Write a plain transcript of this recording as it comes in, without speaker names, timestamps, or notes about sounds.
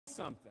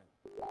something.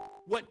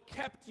 What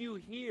kept you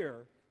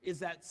here is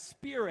that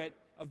spirit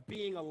of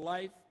being a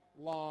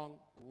lifelong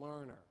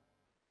learner.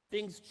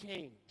 Things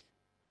change.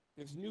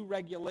 There's new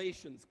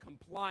regulations,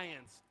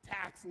 compliance,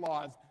 tax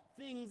laws.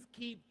 Things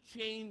keep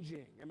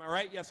changing. Am I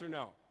right? Yes or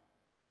no?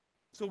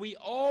 So we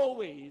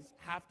always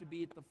have to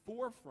be at the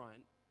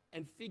forefront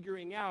and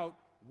figuring out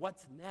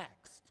what's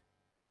next.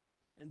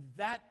 And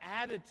that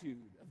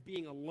attitude of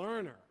being a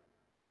learner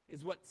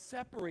is what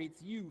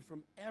separates you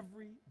from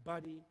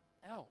everybody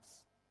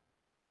else.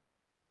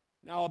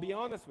 Now, I'll be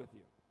honest with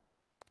you.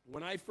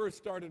 When I first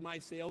started my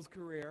sales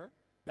career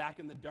back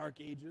in the dark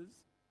ages,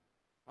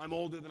 I'm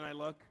older than I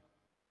look.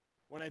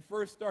 When I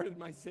first started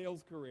my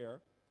sales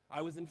career,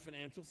 I was in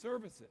financial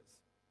services.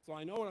 So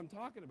I know what I'm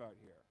talking about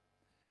here.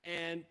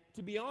 And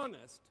to be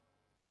honest,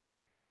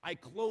 I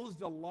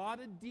closed a lot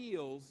of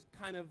deals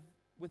kind of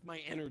with my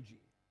energy,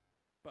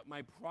 but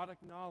my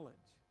product knowledge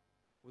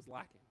was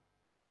lacking.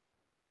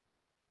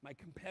 My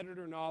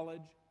competitor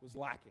knowledge was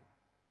lacking.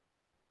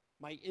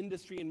 My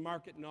industry and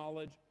market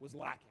knowledge was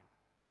lacking.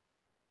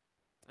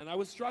 And I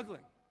was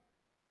struggling,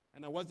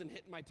 and I wasn't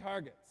hitting my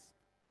targets.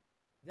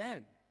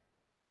 Then,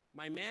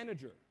 my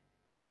manager,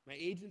 my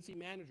agency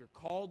manager,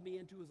 called me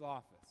into his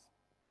office.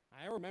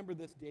 I remember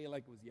this day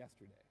like it was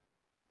yesterday.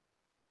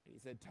 And he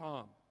said,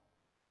 Tom,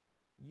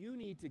 you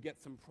need to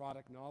get some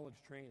product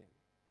knowledge training.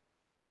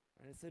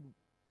 And I said,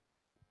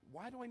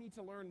 why do I need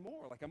to learn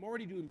more? Like, I'm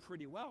already doing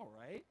pretty well,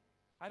 right?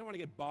 I don't want to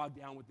get bogged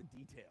down with the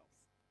details.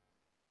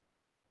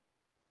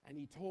 And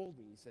he told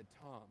me, he said,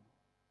 Tom,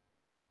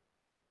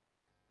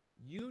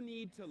 you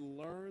need to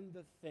learn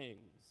the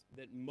things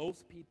that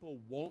most people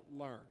won't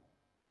learn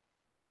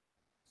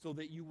so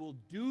that you will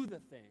do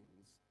the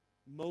things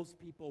most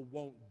people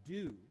won't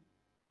do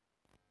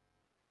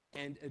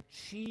and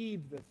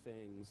achieve the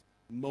things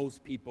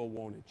most people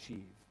won't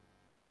achieve.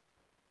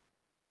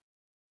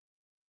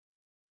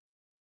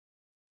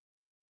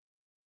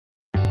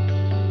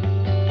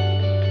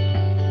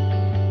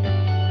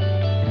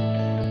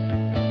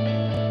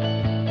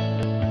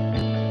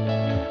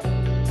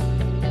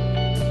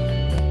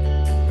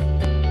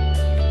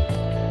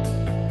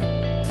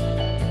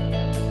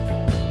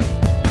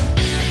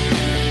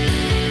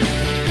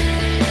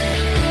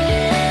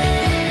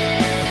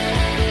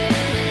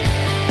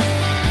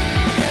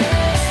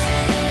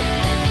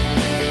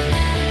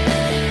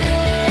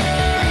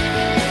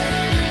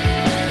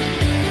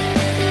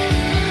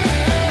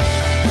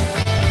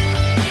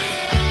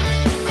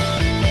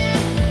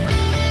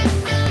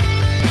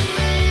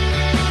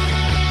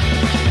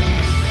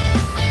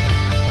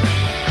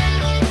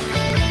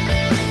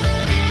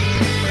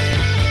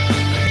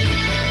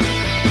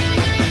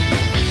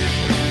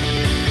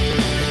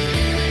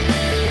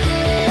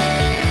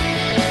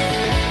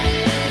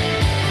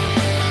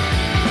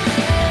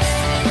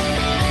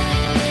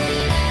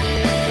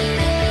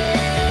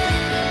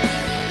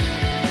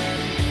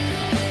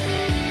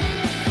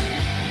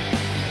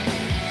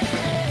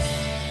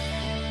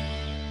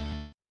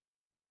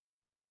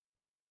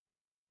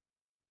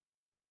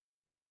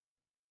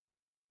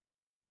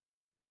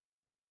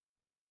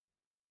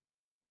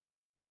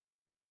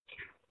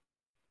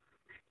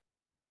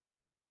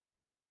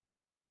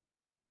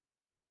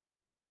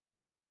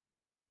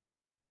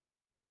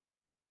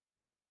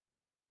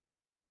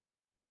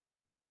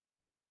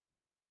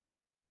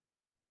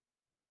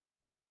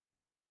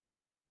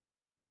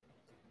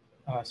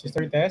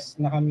 Sister Tess,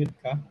 nakamute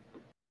ka.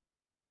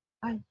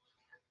 Ay,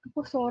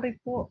 po, sorry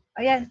po.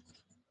 Ayan,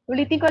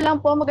 ulitin ko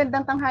lang po,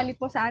 magandang tanghali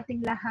po sa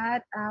ating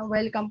lahat.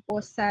 Welcome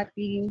po sa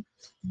ating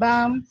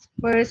BAM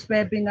first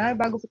webinar.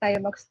 Bago po tayo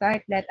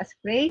mag-start, let us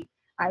pray.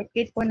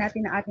 Ikit po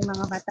natin ang ating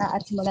mga mata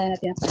at simulan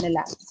natin ang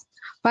panalangin.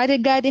 Father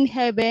God in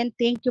heaven,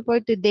 thank you for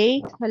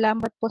today.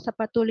 Salamat po sa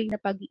patuloy na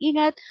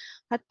pag-iingat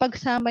at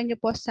pagsama niyo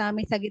po sa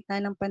amin sa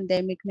gitna ng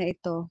pandemic na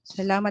ito.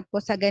 Salamat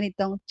po sa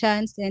ganitong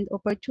chance and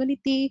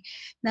opportunity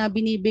na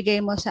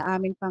binibigay mo sa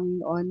aming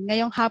Panginoon.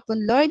 Ngayong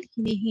hapon, Lord,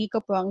 hinihingi ko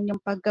po ang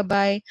inyong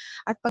paggabay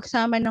at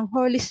pagsama ng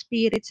Holy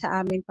Spirit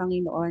sa aming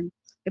Panginoon.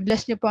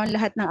 I-bless niyo po ang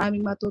lahat ng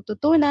aming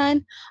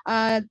matututunan.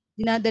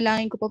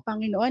 Dinadalangin ko po,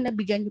 Panginoon, na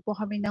bigyan niyo po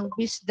kami ng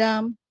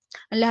wisdom,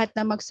 ang lahat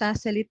na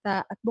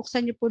magsasalita at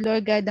buksan niyo po,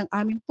 Lord God, ang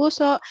aming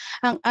puso,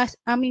 ang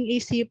aming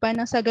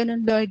isipan, nang sa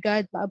ganun, Lord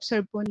God,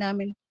 ma-absorb po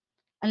namin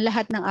ang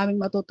lahat ng aming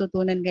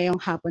matututunan ngayong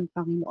hapon,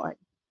 Panginoon.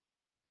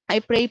 I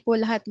pray po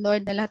lahat,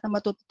 Lord, na lahat ng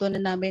matututunan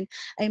namin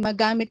ay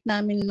magamit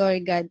namin,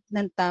 Lord God,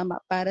 ng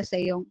tama para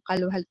sa iyong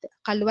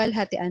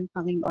kaluwalhatian,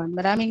 Panginoon.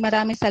 Maraming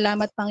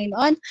salamat,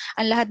 Panginoon.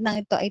 Ang lahat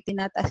ng ito ay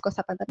tinataas ko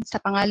sa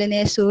pangalan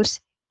ni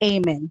Jesus.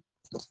 Amen.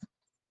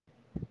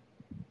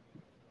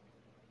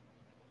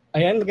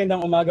 Ayan,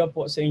 magandang umaga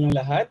po sa inyong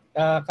lahat.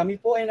 Kami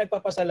po ay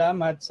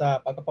nagpapasalamat sa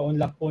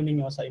pagpapaunlak po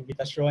ninyo sa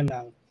imbitasyon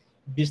ng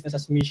Business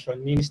as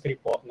Mission Ministry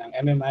po ng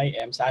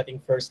MMIM sa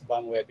ating first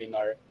BAM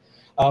webinar.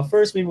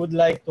 First, we would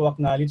like to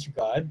acknowledge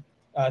God.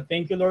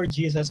 Thank you, Lord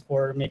Jesus,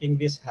 for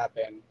making this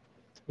happen.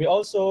 We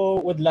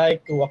also would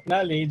like to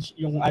acknowledge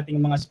yung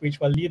ating mga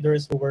spiritual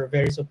leaders who were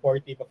very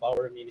supportive of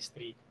our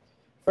ministry.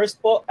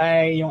 First po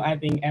ay yung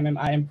ating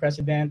MMIM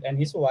President and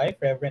his wife,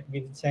 Reverend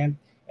Vincent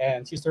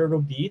and Sister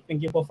Ruby.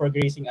 Thank you po for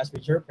gracing us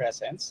with your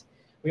presence.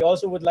 We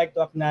also would like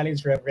to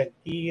acknowledge Reverend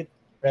Keith,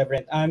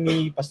 Reverend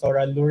Ami,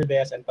 Pastora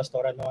Lourdes, and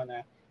Pastora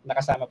Nona na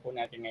kasama po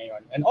natin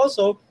ngayon. And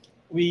also,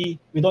 we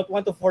don't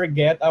want to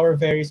forget our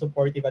very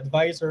supportive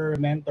advisor,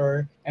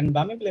 mentor, and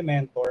BAM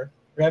implementer,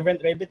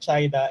 Reverend Ray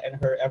Bechaida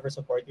and her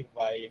ever-supportive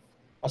wife,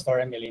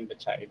 Pastora Meline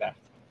Bechaida.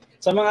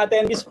 Sa mga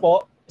attendees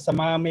po, sa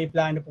mga may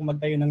plano pong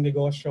magtayo ng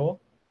negosyo,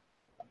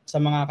 sa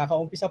mga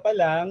kakaumpisa pa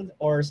lang,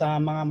 or sa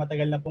mga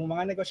matagal na pong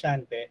mga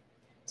negosyante,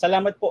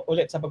 salamat po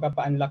ulit sa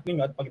pagpapa-unlock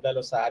ninyo at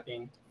pagdalo sa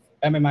ating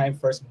MMIM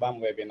First BAM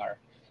webinar.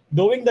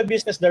 Doing the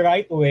business the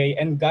right way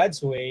and God's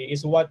way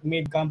is what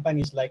made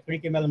companies like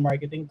Ricky Mel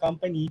Marketing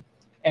Company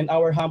and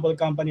our humble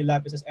company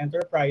Lapises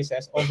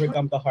Enterprises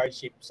overcome the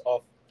hardships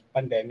of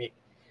pandemic.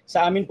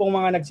 Sa amin pong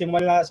mga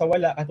nagsimula sa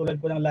wala, katulad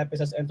po ng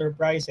Lapises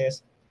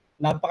Enterprises,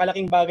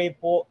 napakalaking bagay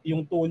po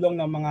yung tulong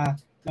ng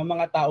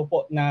mga tao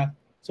po na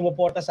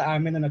sumuporta sa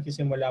amin na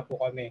nagsisimula po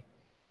kami.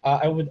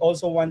 I would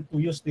also want to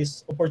use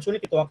this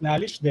opportunity to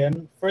acknowledge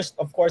them. First,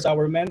 of course,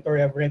 our mentor,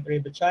 Reverend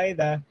Ray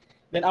Bechaida.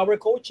 Then our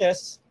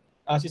coaches,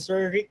 si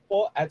Sir Rick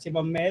po at si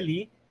Ma'am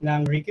Melly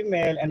ng Ricky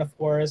Mel, and of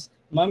course,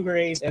 Ma'am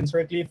Grace and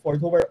Sir Clifford,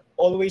 who were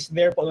always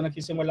there po nung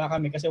nagsisimula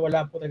kami kasi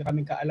wala po talaga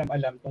kaming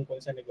kaalam-alam tungkol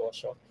sa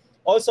negosyo.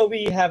 Also,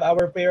 we have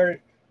our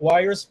prayer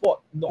warriors po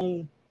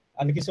noong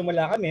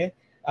nagsisimula kami.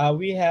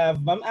 We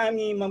have Ma'am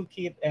Ami, Ma'am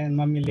Kit, and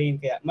Ma'am Elaine.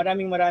 Kaya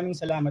maraming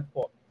salamat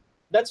po.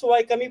 That's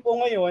why kami po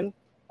ngayon,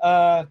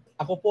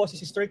 ako po, si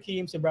Sister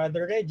Kim, si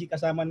Brother Reggie,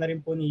 kasama na rin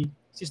po ni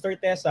Sister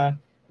Tessa,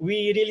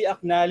 we really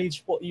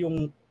acknowledge po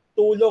yung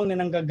tulong na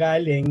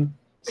nanggagaling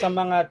sa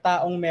mga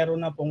taong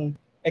meron na pong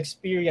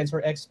experience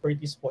or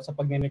expertise po sa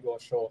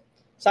pagnenegosyo.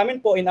 Sa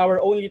amin po, in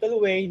our own little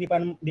way, hindi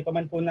pa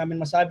man po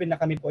namin masabi na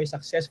kami po ay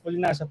successful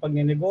na sa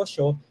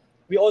pagnenegosyo.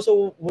 We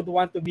also would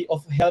want to be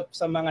of help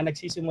sa mga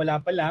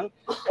nagsisimula pa lang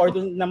or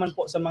dun naman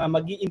po sa mga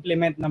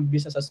mag-i-implement ng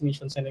business as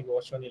mission sa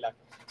negosyo nila.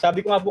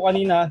 Sabi ko nga po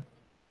kanina,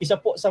 isa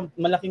po sa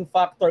malaking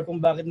factor kung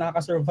bakit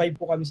nakaka-survive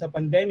po kami sa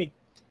pandemic.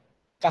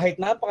 Kahit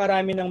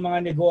napakarami ng mga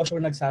negosyo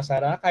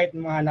nagsasara, kahit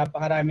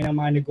napakarami ng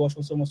mga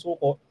negosyo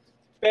sumusuko,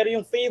 pero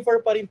yung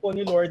favor pa rin po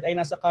ni Lord ay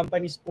nasa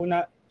companies po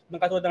na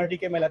ng katulad ng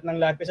Ricky Mel at ng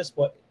Lapises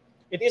po.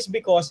 It is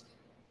because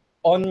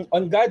on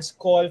God's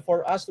call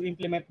for us to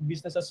implement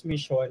business as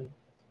mission,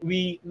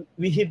 we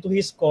heed to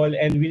His call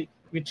and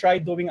we try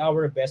doing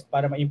our best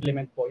para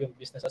ma-implement po yung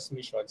business as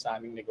mission sa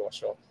aming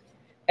negosyo.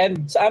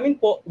 And sa amin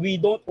po,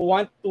 we don't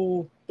want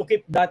to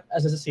keep that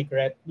as a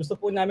secret. Gusto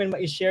po namin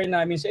ma-share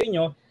namin sa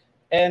inyo,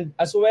 and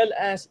as well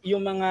as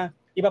yung mga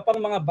iba pang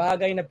mga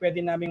bagay na pwede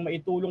naming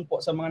maitulong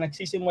po sa mga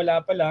nagsisimula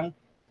pa lang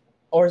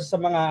or sa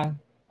mga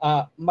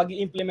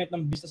mag-i-implement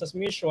ng business as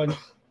mission.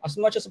 As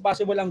much as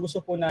possible, ang gusto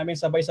po namin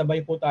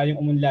sabay-sabay po tayong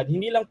umunlad.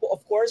 Hindi lang po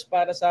of course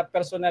para sa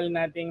personal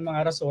nating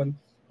mga rason,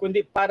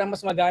 kundi para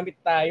mas magamit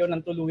tayo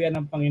ng tuluyan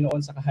ng Panginoon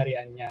sa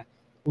kaharian niya.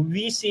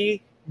 We see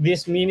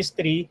this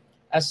ministry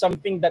as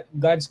something that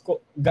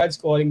God's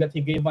calling that He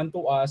gave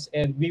unto us,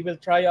 and we will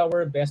try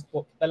our best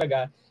po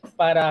talaga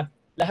para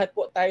lahat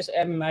po tayo sa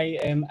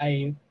MMIM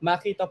ay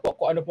makita po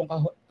kung ano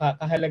pong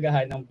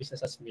kahalagahan ng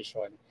business as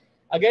mission.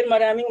 Again,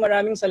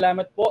 maraming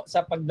salamat po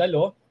sa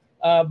pagdalo.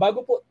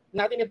 Bago po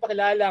natin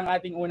ipakilala ang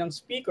ating unang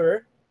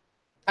speaker,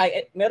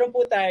 meron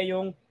po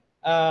tayong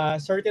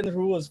certain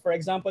rules. For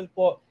example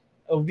po,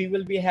 we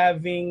will be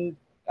having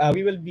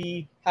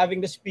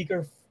the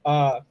speaker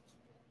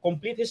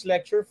complete his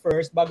lecture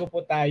first bago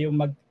po tayo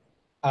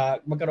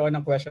magkaroon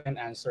ng question and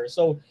answer.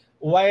 So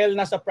while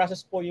nasa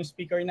process po yung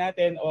speaker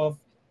natin of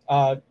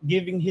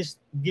giving his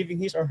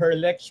or her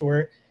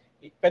lecture,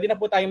 pwede na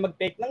po tayong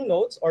mag-take ng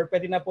notes or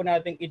pwede na po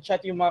nating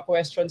i-chat yung mga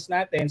questions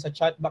natin sa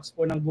chat box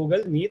po ng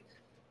Google Meet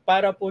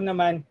para po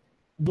naman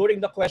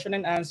during the question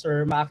and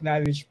answer,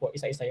 ma-acknowledge po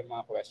isa-isa yung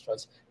mga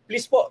questions.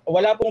 Please po,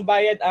 wala pong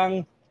bayad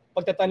ang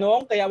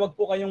pagtatanong, kaya wag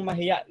po kayong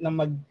mahiya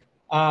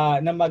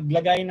na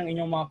maglagay ng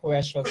inyong mga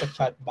questions sa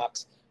chat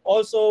box.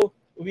 Also,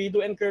 we do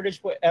encourage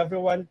po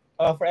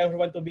for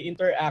everyone to be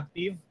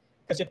interactive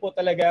kasi po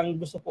talagang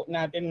gusto po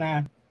natin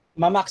na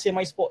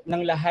ma-maximize po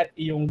ng lahat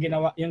yung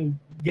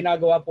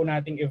ginagawa po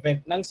nating event.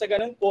 Nang sa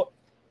ganun po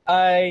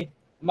ay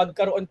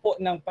magkaroon po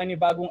ng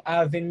panibagong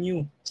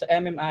avenue sa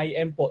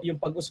MMIM po, yung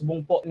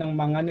pag-usbong po ng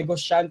mga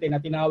negosyante na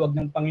tinawag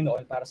ng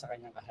Panginoon para sa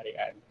kanyang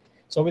kaharian.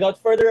 So without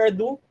further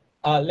ado,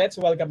 let's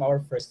welcome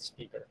our first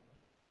speaker.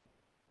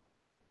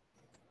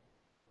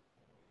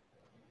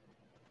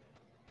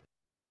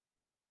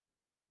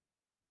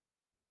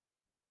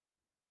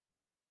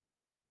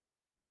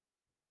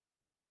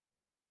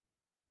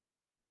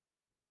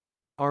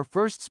 Our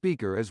first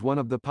speaker is one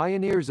of the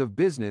pioneers of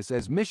business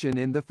as mission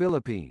in the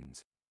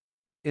Philippines.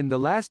 In the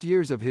last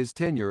years of his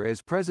tenure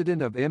as president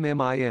of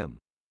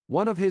MMIM,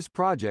 one of his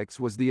projects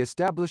was the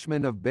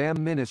establishment of BAM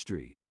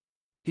Ministry.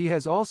 He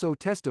has also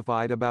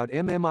testified about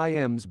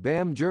MMIM's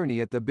BAM journey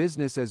at the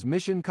Business as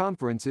Mission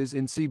conferences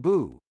in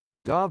Cebu,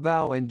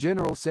 Davao and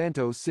General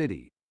Santos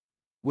City.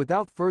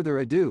 Without further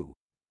ado,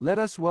 let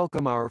us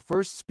welcome our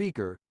first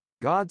speaker,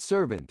 God's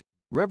servant,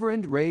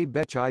 Reverend Ray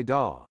Bechay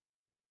Daw.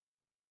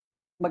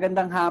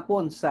 Magandang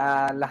hapon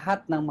sa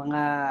lahat ng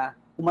mga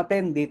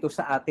umattend dito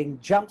sa ating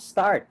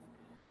JumpStart.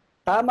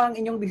 Tama ang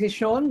inyong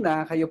desisyon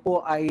na kayo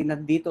po ay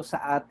nandito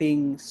sa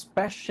ating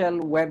special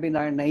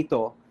webinar na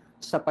ito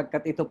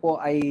sapagkat ito po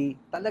ay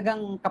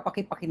talagang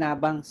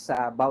kapakipakinabang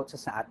sa bawat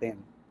sa atin.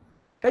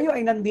 Kayo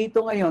ay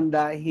nandito ngayon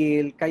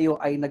dahil kayo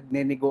ay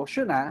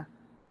nagnenegosyo na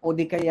o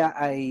di kaya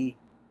ay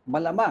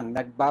malamang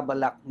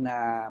nagbabalak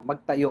na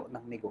magtayo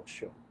ng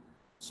negosyo.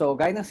 So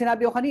gaya ng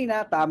sinabi ko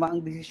kanina, tama ang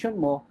desisyon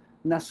mo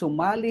na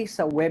sumali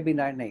sa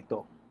webinar na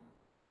ito.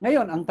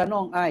 Ngayon, ang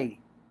tanong ay,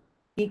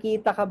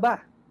 kikita ka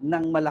ba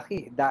ng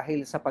malaki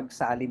dahil sa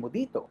pagsali mo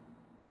dito?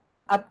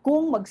 At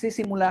kung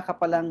magsisimula ka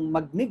palang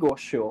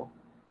magnegosyo,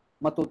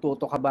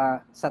 matututo ka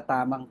ba sa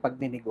tamang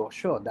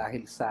pagninegosyo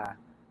dahil sa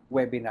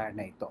webinar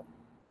na ito?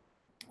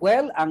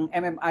 Well, ang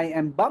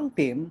MMIM-BAM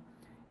team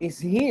is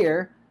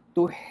here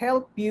to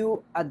help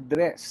you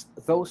address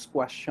those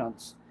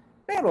questions.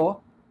 Pero,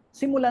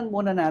 simulan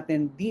muna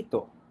natin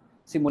dito.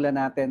 Simulan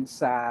natin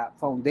sa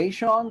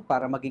foundation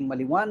para maging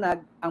maliwanag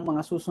ang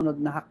mga susunod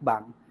na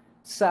hakbang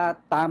sa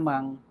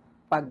tamang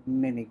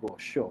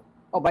pagnenegosyo.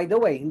 Oh, by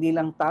the way, hindi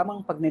lang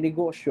tamang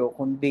pagnenegosyo,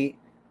 kundi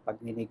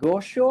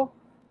pagnenegosyo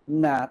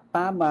na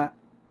tama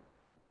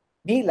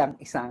bilang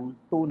isang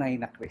tunay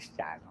na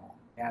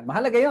Kristiyano. Yan,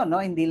 mahalaga yon,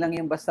 no? Hindi lang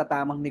yung basta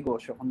tamang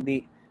negosyo,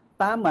 kundi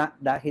tama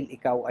dahil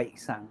ikaw ay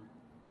isang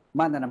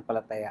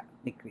mananampalataya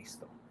ni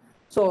Kristo.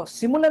 So,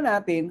 simulan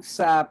natin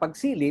sa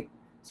pagsilip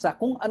sa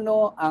kung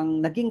ano ang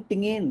naging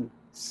tingin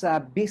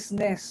sa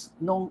business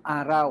nung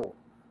araw.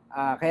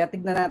 Kaya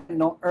tignan natin,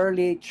 no,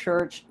 early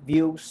church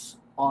views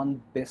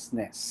on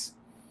business.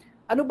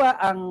 Ano ba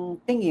ang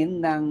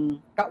tingin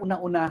ng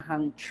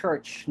kauna-unahang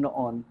church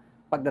noon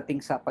pagdating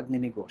sa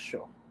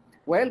pagninegosyo?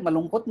 Well,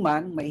 malungkot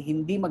man, may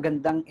hindi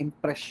magandang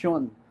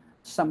impresyon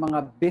sa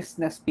mga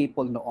business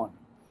people noon.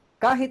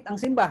 Kahit ang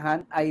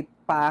simbahan ay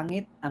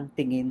pangit ang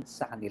tingin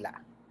sa kanila.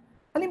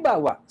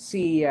 Halimbawa,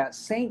 si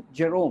Saint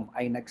Jerome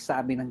ay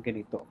nagsabi ng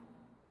ganito,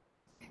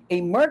 "A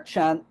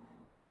merchant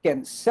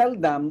can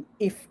seldom,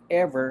 if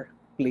ever,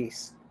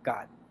 please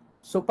God."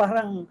 So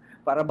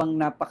para bang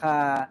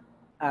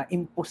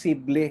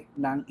imposible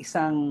ng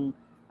isang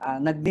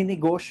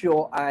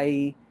nagninegosyo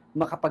ay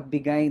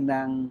makapagbigay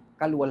ng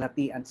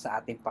kaluwalhatian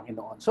sa ating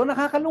Panginoon. So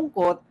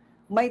nakakalungkot,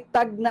 may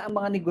tag na ang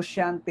mga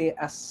negosyante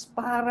as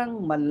parang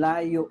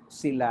malayo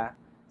sila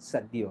sa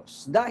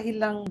Diyos.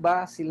 Dahil lang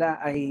ba sila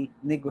ay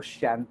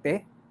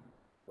negosyante?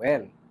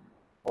 Well,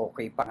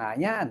 okay pa nga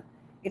yan.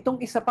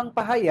 Itong isa pang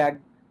pahayag,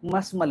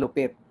 mas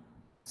malupit.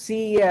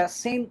 Si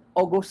Saint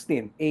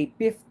Augustine, a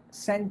 5th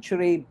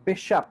century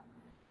bishop,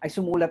 ay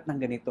sumulat ng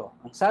ganito.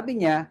 Ang sabi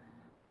niya,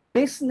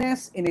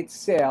 "Business in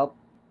itself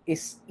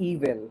is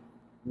evil."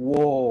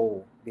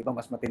 Wow! Di ba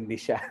mas matindi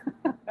siya?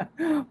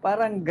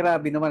 Parang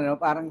grabe naman,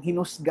 parang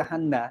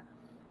hinusgahan na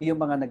yung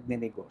mga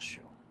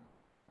nagnenegosyo.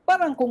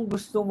 Parang kung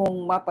gusto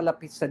mong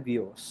mapalapit sa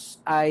Diyos,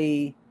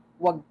 ay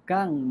huwag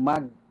kang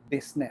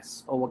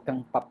mag-business o huwag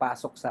kang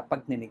papasok sa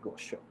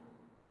pagninegosyo.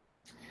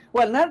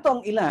 Well, narito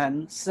ang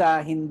ilan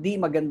sa hindi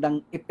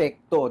magandang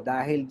epekto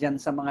dahil dyan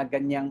sa mga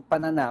ganyang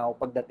pananaw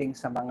pagdating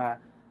sa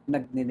mga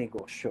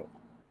nagninegosyo.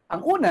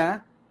 Ang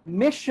una,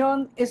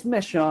 mission is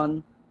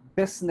mission,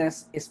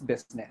 business is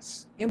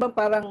business. Yung bang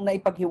parang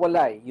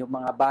naipaghiwalay yung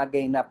mga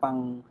bagay na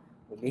pang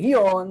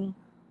relihiyon,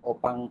 o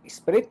pang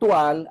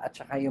spiritual at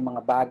saka yung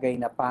mga bagay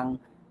na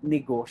pang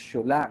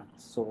negosyo lang.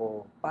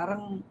 So,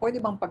 parang pwede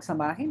bang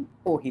pagsamahin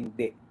o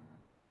hindi?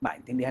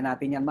 Maintindihan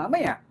natin yan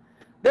mamaya.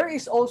 There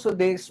is also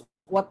this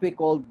what we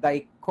call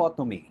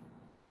dichotomy,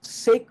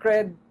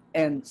 sacred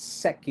and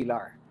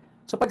secular.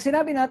 So, pag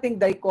sinabi nating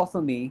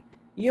dichotomy,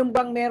 yung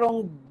bang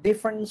merong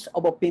difference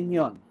of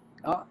opinion.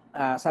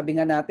 Sabi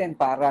nga natin,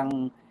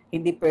 parang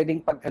hindi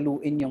pwedeng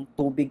paghaluin yung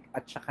tubig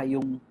at saka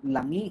yung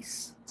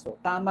langis. So,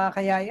 tama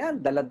kaya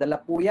yan?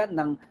 Dala-dala po yan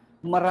ng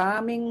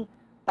maraming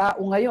tao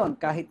ngayon,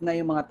 kahit na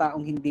yung mga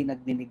taong hindi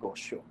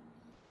nagninegosyo.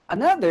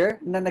 Another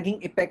na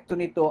naging epekto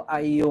nito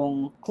ay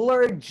yung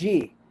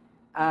clergy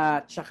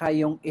at saka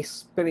yung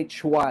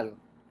spiritual.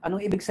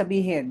 Anong ibig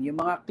sabihin?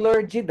 Yung mga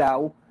clergy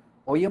daw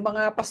o yung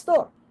mga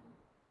pastor,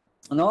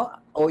 no?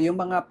 O yung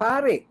mga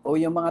pare o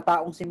yung mga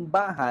taong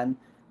simbahan,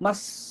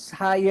 mas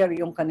higher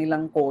yung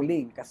kanilang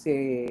calling kasi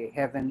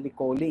heavenly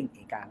calling,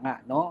 ika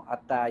nga, no?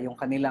 At yung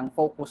kanilang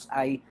focus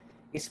ay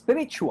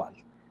spiritual.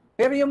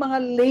 Pero yung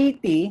mga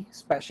laity,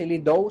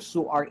 especially those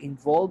who are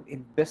involved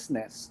in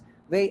business,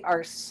 they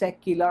are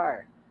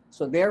secular.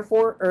 So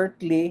therefore,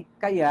 earthly,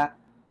 kaya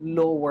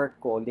lower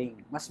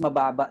calling. Mas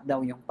mababa daw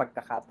yung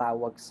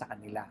pagkakatawag sa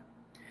kanila.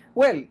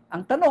 Well,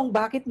 ang tanong,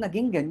 bakit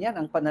naging ganyan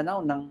ang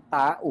pananaw ng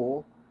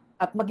tao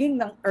at maging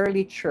ng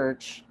early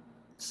church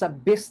sa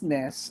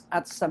business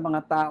at sa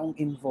mga taong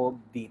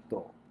involved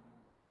dito?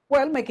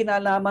 Well, may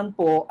kinalaman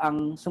po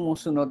ang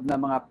sumusunod na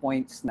mga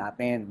points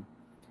natin.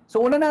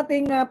 So una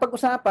nating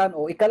pag-usapan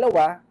o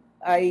ikalawa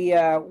ay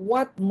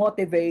what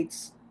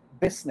motivates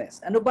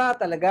business? Ano ba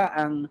talaga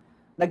ang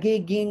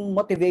nagiging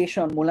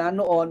motivation mula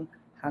noon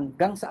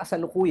hanggang sa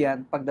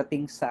kasalukuyan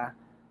pagdating sa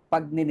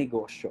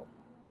pagninegosyo?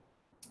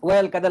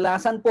 Well,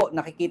 kadalasan po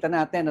nakikita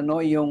natin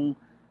yung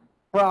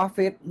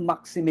profit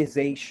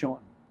maximization.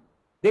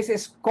 This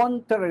is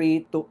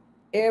contrary to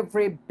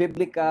every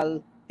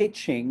biblical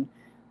teaching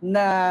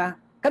na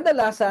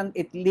kadalasan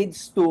it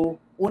leads to,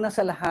 una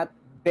sa lahat,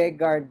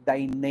 beggar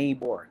thy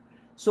neighbor.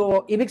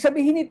 So, ibig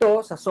sabihin nito,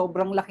 sa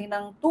sobrang laki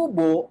ng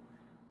tubo,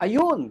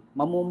 ayun,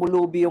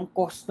 mamumulubi yung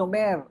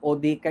customer o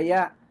di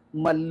kaya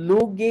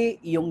malugi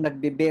yung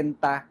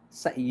nagbebenta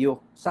sa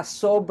iyo sa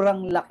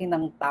sobrang laki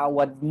ng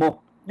tawad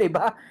mo. 'Di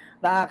ba?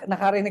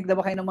 Nakarinig na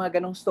ba kayo ng mga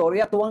ganong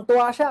storya?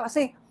 Tuwang-tuwa siya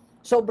kasi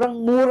sobrang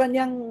mura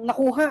niyang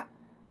nakuha.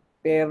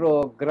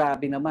 Pero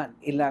grabe naman,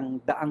 ilang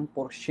daang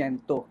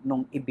porsyento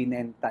nung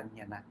ibinenta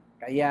niya na.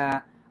 Kaya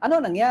ano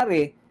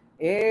nangyari?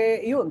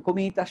 Yun,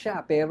 kumita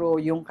siya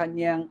pero yung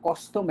kanyang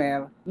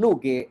customer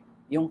lugi,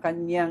 yung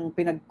kanyang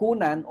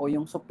pinagkunan o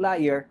yung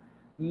supplier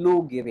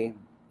lugi rin.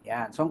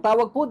 Yan. So ang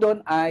tawag po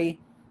doon ay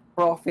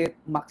profit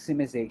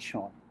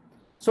maximization.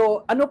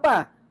 So ano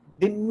pa?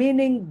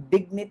 Demeaning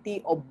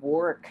dignity of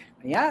work.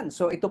 Ayan.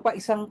 So ito pa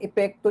isang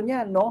epekto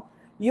niya, no?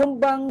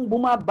 Yung bang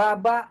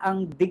bumababa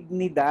ang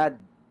dignidad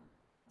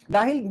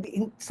dahil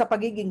sa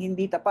pagiging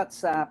hindi tapat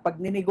sa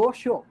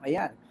pagninegosyo.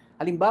 Ayan.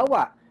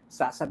 Halimbawa,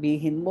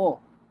 sasabihin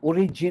mo,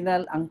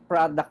 original ang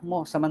product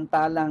mo,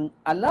 samantalang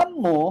alam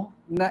mo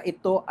na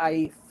ito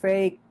ay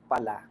fake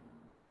pala.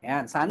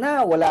 Ayan.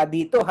 Sana wala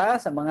dito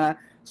sa mga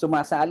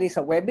sumasali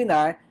sa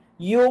webinar,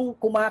 yung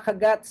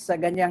kumakagat sa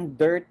ganyang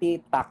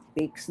dirty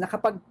tactics na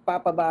kapag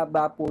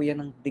papababa po yan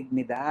ng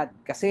dignidad.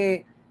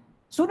 Kasi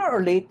sooner or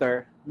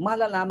later,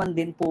 malalaman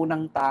din po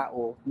ng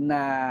tao na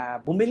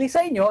bumili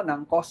sa inyo,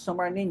 ng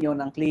customer ninyo,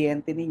 ng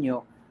kliyente ninyo,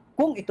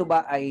 kung ito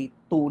ba ay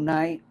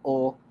tunay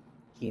o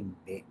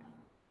hindi.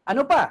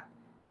 Ano pa?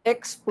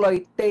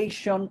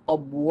 Exploitation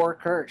of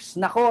workers.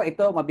 Nako,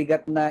 ito,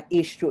 mabigat na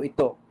issue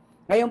ito.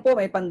 Ngayon po,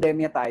 may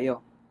pandemya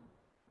tayo.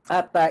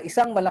 At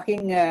isang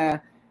malaking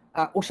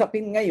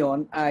usapin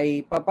ngayon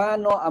ay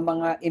paano ang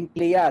mga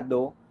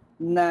empleyado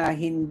na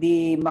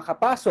hindi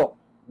makapasok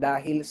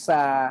dahil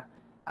sa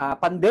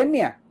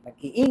pandemya,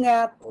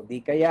 nag-iingat o di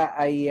kaya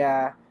ay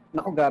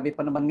naku, grabe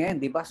pa naman ngayon,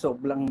 di ba?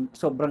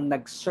 Sobrang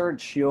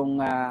nag-surge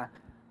yung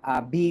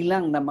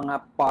bilang ng mga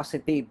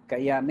positive.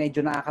 Kaya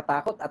medyo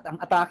nakakatakot at ang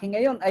atake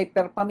ngayon ay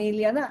per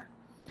pamilya na.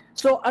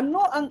 So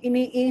ano ang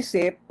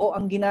iniisip o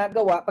ang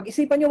ginagawa?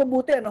 Pag-isipan nyo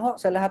mabuti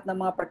sa lahat ng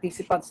mga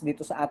participants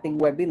dito sa ating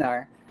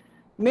webinar,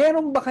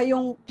 meron ba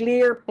kayong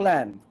clear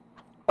plan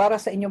para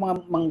sa inyong mga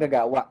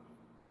manggagawa?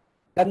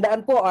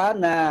 Tandaan po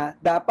na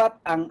dapat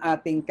ang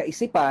ating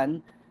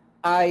kaisipan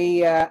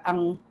ay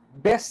ang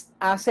best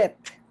asset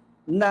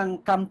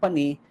ng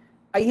company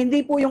ay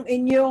hindi po yung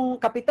inyong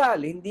kapital,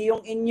 hindi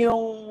yung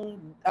inyong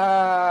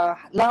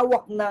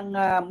lawak ng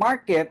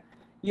market.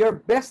 Your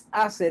best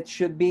asset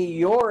should be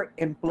your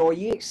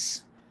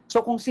employees.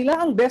 So kung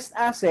sila ang best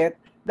asset,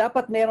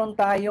 dapat meron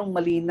tayong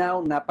malinaw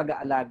na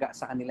pag-aalaga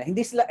sa kanila.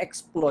 Hindi sila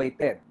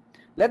exploited.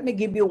 Let me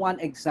give you one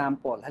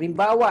example.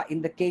 Halimbawa,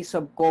 in the case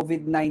of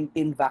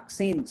COVID-19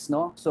 vaccines,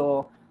 no?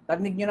 So,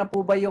 narinig nyo na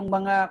po ba yung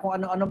mga, kung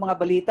ano-ano mga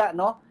balita,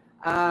 no?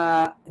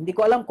 Hindi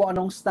ko alam kung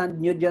anong stand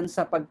nyo dyan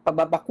sa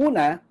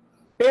pagpabakuna,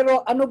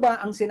 pero ano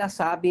ba ang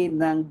sinasabi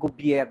ng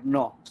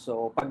gobyerno?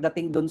 So,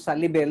 pagdating dun sa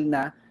level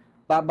na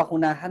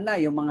babakunahan na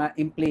yung mga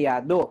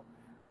empleyado,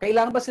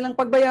 kailangan ba silang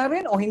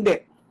pagbayarin o hindi?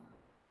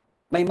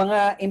 May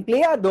mga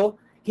empleyado,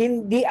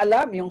 hindi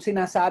alam yung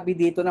sinasabi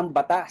dito ng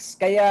batas.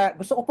 Kaya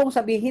gusto ko pong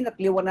sabihin at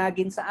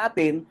liwanagin sa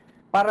atin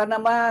para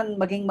naman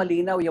maging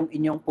malinaw yung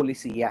inyong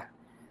polisiya.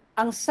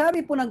 Ang sabi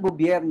po ng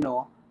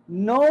gobyerno,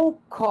 no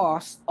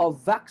cost of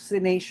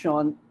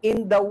vaccination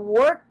in the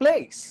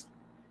workplace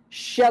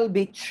shall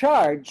be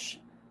charged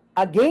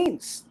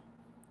against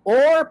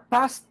or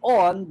passed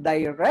on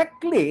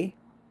directly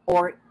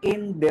or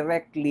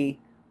indirectly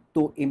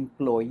to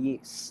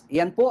employees.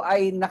 Yan po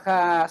ay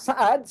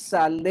nakasaad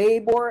sa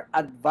Labor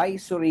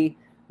Advisory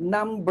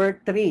number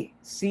 3,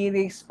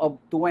 series of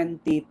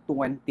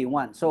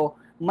 2021. So,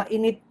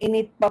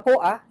 mainit-init pa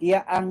po ang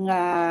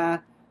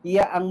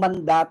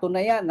mandato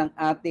na yan ng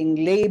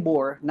ating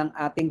labor, ng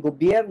ating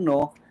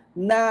gobyerno,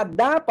 na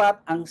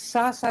dapat ang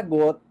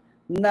sasagot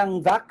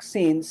ng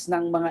vaccines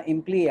ng mga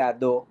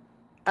empleyado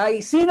ay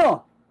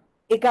sino?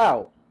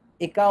 Ikaw.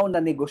 Ikaw na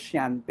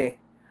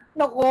negosyante.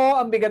 Nako,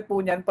 ang bigat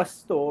po niyan,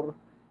 Pastor.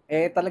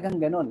 Talagang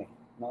ganon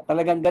No?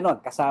 Talagang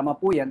ganon. Kasama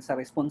po yan sa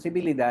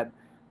responsibilidad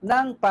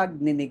ng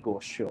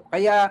pagninegosyo.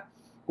 Kaya,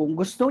 kung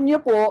gusto niyo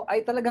po,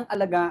 ay talagang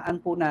alagaan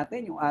po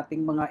natin yung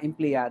ating mga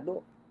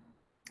empleyado.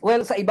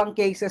 Well, sa ibang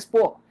cases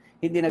po,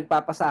 hindi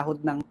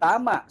nagpapasahod ng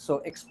tama. So,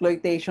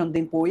 exploitation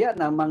din po yan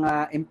ng mga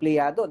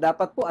empleyado.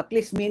 Dapat po at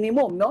least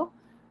minimum, no?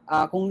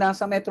 Kung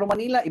nasa Metro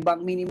Manila,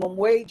 ibang minimum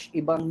wage,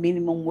 ibang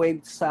minimum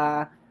wage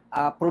sa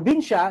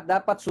probinsya,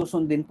 dapat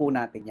susundin po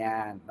natin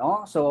yan.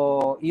 No?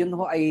 So, yun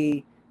ho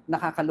ay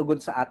nakakalugod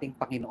sa ating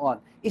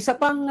Panginoon. Isa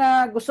pang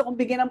gusto kong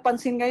bigyan ng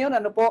pansin ngayon,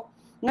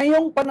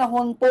 ngayong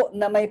panahon po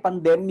na may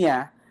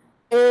pandemya,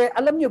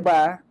 alam nyo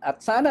ba, at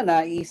sana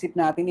naiisip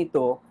natin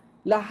ito,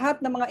 lahat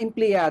ng mga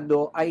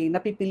empleyado ay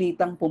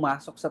napipilitang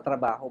pumasok sa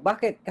trabaho.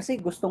 Bakit? Kasi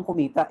gustong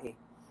kumita eh.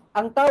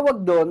 Ang tawag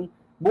doon,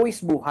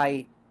 buwis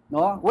buhay.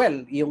 No?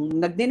 Well, yung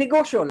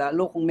nagninegosyo,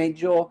 lalo kung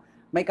medyo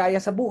may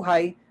kaya sa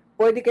buhay,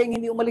 pwede kayong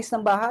hindi umalis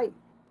ng bahay.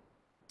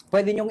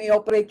 Pwede nyong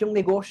i-operate yung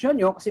negosyo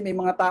nyo kasi may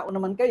mga tao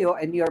naman kayo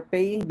and you're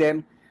paying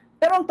them.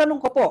 Pero ang tanong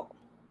ko po,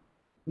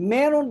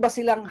 meron ba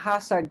silang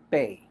hazard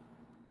pay?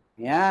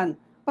 Yan.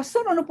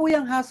 Pastor, ano po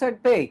yung hazard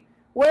pay?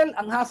 Well,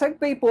 ang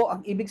hazard pay po,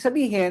 ang ibig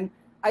sabihin,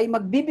 ay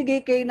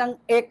magbibigay kayo ng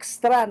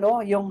extra,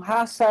 no? Yung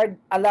hazard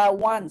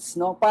allowance,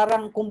 no?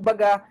 Parang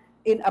kumbaga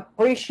in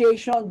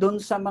appreciation dun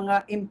sa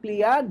mga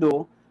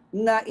empleyado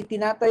na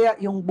itinataya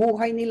yung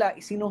buhay nila,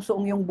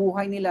 isinusuong yung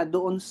buhay nila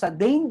doon sa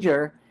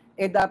danger,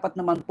 dapat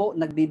naman po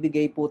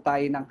nagbibigay po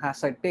tayo ng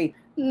hazard pay.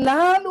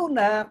 Lalo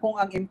na kung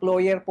ang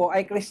employer po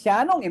ay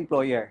Kristiyanong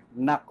employer.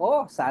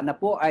 Nako, sana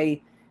po ay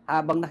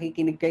habang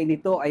nakikinig kayo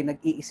nito ay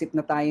nag-iisip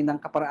na tayo ng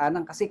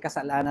kaparaanan kasi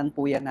kasalanan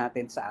po yan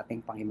natin sa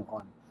ating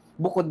Panginoon.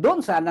 Bukod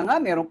doon, sana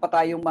nga meron pa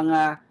tayong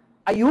mga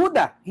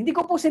ayuda. Hindi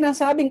ko po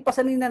sinasabing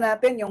pasanin na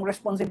natin yung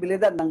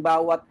responsibilidad ng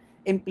bawat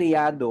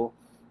empleyado.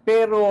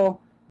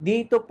 Pero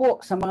dito po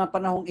sa mga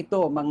panahong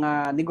ito,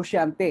 mga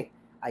negosyante,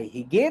 ay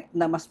higit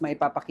na mas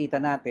maipapakita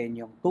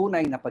natin yung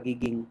tunay na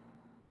pagiging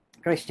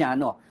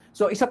Kristiyano.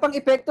 So isa pang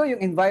epekto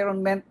yung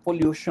environment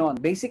pollution.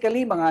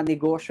 Basically, mga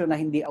negosyo na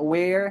hindi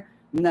aware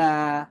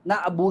na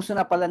naabuso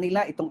na pala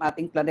nila itong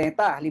ating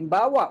planeta.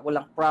 Halimbawa,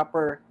 walang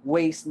proper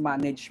waste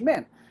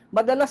management.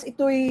 Madalas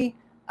ito'y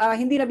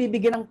hindi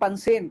nabibigyan ng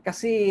pansin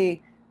kasi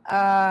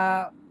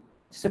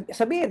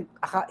sabihin,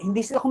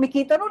 hindi sila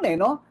kumikita nun eh,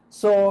 no?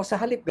 So, sa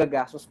halip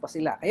gagastos pa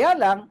sila. Kaya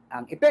lang,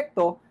 ang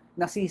epekto,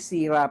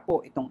 nasisira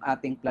po itong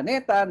ating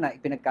planeta na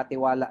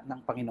ipinagkatiwala ng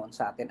Panginoon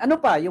sa atin. Ano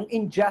pa? Yung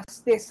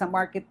injustice sa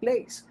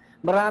marketplace.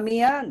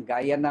 Marami yan,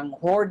 gaya ng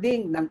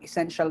hoarding ng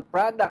essential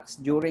products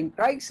during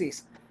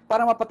crisis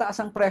para mapataas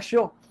ang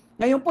presyo.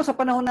 Ngayon po sa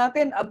panahon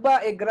natin,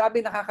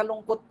 grabe,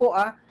 nakakalungkot po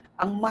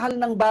ang mahal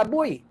ng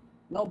baboy.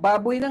 No,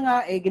 baboy na nga,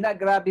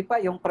 ginagrabe pa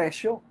yung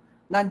presyo.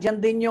 Nandyan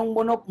din yung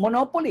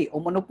monopoly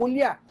o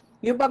monopolya.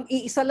 Yung bang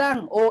iisa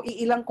lang o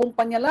iilang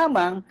kumpanya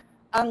lamang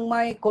ang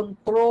may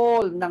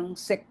control ng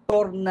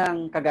sektor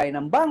ng kagaya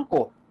ng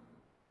bangko.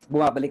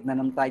 Bumabalik na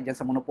naman tayo dyan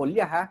sa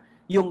monopolya ha.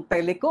 Yung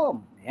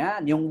telecom,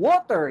 yan, yung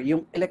water,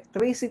 yung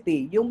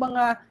electricity, yung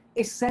mga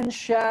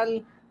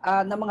essential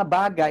na mga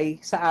bagay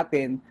sa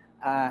atin,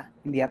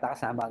 hindi yata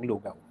kasama ang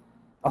lugaw.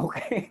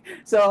 Okay.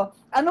 So,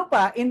 ano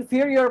pa?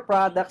 Inferior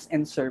products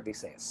and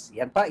services.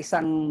 Yan pa,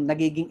 isang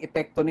nagiging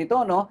epekto nito,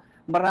 no?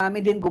 Marami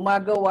din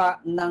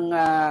gumagawa ng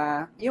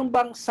yung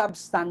bang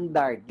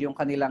substandard yung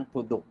kanilang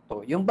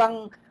produkto. Yung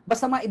bang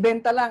basta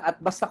maibenta lang at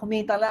basta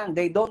kumita lang.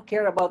 They don't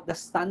care about the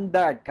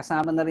standard.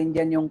 Kasama na rin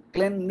dyan yung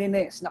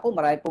cleanliness. Naku,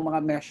 marami po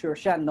mga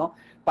measures yan, no?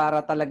 Para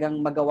talagang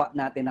magawa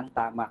natin ang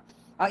tama.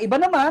 Ang iba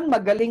naman,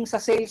 magaling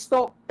sa sales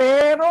talk,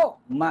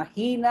 pero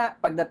mahina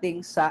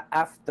pagdating sa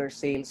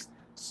after-sales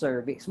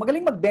service.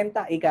 Magaling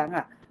magbenta, ika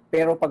nga.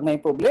 Pero pag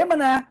may problema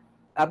na,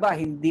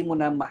 hindi mo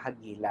na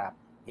mahagilap.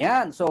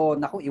 Yan. So,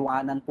 naku,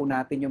 iwanan po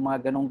natin yung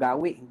mga ganong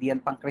gawi. Hindi yan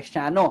pang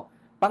Kristiyano.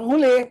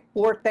 Panghuli,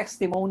 poor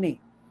testimony.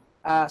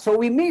 So,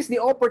 we miss the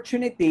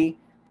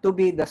opportunity to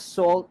be the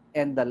salt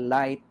and the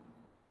light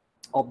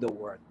of the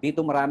world.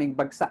 Dito maraming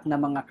bagsak na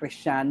mga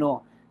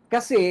Kristiyano.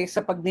 Kasi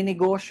sa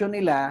pagninegosyo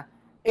nila,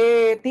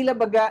 tila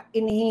baga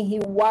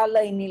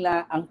inihiwalay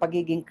nila ang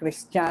pagiging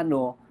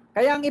Kristiyano.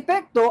 Kaya ang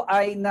epekto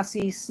ay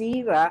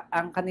nasisira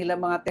ang kanilang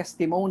mga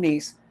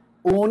testimonies,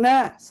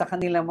 una sa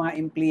kanilang mga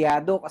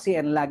empleyado kasi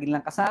yan lagi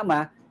lang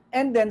kasama,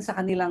 and then sa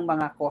kanilang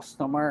mga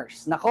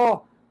customers.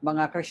 Nako,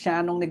 mga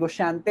Kristiyanong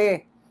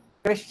negosyante,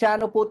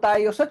 Kristiyano po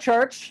tayo sa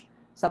church,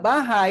 sa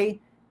bahay,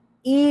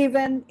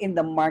 even in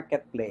the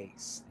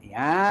marketplace.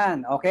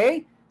 Yan,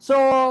 okay? So,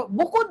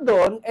 bukod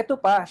doon, ito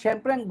pa,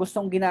 syempre ang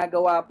gustong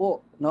ginagawa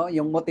po, no,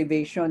 yung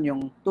motivation,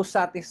 yung to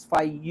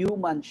satisfy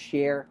human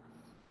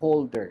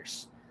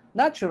shareholders.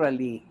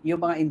 Naturally,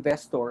 yung mga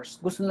investors,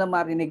 gusto nila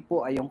marinig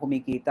po ay yung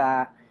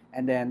kumikita,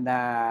 and then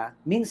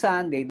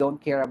minsan, they don't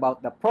care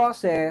about the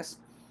process,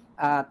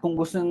 at kung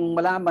gusto nang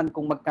malaman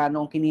kung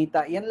magkano ang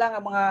kinita, yan lang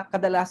ang mga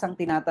kadalasang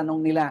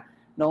tinatanong nila.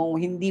 No,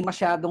 hindi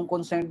masyadong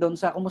concerned doon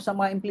sa kumusta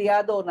mga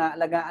empleyado,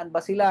 naalagaan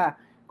ba sila,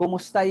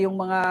 kumusta yung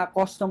mga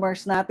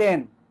customers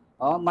natin.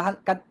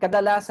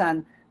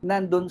 Kadalasan,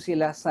 nandun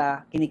sila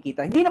sa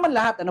kinikita. Hindi naman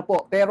lahat,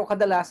 pero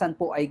kadalasan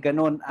po ay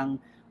ganon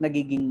ang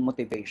nagiging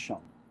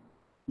motivation.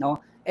 No?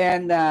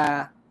 And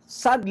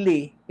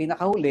sadly,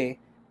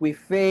 pinakahuli, we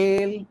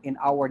fail in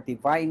our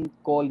divine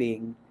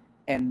calling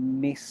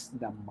and miss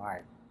the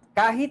mark.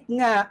 Kahit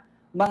nga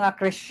mga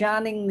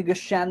Kristyaning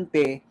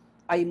negosyante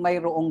ay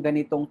mayroong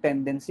ganitong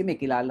tendency, may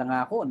kilala nga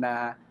ako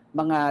na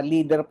mga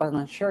leader pa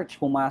ng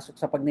church pumasok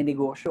sa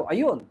pagninegosyo.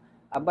 Ayun,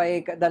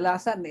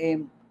 kadalasan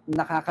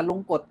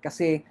nakakalungkot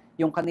kasi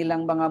yung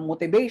kanilang mga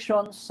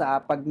motivations sa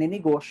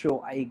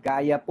pagninegosyo ay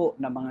gaya po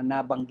ng mga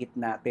nabanggit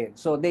natin.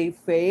 So they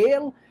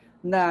fail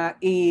na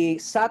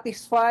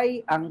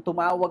i-satisfy ang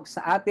tumawag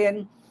sa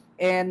atin,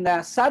 and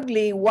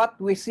sadly what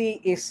we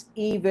see is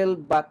evil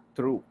but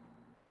true.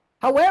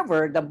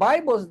 However, the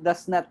Bible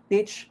does not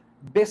teach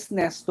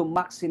business to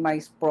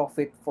maximize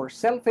profit for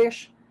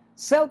selfish,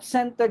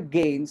 self-centered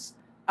gains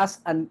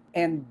as an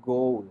end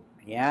goal.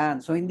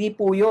 Ayan. So, hindi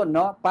po yun,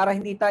 no? Para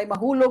hindi tayo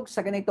mahulog sa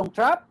ganitong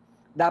trap,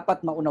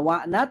 dapat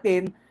maunawaan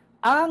natin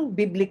ang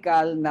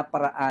biblical na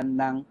paraan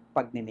ng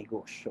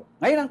pagninegosyo.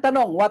 Ngayon ang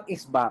tanong, what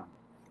is BAM?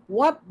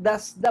 What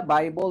does the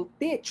Bible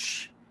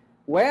teach?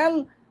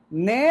 Well,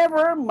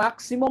 never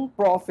maximum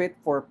profit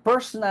for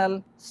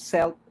personal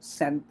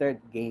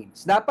self-centered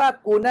gains. Dapat,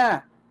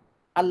 una,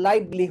 a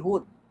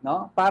livelihood,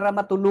 no? Para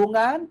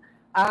matulungan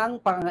ang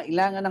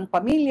pangangailangan ng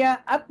pamilya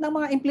at ng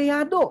mga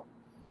empleyado.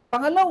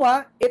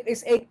 Pangalawa, it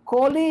is a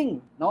calling,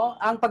 no?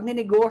 Ang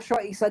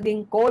pagninegosyo ay isa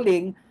ding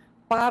calling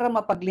para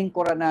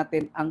mapaglingkuran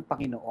natin ang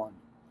Panginoon.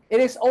 It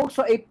is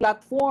also a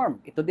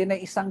platform. Ito din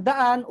ay isang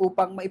daan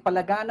upang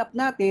maipalaganap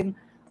natin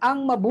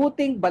ang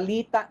mabuting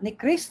balita ni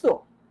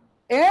Kristo.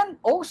 And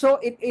also,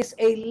 it is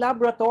a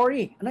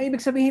laboratory. Ano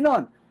ibig sabihin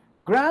nun?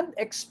 Grand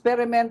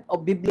experiment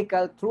of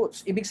biblical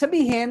truths. Ibig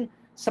sabihin,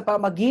 sa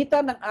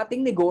pamagitan ng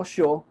ating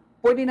negosyo,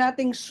 pwede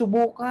nating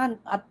subukan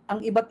at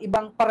ang iba't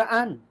ibang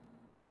paraan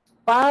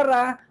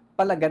para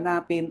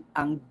palaganapin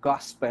ang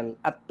gospel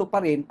at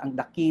tuparin ang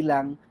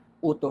dakilang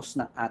utos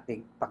ng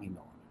ating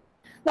Panginoon.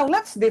 Now,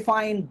 let's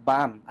define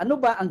BAM. Ano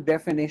ba ang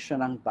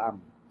definition ng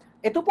BAM?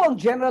 Ito po ang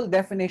general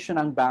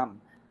definition ng BAM.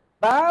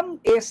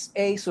 BAM is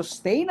a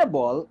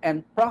sustainable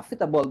and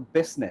profitable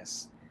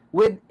business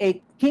with a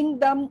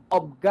kingdom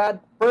of God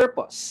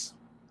purpose,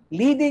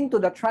 leading to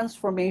the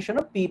transformation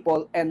of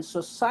people and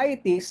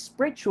society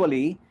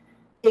spiritually,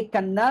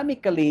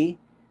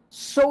 economically,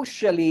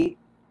 socially,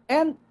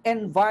 and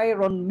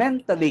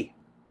environmentally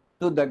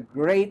to the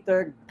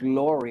greater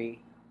glory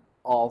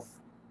of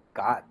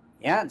God.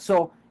 Yan.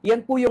 So,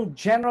 yan po yung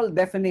general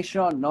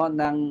definition, no,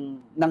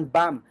 ng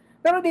BAM.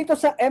 Pero dito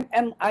sa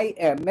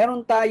MMIM,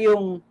 meron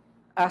tayong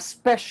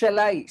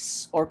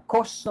specialized or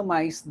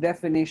customized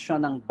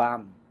definition ng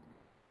BAM.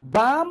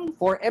 BAM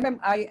for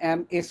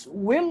MMIM is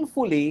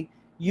willfully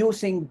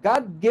using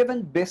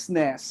God-given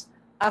business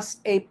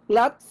as a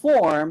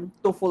platform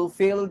to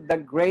fulfill the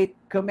Great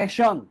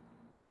Commission.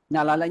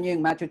 Naalala niyo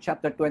yung Matthew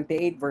chapter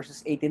 28 verses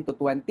 18 to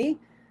 20?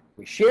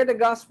 We share the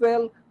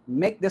gospel,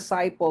 make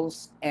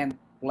disciples, and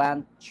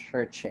plant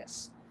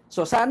churches.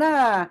 So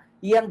sana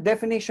yung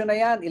definition na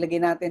yan,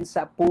 ilagay natin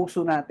sa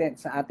puso natin,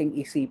 sa ating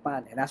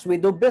isipan. And as we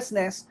do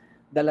business,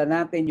 dala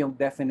natin yung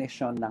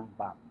definition ng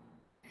BAM.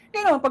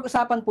 Ngayon,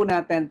 pag-usapan po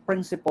natin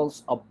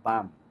principles of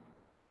BAM.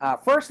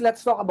 First, let's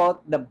talk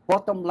about the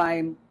bottom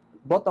line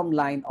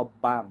of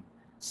BAM.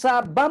 Sa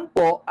BAM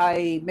po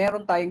ay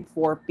meron tayong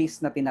 4 P's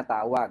na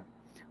tinatawag.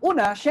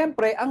 Una,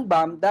 syempre, ang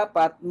BAM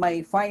dapat may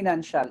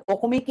financial o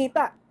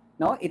kumikita,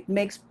 no? It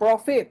makes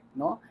profit,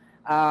 no?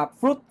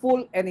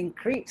 Fruitful and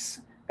increase.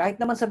 Kahit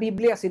naman sa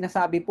Biblia,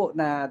 sinasabi po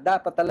na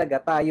dapat talaga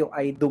tayo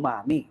ay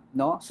dumami,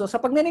 no? So sa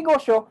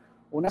pagnenegosyo,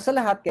 una sa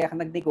lahat, kaya ka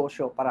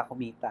nagnegosyo para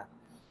kumita.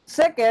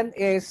 Second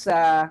is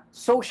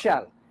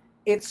social.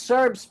 It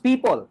serves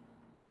people.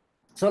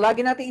 So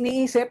lagi natin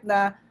iniisip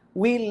na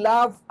we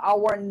love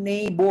our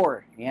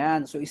neighbor.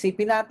 Yan. So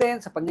isipin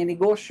natin sa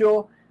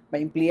pagnenegosyo,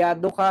 may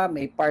empleyado ka,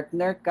 may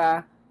partner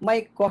ka,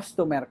 may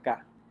customer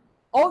ka.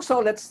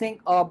 Also, let's think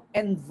of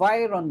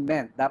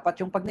environment. Dapat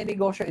yung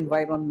pagnenegosyo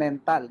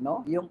environmental,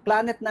 no? Yung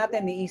planet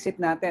natin,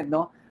 niisip natin,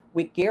 no?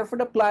 We care for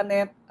the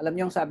planet. Alam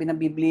niyo yung sabi ng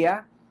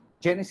Biblia,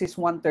 Genesis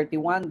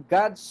 1:31,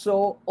 God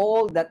saw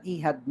all that He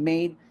had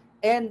made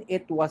and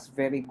it was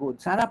very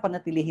good. Sana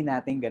panatilihin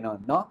natin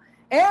ganon, no?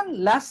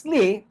 And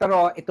lastly,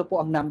 pero ito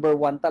po ang number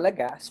 1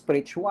 talaga,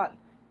 spiritual.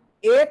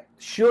 It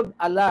should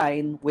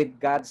align with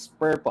God's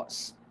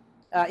purpose.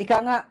 Ika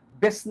nga,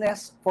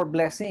 business for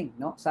blessing,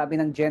 no? Sabi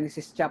ng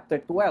Genesis chapter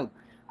 12.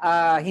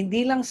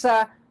 Hindi lang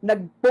sa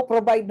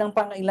nagpo-provide ng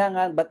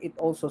pangailangan, but it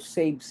also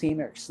saves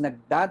sinners.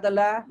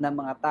 Nagdadala ng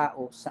mga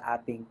tao sa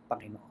ating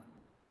Panginoon.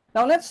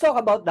 Now, let's talk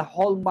about the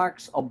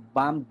hallmarks of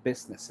BAM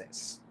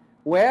businesses.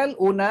 Well,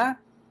 una,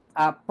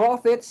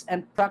 profits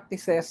and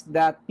practices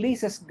that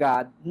pleases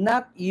God,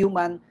 not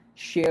human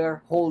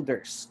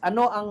shareholders.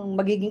 Ano ang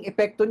magiging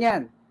epekto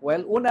niyan?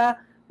 Well,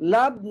 una,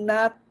 love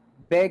not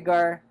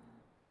beggar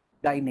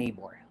thy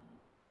neighbor.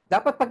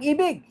 Dapat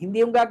pag-ibig,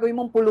 hindi yung gagawin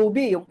mong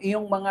pulubi, yung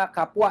iyong mga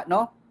kapwa,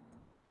 no?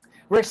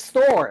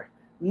 Restore,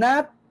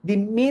 not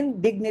demean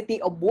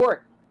dignity of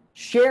work.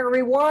 Share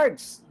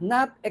rewards,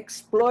 not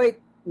exploit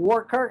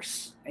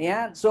workers.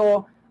 Ayan.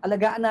 So,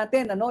 alagaan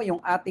natin, ano, yung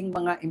ating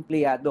mga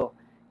empleyado.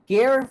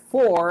 Care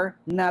for,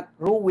 not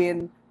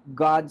ruin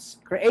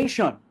God's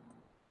creation.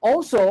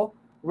 Also,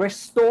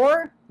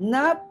 restore,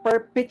 not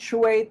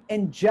perpetuate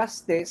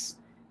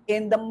injustice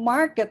in the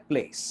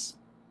marketplace.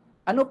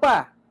 Ano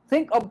pa?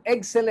 Think of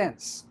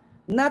excellence,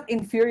 not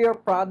inferior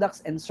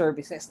products and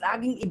services.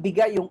 Laging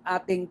ibigay yung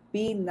ating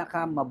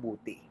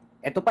pinakamabuti.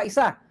 Ito pa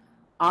isa,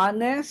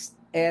 honest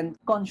and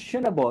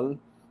conscionable,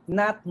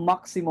 not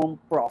maximum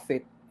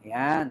profit.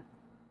 Yan.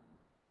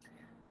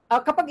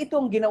 Kapag ito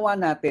ang ginawa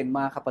natin,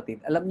 mga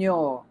kapatid, alam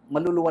nyo,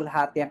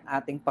 maluluwalhati ang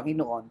ating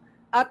Panginoon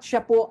at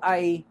siya po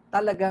ay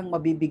talagang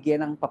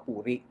mabibigyan ng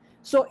papuri.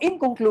 So in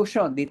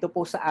conclusion, dito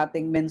po sa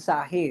ating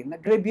mensahe,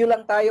 nag-review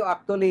lang tayo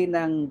actually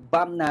ng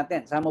BAM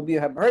natin. Some of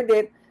you have heard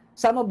it,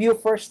 some of you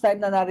first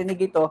time na narinig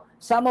ito,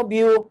 some of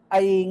you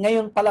ay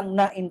ngayon palang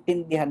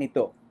naintindihan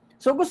ito.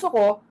 So gusto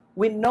ko,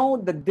 we know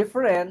the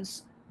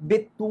difference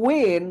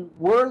between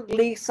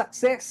worldly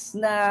success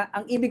na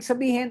ang ibig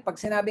sabihin, pag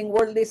sinabing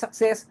worldly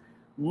success,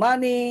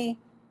 money,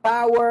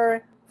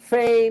 power,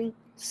 fame,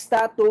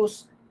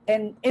 status,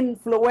 and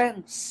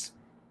influence.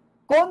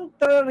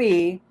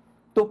 Contrary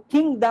to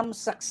kingdom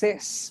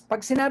success.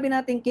 Pag sinabi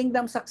natin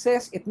kingdom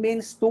success, it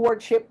means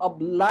stewardship of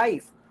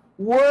life,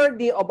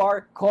 worthy of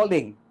our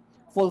calling,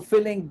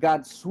 fulfilling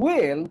God's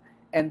will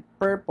and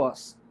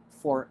purpose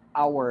for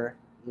our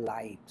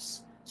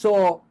lives.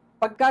 So,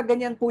 pagka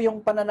ganyan po yung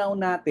pananaw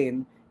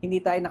natin, hindi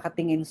tayo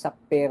nakatingin sa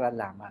pera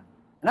lamang.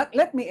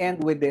 Let me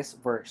end with this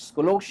verse.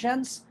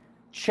 Colossians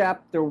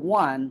chapter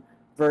 1,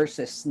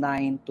 verses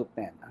 9 to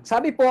 10. Ang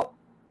sabi po,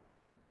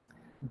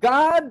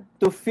 God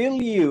to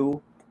fill you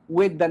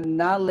with the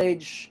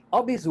knowledge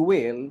of His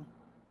will,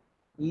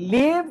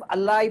 live a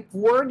life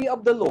worthy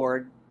of the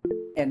Lord,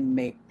 and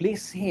may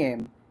please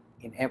Him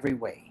in every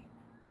way,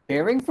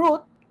 bearing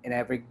fruit in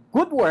every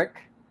good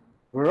work,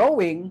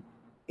 growing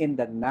in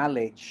the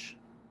knowledge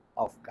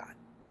of God.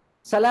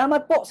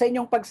 Salamat po sa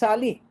inyong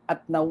pagsali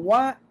at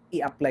nawa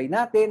i-apply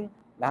natin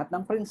lahat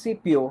ng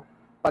prinsipyo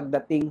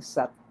pagdating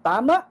sa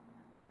tama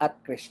at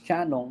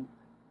kristyanong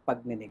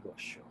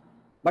pagninegosyo.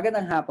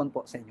 Magandang hapon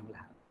po sa inyong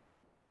lahat.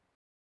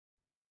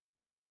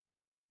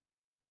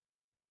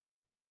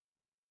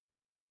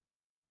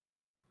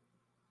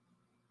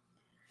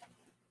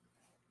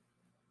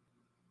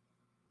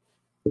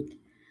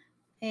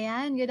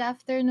 Ayan, good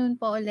afternoon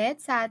po ulit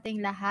sa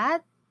ating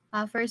lahat.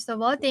 First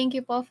of all, thank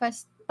you po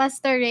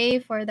Pastor Ray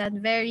for that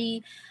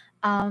very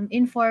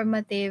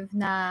informative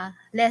na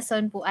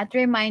lesson po at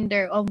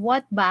reminder of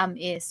what BAM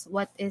is,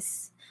 what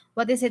is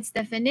its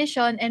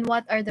definition, and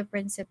what are the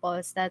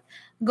principles that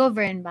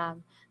govern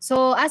BAM.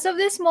 So as of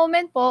this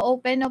moment po,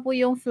 open na po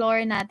yung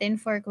floor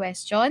natin for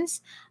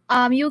questions.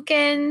 You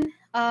can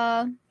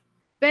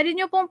pwede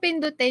nyo pong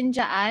pindutin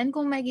dyan.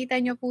 Kung makikita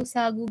nyo po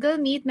sa Google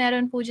Meet,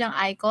 meron po dyang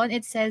icon.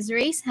 It says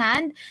raise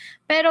hand.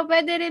 Pero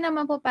pwede rin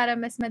naman po para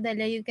mas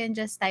madali, you can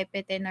just type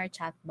it in our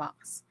chat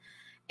box.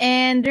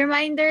 And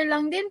reminder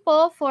lang din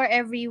po for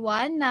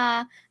everyone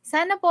na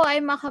sana po ay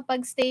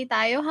makapag-stay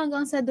tayo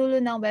hanggang sa dulo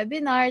ng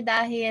webinar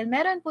dahil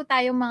meron po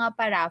tayong mga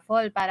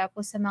paraffle para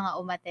po sa mga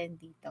umattend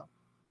dito.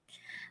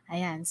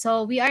 Ayan.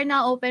 So, we are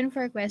now open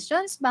for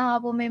questions. Baka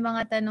po may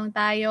mga tanong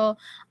tayo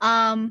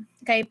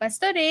kay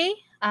Pastor Ray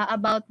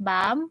about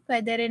BAM.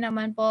 Pwede rin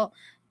naman po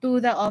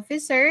to the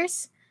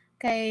officers,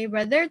 kay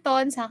Brother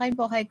Ton, sa akin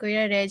po kay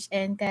Kuya Reg,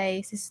 and kay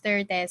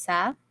Sister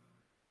Tessa.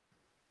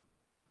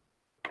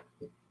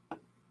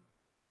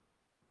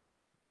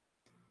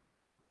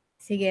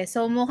 Sige,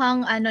 so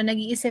mukhang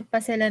nag-iisip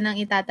pa sila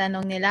ng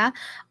itatanong nila.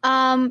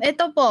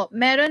 Ito po,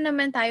 meron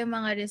naman tayong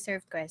mga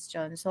reserved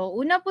questions. So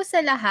una po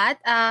sa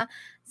lahat,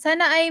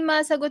 sana ay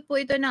masagot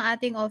po ito ng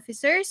ating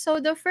officers.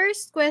 So the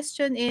first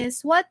question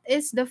is, what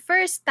is the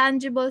first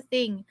tangible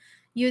thing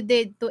you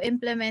did to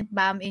implement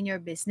BAM in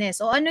your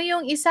business? O ano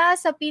yung isa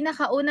sa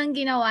pinakaunang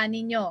ginawa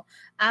ninyo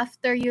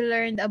after you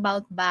learned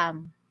about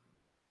BAM?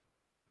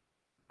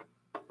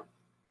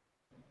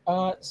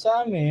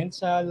 Sa amin,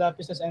 sa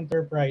Lapisas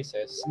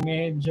Enterprises,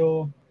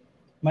 medyo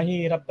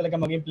mahirap talaga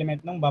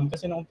mag-implement ng BAM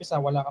kasi noong umpisa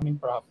wala kaming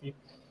profit.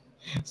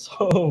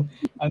 So,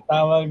 ang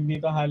tawag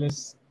dito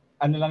halos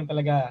lang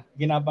talaga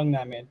ginapang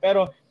namin.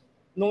 Pero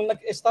nung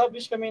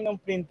nag-establish kami ng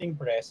printing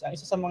press, ang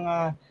isa sa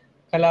mga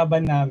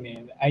kalaban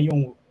namin ay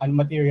yung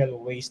material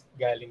waste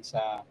galing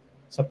sa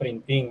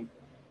printing.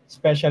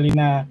 Especially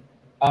na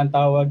ang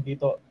tawag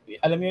dito,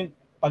 alam mo yun,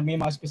 pag may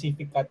mga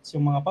specific cuts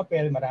yung mga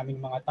papel, maraming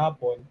mga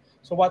tapon.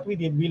 So what we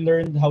did, we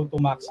learned how to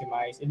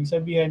maximize. Ibig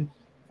sabihin,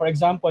 for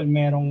example,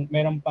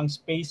 merong pang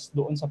space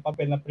doon sa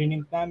papel na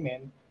print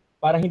namin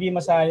para hindi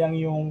masayang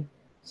yung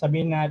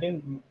sabihin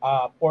natin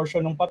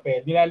portion ng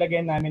papel,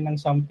 nilalagyan namin ng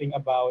something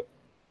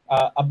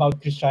about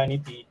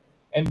Christianity.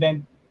 And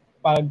then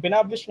pag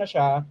pinapublish na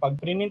siya, pag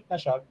print na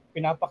siya,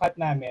 pinapakat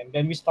namin,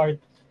 then we start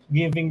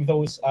giving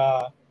those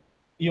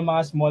yung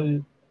mga small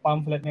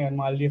pamphlet na yun,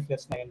 mga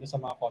leaflets na yun sa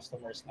mga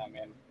customers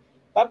namin.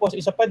 Tapos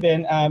isa pa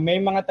din, may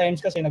mga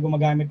times kasi na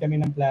gumagamit kami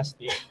ng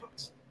plastic.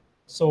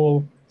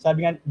 So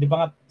sabi nga, di ba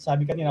nga,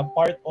 sabi kanina,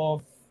 part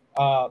of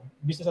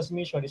business as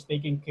mission is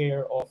taking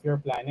care of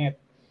your planet.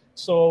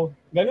 So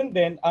ganun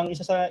din, ang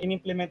isa sa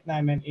in-implement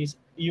namin is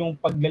yung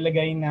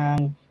paglalagay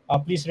ng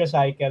please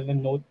recycle na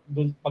note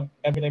dun pag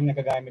every time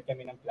nagagamit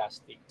kami ng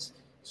plastics.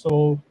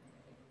 So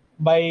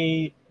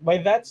by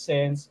that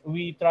sense,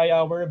 we try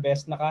our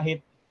best na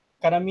kahit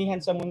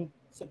karamihan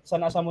sa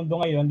nasa mundo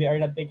ngayon, they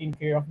are not taking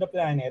care of the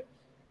planet.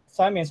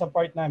 Sa amin, sa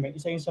part namin,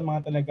 isa yun sa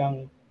mga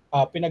talagang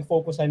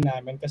pinag-focusan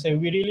namin kasi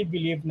we really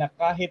believe na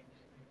kahit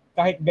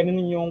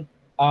ganun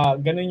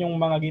yung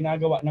mga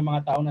ginagawa ng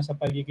mga tao na sa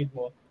paligid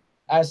mo,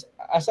 as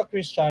a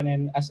Christian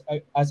and as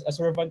a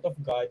servant of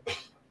God,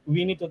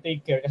 we need to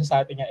take care kasi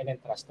sa atin niya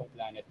in-entrust tong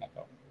planet na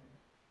to.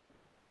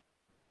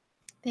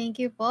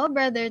 Thank you po,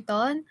 Brother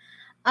Ton.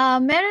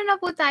 Meron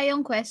na po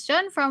tayong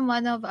question from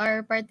one of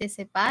our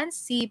participants,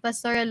 si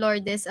Pastor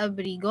Lourdes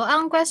Abrigo.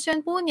 Ang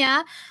question po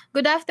niya,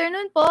 good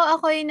afternoon po,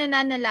 ako'y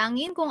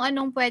nananalangin kung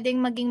anong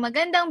pwedeng maging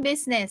magandang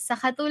business sa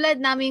katulad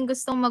namin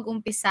gustong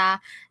mag-umpisa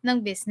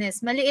ng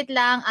business. Maliit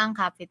lang ang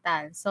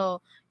capital.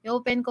 So,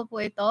 i-open ko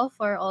po ito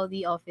for all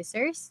the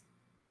officers.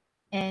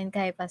 And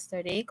kay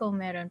Pastor Ray, kung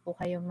meron po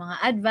kayong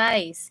mga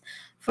advice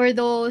for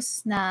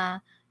those na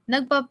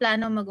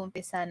nagpaplano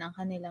mag-umpisa ng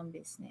kanilang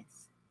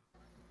business.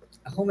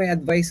 Ako may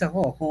advice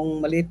ako,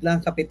 kung maliit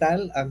lang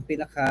kapital, ang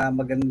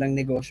pinakamagandang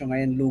negosyo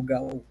ngayon,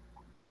 lugaw.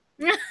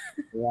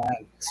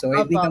 Yan. So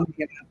hindi ka Opo.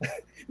 mahirap,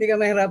 hindi ka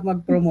mahirap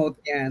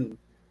mag-promote yan.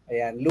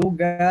 Ayan,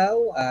 lugaw,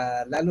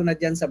 lalo na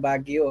dyan sa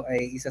Baguio,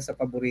 ay isa sa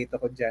paborito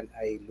ko dyan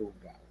ay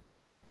lugaw.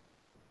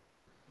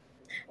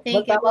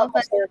 Thank you po, Tama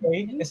pa, Sir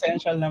Ray.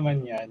 Essential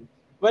naman yan.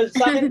 Well,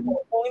 sa akin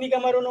po, kung hindi ka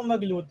marunong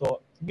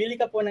magluto, bili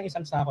ka po ng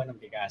isang sako ng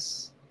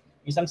bigas.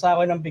 Isang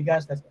sako ng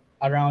bigas, that's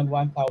around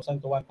 1,000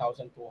 to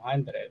 1,200.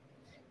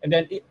 And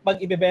then, pag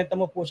ibebenta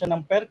mo po siya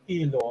ng per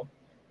kilo,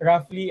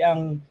 roughly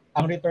ang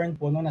return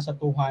po no, nasa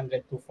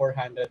 200 to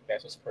 400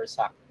 pesos per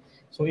sack.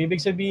 So, ibig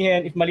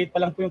sabihin, if maliit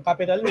pa lang po yung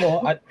capital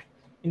mo at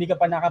hindi ka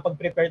pa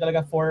nakapag-prepare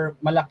talaga for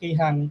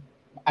malakihang,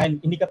 and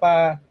hindi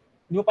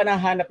mo pa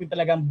nahanap yung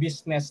talagang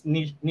business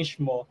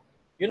niche mo,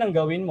 yun ang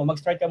gawin mo.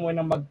 Mag-start ka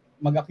muna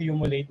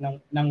mag-accumulate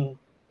ng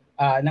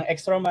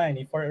extra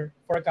money for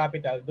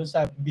capital doon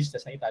sa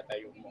business na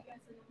itatayo mo.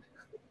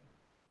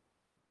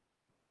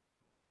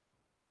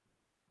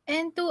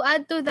 And to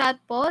add to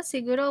that po,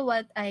 siguro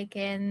what I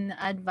can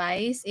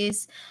advise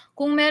is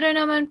kung meron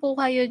naman po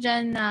kayo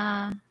dyan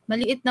na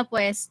maliit na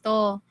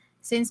pwesto,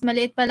 since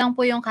maliit pa lang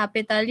po yung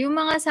capital, yung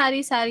mga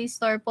sari-sari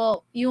store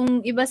po,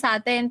 yung iba sa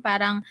atin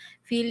parang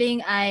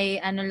feeling ay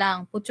ano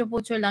lang,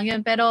 putyo-putyo lang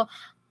yun. Pero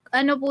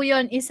ano po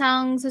yun,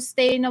 isang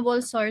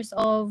sustainable source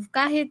of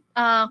kahit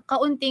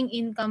kaunting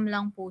income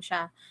lang po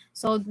siya.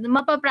 So,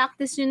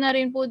 mapapractice nyo na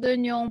rin po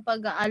dun yung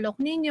pag-aalok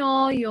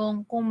ninyo,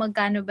 yung kung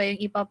magkano ba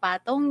yung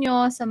ipapatong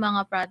nyo sa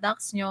mga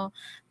products nyo,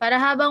 para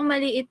habang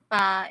maliit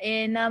pa,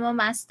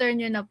 na-master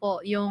nyo na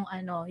po yung,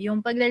 yung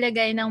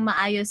paglalagay ng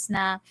maayos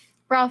na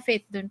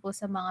profit dun po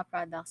sa mga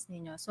products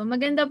ninyo. So,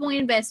 maganda pong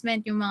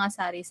investment yung mga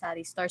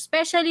sari-sari store.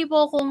 Especially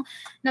po kung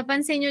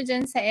napansin nyo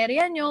dyan sa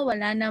area nyo,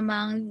 wala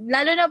namang,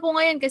 lalo na po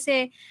ngayon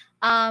kasi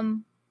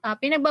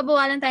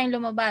pinagbabawalan tayong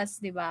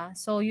lumabas, di ba?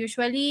 So,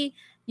 usually,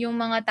 yung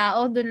mga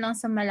tao dun lang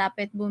sa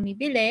malapit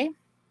bumibili,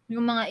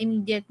 yung mga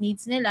immediate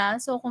needs nila.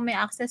 So, kung may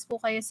access po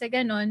kayo sa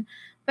ganun,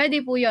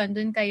 pwede po yun,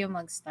 dun kayo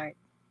mag-start.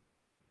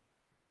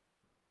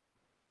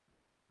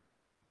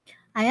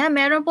 Ayan,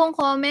 meron pong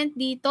comment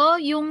dito.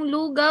 Yung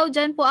lugaw,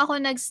 dyan po ako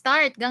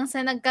nag-start. Gang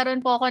sa nagkaroon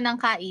po ako ng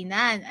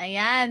kainan.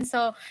 Ayan.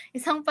 So,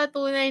 isang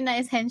patunay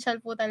na essential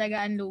po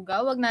talaga ang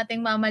lugaw. Huwag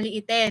nating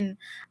mamaliitin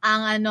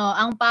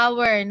ang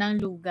power ng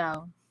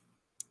lugaw.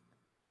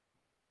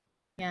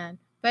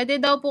 Yan.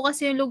 Pwede daw po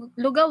kasi yung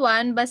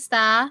lugawan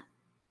basta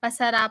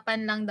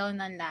pasarapan lang daw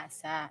ng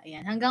lasa.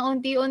 Ayan. Hanggang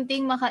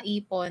unti-unting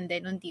makaipon,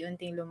 then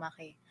unti-unting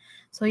lumaki.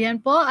 So,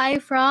 yan po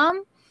ay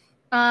from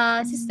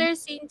Sister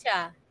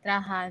Cynthia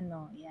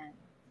Trajano. Yan.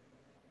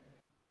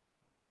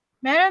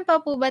 Meron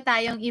pa po ba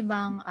tayong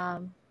ibang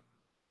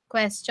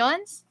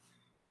questions?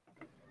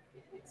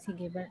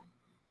 Sige ba?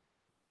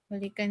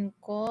 Balikan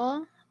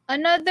ko.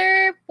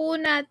 Another po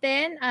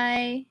natin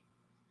ay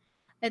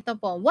ito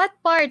po.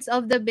 What parts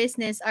of the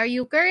business are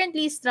you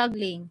currently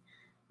struggling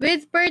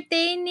with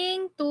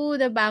pertaining to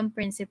the BAM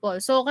principle?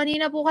 So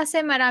kanina po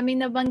kasi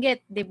maraming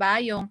nabanggit, 'di ba?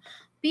 Yung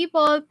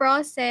people,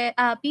 process,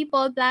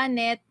 people,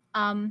 planet,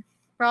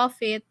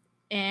 profit,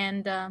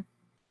 and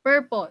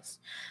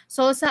purpose.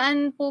 So,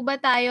 saan po ba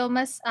tayo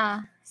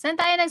saan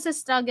tayo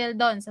nagsa-struggle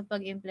doon sa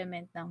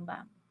pag-implement ng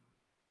BAM?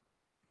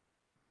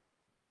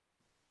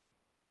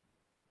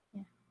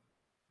 Yeah.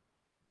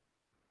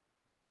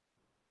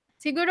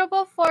 Siguro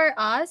po for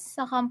us,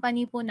 sa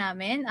company po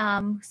namin,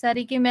 sa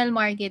Ricky Mel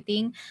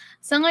Marketing,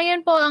 sa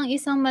ngayon po ang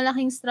isang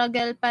malaking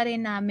struggle pa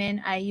rin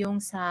namin ay yung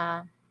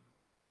sa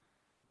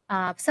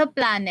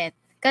planet.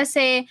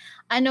 Kasi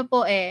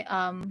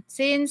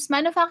since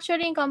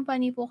manufacturing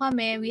company po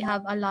kami, we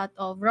have a lot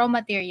of raw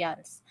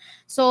materials.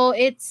 So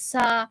it's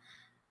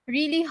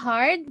really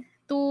hard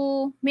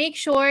to make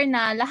sure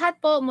na lahat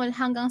po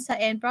hanggang sa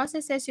end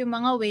processes, yung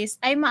mga waste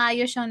ay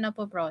maayos siyang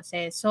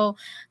napoprocess. So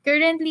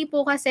currently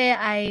po kasi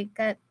ay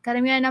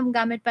karamihan ng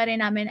gamit pa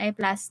rin namin ay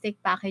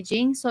plastic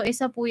packaging. So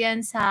isa po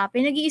yan sa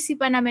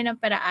pinag-iisipan namin ng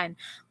paraan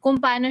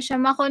kung paano siya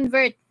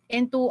ma-convert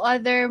into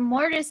other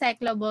more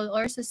recyclable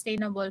or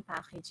sustainable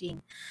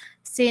packaging.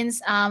 Since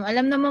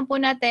alam naman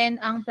po natin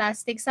ang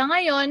plastic sa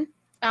ngayon,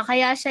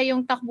 kaya siya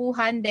yung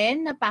takbuhan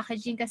din na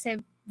packaging kasi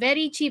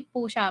very cheap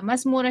po siya,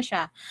 mas mura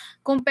siya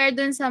compared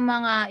dun sa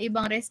mga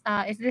ibang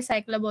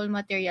recyclable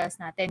materials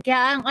natin.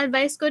 Kaya ang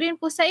advice ko rin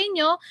po sa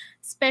inyo,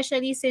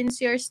 especially since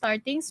you're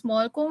starting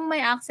small, kung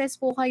may access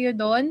po kayo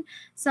doon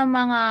sa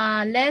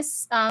mga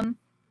less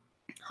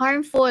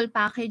harmful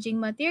packaging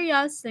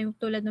materials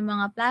tulad ng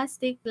mga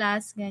plastic,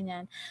 glass,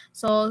 ganyan.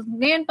 So,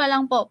 ngayon pa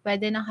lang po,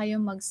 pwede na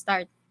kayong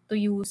mag-start to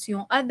use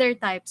yung other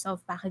types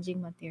of packaging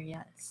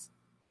materials.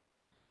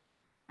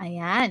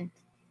 Ayan.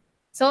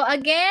 So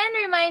again,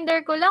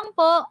 reminder ko lang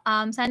po,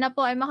 sana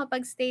po ay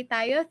makapag-stay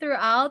tayo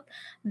throughout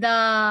the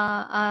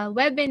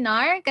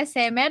webinar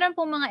kasi meron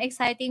pong mga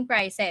exciting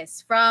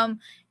prizes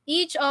from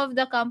each of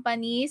the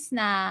companies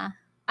na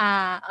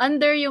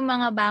under yung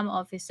mga BAM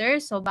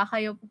officers. So baka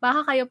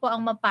kayo po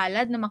ang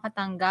mapalad na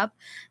makatanggap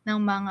ng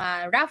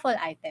mga raffle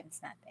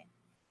items natin.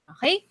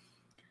 Okay?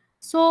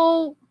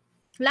 So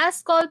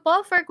last call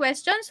po for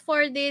questions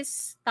for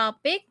this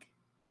topic.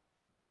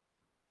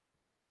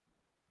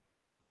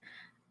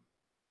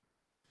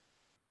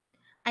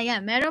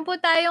 Ayan, meron po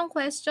tayong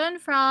question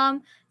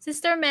from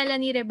Sister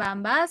Melanie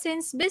Rebamba.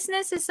 Since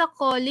business is a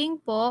calling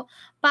po,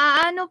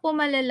 paano po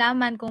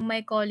malalaman kung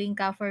may calling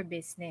ka for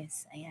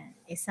business? Ayan,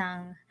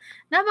 isang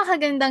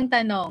napakagandang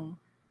tanong.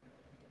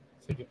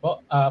 Sige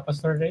po,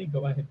 Pastor Ray,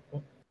 go ahead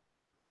po.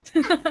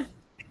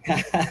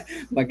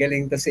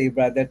 Magaling to si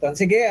Brother Ton.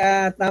 Sige,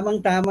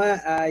 tamang-tama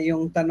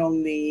yung tanong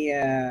ni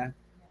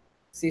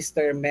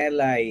Sister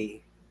Melay.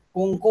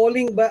 Kung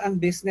calling ba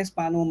ang business,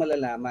 paano mo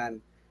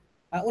malalaman?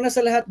 Una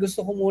sa lahat,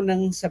 gusto ko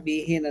munang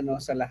sabihin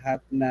sa lahat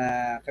na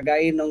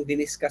kagaya nung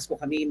diniscuss ko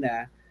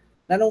kanina,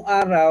 na nung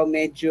araw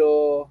medyo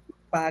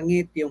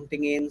pangit yung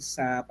tingin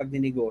sa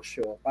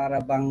pagninegosyo. Para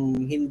bang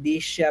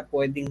hindi siya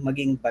pwedeng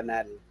maging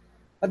banal.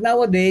 But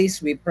nowadays,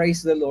 we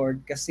praise the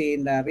Lord kasi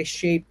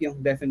na-reshape yung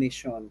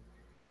definition.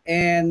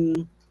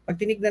 And pag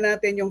tinignan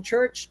natin yung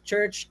church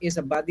is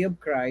a body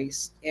of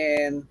Christ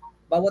and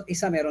bawat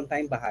isa meron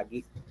tayong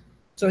bahagi.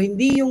 So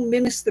hindi yung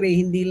ministry,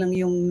 hindi lang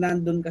yung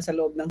nandun ka sa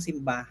loob ng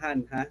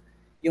simbahan, ha?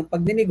 Yung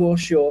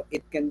pagninegosyo,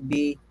 it can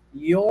be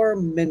your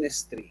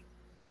ministry.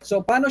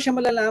 So paano siya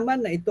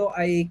malalaman na ito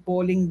ay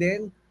calling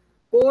din?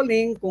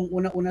 Calling, kung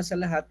una-una sa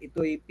lahat,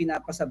 ito ay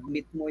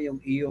pinapasubmit mo yung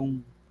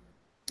iyong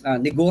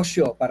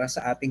negosyo para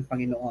sa ating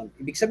Panginoon.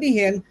 Ibig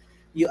sabihin,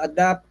 you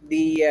adapt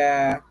the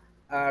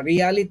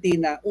reality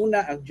na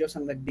una, ang Diyos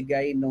ang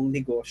nagbigay ng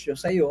negosyo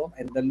sa iyo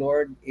and the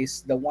Lord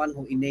is the one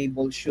who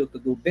enables you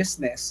to do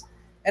business.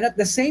 And at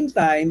the same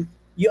time,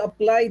 you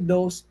apply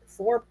those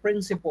 4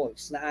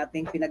 principles na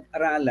ating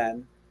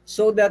pinag-aralan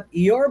so that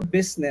your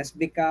business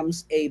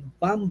becomes a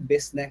BAM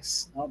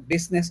business. No?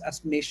 Business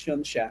as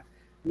mission siya,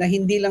 na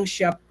hindi lang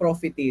siya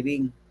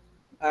profiteering.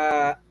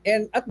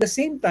 And at the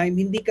same time,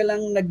 hindi ka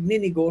lang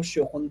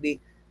nagninegosyo, kundi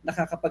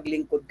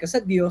nakakapaglingkod ka sa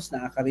Diyos,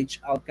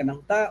 nakaka-reach out ka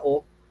ng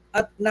tao,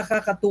 at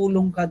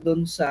nakakatulong ka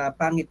dun sa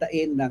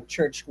pangitain ng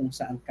church kung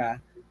saan ka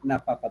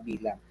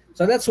napapabilang.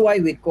 So that's why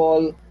we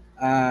call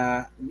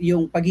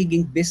yung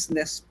pagiging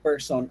business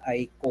person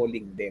ay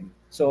calling din.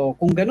 So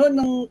kung ganun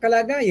ang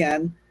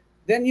kalagayan,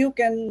 then you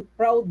can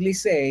proudly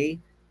say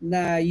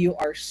na you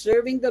are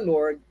serving the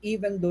Lord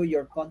even though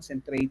you're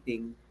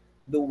concentrating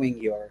doing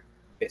your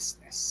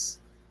business.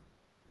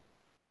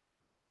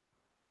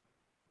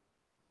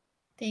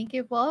 Thank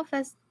you po,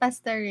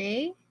 Pastor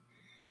Ray.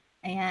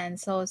 Ayan,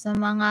 so sa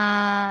mga,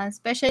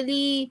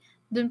 especially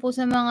dun po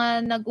sa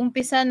mga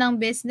nag-umpisa ng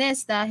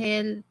business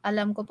dahil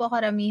alam ko po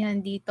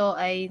karamihan dito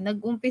ay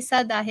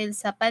nag-umpisa dahil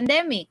sa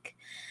pandemic.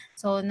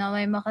 So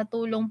naway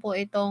makatulong po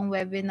itong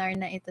webinar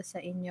na ito sa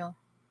inyo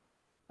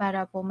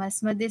para po mas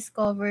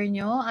ma-discover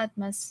nyo at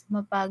mas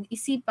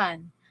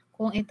mapag-isipan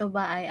kung ito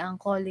ba ay ang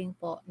calling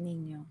po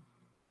ninyo.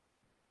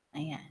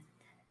 Ayan.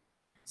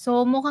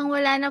 So mukhang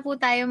wala na po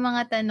tayong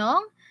mga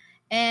tanong.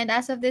 And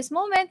as of this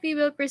moment, we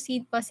will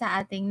proceed po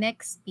sa ating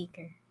next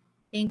speaker.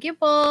 Thank you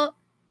po.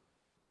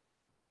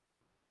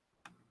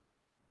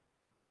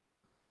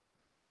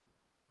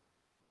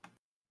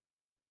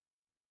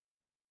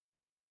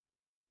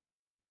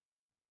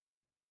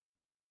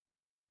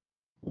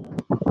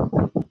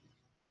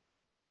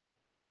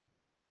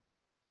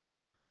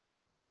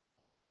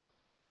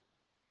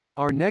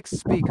 Our next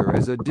speaker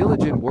is a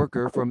diligent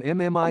worker from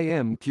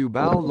MMIM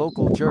Cubao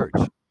Local Church.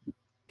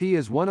 He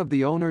is one of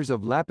the owners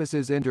of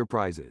Lapis's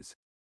Enterprises.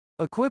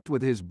 Equipped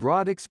with his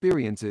broad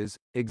experiences,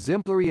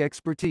 exemplary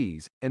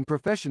expertise, and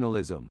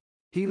professionalism,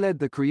 he led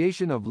the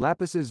creation of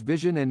Lapis's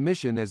vision and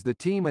mission as the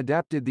team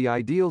adapted the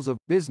ideals of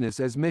business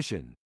as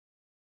mission.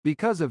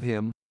 Because of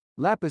him,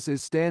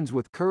 Lapis's stands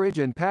with courage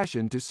and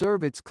passion to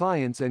serve its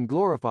clients and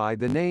glorify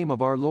the name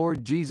of our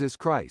Lord Jesus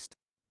Christ.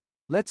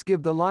 Let's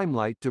give the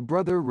limelight to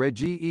Brother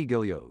Reggie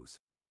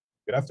Igilios.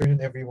 Good afternoon,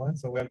 everyone.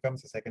 So welcome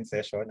sa second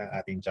session ng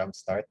ating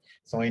JumpStart.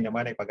 So ngayon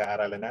naman ay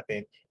pag-aaralan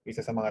natin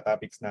isa sa mga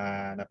topics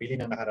na napili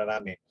ng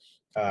nakararami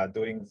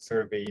during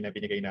survey na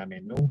binigay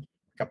namin nung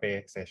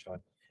kape session.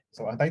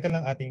 So ang title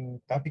ng ating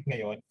topic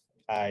ngayon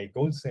ay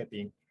Goal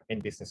Setting and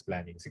Business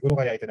Planning. Siguro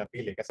kaya ito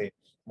napili kasi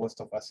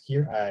most of us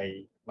here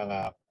ay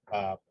mga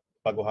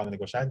baguhang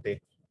negosyante.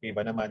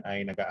 Iba naman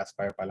ay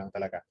nag-a-aspire pa lang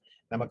talaga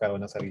na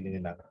magkaroon ng sarili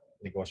nilang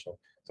negosyo.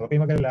 So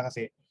kayo mag-alala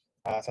kasi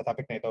sa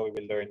topic na ito, we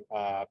will learn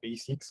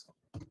basics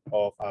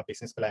of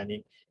business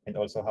planning and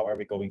also how are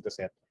we going to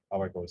set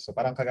our goals. So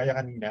parang kagaya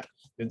kanina,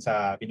 dun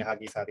sa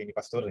binahagi sa atin ni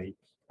Pastor Ray,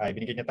 ay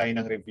binigyan niya tayo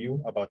ng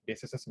review about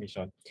business as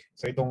mission.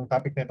 So itong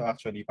topic na ito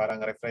actually parang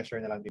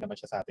refresher na lang din naman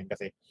siya sa atin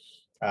kasi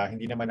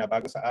hindi naman na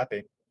bago sa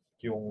atin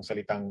yung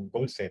salitang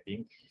goal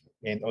setting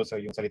and also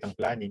yung salitang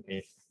planning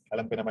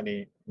alam ko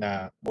naman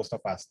na most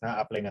of us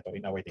na-apply na to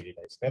in our daily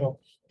lives.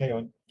 Pero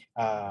ngayon,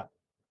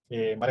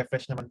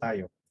 ma-refresh naman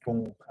tayo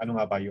kung ano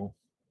nga ba yung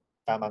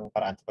tamang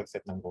paraan sa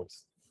pag-set ng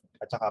goals.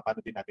 At saka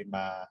paano din natin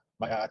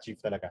ma-achieve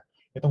talaga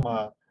itong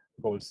mga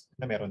goals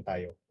na meron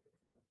tayo.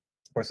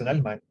 Personal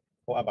man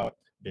o about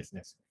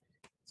business.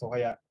 So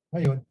kaya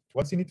ngayon,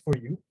 what's in it for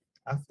you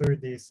after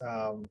this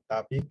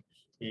topic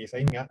is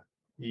ayun nga,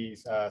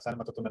 sana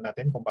matutunan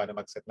natin kung paano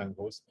mag-set ng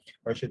goals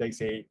or should I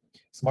say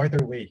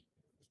smarter way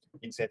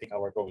in setting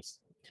our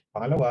goals.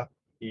 Pangalawa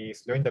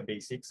is learn the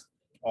basics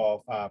of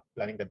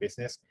planning the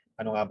business.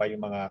 Ano nga ba yung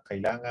mga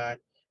kailangan,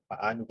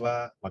 paano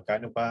ba,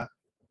 magkano ba.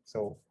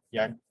 So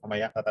yan,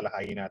 mamaya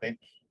tatalakayin natin.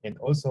 And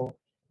also,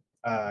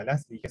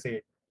 lastly, kasi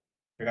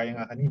kagaya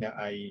nga kanina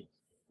ay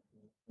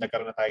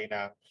nagkaroon na tayo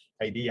ng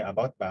idea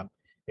about BAM,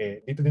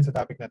 dito din sa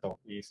topic na to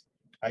is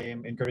I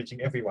am encouraging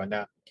everyone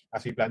na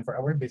as we plan for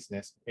our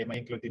business,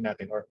 ma-include din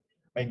natin or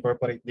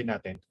ma-incorporate din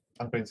natin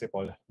ang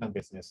principle ng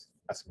business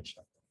as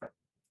mission.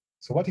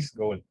 So what is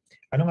goal?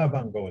 Ano nga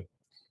ba ang goal?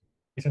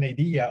 It's an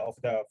idea of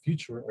the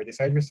future or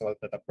desired result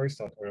that a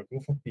person or a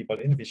group of people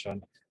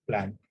envision,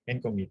 plan,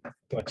 and commit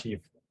to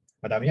achieve.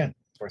 Madami yan.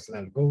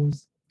 Personal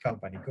goals,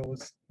 company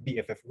goals,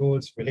 BFF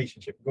goals,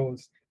 relationship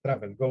goals,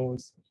 travel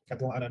goals,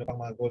 at kung ano-ano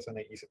pang mga goals na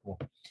naiisip mo.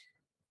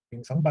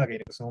 Yung isang bagay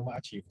na gusto mo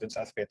ma-achieve dun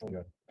sa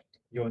aspetong yun,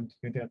 yun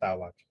yung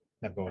tinatawag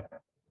na goal.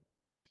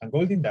 Ang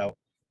goal din daw,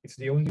 it's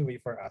the only way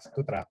for us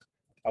to track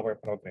our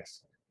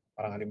progress.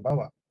 Parang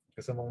halimbawa,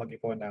 gusto mong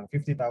mag-ipon ng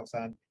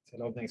 50,000 sa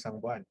loob ng isang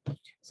buwan.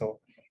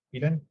 So,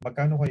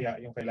 magkano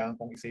kaya yung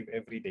kailangan kong i-save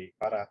every day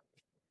para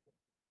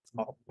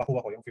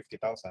makuha ko yung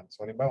 50,000.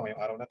 So, halimbawa, ngayong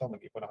araw na to,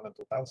 mag-ipon ako ng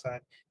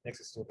 2,000, next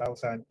is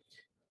 2,000.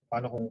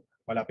 Paano kung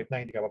malapit na,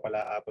 hindi ka pa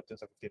pala aabot dun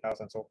sa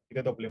 50,000? So,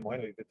 ito-double mo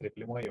ngayon,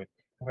 ito-triple mo ngayon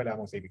kung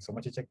kailangan mong savings. So,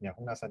 check niya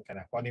kung nasan ka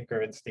na, kung ano yung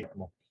current state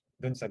mo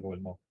dun sa goal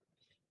mo.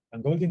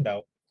 Ang goal din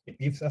daw, it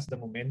gives us the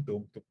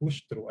momentum to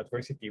push through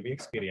adversity we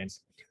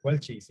experience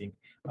while chasing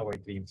our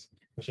dreams.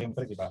 So,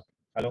 syempre, di ba,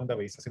 along the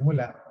way, sa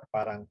simula,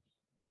 parang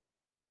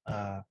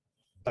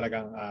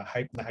talagang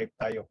hype na hype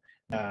tayo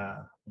na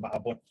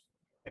maabot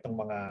itong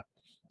mga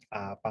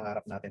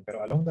pangarap natin.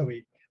 Pero along the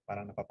way,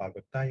 parang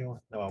napapagod tayo,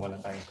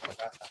 nawawalan tayo ng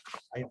pag-asa.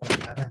 Ayaw ko na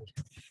mag-aral.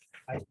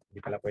 Ay, hindi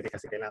pala pwede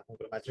kasi kailangan kong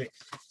graduate.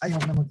 Ayaw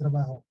ko na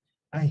magtrabaho.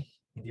 Ay,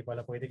 hindi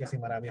pala pwede kasi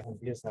marami akong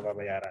bills na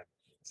babayaran.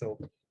 So,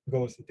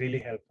 goals, it really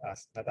help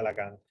us na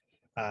talagang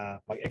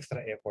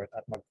mag-extra effort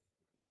at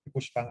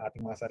mag-push pa ang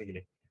ating mga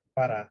sarili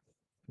para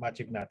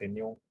ma-achieve natin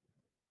yung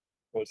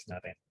goals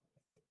natin.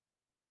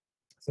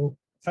 So,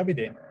 sabi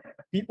din,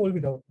 people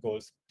without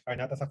goals are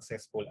not as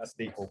successful as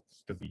they hope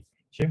to be.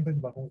 Siyempre,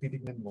 diba, kung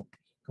titignan mo,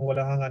 kung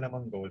wala ka nga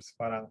namang goals,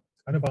 parang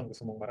ano bang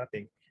gusto mong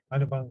marating?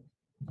 Ano bang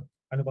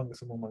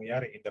gusto mong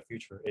mangyari in the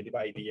future? Di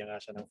ba idea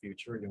nga siya ng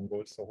future, yung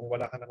goals. So kung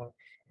wala ka namang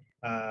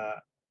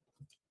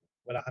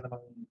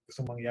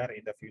gusto mong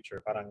mangyari in the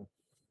future, parang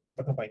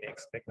ba't mo pa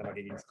ina-expect na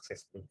magiging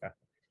successful ka?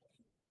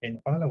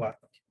 And pangalawa,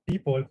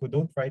 people who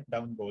don't write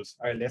down goals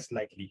are less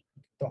likely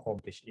to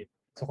accomplish it.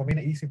 So kung may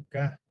naisip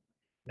ka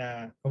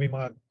na kung may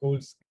mga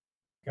goals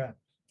ka,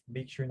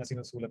 make sure na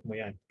sinusulat mo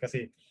yan.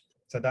 Kasi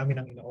sa dami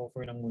ng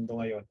ino-offer ng mundo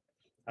ngayon,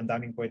 ang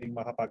daming pwedeng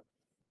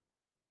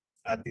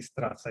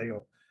makapag-distract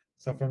sa'yo.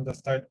 So from the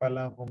start pa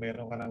lang, kung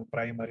meron ka ng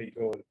primary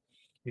goal,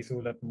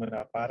 isulat mo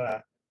na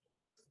para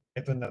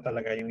ito na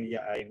talaga yung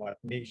iyaay mo at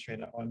make sure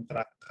na on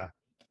track ka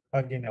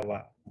pag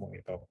ginawa mo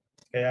ito.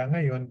 Kaya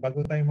ngayon,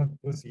 bago tayo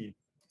mag-proceed,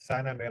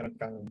 sana meron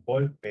kang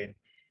ballpen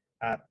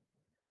at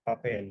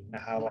papel na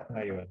hawak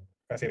ngayon.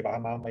 Kasi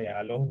baka mamaya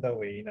along the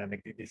way na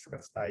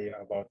nagdi-discuss tayo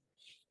about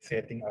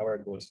setting our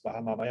goals, baka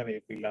mamaya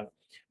may biglang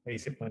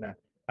maisip mo na,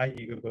 ay,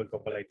 i-goal ko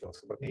pala ito.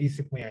 So pag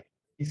naisip mo yan,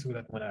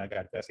 isulat mo na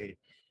agad kasi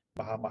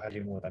baka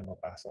makalimutan mo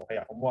pa. So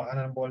kaya kumuha ka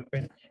na ng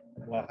ballpen,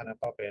 kumuha ka ng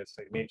papel,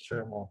 so make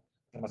sure mo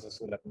na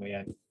masusulat mo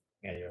yan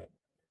ngayon.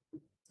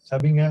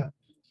 Sabi nga,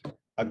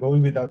 a goal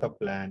without a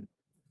plan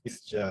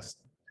is just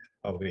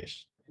a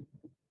wish.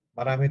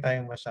 Marami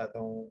tayong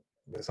masyadong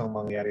gustong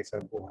mangyari sa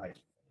buhay.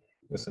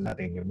 Gusto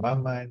natin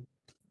yumaman,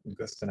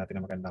 gusto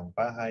natin ng magandang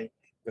bahay,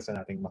 gusto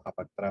natin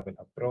makapag-travel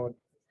abroad,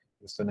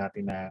 gusto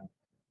natin ng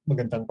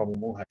magandang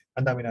pamumuhay.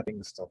 Ang dami nating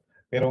gusto.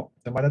 Pero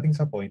dumadating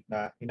sa point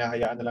na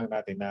hinahayaan na lang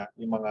natin na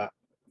yung mga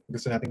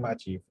gusto nating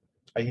ma-achieve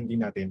ay hindi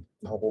natin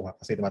nakukuha.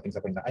 Kasi dumating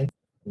sa point na, ay,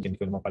 hindi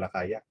ko naman pala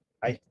kaya.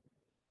 Ay,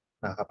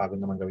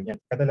 nakakapagod naman gawin yan.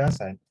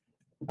 Kadalasan,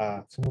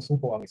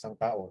 sumusuko ang isang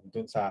tao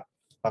dun sa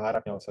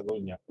pangarap niya o sa goal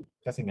niya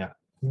kasi nga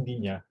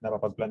hindi niya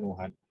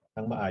napapagplanuhan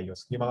ng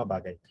maayos yung mga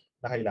bagay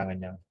na kailangan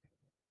niya.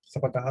 Sa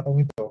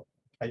pagkakataong ito,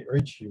 I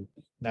urge you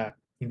na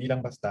hindi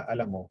lang basta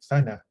alam mo,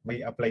 sana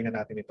may apply na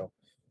natin ito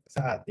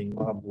sa ating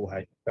mga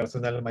buhay.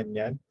 Personal man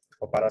yan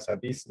o para sa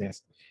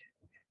business,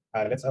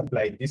 let's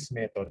apply this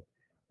method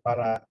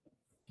para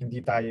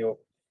hindi tayo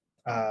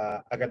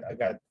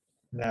agad-agad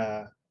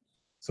na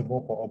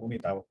sumuko o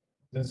bumitaw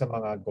dun sa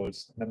mga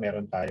goals na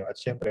meron tayo. At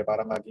syempre,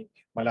 para maging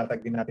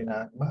malatag din natin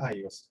na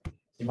maayos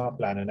yung mga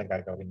plano na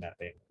gagawin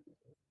natin.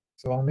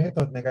 So, ang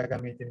method na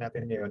gagamitin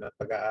natin ngayon at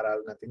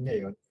pag-aaral natin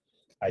ngayon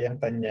ay ang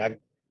tanyag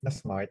na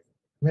SMART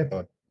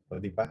method. So,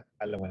 di ba?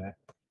 Alam mo na.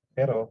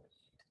 Pero,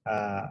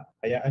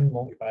 hayaan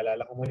mong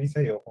ipaalala ko muli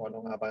sa iyo kung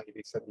ano nga ba ang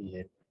ibig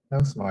sabihin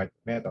ng SMART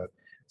method.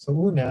 So,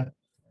 una,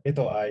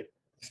 ito ay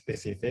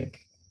specific,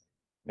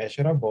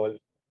 measurable,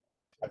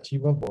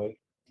 achievable,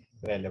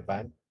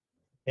 relevant,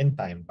 and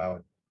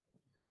time-bound.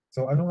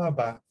 So, paano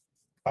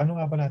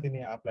nga ba natin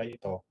i-apply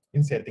ito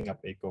in setting up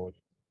a goal?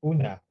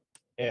 Una,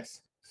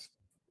 S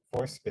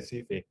for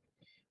specific.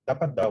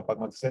 Dapat daw, pag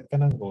mag-set ka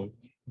ng goal,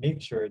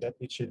 make sure that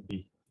it should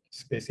be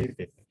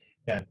specific.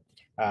 Yan.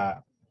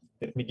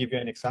 Let me give you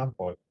an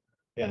example.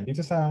 Yan.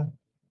 Dito sa,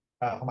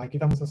 kung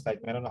makikita mo sa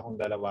slide, meron akong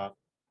dalawang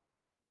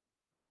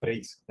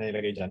phrase na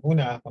nilagay dyan.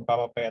 Una,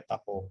 magpapapayat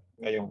ako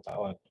ngayong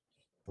taon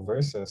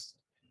versus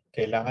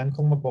kailangan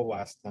kong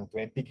magbawas ng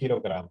 20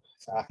 kg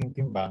sa aking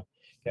timbang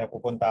kaya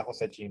pupunta ako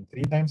sa gym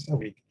 3 times a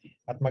week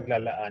at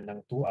maglalaan ng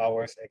 2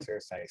 hours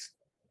exercise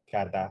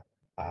kada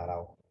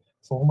araw.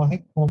 So kung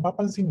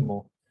mapapansin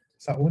mo,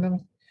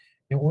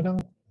 yung unang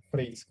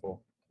phrase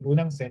ko,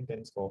 unang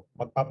sentence ko,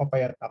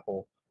 magpapapayat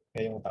ako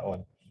ngayong taon.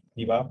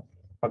 Di ba?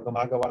 Pag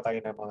gumagawa tayo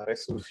ng mga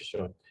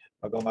resolution,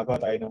 pag gumagawa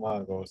tayo ng mga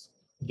goals,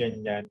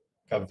 ganyan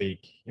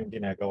ka-vague yung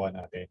ginagawa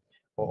natin.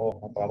 Oo,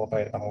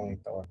 magpapapayat ako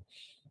ngayong taon.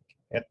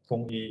 At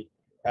kung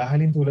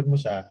hahalin tulad mo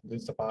siya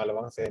dun sa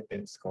pangalawang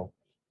sentence ko,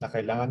 na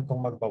kailangan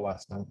kong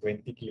magbawas ng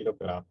 20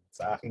 kg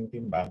sa aking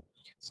timbang,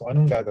 so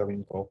anong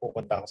gagawin ko?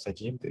 Pupunta ako sa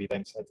gym 3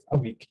 times a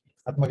week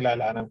at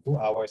maglalaan ng 2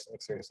 hours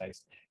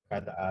exercise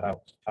kada araw.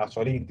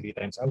 Actually, 3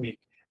 times a week,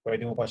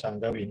 pwede mo pa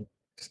siyang gawin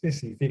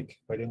specific.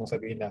 Pwede mo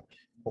sabihin na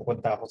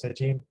pupunta ako sa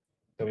gym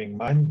tuwing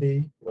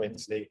Monday,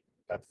 Wednesday,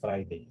 at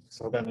Friday.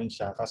 So, ganun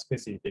siya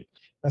ka-specific.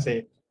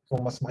 Kasi,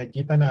 kung mas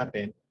makikita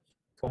natin,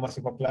 kung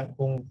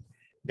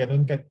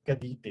ganun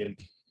ka-detailed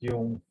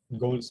yung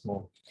goals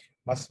mo,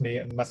 mas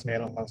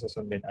meron kang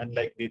susundin.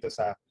 Unlike dito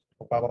sa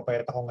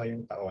magpapapayat ako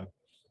ngayong taon,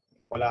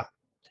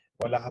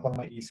 wala ka pang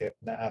maisip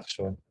na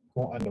action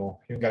kung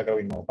ano yung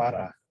gagawin mo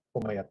para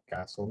pumayat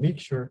ka. So make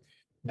sure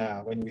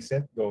na when we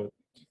set goal,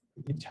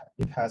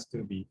 it has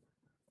to be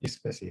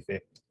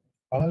specific.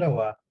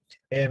 Pangalawa,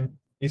 M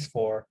is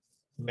for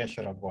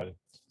measurable.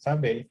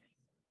 Sabi,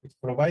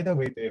 provide a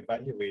way to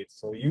evaluate.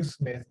 So use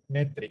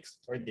metrics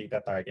or data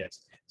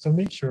targets. So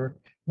make sure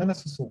na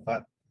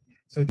nasusukat.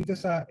 So dito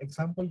sa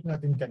example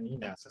natin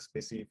kanina sa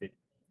specific,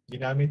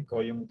 ginamit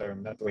ko yung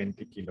term na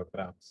 20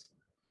 kilograms.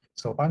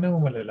 So paano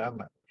mo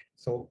malalaman?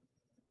 So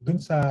dun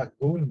sa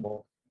goal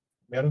mo,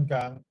 meron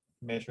kang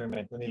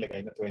measurement na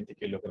nilagay na 20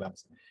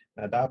 kilograms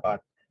na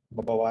dapat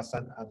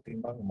mabawasan ang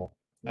timbang mo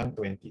ng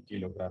 20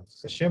 kilograms.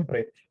 So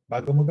syempre,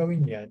 bago mo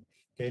gawin yan,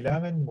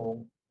 kailangan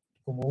mong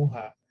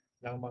kumuha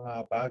ng mga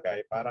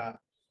bagay para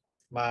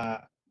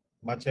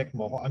ma-check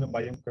mo kung ano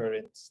ba yung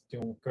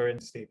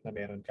current state na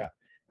meron ka.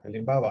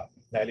 Halimbawa,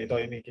 dahil ito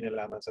ay may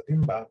kinalaman sa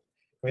timbang,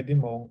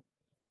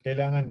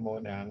 kailangan mo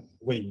ng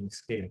weighing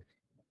scale.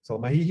 So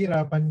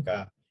mahihirapan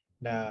ka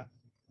na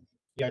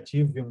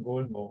i-achieve yung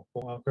goal mo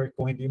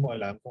kung hindi mo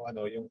alam kung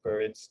ano yung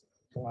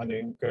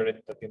current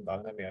na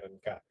timbang na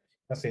meron ka.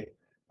 Kasi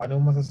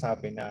paano mo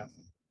masasabi na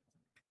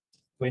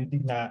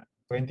 20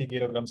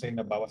 kilograms ay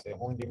nabawas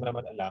sa'yo kung hindi mo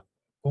naman alam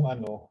kung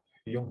ano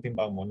yung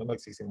timbang mo nung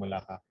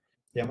magsisimula ka.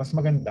 Kaya mas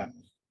maganda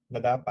na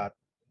dapat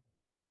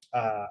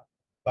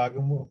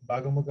bago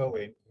mo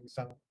gawin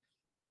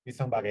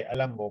isang bagay,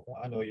 alam mo kung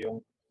ano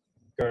yung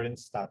current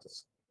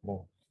status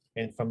mo.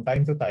 And from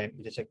time to time,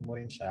 i-check mo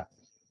rin siya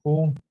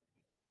kung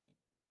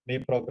may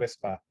progress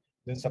pa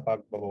dun sa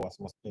pagbabawas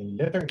mo. In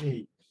letter A,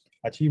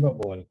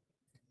 achievable.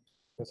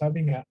 So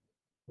sabi nga,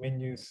 when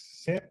you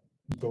set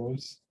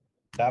goals,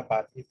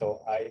 dapat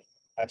ito ay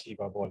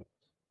achievable.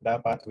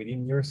 Dapat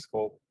within your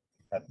scope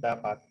at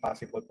dapat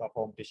possible to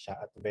accomplish siya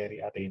at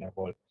very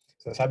attainable.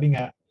 So sabi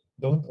nga,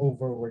 don't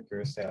overwork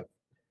yourself.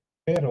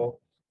 Pero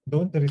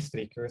don't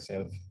restrict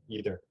yourself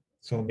either.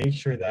 So make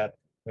sure that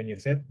when you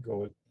set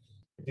goal,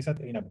 it is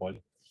attainable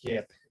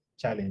yet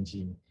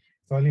challenging.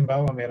 So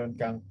halimbawa,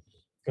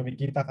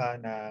 kumikita ka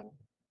ng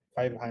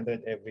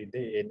 500 every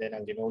day and then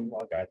ang ginawa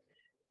mo agad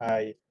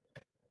ay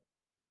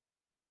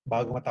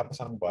bago matapos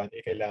ang buwan,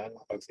 kailangan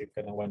makapag-save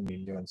ka ng 1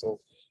 million.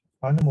 So,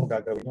 paano mo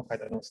gagawin yung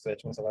kahit anong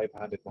stretch mo sa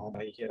 500 mo kung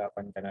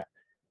mahihirapan ka na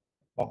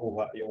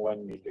makuha yung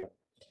 1 million?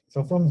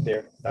 So, from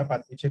there,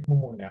 dapat i-check mo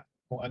muna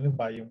kung ano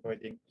ba yung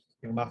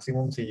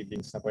maximum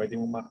savings na pwede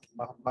mo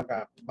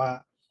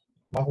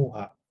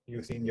makuha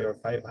using your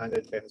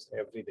 500 pesos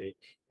every day.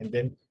 And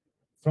then,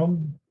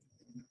 from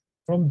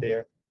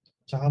there,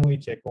 tsaka mo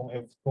i-check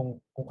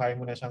kung kaya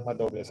mo na siyang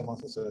madoble sa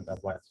mga susunod na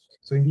buwan.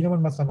 So, hindi naman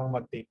masamang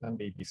mag-take ng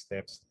baby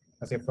steps.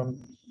 Kasi from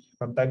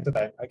time to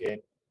time,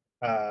 again,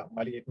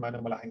 maliit man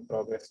ang malaking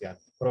progress yan,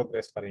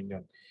 progress pa rin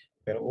yun.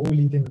 Pero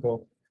uulitin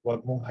ko,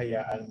 huwag mong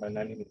hayaan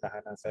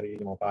manalimitahan ang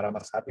sarili mo para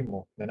masabi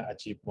mo na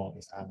na-achieve mo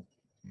ang isang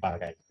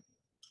bagay.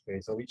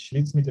 Okay, so which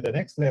leads me to the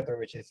next letter,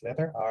 which is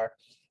letter R,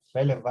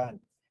 relevant.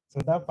 So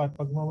dapat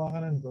pag gumawa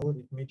ka ng goal,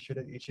 it makes sure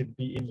that it should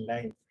be in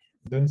line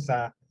dun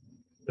sa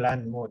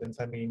plan mo, dun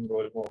sa main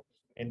goal mo.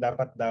 And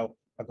dapat daw,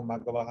 pag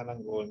gumagawa ka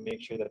ng goal,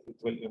 make sure that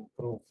it will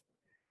improve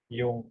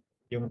yung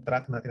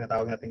track na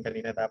tinatawag natin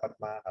kanina, dapat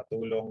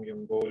makakatulong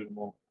yung goal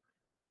mo,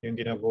 yung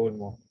gina-goal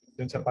mo,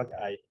 dun sa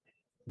pag-ay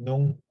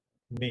nung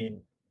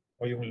main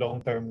o yung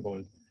long-term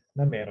goal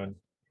na meron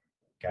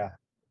ka.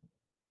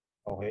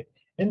 Okay?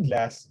 And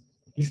last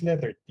is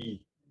letter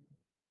T.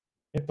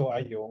 Ito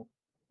ay yung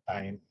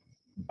time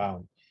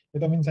bound.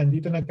 Ito minsan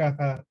dito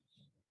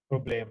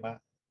nagkaka-problema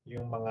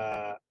yung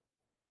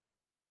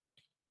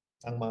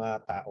ang mga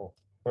tao.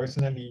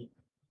 Personally,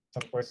 sa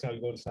personal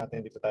goals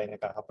natin, dito tayo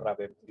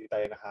nagkaka-problem, hindi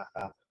tayo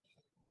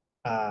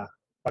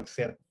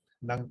pag-set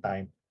ng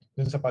time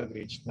dun sa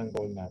pag-reach ng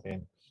goal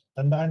natin.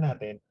 Tandaan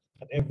natin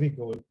at every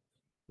goal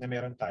na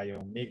meron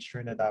tayo, make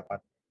sure na dapat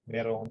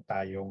meron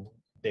tayong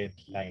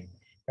deadline.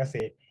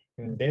 Kasi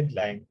yung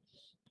deadline,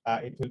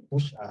 it will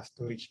push us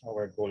to reach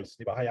our goals.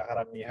 Di ba? Kaya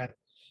karamihan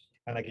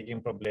ang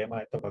nagiging problema,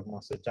 ito pag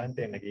mga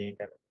estudyante,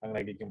 ang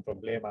nagiging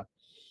problema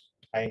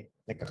ay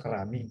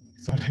nagkakarami.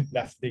 So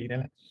last day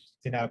na lang,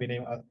 sinabi na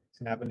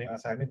yung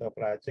assignment o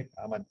project,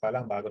 amad pa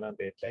lang bago ng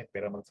deadline,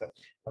 pero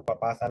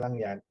magpapasa lang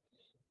yan,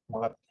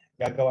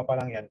 gagawa pa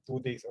lang yan 2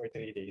 days or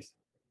 3 days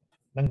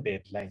ng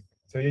deadline.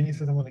 So yun yung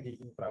isa sa mga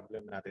nagiging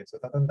problem natin.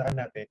 So tatandaan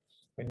natin,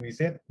 when we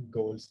set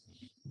goals,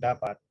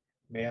 dapat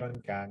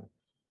meron kang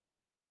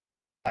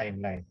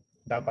timeline.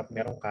 Dapat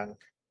meron kang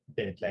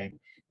deadline.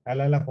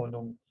 Alala ko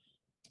nung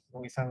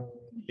isang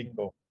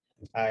linggo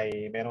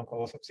ay meron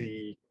kausap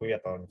si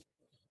Kuya Ton.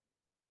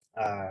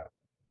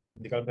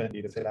 Hindi ko alam ba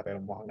nandito sila, pero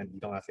mukhang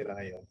nandito nga sila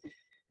ngayon.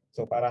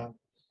 So parang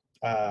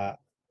uh,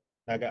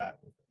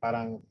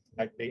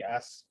 they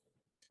ask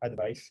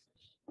advice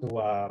to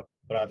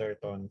Brother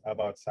Ton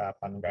about sa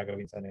paano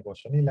gagawin sa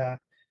negosyo nila,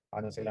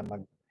 ano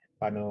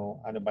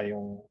ba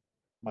yung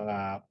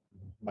mga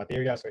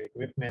materials or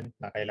equipment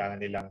na kailangan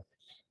nilang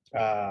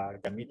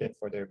gamitin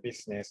for their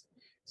business.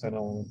 So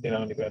nung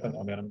tinanong ni Kuya Ton,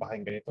 meron ba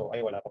kayong ganito?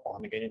 Ay, wala pa po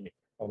kami ganyan eh.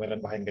 O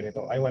meron ba kayong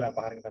ganito? Ay, wala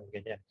pa kami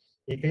ganyan.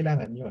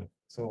 Kailangan yun.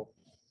 So,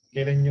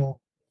 kailan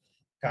nyo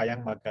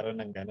kayang magkaroon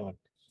ng ganon?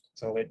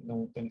 So,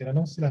 nung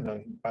tinanong sila,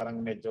 parang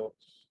medyo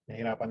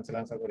nahirapan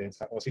silang sagutin.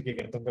 O sige,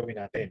 ganitong gawin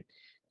natin.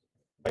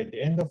 By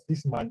the end of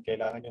this month,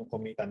 kailangan yung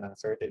kumita ng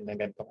certain na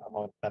ganitong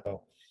amount na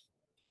to.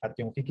 At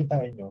yung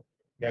kikitain nyo,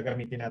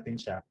 gagamitin natin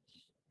siya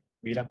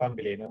bilang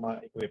pambili ng mga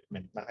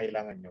equipment na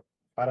kailangan nyo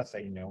para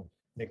sa inyong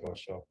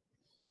negosyo.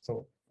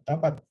 So,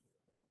 dapat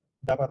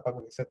pag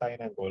mag-set tayo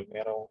ng goal,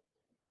 merong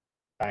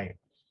time.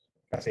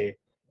 Kasi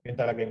yun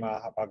talaga yung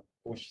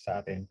makakapag-push sa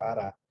atin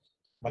para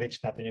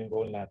ma-reach natin yung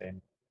goal natin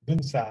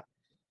dun sa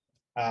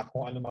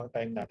kung ano mang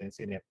time natin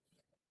sinet.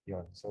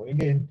 Yun. So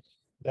again,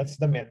 that's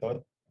the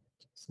method.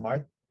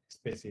 Smart,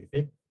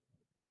 specific,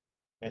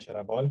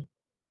 measurable,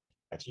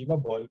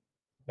 achievable,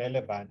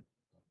 relevant,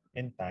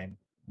 and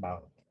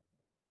time-bound.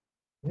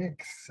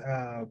 Next,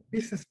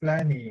 business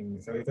planning.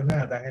 So ito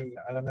na, dahil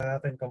alam na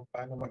natin kung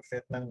paano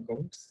mag-set ng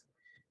goals.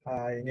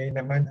 Ngayon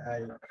naman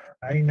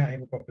ay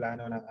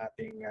magpaplano ng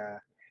ating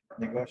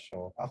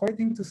negosyo.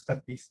 According to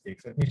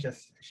statistics, let me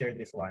just share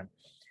this one.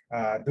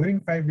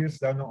 During 5 years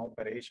daw ng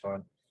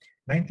operation,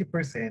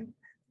 90%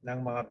 ng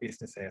mga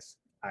businesses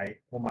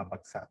ay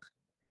bumabagsak.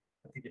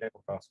 Hindi na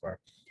prosper.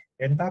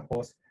 And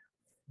tapos,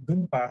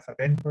 dun pa sa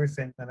 10%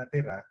 na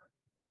natira,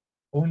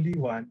 only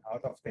 1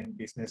 out of 10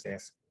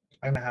 businesses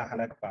ang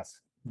nakakalagpas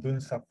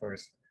dun sa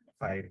first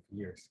 5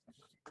 years.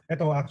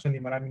 Ito actually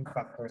maraming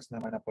factors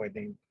naman na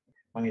pwedeng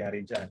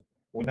mangyari dyan.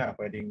 Una,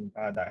 pwedeng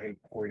dahil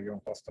poor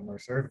yung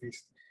customer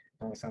service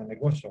ng isang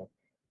negosyo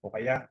o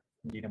kaya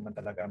hindi naman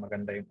talaga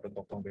maganda yung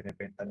produktong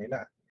binibenta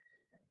nila.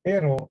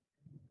 Pero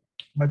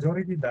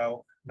majority daw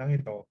ng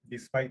ito,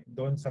 despite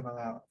doon sa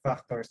mga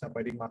factors na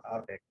pwedeng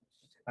maka-affect,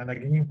 ang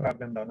naging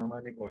problem daw ng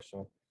mga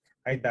negosyo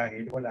ay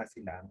dahil wala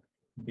silang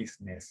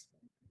business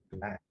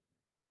plan.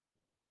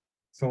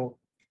 So,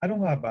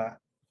 ano nga ba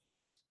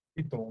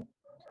itong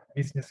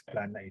business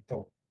plan na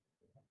ito?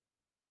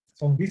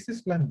 So, ang business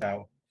plan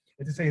daw,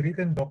 it is a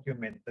written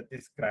document that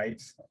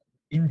describes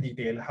in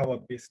detail how a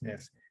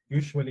business,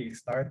 usually a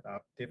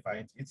startup,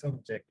 defines its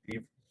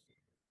objective,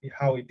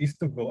 how it is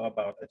to go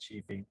about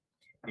achieving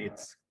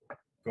its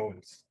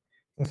goals.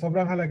 So,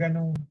 sobrang halaga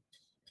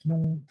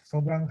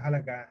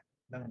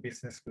ng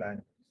business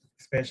plan,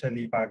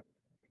 especially pag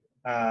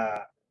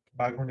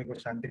bagong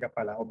negosyante ka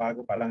pala o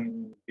bago pa lang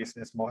yung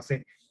business mo,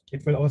 kasi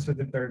it will also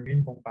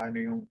determine kung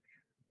paano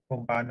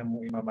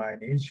mo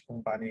i-manage,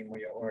 kung paano mo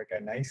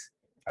i-organize,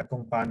 at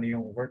kung paano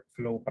yung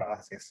workflow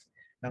process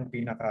ng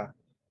pinaka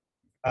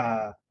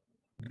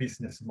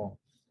business mo.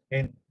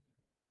 And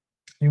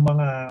yung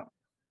mga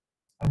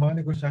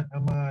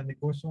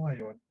negosyo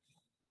ngayon,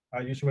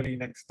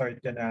 usually nag-start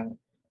ka ng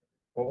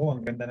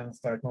ang ganda ng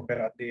start mo,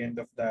 pero at the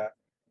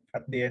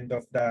end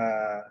of the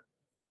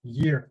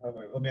year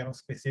o merong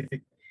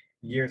specific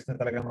years na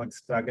talagang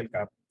mag-struggle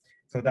ka.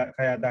 So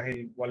kaya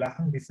dahil wala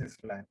kang business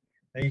plan,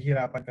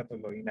 nahihirapan ka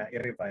tuloy na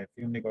i-revive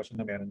yung negosyo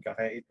na meron ka.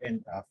 Kaya it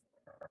end up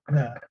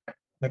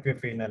na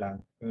nagpe-fail na lang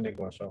yung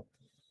negosyo.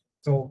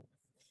 So,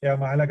 kaya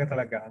mahalaga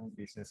talaga ang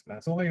business plan.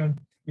 So ngayon,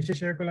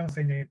 i-share ko lang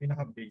sa inyo yung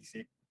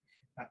pinaka-basic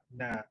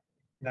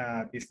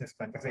na business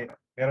plan kasi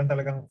meron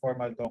talagang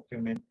formal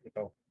document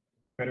ito.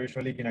 Pero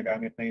usually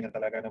ginagamit na yun na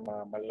talaga ng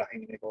mga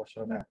malaking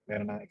negosyo na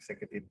meron ng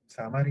executive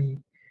summary,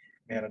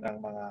 meron ng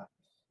mga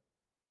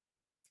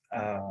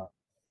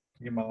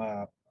yung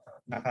mga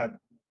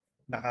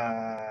naka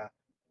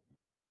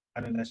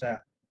ano na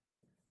siya,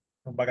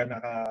 kumbaga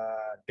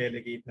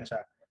naka-delegate na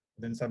siya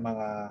dun sa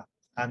mga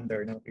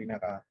under ng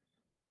pinaka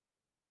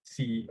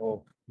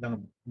CEO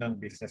ng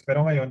business.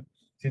 Pero ngayon,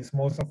 since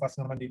most of us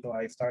naman dito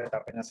ay started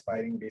up and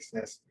aspiring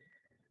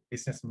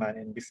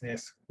businessman and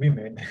business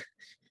women,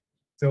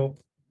 so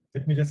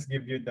let me just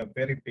give you the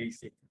very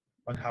basic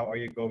on how are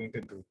you going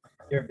to do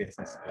your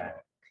business plan.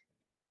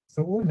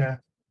 So una,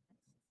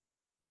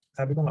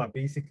 sabi ko nga,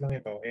 basic lang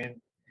ito,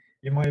 and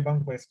yung mga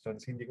ibang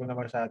questions, hindi ko na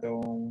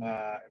masyadong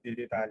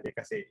didetalye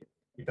kasi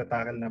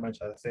itatakal naman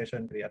siya sa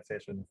session 3 at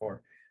session 4.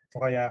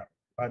 So kaya,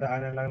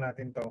 padaanan lang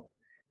natin itong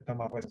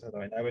mga questions na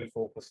to, and I will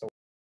focus on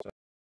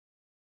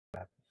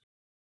that.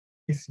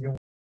 Is yung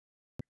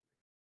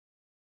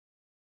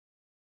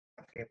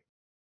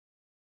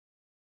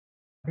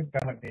bakit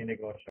ka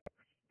magninegosyo?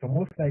 So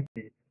most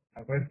likely,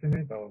 ang question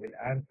nito will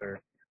answer,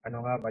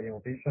 ano nga ba yung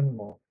vision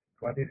mo,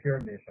 what is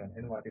your mission,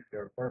 and what is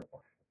your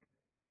purpose?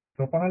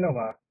 So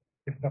pangalawa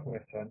is the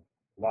question,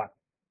 what?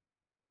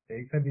 So,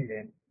 ibig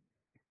sabihin,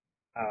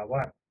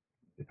 what?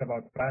 It's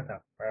about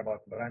product or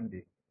about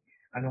branding.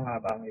 Ano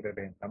nga ba ang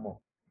ibebenta mo?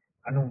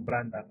 Anong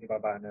brand ang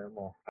ibabanner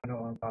mo?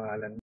 Ano ang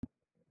pangalan mo?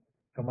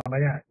 So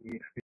mamaya,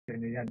 i-explain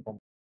nyo yan kung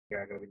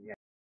gagawin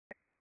yan.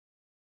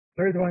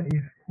 Third one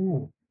is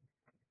who?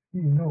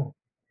 Sino?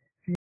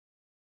 Sino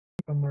ang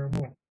customer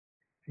mo?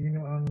 Sino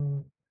ang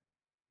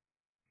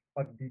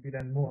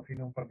pagbibilan mo?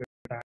 Sino ang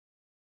pagbibenta?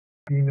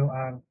 Sino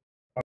ang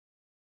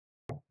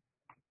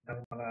ng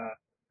mga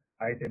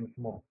items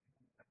mo?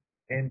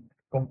 And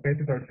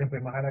competitors, siyempre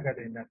mahalaga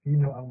din na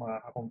sino ang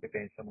mga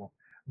kakompetensya mo.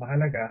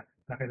 Mahalaga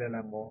na kilala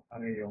mo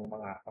ang iyong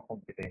mga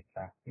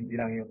kakompetensya, hindi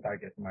lang yung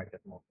target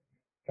market mo.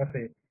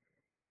 Kasi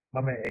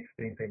mamaya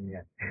explain sa inyo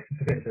yan.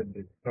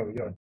 So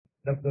yun,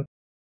 that's the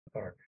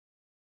start.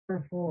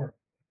 Number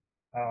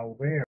 4,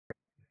 where?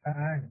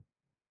 Saan?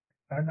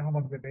 Saan ako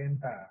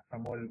magbebenta? Sa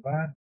mall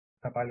ba?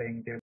 Sa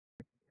palengke?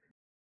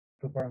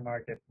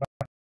 Supermarket ba?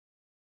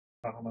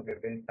 Ako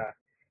magbebenta?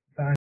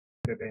 Saan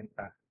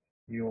magbebenta?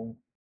 Yung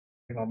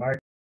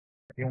market,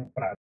 yung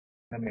product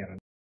na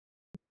meron.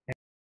 And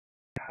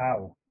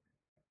how?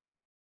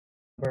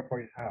 Number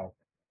 4 is how.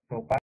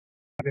 So, paano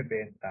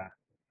magbebenta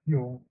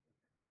yung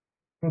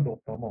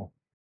produkto mo?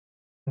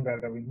 Anong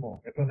gagawin mo?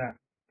 Ito na,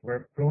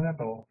 workflow na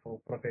to,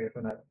 so proseso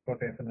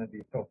na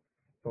dito.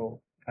 So,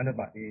 ano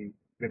ba?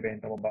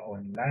 Ibebenta mo ba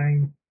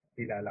online?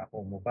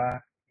 Ilalako mo ba?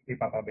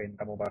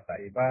 Ipapabenta mo ba sa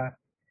iba?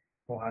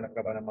 Kung hanap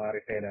ka ba ng mga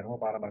reseller mo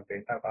para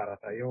magbenta para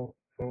sa'yo?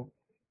 So,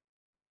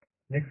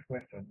 next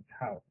question is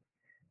how.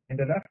 And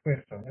the last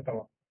question,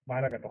 ito,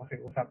 mahalaga to kasi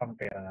usapang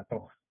pera na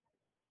to.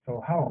 So,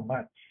 how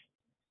much?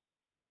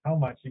 How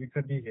much? Ibig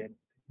sabihin,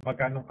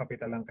 magkano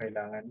kapital ang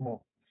kailangan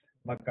mo?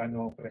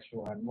 Magkano ang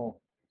presyuhan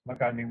mo?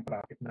 Magkano yung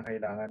profit na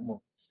kailangan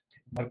mo?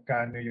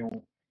 Magkano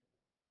yung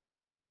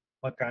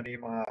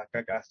mga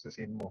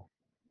gagastusin mo?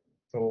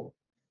 So,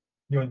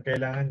 yun,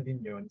 kailangan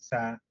din yun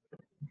sa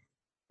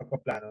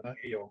pagpaplano ng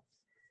iyong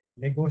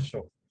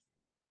negosyo.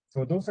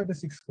 So, those are the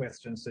 6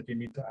 questions that you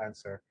need to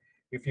answer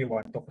if you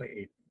want to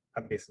create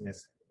a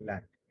business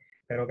plan.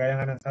 Pero gaya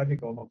nga ng sabi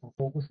ko,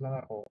 mag-focus lang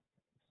ako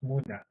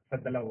muna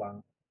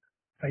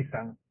sa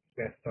isang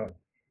question.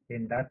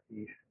 And that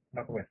is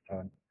the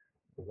question,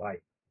 why?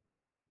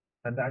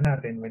 Tandaan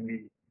natin, when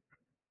we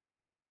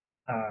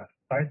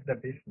start the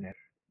business,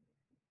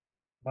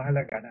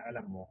 mahalaga na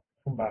alam mo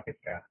kung bakit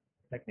ka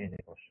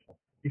nagninegosyo.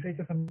 Isa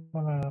ito sa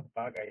mga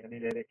bagay na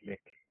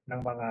nire-neglect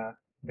ng mga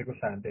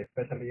negosyante,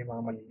 especially yung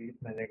mga maliliit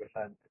na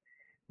negosyante,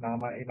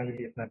 mga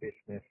maliliit na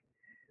business.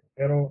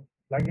 Pero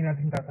lagi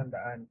natin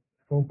tatandaan,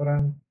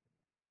 sobrang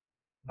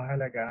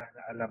mahalaga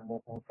na alam mo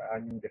kung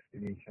saan yung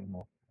destination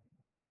mo.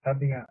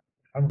 Sabi nga,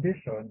 ang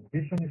vision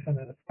is an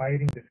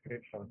aspiring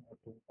description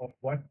of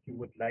what you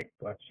would like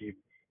to achieve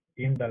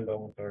in the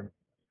long-term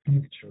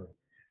future.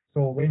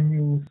 So when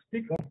you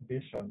speak of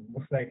vision,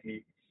 most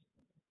likely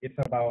it's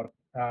about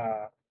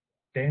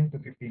 10 to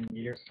 15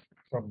 years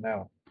from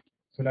now.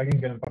 So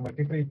laging ganun, pag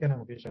mag-create ka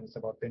ng vision, it's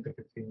about 10 to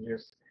 15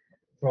 years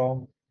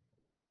from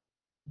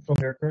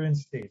your current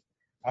state.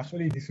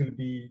 Actually, it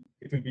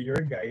will be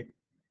your guide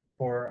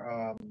for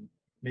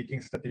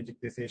making strategic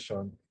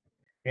decision.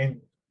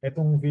 And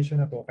itong vision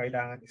na to,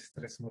 kailangan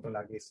i-stress mo to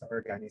lagi sa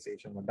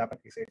organization mo.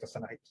 Dapat isa ito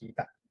sa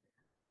nakikita.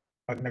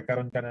 Pag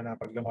nagkaroon ka na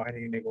pag lumaki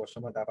na yung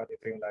negosyo mo, dapat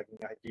ito yung laging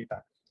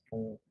nakikita.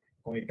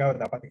 Kung ikaw,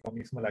 dapat ikaw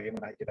mismo lagi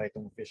mo nakikita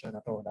itong vision na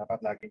to.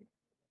 Dapat laging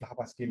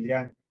nakapaskil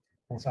yan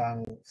kung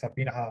saan sa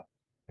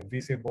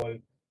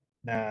pinaka-visible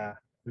na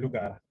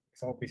lugar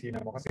sa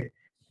opisina mo. Kasi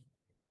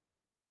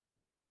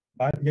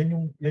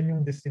yan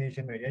yung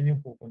destination mo, yan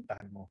yung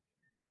pupuntahan mo,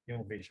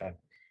 yung vision.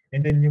 And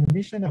then yung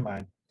mission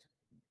naman,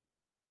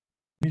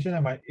 mission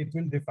naman, it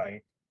will define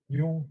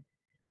yung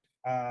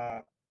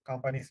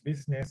company's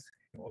business,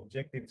 yung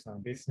objectives ng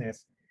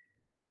business.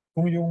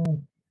 Kung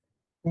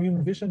yung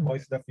vision mo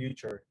is the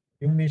future,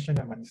 yung mission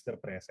naman is the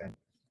present.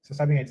 So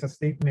sabi nga, it's a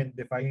statement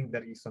defining the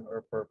reason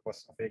or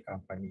purpose of a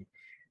company.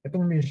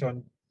 Itong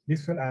mission,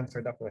 this will answer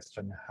the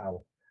question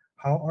how.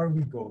 How are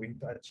we going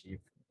to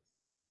achieve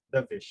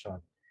the vision?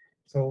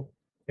 So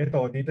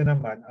dito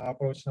naman, ang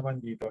approach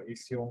naman dito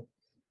is yung,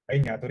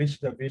 ayun nga, to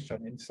reach the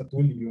vision, it's a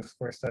tool used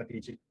for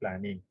strategic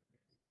planning.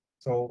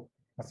 So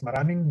mas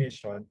maraming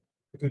mission,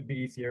 it would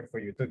be easier for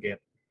you to get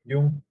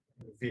yung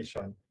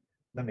vision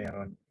na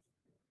meron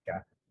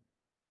ka.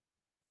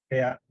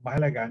 Kaya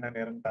mahalaga na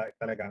meron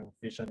talagang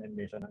vision and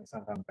mission ng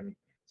isang company.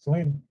 So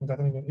ngayon, kung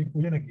tatanungin mo,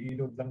 kuya,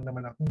 nag-i-load lang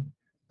naman ako.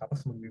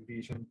 Tapos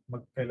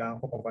kailangan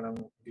ko pa ba ng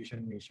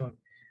vision mission?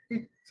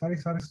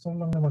 Sari-sari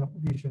store lang naman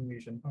ako, vision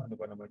mission pa. Ano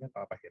ba naman yan?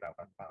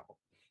 Papahirapan pa ako.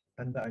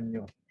 Tandaan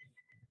nyo,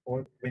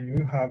 or when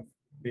you have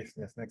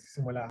business,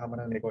 nagsisimula ka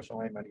man ng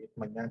negosyo ngayon, maliit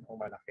man yan o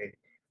malaki,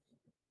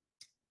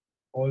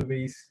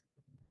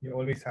 you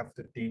always have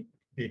to think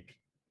big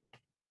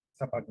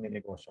sa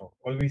pagnenegosyo.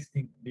 Always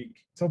think big.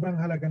 Sobrang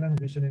halaga ng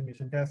vision and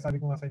mission. Kaya sabi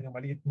ko nga sa inyo,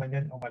 maliit man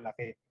yan o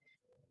malaki,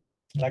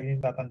 lagi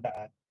niyong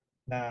tatandaan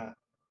na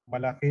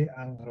malaki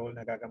ang role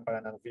na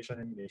gagampanan ng vision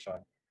and mission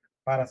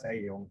para sa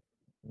iyong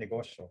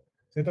negosyo.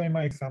 So ito yung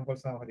mga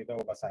examples na ako dito,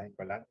 basahin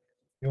ko lang.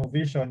 Yung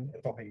vision,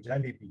 ito kay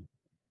Jollibee.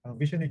 Ang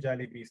vision ni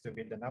Jollibee is to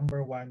build the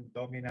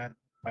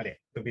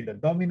to build the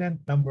dominant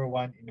number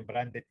one in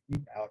branded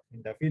eat-out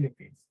in the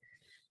Philippines.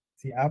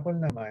 Si Apple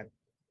naman,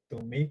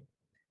 to make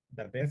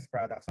the best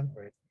products on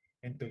earth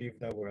and to leave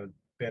the world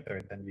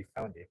better than we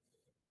found it.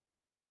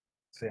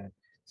 So yan.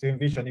 So yung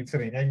vision, ibig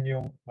sabihin, yan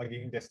yung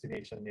magiging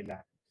destination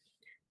nila.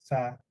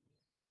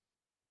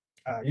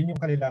 Yun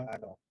yung kanilang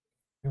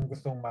yung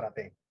gustong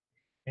marating.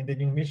 And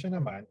then yung mission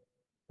naman,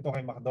 ito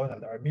kay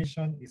McDonald's, our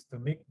mission is to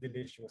make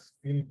delicious,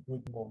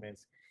 feel-good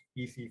moments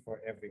easy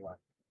for everyone.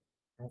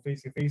 Yung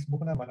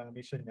Facebook naman, ang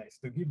mission niya is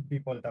to give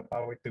people the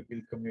power to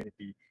build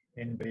community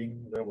and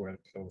bring the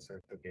world closer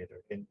together.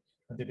 And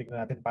kung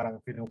titignan natin, parang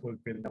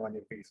pinufulfill naman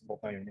yung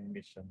Facebook ngayon yung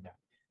mission niya.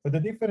 So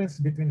the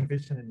difference between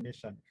vision and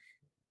mission,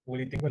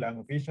 ulitin ko lang,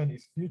 vision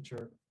is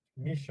future,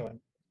 mission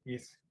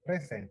is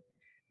present.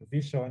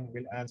 Vision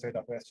will answer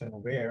the question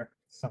where,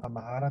 saan ka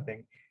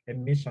maharating, and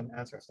mission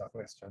answers the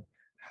question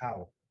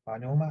how.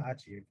 Paano mo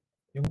ma-achieve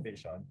yung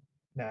vision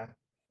na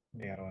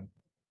meron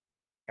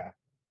ka.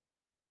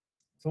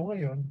 So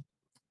ngayon,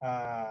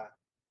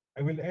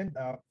 I will end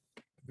up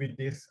with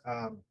this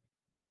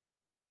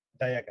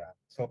diagram.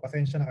 So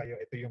pasensya na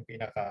kayo, ito yung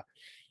pinaka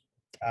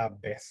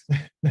best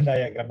na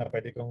diagram na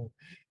pwede kong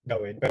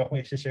gawin. Pero kung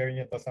i-share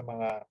niyo to sa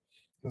mga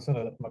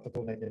susunod at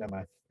matutunan niyo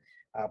naman,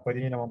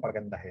 pwede niyo naman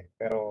pagandahin.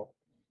 Pero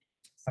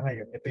sa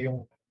ngayon, ito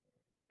yung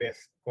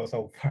best ko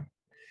so far.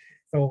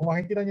 So kung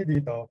makikita niyo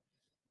dito,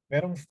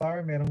 merong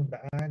star, merong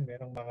daan,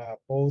 merong mga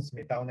poles,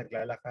 may tao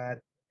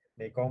naglalakad,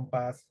 may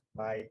compass,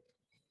 may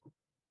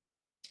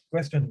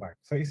question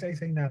mark. So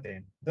isa-isay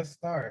natin. The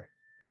star.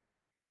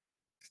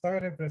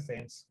 Star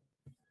represents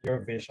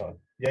your vision.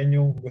 Yan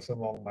yung gusto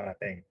mong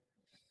marating.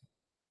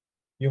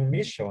 Yung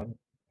mission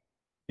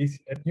is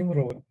at yung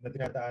road na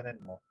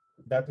dinadaanan mo,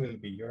 that will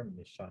be your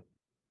mission.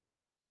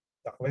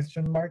 The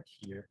question mark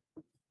here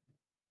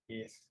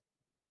is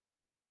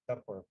the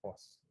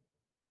purpose.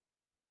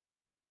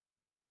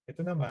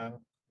 Ito namang,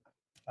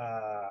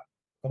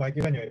 kung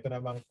makikita nyo, ito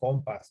namang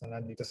compass na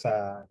nandito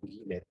sa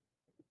gilid.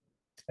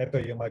 Ito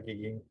yung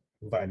magiging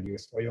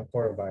values o yung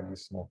core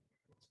values mo.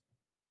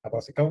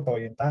 Tapos ikaw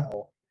to, yung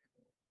tao,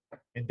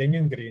 and then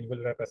yung green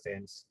will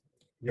represents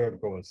your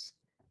goals.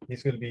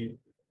 This will be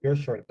your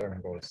short-term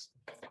goals.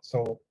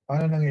 So,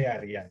 paano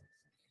nangyayari yan?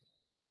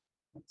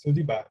 So,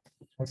 di ba,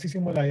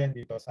 magsisimula yan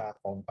dito sa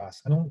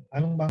compass.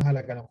 Anong bang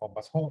halaga ng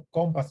compass?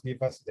 Compass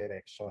gives us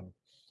direction.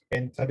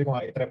 And sabi ko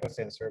nga, it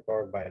represents your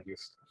core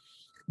values.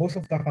 Most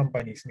of the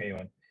companies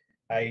ngayon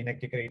ay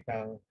nag-create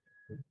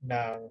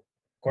ng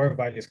core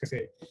values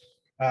kasi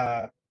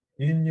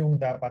yun yung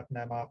dapat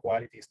na mga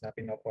qualities na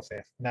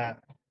pinopossess na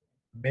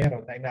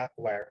meron na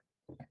ina-acquire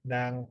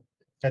ng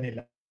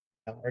kanilang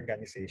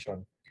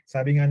organization.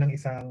 Sabi nga ng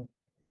isang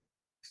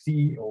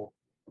CEO,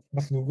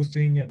 mas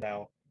gugustuhin niya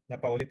now na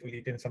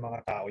paulit-ulitin sa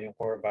mga tao yung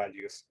core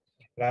values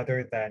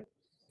rather than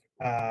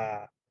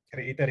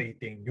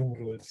reiterating yung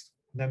rules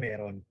na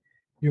meron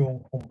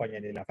yung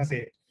kumpanya nila.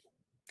 Kasi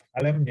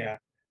alam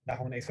niya na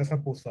kung naisa sa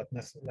puso at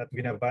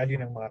binavalue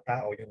ng mga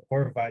tao yung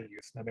core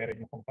values na meron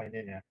yung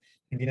kumpanya niya,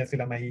 hindi na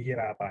sila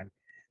mahihirapan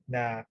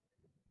na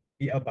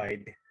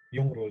i-abide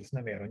yung rules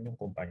na meron yung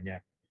kumpanya.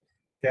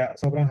 Kaya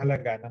sobrang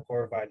halaga ng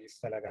core values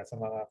talaga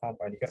sa mga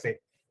company kasi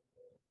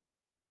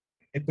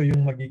ito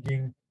yung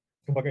magiging,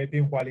 kumbaga ito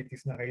yung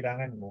qualities na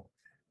kailangan mo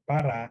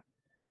para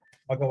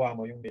magawa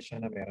mo yung mission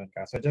na meron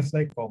ka. So just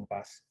like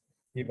compass,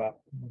 diba?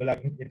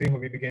 Ito yung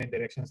magbibigay ng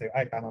direction sa'yo,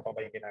 ay tama pa ba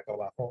yung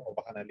ginagawa ko o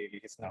baka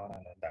nalilihis na ako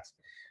ng landas.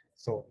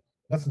 So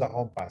that's the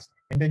compass.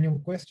 And then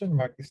yung question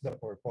mark is the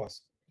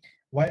purpose.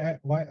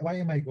 Why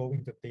am I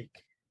going to take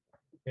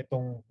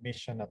itong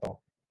mission na to?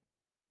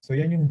 So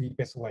yan yung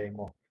deepest why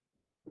mo.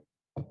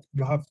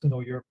 You have to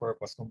know your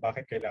purpose kung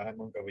bakit kailangan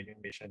mong gawin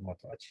yung mission mo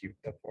to achieve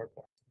the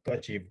purpose, to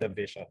achieve the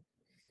vision.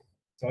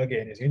 So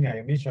again, is yun nga,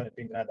 yung mission at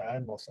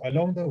pinadaan mo. So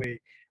along the way,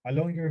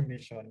 along your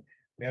mission,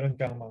 meron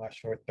kang mga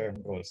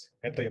short-term goals.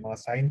 Ito yung mga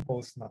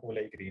signposts na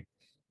kulay green.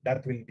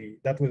 That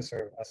will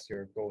serve as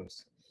your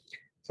goals.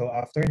 So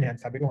after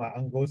niyan, sabi ko nga,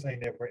 ang goals ay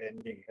never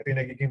ending. Ito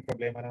yung nagiging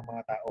problema ng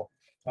mga tao.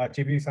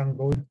 Achieve isang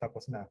goal,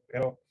 tapos na.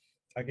 Pero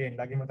again,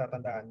 lagi mong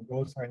tatandaan,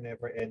 goals are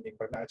never ending.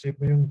 Pag na-achieve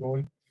mo yung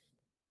goal,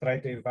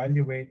 try to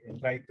evaluate and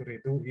try to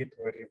redo it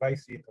or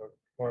revise it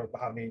or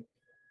baka may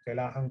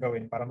kailangan kang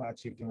gawin para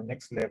ma-achieve yung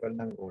next level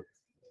ng goal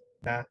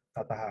na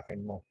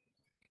tatahakin mo.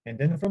 And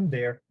then from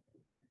there,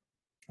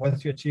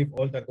 once you achieve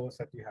all the goals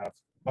that you have,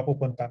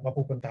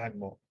 mapupuntahan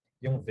mo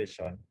yung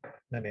vision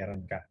na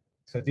meron ka.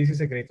 So this is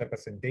a great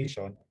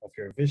representation of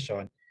your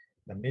vision,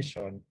 the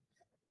mission,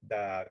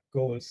 the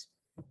goals,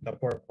 the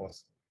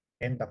purpose,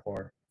 and the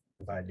core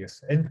values.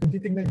 And kung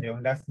titingnan nyo,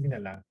 lastly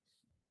na lang,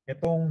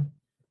 itong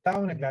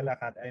taong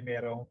naglalakad ay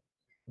merong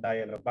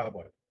dialogue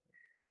bubble.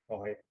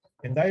 Okay?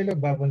 Yung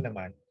dialogue bubble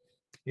naman,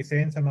 isa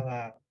yan sa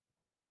mga,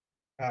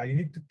 you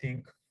need to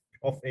think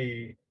of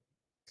a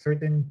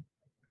certain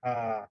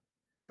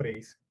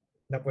phrase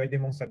na pwede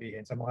mong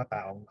sabihin sa mga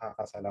taong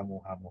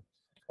makakasalamuha mo.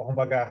 O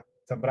kumbaga,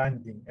 sa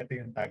branding, ito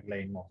yung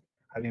tagline mo.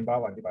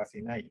 Halimbawa, di ba, si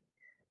Nike,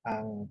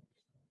 ang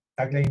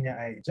tagline niya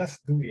ay,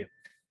 just do it.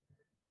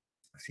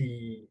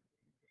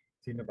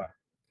 Sino ba?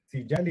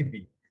 Si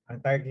Jollibee, ang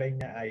tagline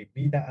niya ay,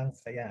 bida ang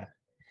saya.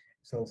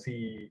 So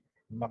si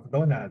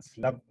McDonald's,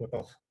 love ko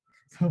to.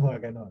 So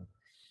mga ganon.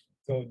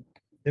 So,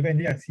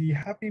 depende yan.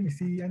 Happy Me.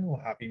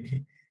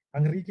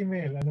 Ang Ricky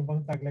Mel, ano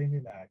bang tagline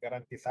nila?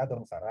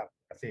 Garantisadong sarap.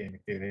 Kasi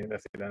nagtitinda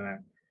sila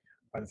ng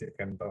pancit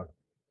canton.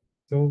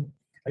 So,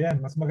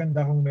 ayan, mas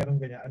maganda kung meron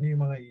ganyan. Ano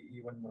yung mga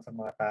iiwan mo sa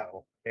mga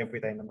tao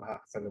every time na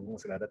makakasalubong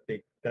sila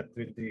that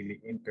will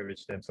really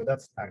encourage them. So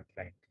that's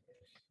tagline.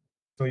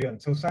 So yun.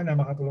 So sana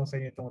makatulong sa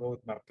inyo itong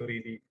roadmap to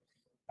really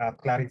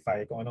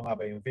clarify kung ano nga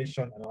ba yung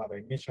vision, ano nga ba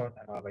yung mission,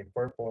 ano nga ba yung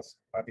purpose,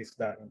 what is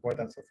the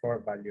importance of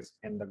core values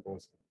and the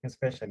goals,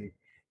 especially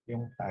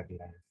yung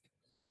tagline.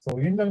 So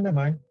yun lang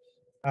naman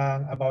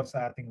about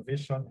sa ating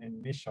vision and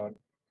mission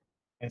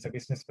and sa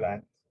business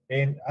plan.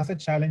 And as a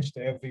challenge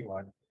to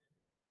everyone,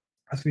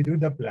 as we do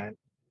the plan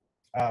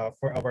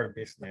for our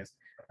business,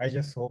 I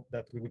just hope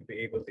that we would be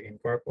able to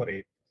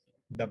incorporate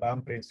the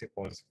BAM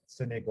principles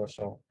sa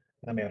negosyo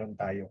na meron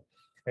tayo.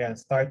 Ayan,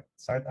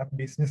 startup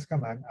business ka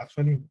man,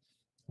 actually,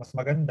 mas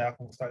maganda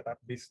kung startup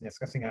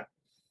business kasi nga,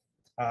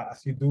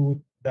 as you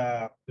do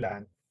the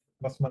plan,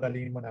 mas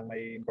madali mo nang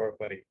may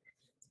incorporate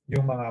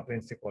yung mga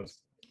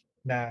principles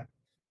na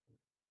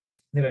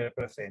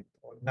nire-represent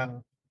ng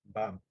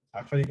BAM.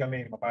 Actually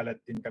kami, mapalad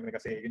din kami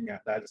kasi yun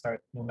nga, dahil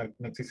nung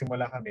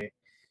nagsisimula kami,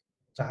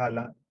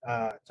 tsaka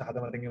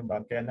dumating yung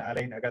BAM, kaya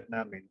na-align agad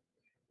namin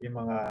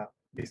yung mga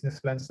business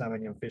plans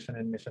namin, yung vision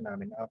and mission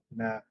namin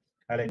na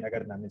align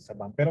agad namin sa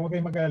BAM. Pero huwag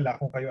kayong mag-alala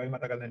kung kayo ay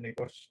matagal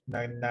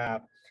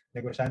na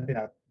negosyante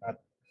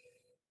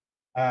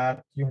at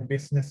yung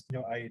business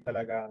nyo ay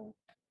talagang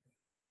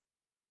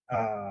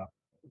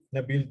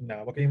na-build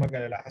na, huwag kayong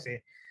mag-alala kasi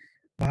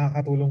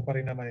makakatulong pa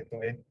rin naman ito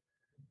and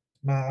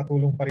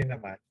makakatulong pa rin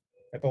naman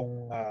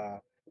itong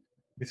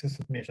business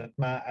mission,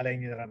 ma-align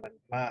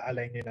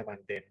nyo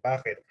naman din.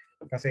 Bakit?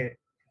 Kasi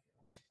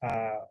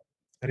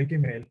Ricky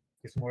Mel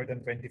is more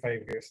than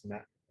 25 years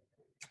na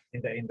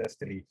in the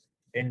industry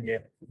and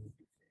yet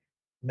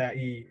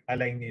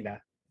na-i-align nila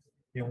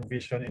yung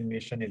vision and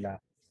mission nila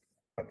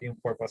pati yung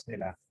purpose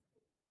nila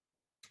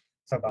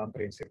sa BAM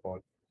principle.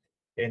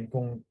 And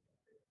kung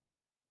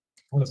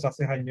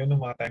nasaksihan nyo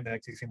nung mga time na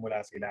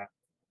nagsisimula sila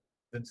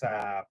dun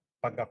sa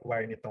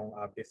pag-acquire nitong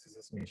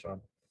business mission,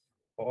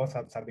 oo,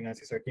 sabi nga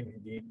si Sir Kim,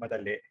 hindi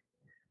madali.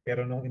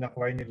 Pero nung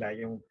in-acquire nila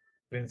yung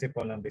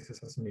principle ng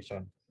business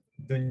mission,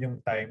 dun yung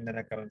time na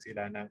nagkaroon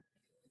sila ng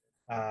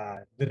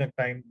dun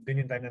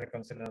yung time na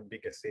nagkaroon sila ng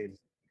biggest sale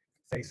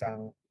sa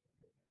isang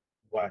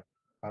buwan.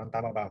 Parang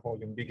tama ba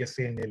ako? Yung biggest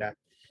sale nila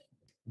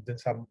dun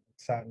sa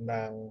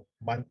ng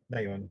month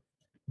na yon,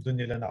 dun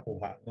nila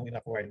nakuha nung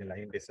in-acquire nila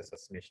yung business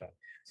mission.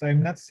 So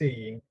I'm not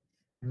saying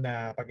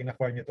na pag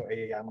in-acquire nyo to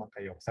ay yaman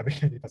kayo. Sabi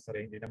niya dito sa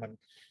hindi naman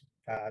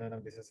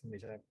ng business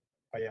mission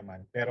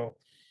payaman. Pero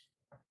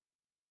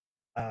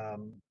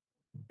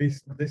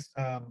this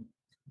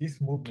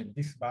movement,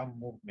 this BAM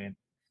movement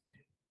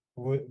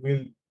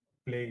will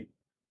play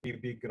a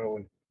big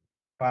role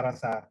para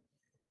sa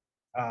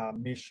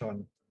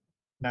mission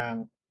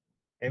ng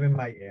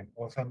MMIM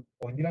o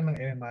hindi lang ng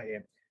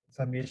MMIM,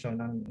 sa mission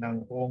ng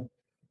buong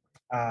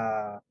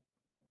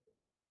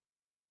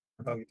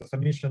sa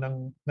mission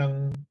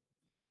ng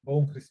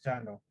buong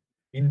Kristiyano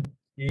in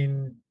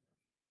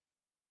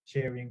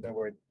sharing the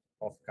word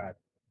of God.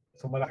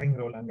 So malaking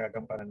role ang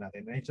gagampanan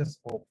natin. And I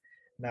just hope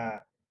na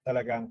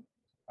talagang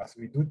as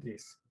we do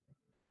this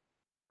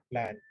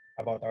plan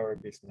about our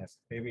business,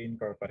 may we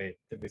incorporate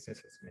the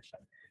business's mission.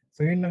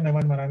 So yun lang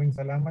naman, maraming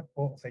salamat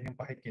po sa inyong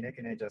pakikinig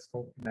and I just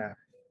hope na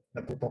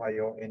natuto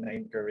kayo and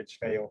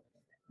na-encourage kayo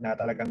na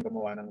talagang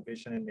gumawa ng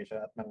vision and mission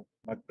at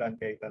mag-plan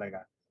kayo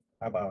talaga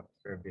about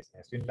your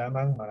business. Yun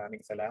lamang, maraming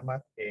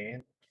salamat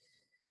and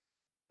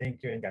thank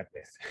you and God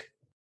bless.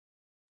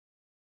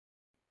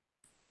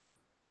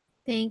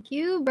 Thank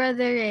you,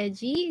 Brother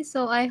Reggie.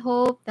 So I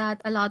hope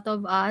that a lot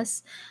of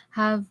us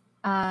have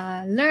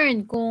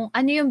learned kung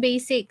ano yung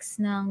basics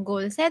ng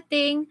goal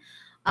setting,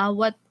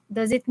 what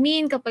does it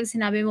mean kapag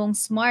sinabi mong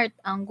SMART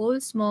ang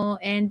goals mo,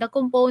 and the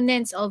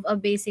components of a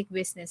basic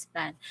business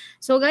plan.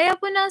 So gaya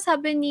po ng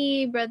sabi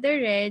ni Brother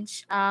Reg,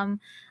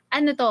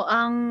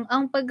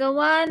 ang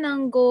paggawa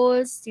ng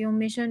goals, yung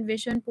mission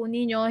vision po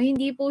ninyo,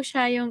 hindi po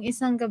siya yung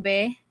isang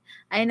gabi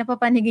ay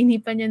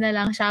napapanaginipan nyo na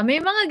lang siya. May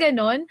mga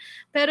ganon,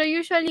 pero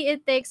usually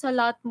it takes a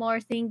lot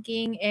more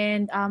thinking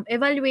and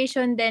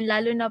evaluation din,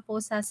 lalo na po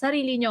sa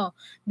sarili nyo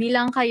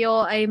bilang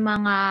kayo ay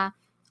mga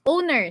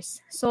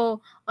owners.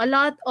 So, a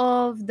lot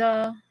of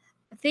the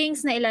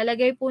things na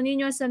ilalagay po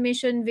ninyo sa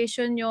mission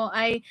vision nyo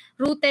ay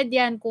rooted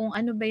yan kung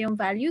ano ba yung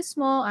values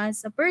mo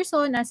as a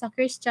person, as a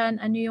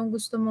Christian, ano yung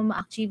gusto mo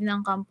ma-achieve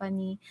ng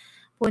company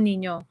po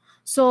ninyo.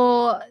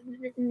 So,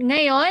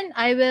 ngayon,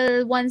 I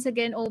will once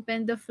again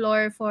open the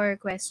floor for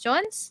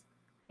questions.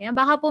 Ayan,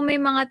 baka po may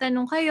mga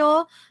tanong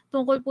kayo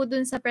tungkol po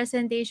dun sa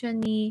presentation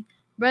ni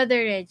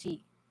Brother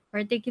Reggie,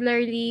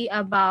 particularly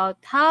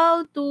about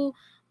how to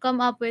come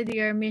up with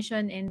your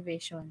mission and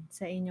vision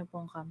sa inyo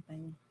pong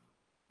company.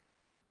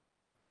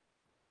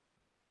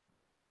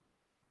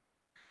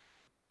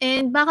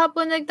 And baka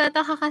po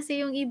nagtataka kasi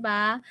yung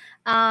iba,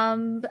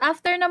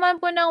 after naman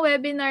po ng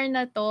webinar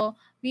na to,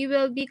 we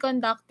will be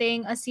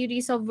conducting a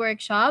series of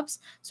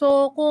workshops.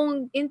 So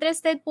kung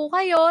interested po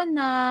kayo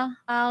na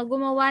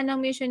gumawa ng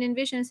mission and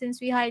vision, since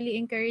we highly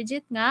encourage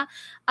it nga,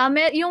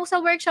 yung sa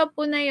workshop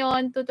po na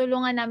yon,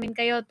 tutulungan namin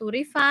kayo to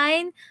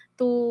refine,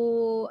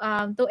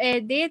 to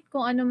edit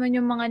kung ano man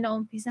yung mga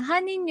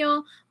naumpisahan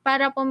ninyo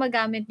para po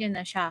magamit nyo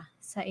na siya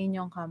sa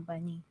inyong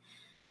company.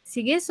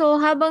 Sige, so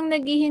habang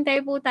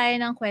naghihintay po tayo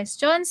ng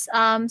questions,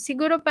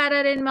 siguro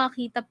para rin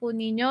makita po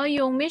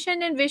ninyo yung mission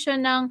and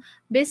vision ng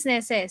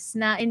businesses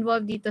na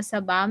involved dito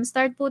sa BAM.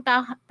 Start po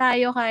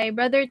tayo kay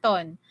Brother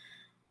Ton.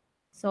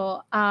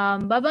 So,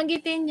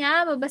 babanggitin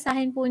niya,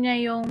 babasahin po niya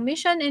yung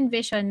mission and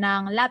vision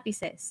ng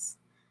Lapises.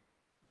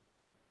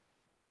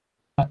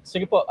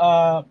 Sige po,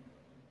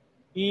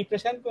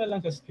 i-present ko na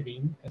lang sa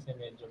screen kasi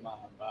medyo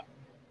mahaba.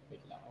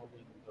 Wait lang,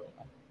 window.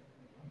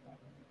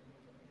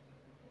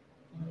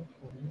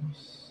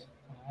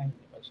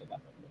 Hindi pa siya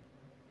dapat.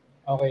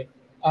 Okay.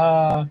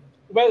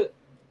 Well,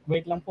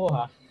 wait lang po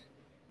ha.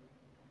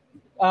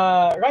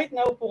 Right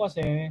now po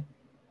kasi,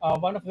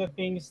 one of the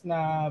things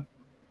na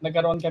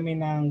nagkaroon kami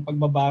ng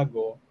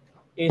pagbabago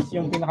is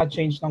yung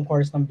pinaka-change ng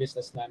course ng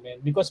business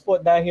namin. Because po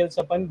dahil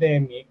sa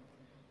pandemic,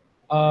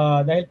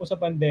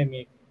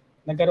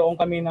 nagkaroon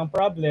kami ng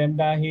problem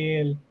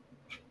dahil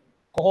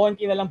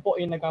kukunti na lang po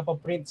yung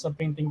nagpapaprint sa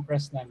printing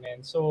press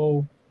namin.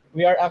 So,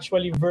 we are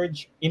actually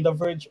in the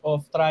verge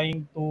of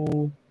trying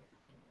to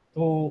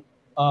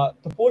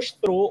push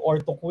through or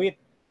to quit.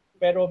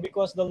 Pero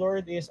because the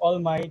Lord is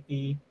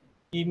almighty,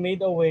 He made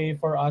a way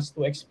for us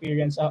to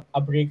experience a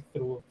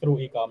breakthrough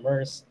through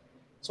e-commerce.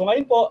 So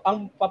ngayon po,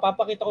 ang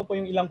papapakita ko po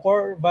yung ilang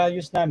core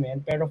values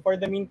namin, pero for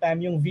the meantime,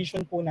 yung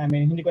vision po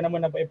namin, hindi ko na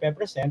muna po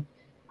i-present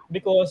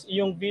because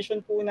yung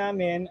vision po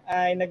namin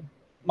ay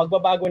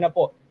magbabago na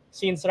po.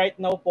 Since right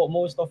now po,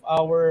 most of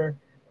our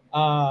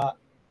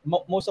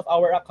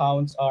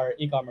accounts are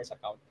e-commerce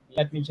account.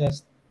 Let me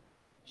just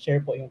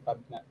share po yung tab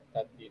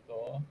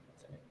dito.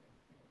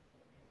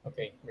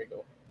 Okay, here we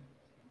go.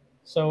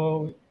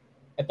 So,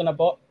 ito na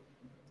po.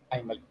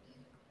 Ay, mali.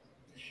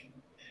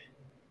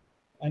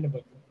 Ano ba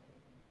ito?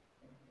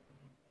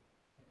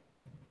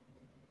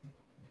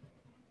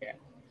 Yeah,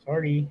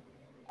 sorry.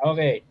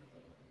 Okay.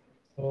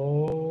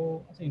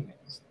 So, kasi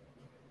next.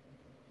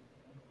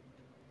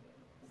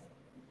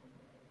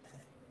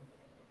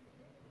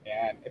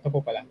 Ayan, ito po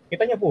pala.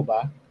 Kita niyo po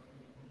ba?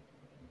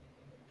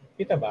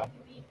 Kita ba?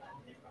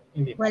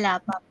 Hindi pa. Wala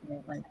pa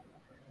po. Wala.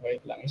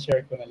 Wait lang,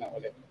 i-share ko na lang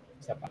ulit.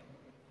 Isa pa.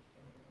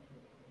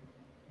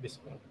 This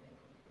one.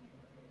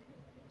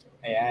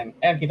 Ayan.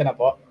 Ayan, kita na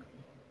po.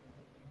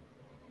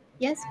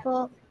 Yes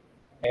po.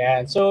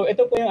 Ayan. So,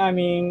 ito po yung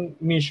aming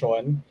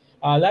mission.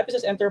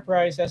 Lapises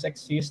Enterprises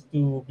exist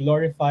to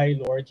glorify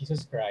Lord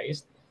Jesus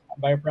Christ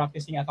by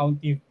practicing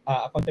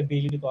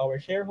accountability to our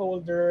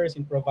shareholders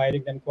in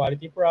providing them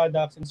quality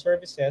products and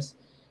services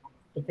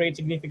to create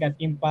significant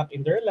impact in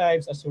their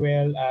lives as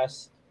well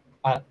as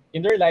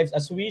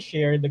as we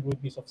share the good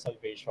news of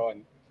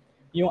salvation.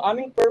 Yung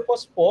aming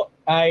purpose po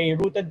ay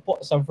rooted po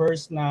sa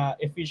verse na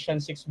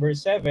Ephesians 6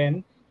 verse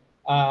 7,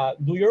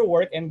 do your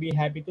work and be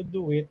happy to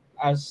do it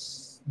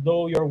as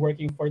though you're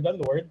working for the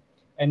Lord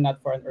and not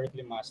for an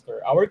earthly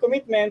master. Our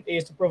commitment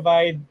is to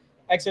provide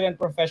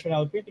excellent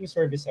professional printing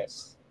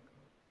services.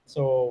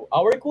 So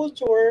our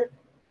culture,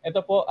 ito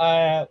po,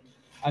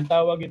 ang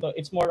tawag ito,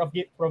 it's more of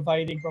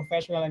providing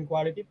professional and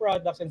quality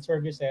products and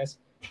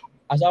services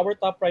as our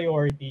top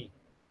priority.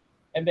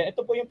 And then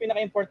ito po yung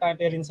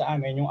pinaka-importante rin sa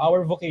amin, yung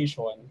our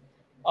vocation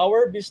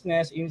Our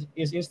business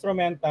is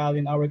instrumental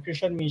in our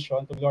Christian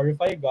mission to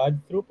glorify God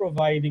through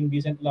providing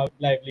decent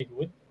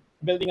livelihood,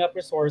 building up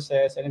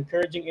resources, and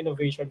encouraging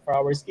innovation for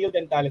our skilled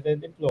and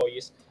talented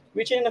employees,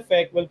 which in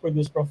effect will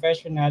produce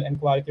professional and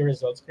quality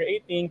results,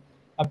 creating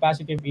a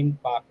positive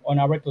impact on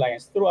our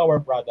clients through our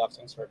products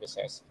and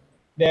services.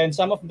 Then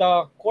some of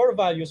the core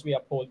values we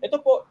uphold. Ito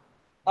po,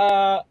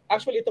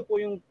 actually ito po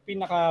yung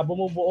pinaka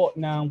bumubuo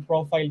ng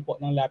profile po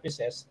ng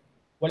Lapises.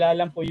 Wala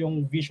lang po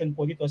yung vision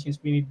po dito since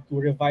we need to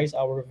revise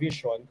our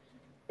vision.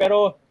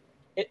 Pero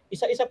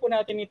isa-isa po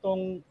natin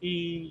itong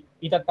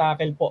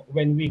itatackle po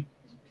when we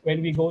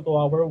go to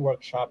our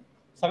workshop.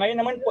 Sa ngayon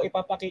naman po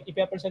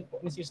ipapresent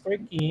po ni Sister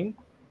Kim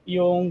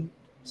yung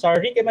sa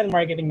Recommend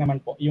Marketing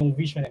naman po, yung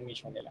vision and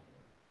mission nila.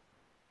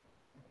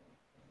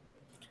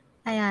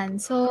 Ayan.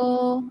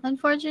 So,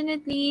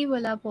 unfortunately,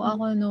 wala po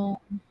ako nung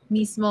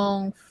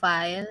mismong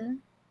file.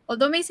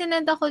 Although may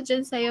sinend ako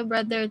dyan sa'yo,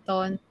 Brother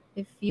Ton,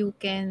 if you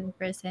can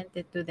present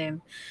it to them.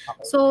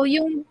 Okay. So,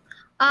 yung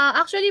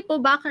actually po,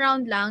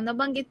 background lang,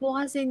 nabanggit po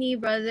kasi ni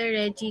Brother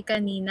Reggie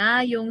kanina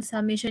yung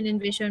sa mission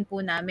and vision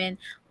po namin.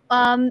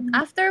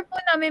 After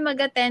po namin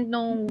mag-attend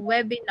nung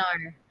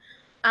webinar,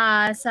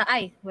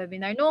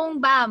 nung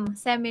BAM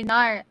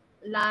seminar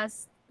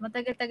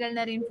matagal-tagal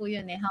na rin po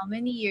yun how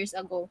many years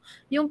ago.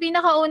 Yung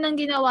pinakaunang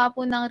ginawa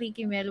po ng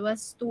Ricky Mel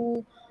was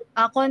to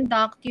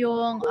conduct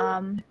yung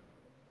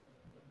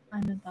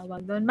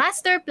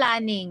master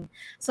planning.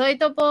 So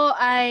ito po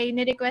ay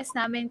ni-request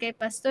namin kay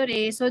Pastor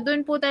Ray. So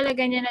doon po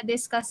talaga niya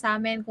na-discuss sa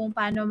amin kung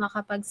paano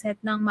makapag-set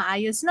ng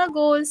maayos na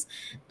goals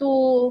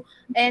to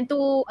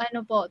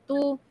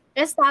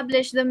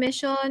establish the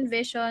mission,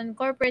 vision,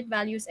 corporate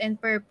values, and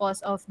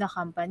purpose of the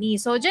company.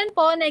 So, dyan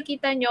po,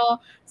 nakikita nyo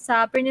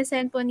sa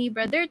present po ni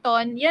Brother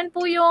Ton, yan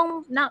po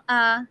yung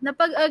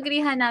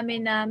napag-agreehan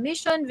namin na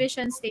mission,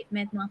 vision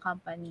statement ng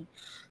company.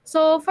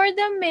 So, for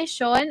the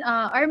mission,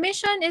 our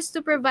mission is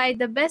to provide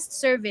the best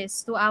service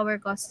to our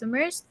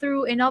customers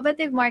through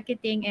innovative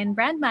marketing and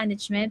brand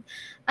management,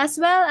 as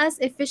well as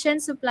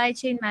efficient supply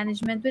chain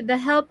management with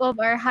the help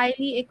of our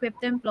highly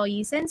equipped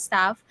employees and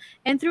staff,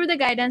 and through the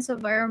guidance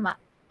of our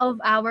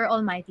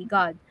Almighty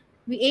God.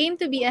 We aim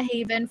to be a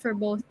haven for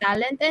both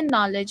talent and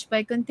knowledge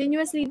by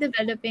continuously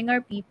developing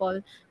our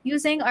people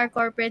using our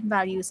corporate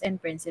values and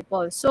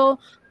principles. So,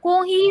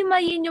 kung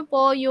hihimayin nyo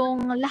po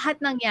yung lahat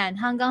ng yan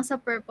hanggang sa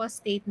purpose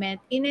statement,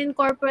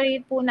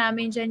 in-incorporate po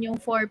namin dyan yung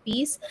 4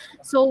 Ps.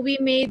 So, we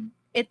made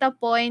it a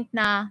point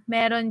na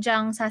meron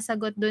dyang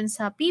sasagot dun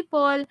sa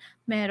people,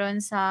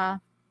 meron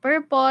sa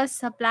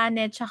purpose, sa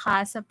planet,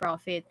 tsaka sa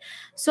profit.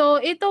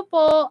 So, ito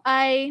po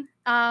ay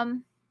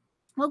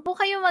huwag po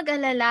kayong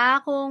mag-alala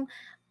kung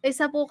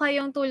isa po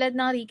kayong tulad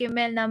ng Ricky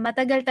Mel na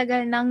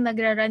matagal-tagal nang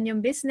nagra-run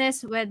yung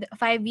business with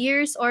 5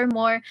 years or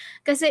more,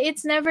 kasi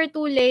it's never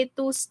too late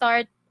to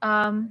start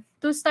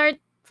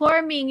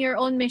forming your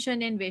own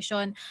mission and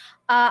vision.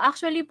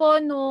 Actually po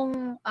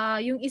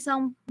yung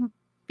isang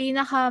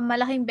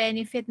pinakamalaking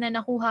benefit na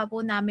nakuha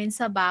po namin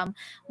sa BAM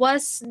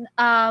was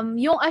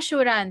yung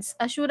assurance.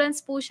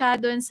 Assurance po siya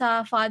doon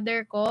sa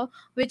father ko,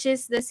 which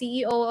is the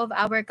CEO of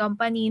our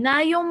company,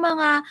 na yung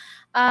mga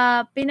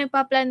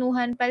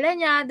pinagpaplanuhan pala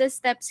niya, the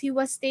steps he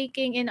was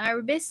taking in our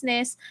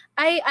business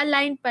ay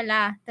aligned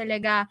pala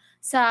talaga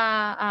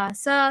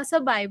sa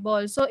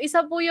Bible. So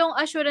isa po yung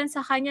assurance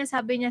sa kanya,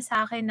 sabi niya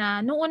sa akin na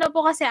nung una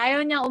po kasi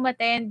ayaw niya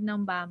umattend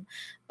ng BAM.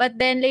 But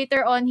then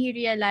later on he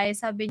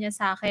realized, sabi niya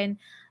sa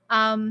akin,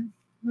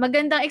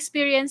 magandang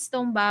experience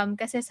tong BAM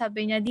kasi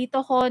sabi niya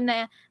dito ko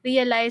na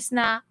realize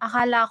na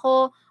akala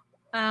ko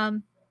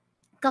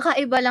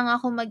kakaiba lang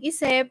ako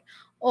mag-isip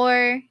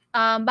or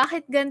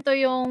bakit ganito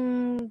yung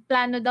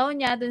plano daw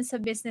niya dun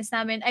sa business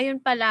namin. Ayun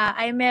pala,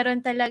 ay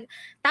meron talaga,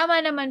 tama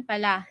naman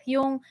pala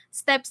yung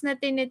steps na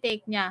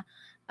tinitake niya.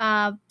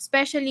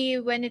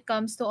 Especially when it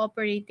comes to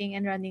operating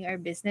and running our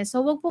business.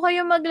 So wag po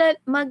kayong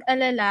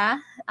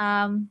mag-alala.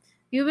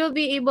 You will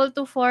be able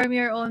to form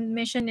your own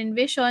mission and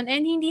vision,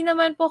 and hindi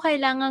naman po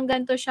kailangan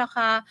ganito siya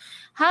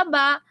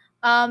kahaba.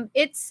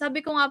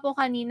 Sabi ko nga po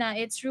kanina,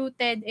 it's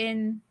rooted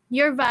in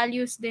your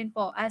values din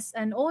po as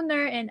an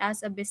owner and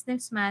as a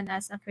businessman,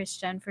 as a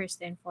Christian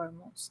first and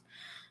foremost.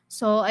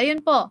 So,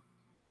 ayun po.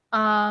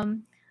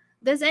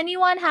 Does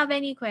anyone have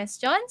any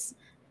questions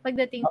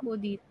pagdating po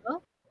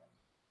dito?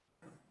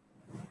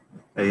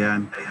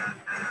 Ayan.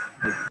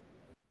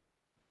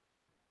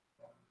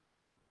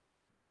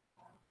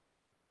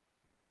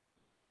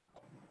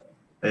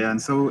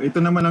 Ayan, so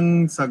ito naman ang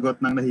sagot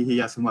ng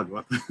nahihiya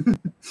sumagot.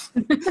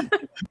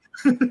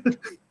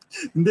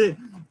 Hindi,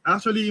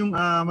 actually yung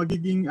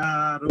magiging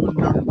role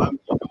ng BAM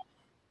dito,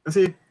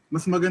 kasi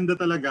mas maganda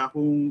talaga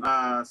kung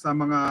sa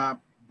mga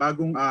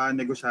bagong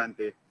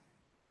negosyante,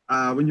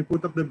 when you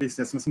put up the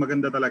business, mas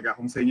maganda talaga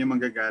kung sa inyo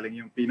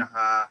manggagaling yung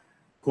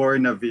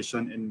pinaka-core na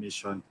vision and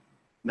mission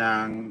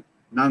ng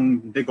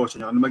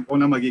negosyo nyo o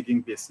ng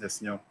magiging business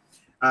nyo.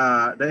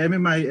 The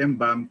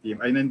MMIM-BAM team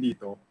ay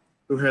nandito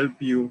to help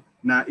you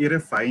na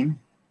i-refine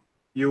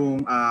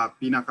yung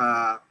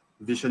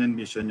pinaka-vision and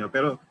mission nyo.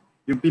 Pero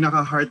yung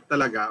pinaka-heart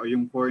talaga o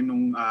yung core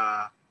nung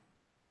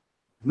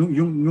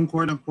yung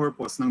core ng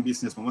purpose ng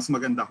business mo, mas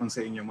maganda kung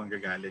sa inyo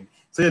manggagaling.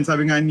 So yan,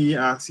 sabi nga ni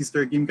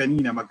Sister Kim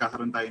kanina,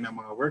 magkakaroon tayo ng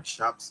mga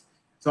workshops.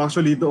 So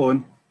actually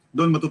doon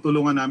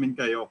matutulungan namin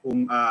kayo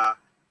kung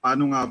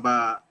paano nga ba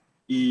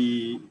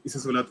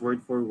isusulat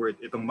word for word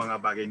itong mga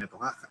bagay na to.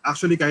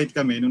 Actually kahit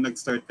kami, nung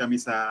nag-start kami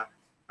sa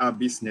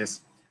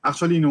business,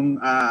 actually nung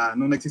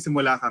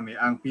nagsisimula kami,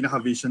 ang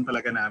pinaka-vision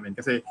talaga namin,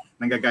 kasi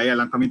nanggagaya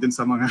lang kami dun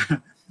sa mga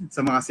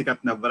sa mga sikat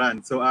na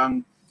brand. So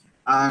ang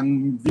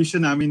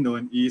vision namin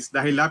noon is,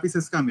 dahil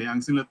lapises kami,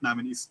 ang sinulat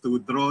namin is to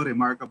draw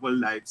remarkable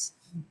lives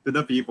to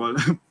the people.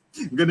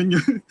 ganun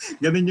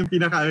yung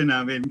pinaka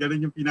namin,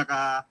 ganun yung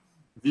pinaka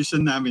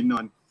vision namin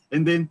noon.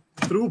 And then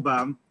through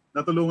BAM,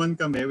 natulungan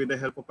kami with the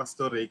help of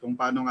Pastor Ray kung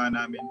paano nga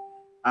namin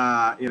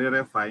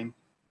i-refine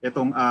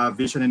itong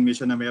vision and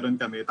mission na meron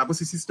kami. Tapos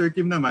si Sister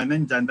Kim naman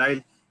nandyan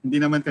dahil hindi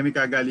naman kami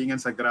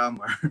kagalingan sa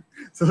grammar.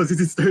 So si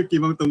Sister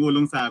Kim ang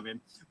tumulong sa amin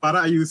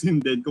para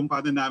ayusin din kung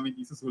paano namin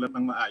isusulat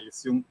ng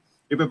maayos, yung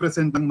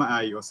ipepresent ng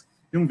maayos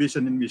yung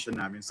vision and mission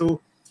namin.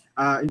 So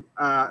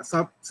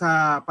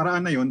sa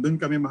paraan na yon, doon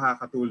kami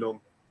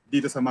makakatulong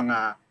dito sa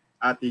mga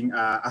ating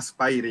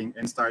aspiring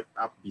and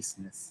startup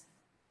business.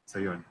 So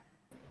yun.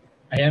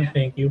 Ayan,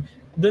 thank you.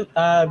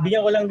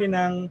 Bigyan ko lang din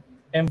ng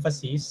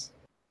emphasis.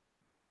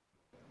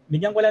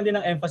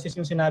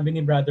 Yung sinabi ni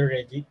Brother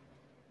Reggie,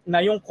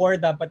 na yung core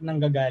dapat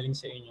nanggagaling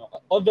sa inyo.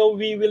 Although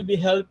we will be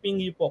helping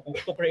you po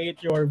to create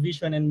your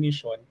vision and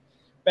mission,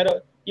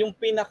 pero yung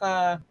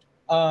pinaka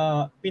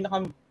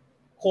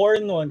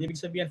core nun, ibig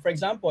sabihin, for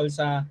example,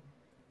 sa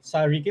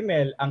Ricky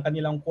Mel, ang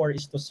kanilang core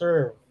is to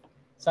serve.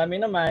 Sa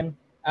amin naman,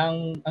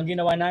 ang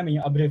ginawa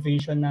namin, yung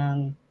abbreviation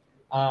ng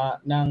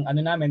ano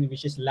namin,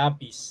 which is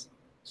LAPIS.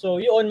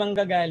 So yun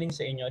manggagaling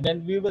sa inyo.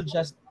 Then we will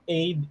just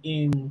aid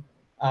in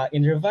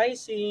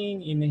revising,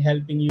 in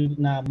helping you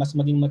na mas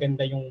maging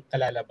maganda yung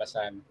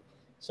kalalabasan.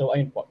 So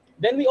ayun po.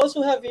 Then we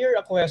also have here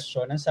a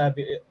question. Ang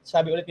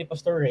sabi ulit ni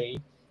Pastor Ray,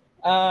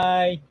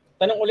 ay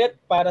tanong ulit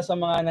para sa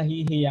mga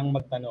nahihiyang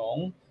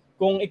magtanong,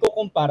 kung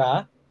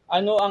ikukumpara,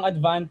 ano ang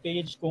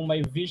advantage kung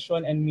may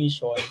vision and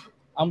mission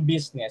ang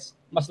business?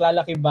 Mas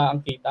lalaki ba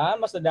ang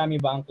kita? Mas nadami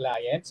ba ang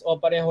clients? O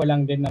pareho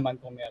lang din naman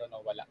kung meron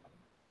o wala?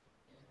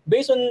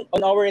 Based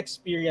on our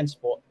experience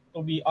po,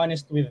 to be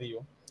honest with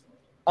you,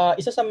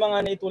 isa sa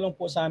mga naitulong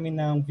po sa amin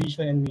ng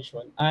vision and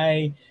mission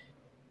ay,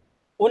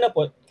 una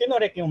po,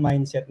 kinorek yung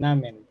mindset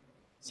namin.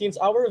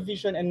 Since our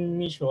vision and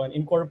mission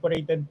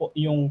incorporated po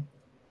yung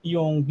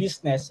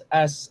business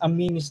as a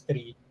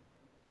ministry,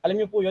 alam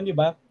niyo po yun, di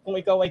ba? Kung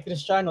ikaw ay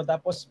Kristiyano,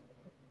 tapos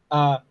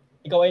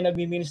ikaw ay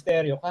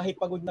nagmi-ministeryo, kahit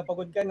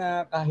pagod ka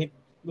na, kahit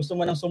gusto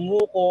mo nang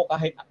sumuko,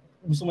 kahit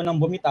gusto mo nang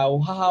bumitaw,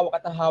 hahawak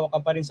ka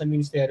pa rin sa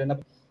ministeryo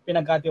na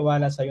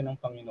pinagkatiwala sa iyo ng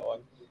Panginoon.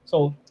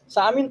 So,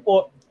 sa amin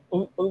po,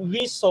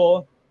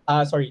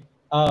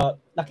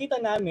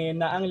 nakita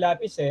namin na ang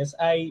Lapises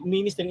ay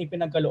ministry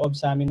ipinagkaloob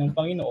sa amin ng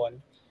Panginoon.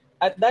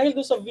 At dahil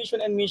doon sa vision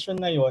and mission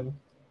na yon,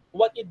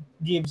 what it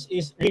gives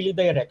is really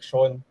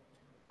direction.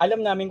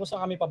 Alam namin kung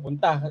saan kami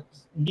papunta.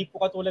 Hindi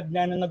po katulad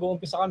na nung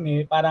nag-uumpisa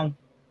kami, parang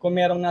kung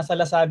merong nasa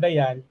Lazada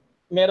yan,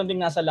 meron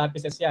ding nasa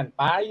Lapises yan.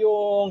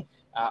 Payong,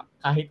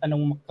 kahit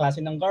anong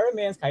klase ng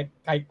garments,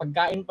 kahit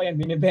pagkain pa yan,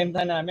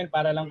 binibenta namin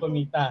para lang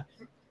kumita.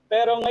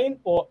 Pero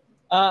ngayon po,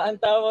 ang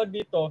tawag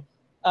dito,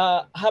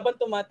 habang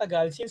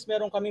tumatagal, since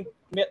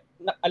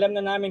alam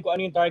na namin kung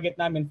ano yung target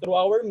namin through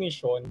our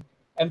mission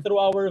and through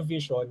our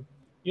vision,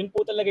 yun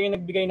po talaga yung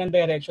nagbigay ng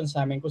direction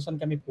sa amin kung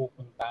saan kami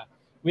pupunta.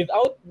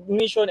 Without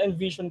mission and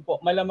vision po,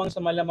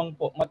 malamang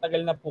po,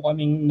 matagal na po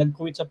kaming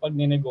nag-quit sa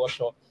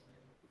pagnenegosyo.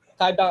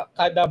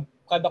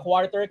 Kada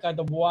quarter,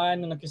 kada buwan,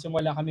 nung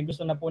nagsisimula kami,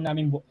 gusto na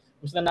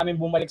namin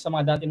bumalik sa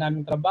mga dati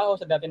naming trabaho,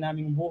 sa dati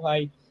naming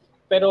buhay.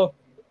 Pero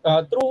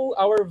through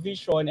our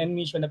vision and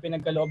mission na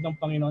pinagkaloob ng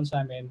Panginoon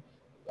sa amin,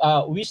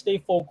 we stay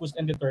focused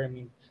and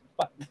determined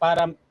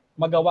para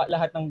magawa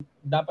lahat ng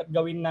dapat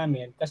gawin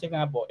namin, kasi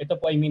nga po, ito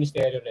po ay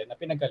ministeryo rin na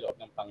pinagkaloob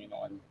ng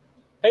Panginoon.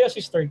 Kayo,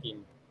 Sister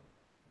Kim.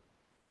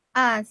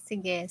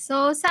 Sige.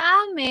 So, sa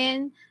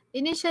amin,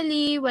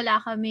 initially,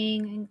 wala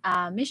kaming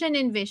mission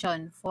and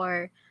vision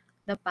for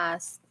the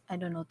past,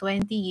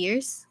 20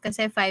 years.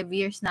 Kasi 5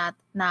 years na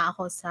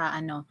ako sa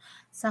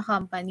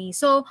company.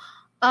 So,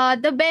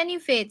 the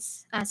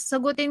benefits,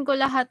 sagutin ko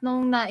lahat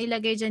nung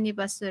nailagay dyan ni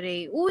Pastor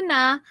Ray.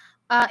 Una,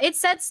 it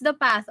sets the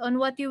path on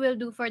what you will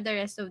do for the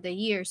rest of the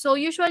year. So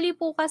usually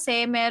po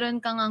kasi meron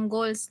kang ang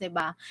goals, 'di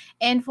ba?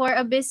 And for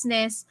a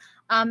business,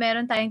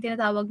 meron tayong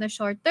tinatawag na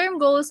short-term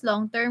goals,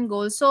 long-term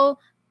goals. So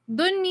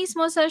dun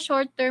mismo sa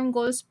short-term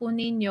goals po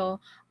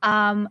ninyo,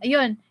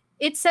 ayun,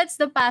 it sets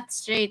the path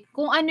straight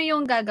kung ano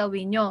yung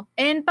gagawin nyo.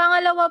 And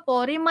pangalawa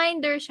po,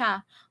 reminder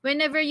siya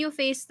whenever you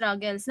face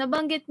struggles.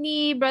 Nabanggit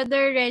ni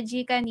Brother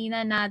Reggie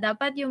kanina na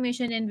dapat yung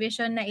mission and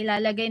vision na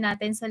ilalagay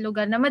natin sa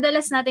lugar na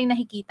madalas nating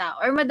nakikita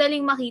or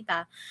madaling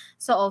makita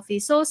sa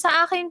office. So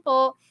sa akin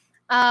po,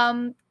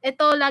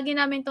 ito lagi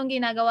namin itong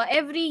ginagawa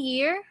every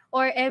year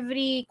or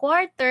every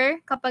quarter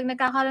kapag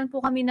nagkakaroon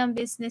po kami ng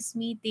business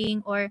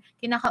meeting or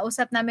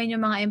kinakausap namin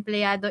yung mga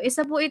empleyado.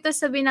 Isa po ito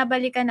sa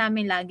binabalikan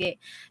namin lagi.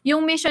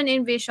 Yung mission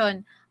and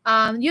vision.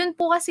 Yun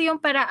po kasi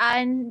yung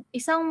paraan,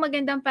 isang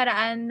magandang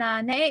paraan na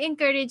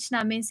na-encourage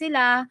namin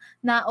sila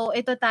na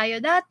ito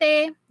tayo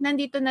dati,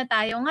 nandito na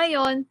tayo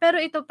ngayon,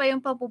 pero ito pa yung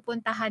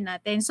papupuntahan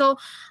natin.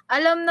 So,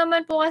 alam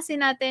naman po kasi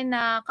natin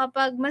na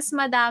kapag mas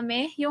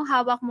madami yung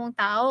hawak mong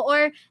tao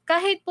or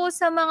kahit po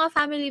sa mga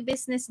family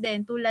business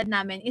din tulad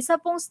namin, isa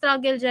pong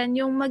struggle dyan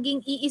yung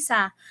maging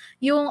iisa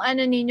yung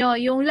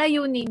ninyo, yung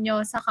layunin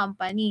nyo sa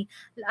company.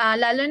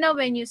 Lalo na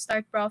when you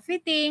start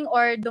profiting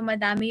or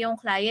dumadami yung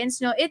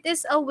clients nyo, it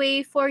is a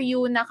way for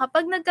you na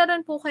kapag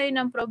nagkaroon po kayo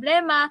ng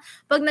problema,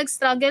 pag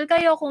nag-struggle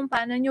kayo kung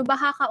paano nyo ba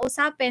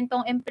kakausapin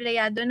tong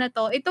empleyado na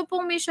to, ito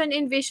pong mission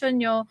and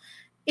vision nyo,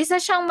 isa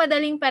siyang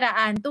madaling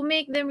paraan to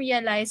make them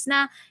realize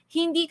na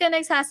hindi ka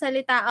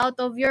nagsasalita out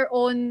of your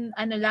own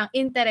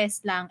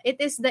interest lang. It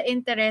is the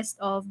interest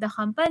of the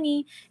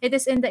company. It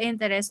is in the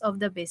interest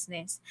of the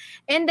business.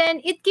 And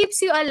then it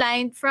keeps you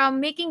aligned from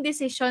making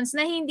decisions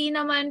na hindi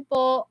naman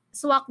po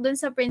swak dun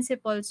sa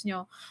principles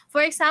nyo.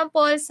 For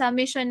example, sa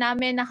mission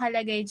namin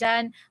nakalagay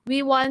dyan, we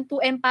want to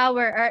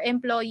empower our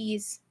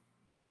employees.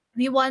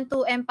 We want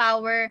to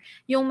empower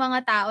yung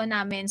mga tao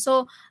namin.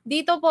 So,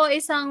 dito po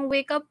isang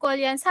wake-up call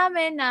yan sa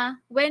amin na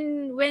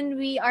when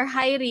we are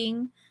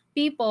hiring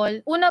people,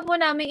 una po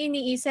namin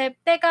iniisip,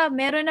 teka,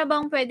 meron na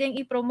bang pwedeng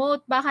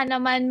i-promote? Baka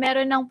naman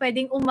meron nang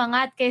pwedeng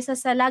umangat kaysa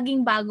sa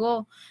laging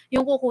bago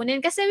yung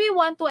kukunin. Kasi we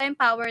want to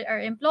empower our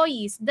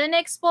employees. The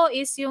next po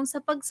is yung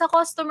sa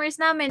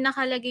customers namin,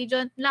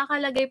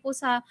 nakalagay po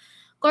sa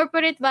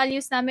corporate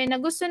values namin na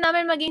gusto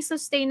namin maging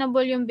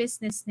sustainable yung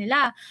business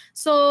nila.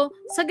 So,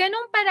 sa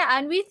ganung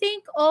paraan, we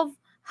think of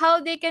how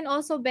they can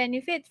also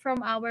benefit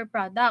from our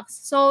products.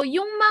 So,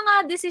 yung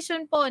mga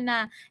decision po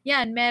na,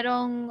 yan,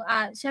 merong,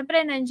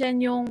 syempre,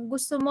 nandyan yung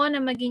gusto mo na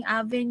maging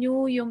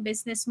avenue, yung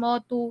business mo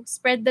to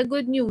spread the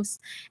good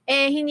news.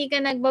 Hindi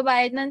ka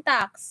nagbabayad ng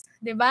tax.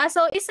 'Di ba?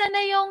 So,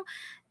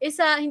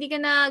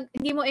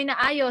 hindi mo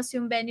inaayos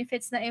yung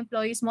benefits na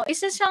employees mo.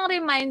 Isa siyang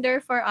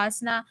reminder for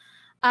us na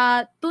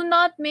to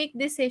not make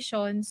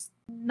decisions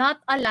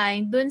not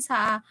aligned dun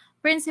sa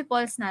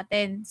principles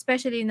natin,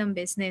 especially ng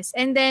business.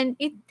 And then,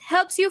 it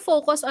helps you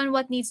focus on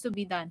what needs to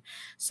be done.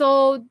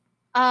 So,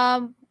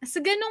 sa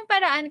ganung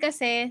paraan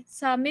kasi,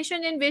 sa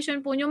mission and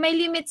vision po nyo, may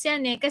limits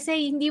yan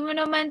kasi hindi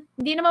naman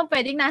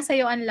pwedeng nasa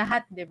iyo ang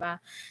lahat, di ba?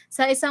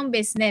 Sa isang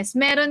business,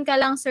 meron ka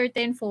lang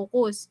certain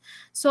focus.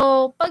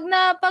 So,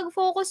 pag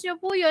focus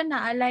nyo po yun,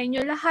 na-align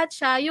nyo lahat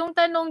siya, yung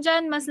tanong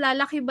dyan, mas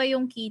lalaki ba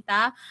yung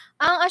kita?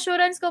 Ang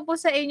assurance ko po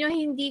sa inyo,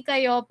 hindi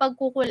kayo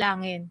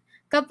pagkukulangin.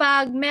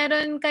 Kapag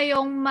meron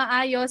kayong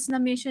maayos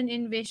na mission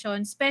and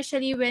vision,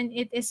 especially when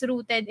it is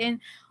rooted in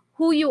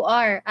who you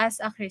are as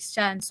a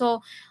Christian.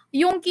 So,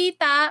 yung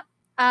kita,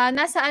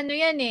 nasa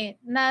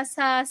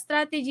nasa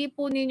strategy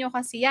po ninyo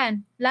kasi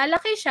yan.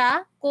 Lalaki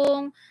siya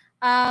kung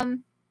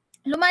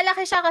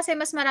lumalaki siya kasi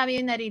mas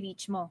marami yung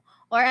nare-reach mo.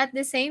 Or at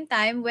the same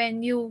time,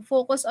 when you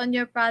focus on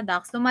your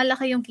products,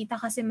 lumalaki yung kita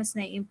kasi mas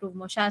na-improve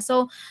mo siya.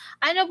 So,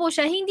 po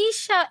siya, hindi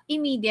siya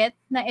immediate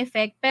na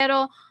effect,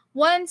 pero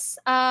once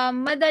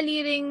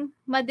madali ring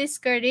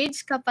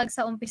ma-discourage kapag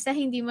sa umpisa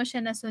hindi mo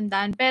siya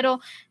nasundan.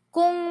 Pero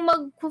kung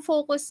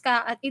mag-focus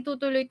ka at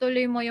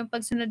itutuloy-tuloy mo yung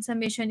pagsunod sa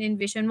mission and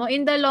vision mo,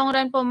 in the long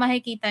run po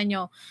makikita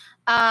nyo,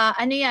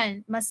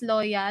 mas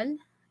loyal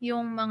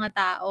yung mga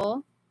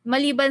tao.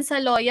 Maliban sa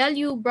loyal,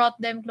 you brought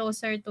them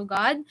closer to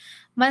God.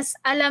 Mas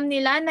alam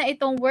nila na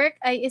itong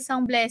work ay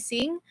isang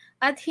blessing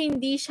at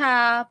hindi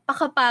siya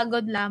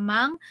pakapagod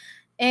lamang.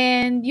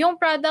 And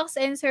yung products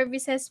and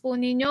services po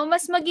ninyo,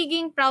 mas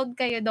magiging proud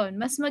kayo doon.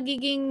 Mas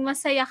magiging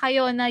masaya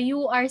kayo na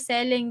you are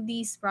selling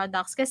these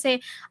products.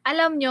 Kasi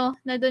alam nyo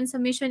na doon sa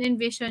mission and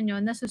vision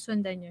nyo,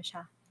 nasusundan nyo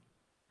siya.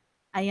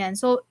 Ayan.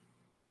 So,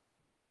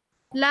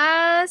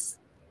 last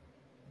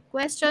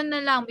question na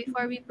lang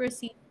before we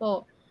proceed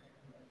po.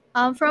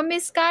 From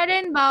Ms.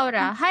 Karen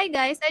Baura. Hi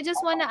guys, I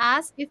just want to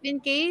ask if in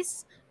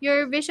case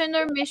your vision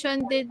or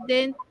mission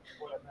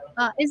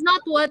is not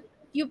what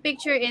you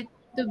picture it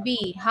to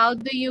be, how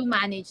do you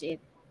manage it?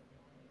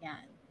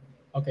 Yan.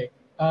 Okay.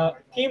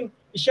 Kim,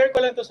 i-share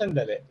ko lang to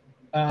sandali.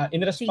 In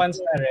response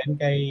na rin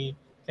kay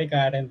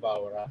Karen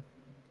Baura.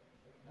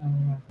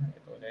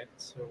 Ito ulit.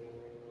 So,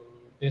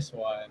 this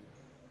one.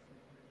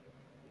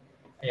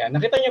 Ayan.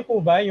 Nakita niyo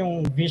po ba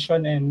yung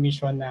vision and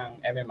mission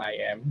ng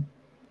MMIM?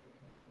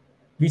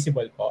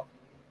 Visible po?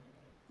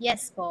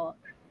 Yes po.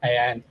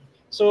 Ayan.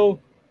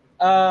 So,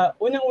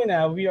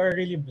 unang-una, we are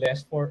really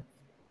blessed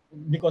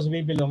because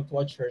we belong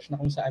to a church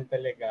na kung saan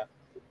talaga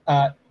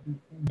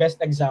best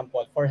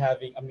example for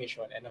having a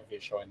mission and a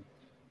vision.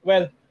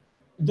 Well,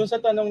 doon sa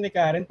tanong ni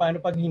Karen,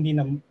 paano pag hindi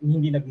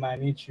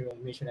nag-manage yung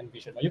mission and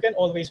vision mo? You can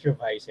always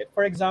revise it.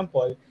 For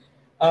example,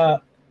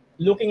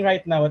 looking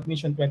right now at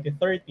Mission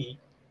 2030,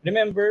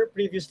 remember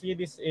previously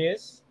this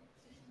is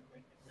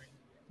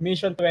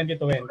Mission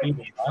 2020,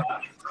 di ba?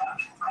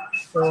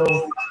 So,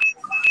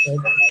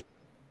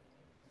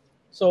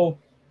 So,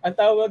 ang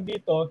tawag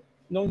dito,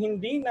 nung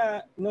hindi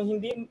na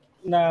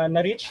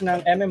na-reach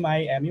ng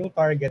MMIM yung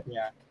target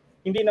niya,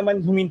 hindi naman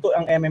huminto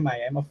ang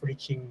MMIM of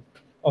reaching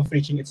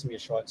its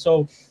mission.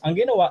 So, ang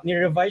ginawa,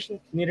 ni-revise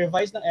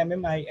ng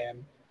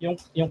MMIM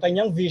yung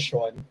kanyang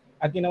vision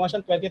at ginawa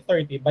siyang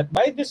 2030. But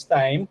by this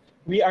time,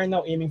 we are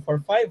now aiming for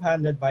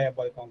 500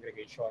 viable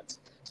congregations.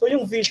 So,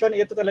 yung vision,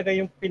 ito talaga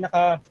yung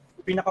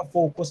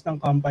pinaka-focus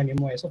ng company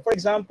mo. So, for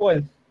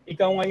example,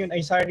 ikaw ngayon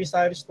ay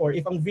sari-sari store.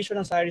 If ang vision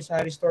ng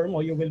sari-sari store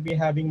mo, you will be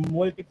having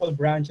multiple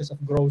branches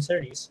of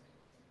groceries,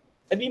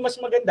 edi mas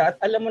maganda at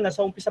alam mo na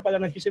sa umpisa pa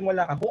lang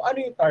nagsisimula ka kung ano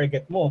yung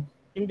target mo.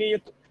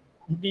 Hindi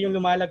yung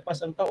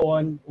lumalagpas ang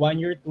taon,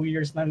 1 year, 2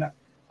 years na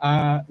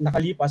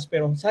nakalipas,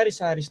 pero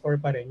sari-sari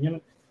store pa rin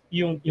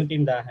yung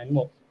tindahan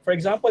mo. For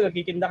example,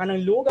 nagtitinda ka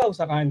ng lugaw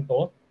sa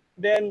kanto,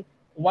 then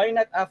why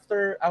not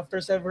after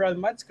several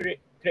months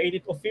create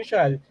it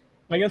official?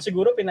 Ngayon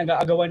siguro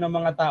pinag-aagawan ng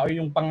mga tao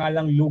yung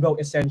pangalang Lugaw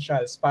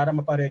Essentials para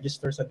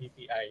maparegister sa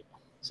DTI.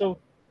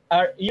 So,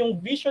 yung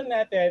vision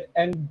natin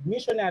and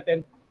mission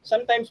natin,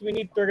 sometimes we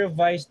need to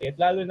revise it,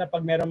 lalo na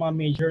pag meron mga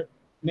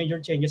major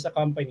changes sa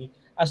company.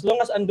 As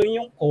long as andun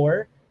yung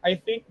core, I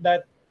think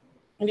that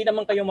hindi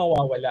naman kayo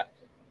mawawala.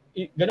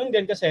 Ganun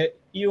din kasi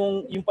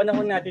yung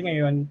panahon natin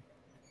ngayon,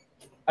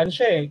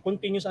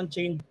 continuous ang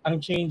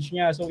change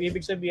niya. So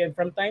ibig sabihin,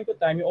 from time to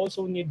time, you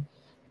also need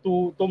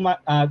to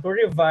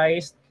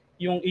revise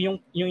yung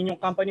inyong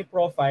company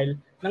profile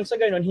nang sa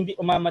ganun hindi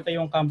umamatay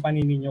yung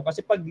company ninyo. Kasi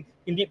pag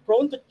hindi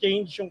prone to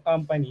change yung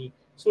company,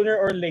 sooner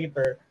or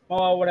later,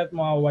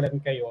 mawawalan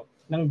kayo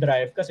ng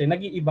drive kasi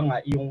nag-iiba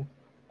nga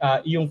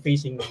yung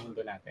facing ng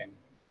mundo natin.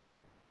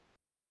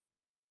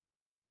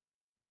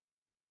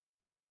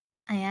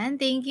 Ayan,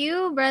 thank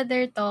you,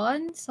 Brother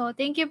Ton. So,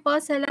 thank you po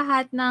sa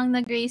lahat ng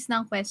nag-raise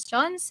ng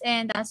questions.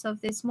 And as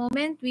of this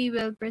moment, we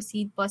will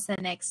proceed po sa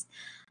next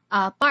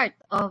part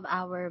of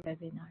our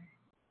webinar.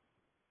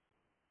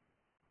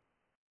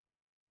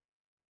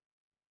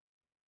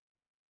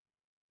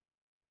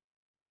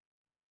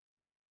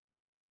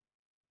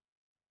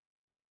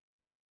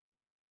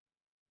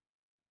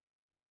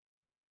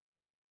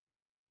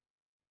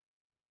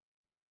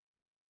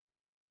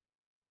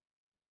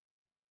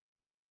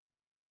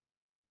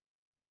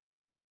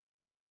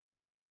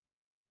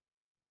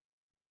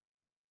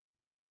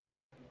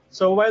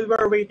 So while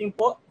we're waiting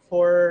po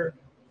for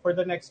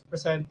the next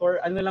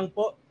presenter, ano lang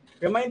po,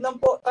 remind lang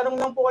po,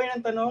 tanong lang po kayo ng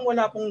tanong,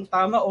 wala pong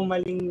tama o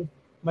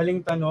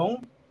maling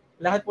tanong.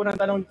 Lahat po ng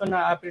tanong dito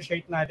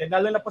na-appreciate natin,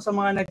 lalo na po sa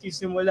mga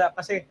nagsisimula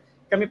kasi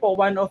kami po,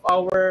 one of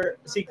our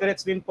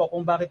secrets din po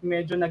kung bakit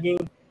medyo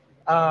naging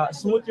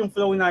smooth yung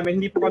flow namin,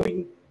 hindi po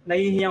kami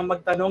nahihiyang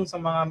magtanong sa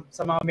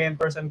mga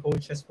mentors and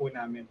coaches po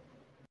namin.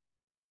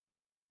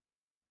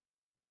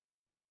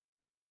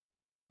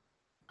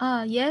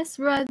 Yes,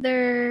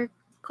 Brother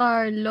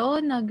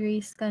Carlo,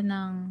 nag-raise ka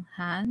ng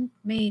hand.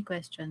 May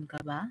question ka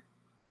ba?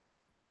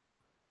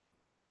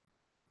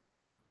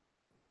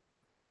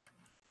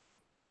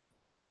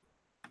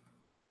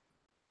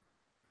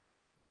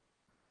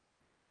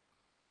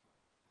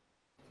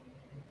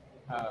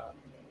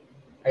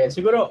 Ayan,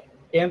 siguro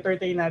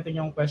i-entertain natin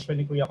yung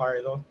question ni Kuya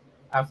Carlo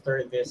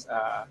after this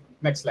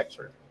next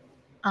lecture.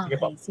 Sige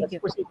po, let's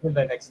proceed with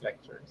the next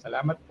lecture.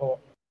 Salamat po.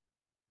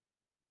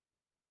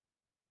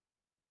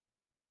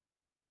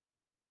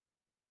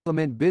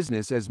 Implement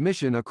business as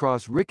mission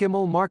across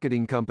Int'l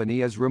Marketing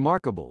Company is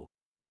remarkable.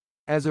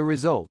 As a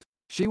result,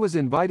 she was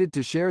invited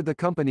to share the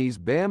company's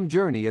BAM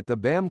journey at the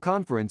BAM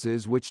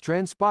conferences which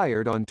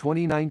transpired on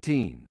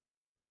 2019.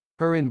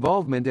 Her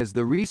involvement as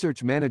the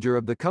research manager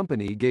of the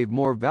company gave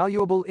more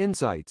valuable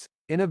insights,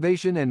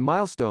 innovation and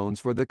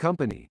milestones for the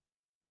company.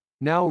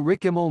 Now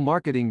Int'l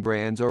marketing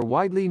brands are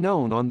widely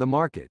known on the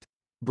market.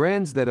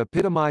 Brands that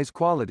epitomize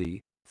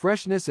quality,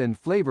 freshness and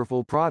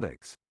flavorful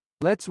products.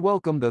 Let's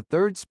welcome the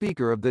third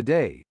speaker of the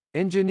day,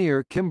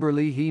 Engineer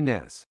Kimberly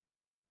Hines.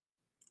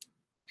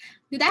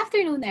 Good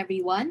afternoon,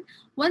 everyone.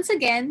 Once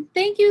again,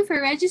 thank you for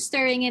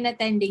registering and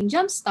attending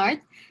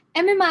JumpStart,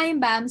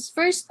 MMIM-BAM's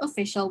first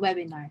official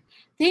webinar.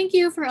 Thank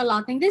you for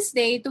allotting this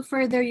day to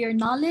further your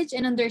knowledge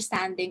and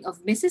understanding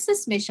of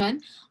business's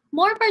mission,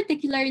 more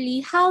particularly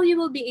how you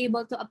will be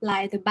able to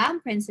apply the BAM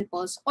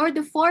principles or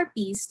the 4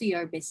 Ps to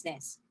your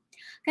business.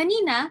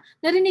 Kanina,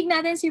 narinig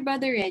natin si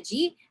Brother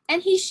Reggie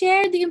and he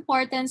shared the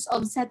importance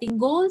of setting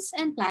goals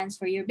and plans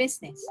for your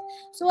business.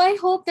 So I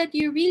hope that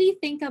you really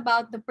think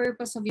about the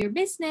purpose of your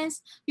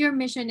business, your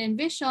mission and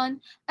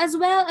vision, as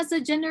well as the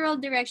general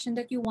direction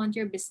that you want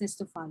your business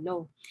to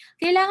follow.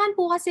 Kailangan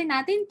po kasi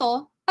natin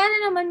to para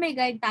naman may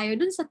guide tayo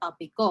dun sa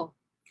topic ko.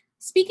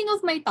 Speaking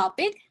of my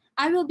topic,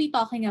 I will be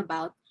talking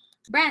about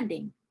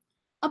branding.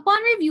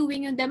 Upon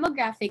reviewing yung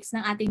demographics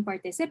ng ating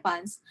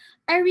participants,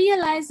 I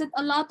realized that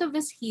a lot of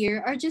us here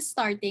are just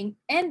starting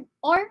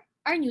or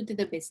are new to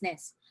the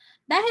business.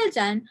 Dahil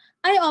dyan,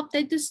 I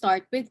opted to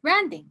start with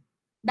branding.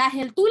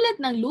 Dahil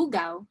tulad ng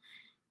lugaw,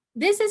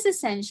 this is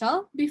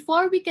essential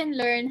before we can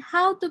learn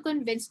how to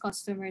convince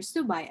customers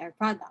to buy our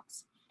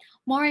products.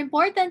 More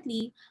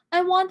importantly,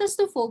 I want us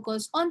to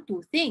focus on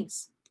 2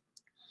 things.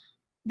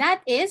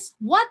 That is,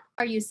 what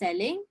are you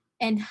selling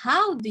and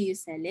how do you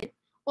sell it?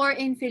 Or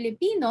in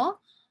Filipino,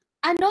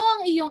 ano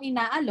ang iyong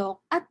inaalok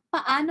at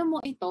paano mo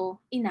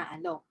ito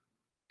inaalok?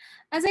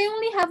 As I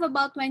only have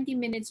about 20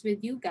 minutes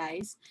with you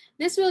guys,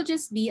 this will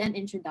just be an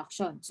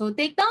introduction. So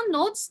take down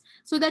notes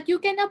so that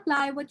you can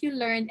apply what you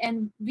learned,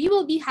 and we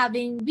will be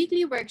having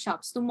weekly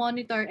workshops to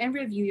monitor and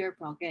review your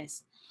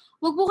progress.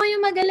 Huwag po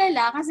kayong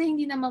mag-alala kasi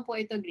hindi naman po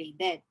ito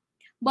graded.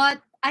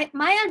 But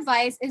my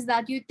advice is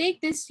that you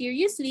take this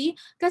seriously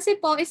kasi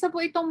po isa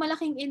po itong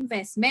malaking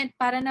investment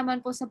para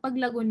naman po sa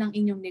paglago ng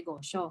inyong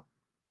negosyo.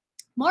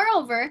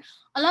 Moreover,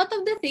 a lot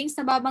of the things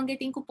na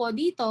babanggitin ko po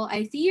dito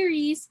ay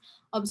theories,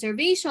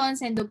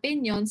 observations, and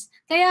opinions,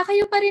 kaya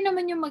kayo pa rin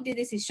naman yung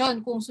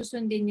magdedesisyon kung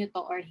susundin nyo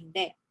to or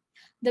hindi.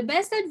 The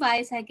best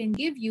advice I can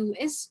give you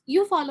is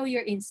you follow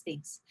your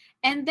instincts.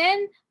 And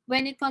then,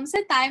 when it comes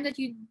a time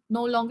that you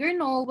no longer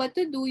know what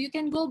to do, you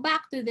can go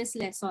back to this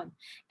lesson.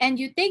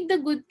 And you take the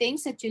good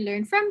things that you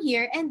learn from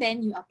here and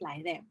then you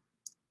apply them.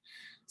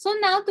 So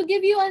now, to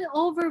give you an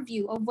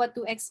overview of what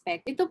to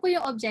expect, ito po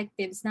yung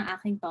objectives ng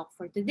aking talk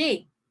for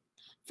today.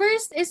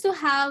 First is to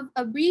have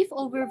a brief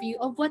overview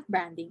of what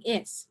branding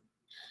is.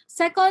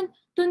 Second,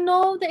 to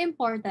know the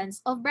importance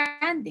of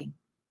branding.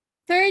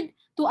 Third,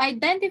 to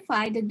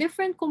identify the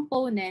different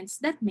components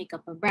that make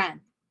up a brand.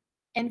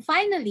 And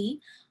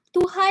finally,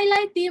 to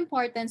highlight the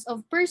importance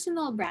of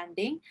personal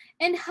branding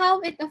and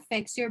how it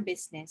affects your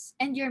business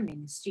and your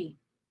ministry.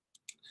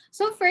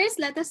 So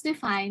first, let us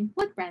define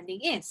what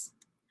branding is.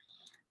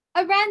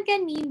 A brand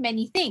can mean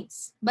many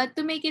things, but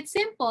to make it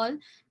simple,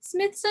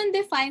 Smithson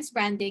defines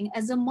branding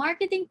as a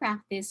marketing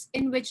practice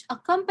in which a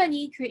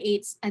company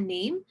creates a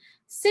name,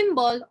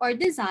 symbol, or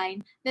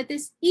design that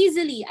is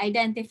easily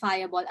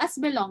identifiable as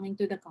belonging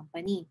to the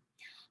company.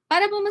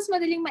 Para po mas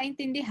madaling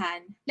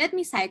maintindihan, let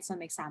me cite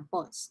some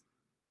examples.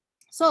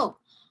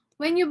 So,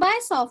 when you buy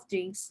soft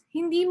drinks,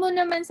 hindi mo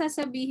naman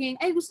sasabihin,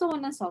 ay gusto ko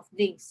ng soft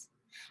drinks.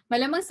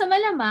 Malamang sa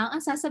malamang, ang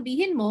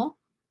sasabihin mo,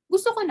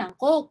 gusto ko ng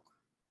Coke.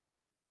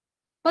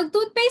 Pag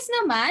toothpaste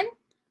naman,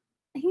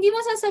 hindi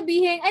mo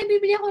sasabihin, ay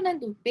bibili ako ng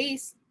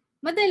toothpaste.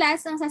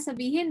 Madalas, ang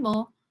sasabihin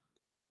mo,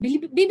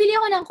 bibili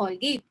ako ng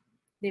Colgate.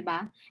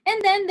 Diba? And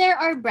then, there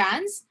are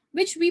brands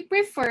which we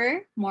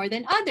prefer more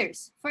than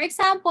others. For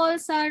example,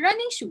 sa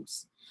running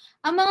shoes.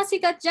 Ang mga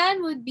sikat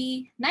dyan would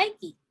be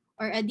Nike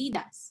or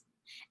Adidas.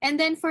 And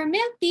then for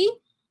milk tea,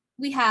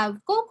 we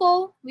have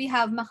Coco, we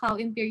have Macau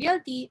Imperial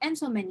Tea, and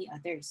so many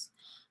others.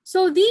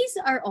 So these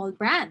are all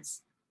brands.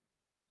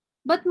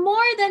 But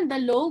more than the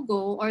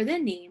logo or the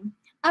name,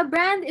 a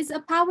brand is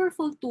a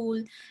powerful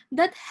tool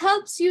that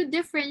helps you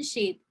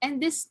differentiate and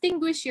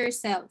distinguish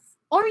yourself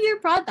or your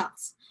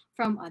products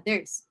from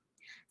others.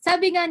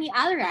 Sabi nga ni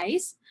Al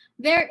Rice,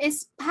 there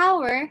is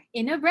power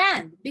in a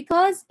brand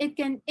because it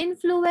can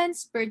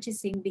influence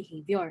purchasing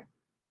behavior.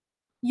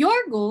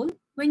 Your goal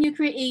when you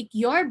create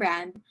your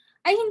brand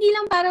ay hindi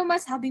lang para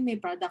masabing may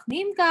product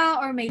name ka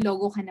or may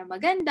logo ka na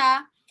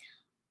maganda.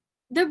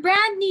 The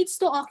brand needs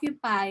to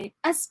occupy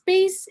a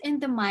space in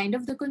the mind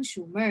of the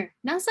consumer.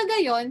 Nang sa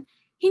gayon,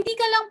 hindi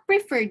ka lang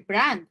preferred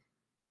brand,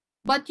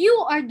 but you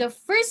are the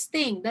first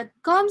thing that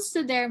comes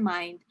to their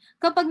mind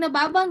kapag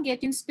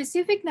nababanggit yung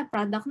specific na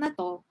product na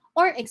to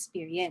or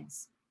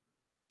experience.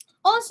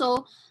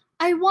 Also,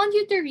 I want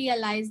you to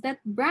realize that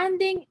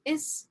branding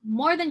is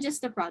more than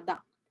just a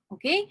product,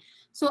 okay?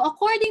 So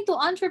according to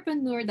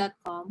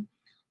entrepreneur.com,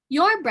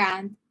 your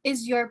brand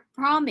is your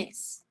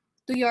promise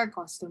to your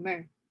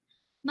customer.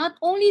 Not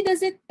only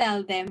does it tell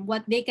them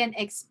what they can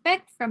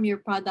expect from your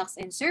products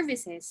and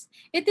services,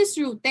 it is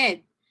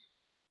rooted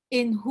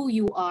in who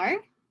you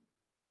are,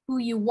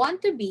 who you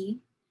want to be,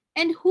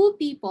 and who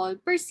people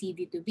perceive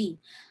you to be.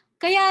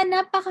 Kaya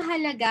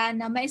napakahalaga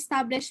na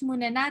ma-establish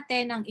muna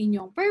natin ang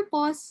inyong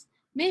purpose,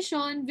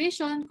 mission,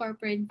 vision,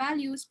 corporate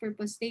values,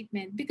 purpose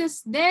statement,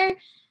 because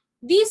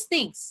these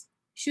things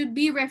should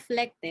be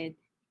reflected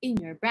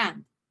in your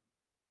brand.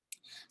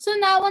 So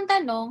now, ang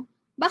tanong,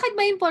 bakit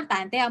ba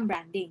importante ang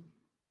branding?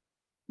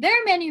 There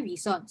are many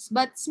reasons,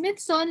 but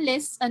Smithson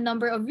lists a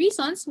number of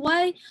reasons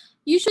why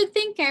you should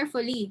think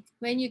carefully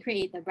when you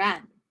create a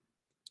brand.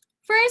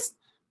 First,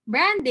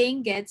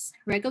 branding gets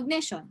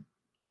recognition.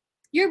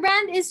 Your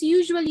brand is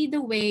usually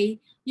the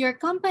way your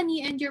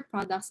company and your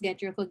products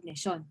get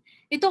recognition.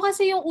 Ito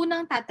kasi yung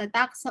unang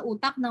tatatak sa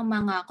utak ng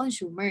mga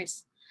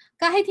consumers.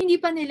 Kahit hindi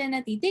pa nila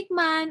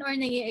natitikman or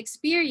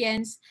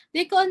nai-experience,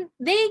 they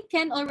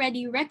can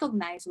already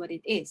recognize what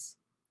it is.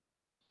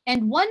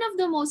 And one of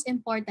the most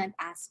important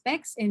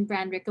aspects in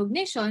brand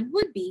recognition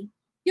would be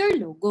your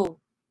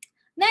logo.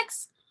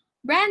 Next,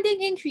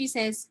 branding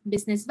increases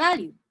business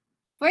value.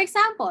 For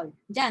example,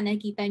 dyan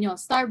nakikita nyo,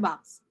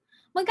 Starbucks.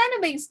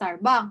 Magkano ba yung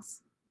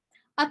Starbucks?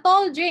 A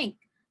tall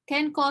drink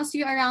can cost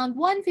you around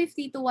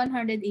 150 to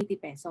 180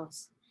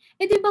 pesos.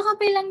 Eh di ba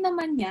kape lang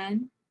naman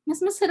yan?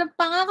 Mas masarap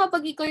pa nga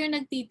kapag ikaw yung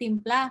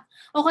nagtitimpla.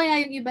 O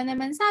kaya yung iba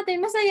naman sa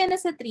atin, masaya na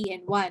sa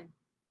 3-in-1.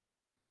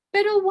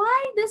 Pero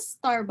why does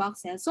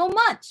Starbucks sell so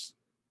much?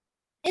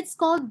 It's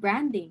called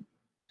branding.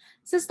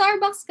 Sa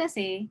Starbucks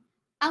kasi,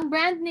 ang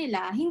brand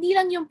nila, hindi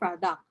lang yung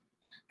product.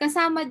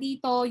 Kasama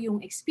dito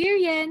yung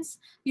experience,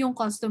 yung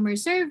customer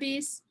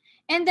service.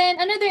 And then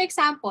another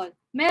example,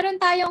 meron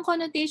tayong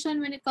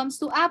connotation when it comes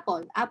to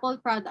Apple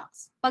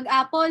products. Pag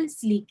Apple,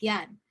 sleek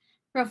yan.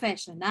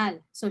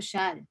 Professional,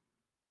 social.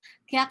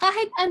 Kaya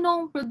kahit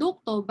anong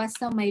produkto,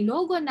 basta may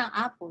logo ng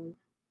Apple,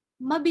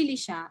 mabili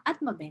siya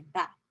at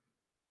mabenta.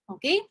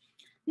 Okay?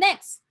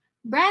 Next,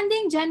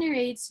 branding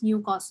generates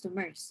new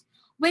customers.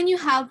 When you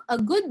have a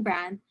good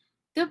brand,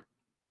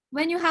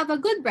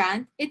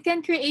 it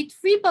can create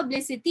free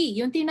publicity,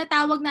 yung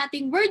tinatawag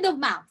nating word of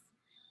mouth.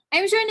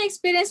 I'm sure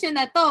na-experience nyo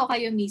na to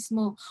kayo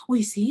mismo.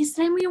 Uy sis,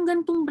 try mo yung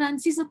gantong brand.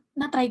 Sis,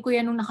 na-try ko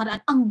yan nung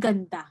nakaraan. Ang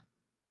ganda.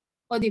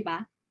 O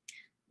diba?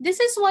 This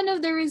is one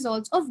of the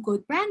results of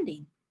good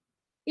branding.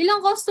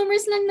 Ilang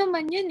customers lang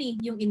naman yun eh.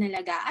 Yung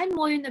inalagaan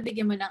mo, yung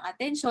nabigyan mo ng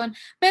attention.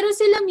 Pero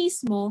sila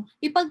mismo,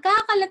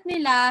 ipagkakalat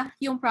nila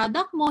yung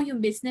product mo,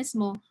 yung business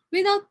mo,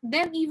 without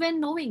them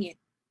even knowing it.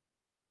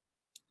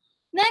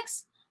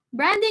 Next,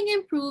 branding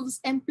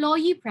improves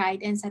employee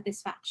pride and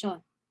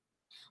satisfaction.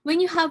 When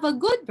you have a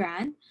good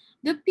brand,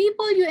 the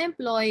people you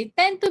employ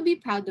tend to be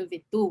proud of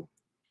it too.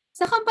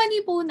 Sa company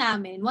po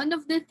namin, one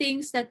of the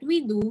things that we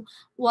do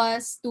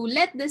was to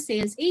let the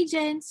sales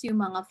agents,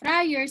 yung mga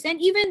fryers, and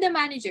even the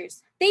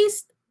managers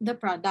taste the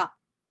product.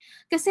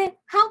 Kasi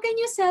how can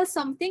you sell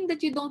something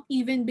that you don't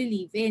even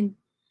believe in?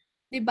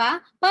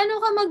 Diba? Paano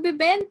ka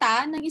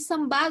magbebenta ng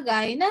isang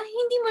bagay na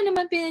hindi mo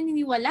naman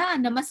pinaniniwalaan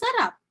na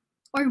masarap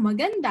or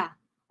maganda?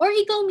 Or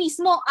ikaw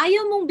mismo,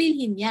 ayaw mong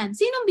bilhin yan.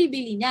 Sinong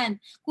bibili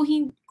niyan?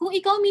 Kung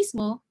ikaw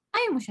mismo,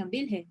 ayaw mo siyang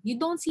bilhin. You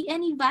don't see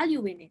any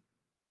value in it.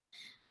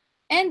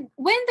 And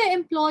when the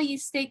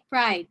employees take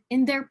pride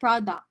in their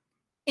product,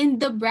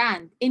 in the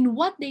brand, in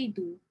what they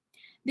do,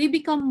 they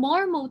become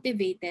more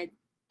motivated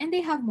and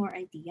they have more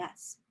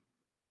ideas.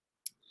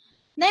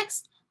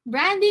 Next,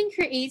 branding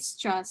creates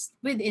trust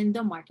within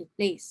the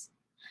marketplace.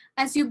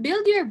 As you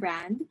build your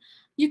brand,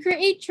 you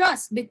create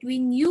trust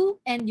between you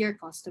and your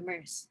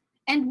customers.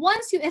 And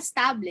once you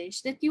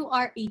establish that you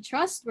are a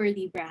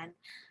trustworthy brand,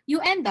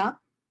 you end up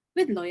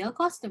with loyal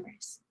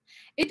customers.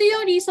 Ito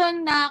yung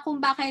reason na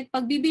kung bakit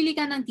pagbibili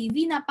ka ng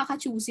TV,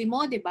 napaka-choosy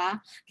mo, di ba?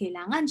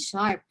 Kailangan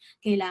Sharp,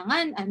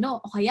 kailangan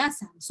o kaya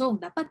Samsung,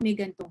 dapat may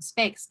gantong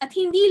specs. At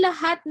hindi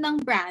lahat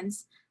ng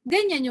brands,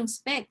 ganyan yung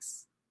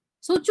specs.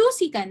 So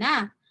choosy ka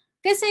na.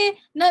 Kasi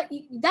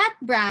that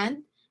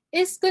brand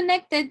is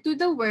connected to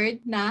the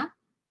word na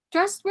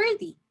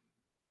trustworthy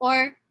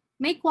or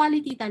may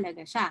quality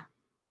talaga siya.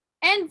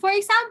 And for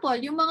example,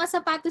 yung mga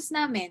sapatos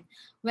namin,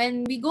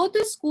 when we go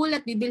to school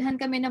at bibilhan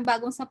kami ng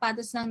bagong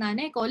sapatos ng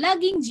nanay ko,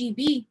 laging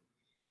GB.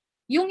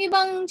 Yung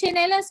ibang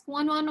tsinelas,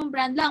 kung ano-anong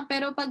brand lang,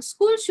 pero pag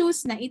school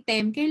shoes na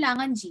item,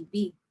 kailangan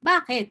GB.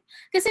 Bakit?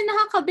 Kasi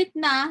nakakabit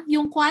na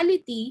yung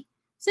quality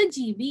sa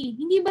GB.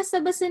 Hindi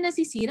basta-basta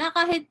nasisira.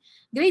 Kahit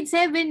grade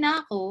 7 na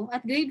ako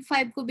at grade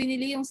 5 ko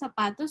binili yung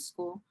sapatos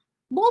ko,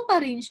 buo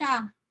pa rin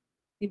siya.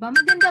 Diba?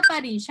 Maganda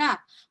pa rin siya.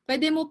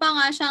 Pwede mo pa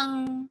nga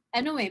siyang,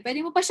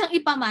 pwede mo pa siyang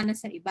ipamana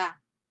sa iba.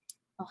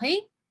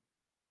 Okay?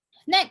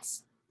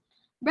 Next,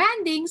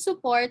 branding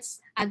supports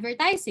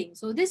advertising.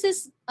 So this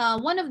is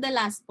one of the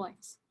last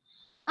points.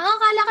 Ang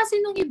akala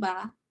kasi nung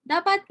iba,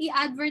 dapat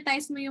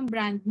i-advertise mo yung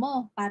brand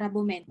mo para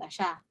bumenta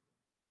siya.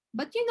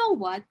 But you know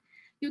what?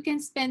 You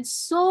can spend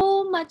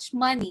so much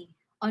money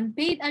on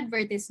paid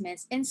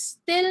advertisements and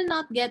still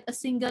not get a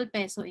single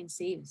peso in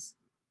sales.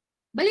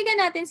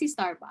 Balikan natin si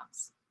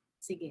Starbucks.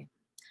 Sige.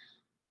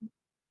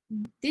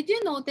 Did you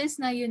notice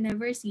na you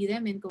never see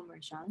them in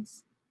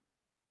commercials?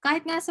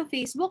 Kahit nga sa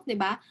Facebook, di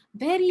ba?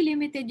 Very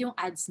limited yung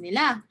ads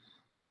nila.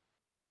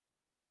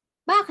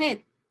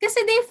 Bakit?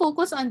 Kasi they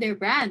focus on their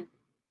brand.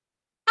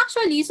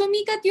 Actually,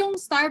 sumikat yung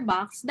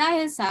Starbucks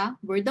dahil sa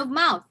word of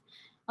mouth.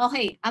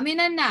 Okay,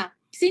 aminan na.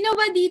 Sino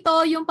ba dito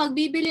yung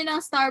pagbibili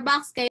ng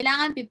Starbucks,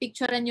 kailangan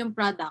pipicturean yung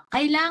product?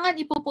 Kailangan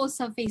ipopost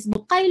sa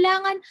Facebook.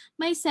 Kailangan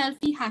may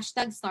selfie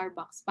hashtag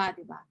Starbucks pa,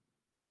 di ba?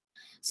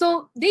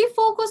 So, they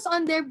focus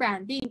on their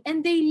branding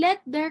and they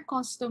let their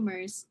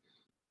customers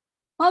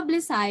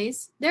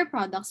publicize their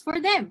products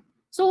for them.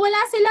 So, wala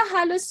sila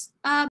halos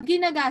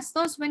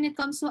ginagastos when it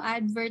comes to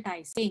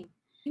advertising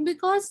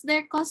because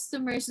their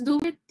customers do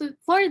it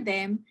for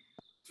them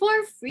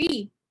for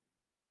free.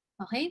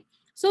 Okay?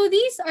 So,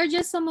 these are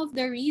just some of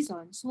the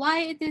reasons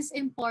why it is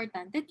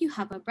important that you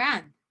have a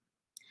brand.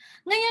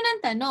 Ngayon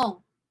ang tanong,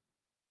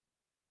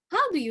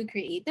 how do you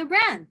create a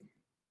brand?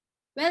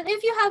 Well,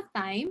 if you have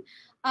time,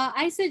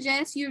 I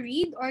suggest you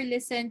read or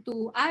listen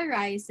to Al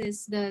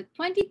Rice's The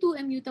 22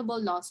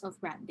 Immutable Laws of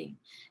Branding.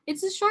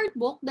 It's a short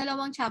book, 2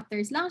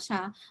 chapters lang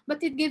siya,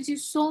 but it gives you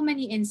so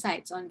many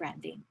insights on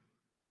branding.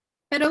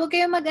 Pero huwag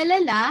kayong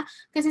mag-alala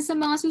kasi sa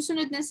mga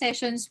susunod na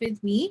sessions with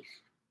me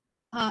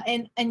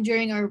and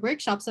during our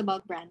workshops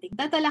about branding,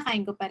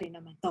 tatalakayin ko pa rin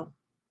naman to.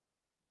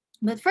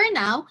 But for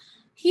now,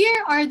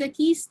 here are the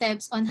key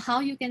steps on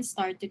how you can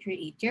start to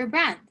create your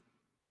brand.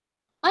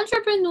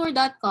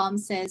 Entrepreneur.com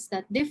says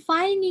that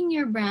defining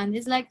your brand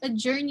is like a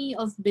journey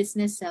of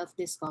business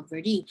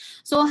self-discovery.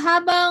 So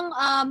habang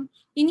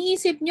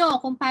iniisip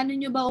nyo kung paano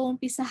nyo ba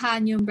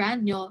umpisahan yung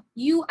brand nyo,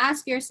 you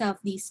ask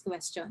yourself these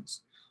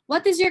questions.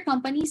 What is your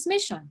company's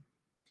mission?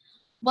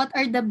 What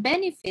are the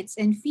benefits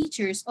and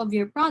features of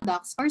your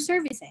products or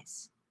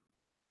services?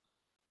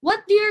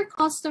 What do your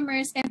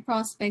customers and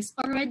prospects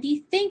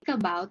already think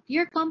about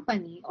your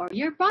company or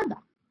your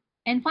product?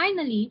 And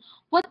finally,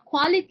 what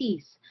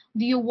qualities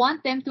do you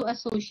want them to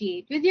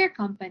associate with your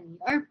company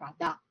or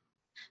product?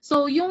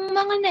 So, yung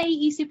mga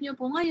naiisip nyo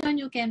po ngayon,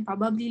 you can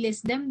probably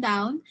list them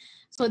down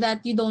so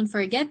that you don't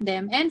forget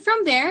them. And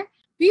from there,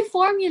 we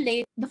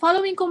formulate the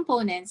following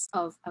components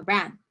of a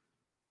brand.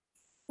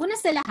 Una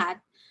sa lahat,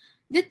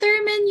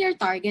 determine your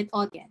target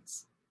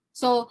audience.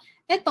 So,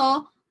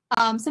 ito,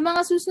 sa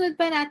mga susunod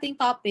pa nating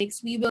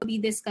topics, we will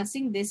be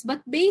discussing this.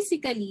 But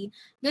basically,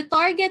 the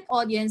target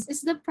audience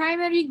is the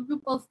primary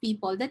group of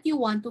people that you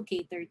want to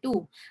cater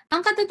to.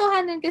 Ang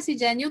katotohanan kasi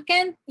dyan,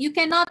 you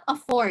cannot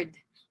afford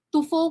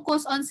to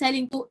focus on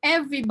selling to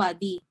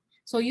everybody.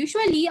 So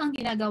usually, ang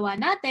ginagawa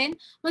natin,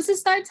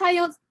 mag-start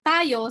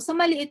tayo sa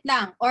maliit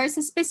lang or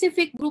sa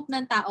specific group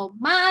ng tao.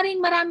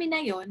 Maaaring marami na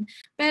yon,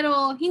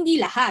 pero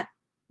hindi lahat.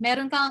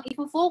 Meron kang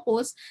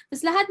ifo-focus,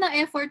 tapos lahat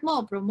ng effort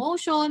mo,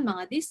 promotion,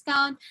 mga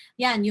discount,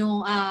 yan,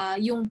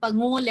 yung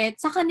pangulit,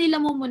 sa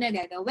kanila mo muna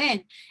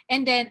gagawin.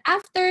 And then,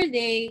 after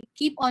they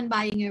keep on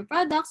buying your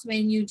products,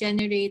 when you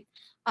generate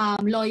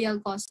loyal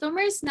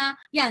customers na,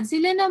 yan,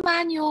 sila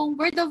naman yung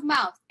word of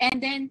mouth.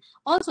 And then,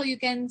 also, you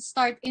can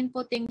start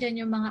inputting dyan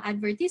yung mga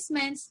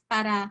advertisements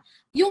para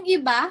yung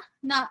iba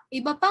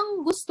pang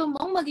gusto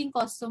mong maging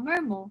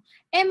customer mo,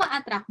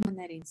 ma-attract mo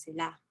na rin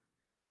sila.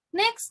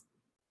 Next,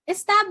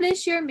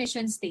 establish your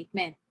mission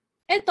statement.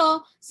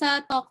 Ito,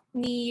 sa talk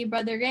ni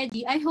Brother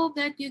Reggie, I hope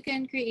that you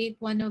can create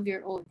one of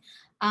your own.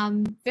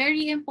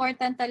 Very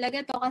important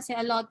talaga to kasi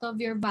a lot of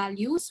your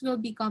values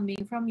will be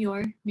coming from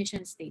your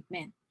mission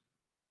statement.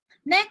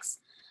 Next,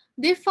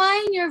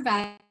 define your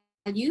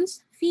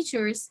values,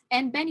 features,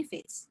 and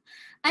benefits.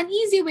 An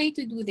easy way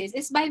to do this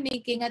is by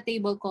making a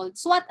table called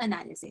SWOT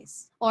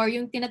analysis, or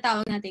yung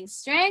tinatawag nating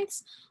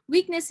strengths,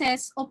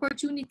 weaknesses,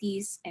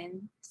 opportunities,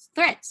 and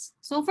threats.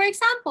 So for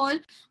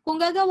example,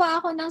 kung gagawa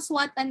ako ng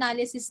SWOT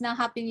analysis ng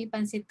Happy Me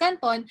Pancit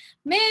Canton,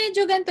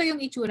 medyo ganito yung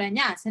itsura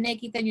niya. So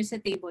nakikita nyo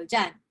sa table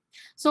dyan.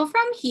 So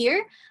from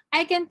here,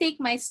 I can take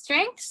my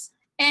strengths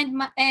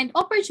and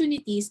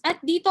opportunities at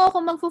dito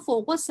ako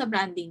magfo-focus sa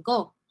branding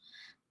ko.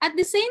 At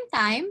the same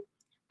time,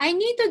 I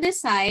need to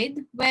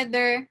decide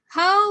whether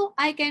how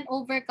I can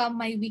overcome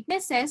my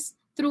weaknesses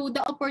through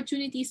the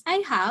opportunities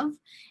I have,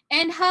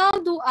 and how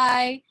do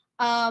I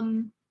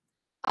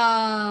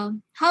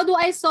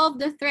solve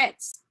the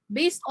threats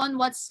based on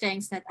what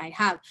strengths that I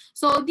have.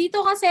 So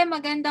dito kasi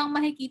magandang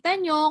makikita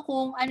nyo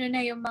kung ano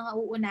na yung mga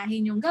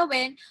uunahin yung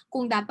gawin,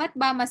 kung dapat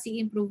ba mas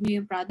i-improve nyo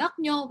yung product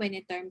nyo when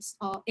in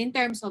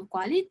terms of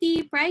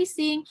quality,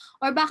 pricing,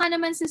 or baka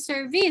naman sa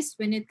service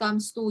when it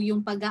comes to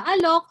yung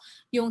pag-aalok,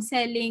 yung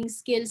selling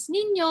skills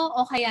ninyo,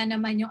 o kaya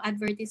naman yung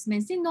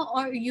advertisements ninyo,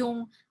 or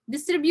yung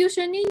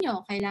distribution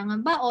ninyo.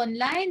 Kailangan ba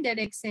online,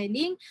 direct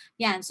selling?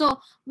 Yan. So,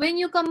 when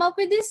you come up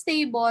with this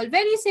table,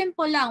 very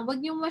simple lang.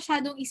 Huwag niyo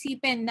masyadong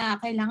isipin na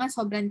kailangan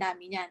sobrang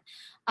dami niyan.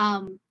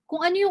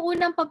 Kung ano yung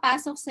unang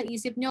papasok sa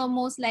isip nyo,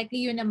 most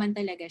likely yun naman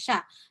talaga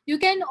siya. You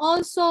can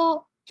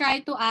also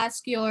try to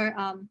ask your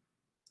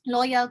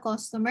loyal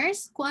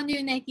customers kung ano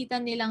yung nakikita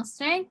nilang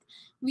strength,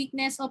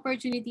 weakness,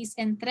 opportunities,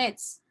 and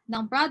threats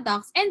ng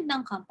products and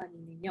ng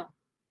company ninyo.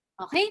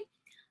 Okay?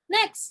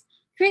 Next,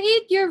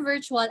 create your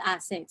virtual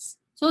assets.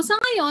 So sa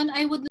ngayon,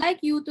 I would like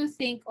you to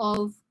think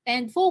of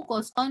and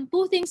focus on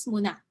two things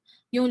muna.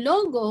 Yung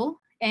logo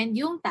and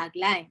yung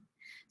tagline.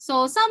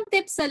 So some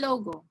tips sa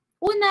logo.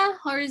 Una,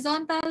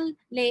 horizontal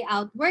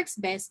layout works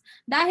best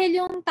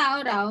dahil yung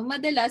tao raw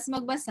madalas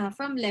magbasa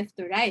from left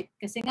to right.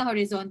 Kasi nga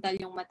horizontal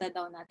yung mata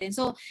daw natin.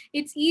 So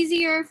it's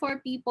easier for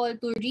people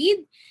to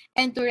read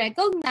and to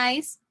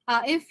recognize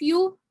if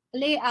you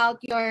lay out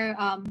your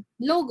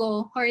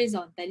logo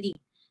horizontally.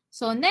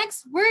 So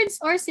next,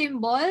 words or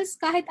symbols,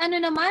 kahit ano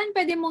naman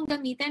pwede mong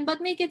gamitin, but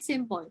make it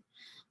simple.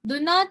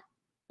 Do not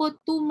put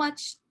too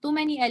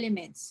many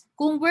elements.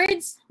 Kung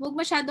words, huwag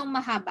masyadong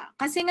mahaba.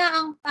 Kasi nga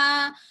ang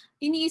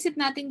iniisip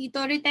natin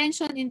dito,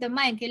 retention in the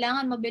mind.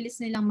 Kailangan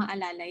mabilis nilang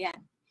maalala yan.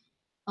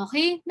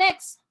 Okay,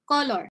 next,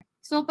 color.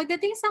 So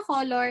pagdating sa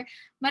color,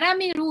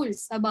 maraming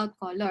rules about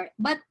color.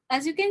 But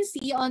as you can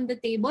see on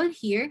the table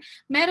here,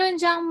 meron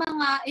dyang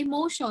mga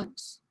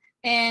emotions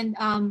and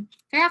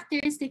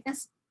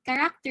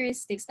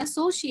characteristics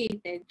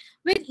associated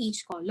with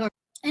each color.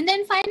 And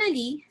then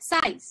finally,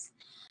 size.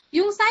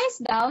 Yung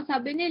size daw,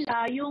 sabi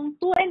nila, yung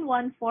 2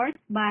 1/4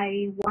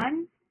 by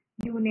 1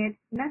 unit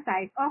na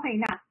size, okay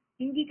na.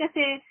 Hindi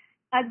kasi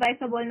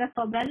advisable na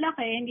sobrang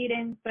laki, hindi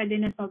rin pwede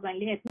na sobrang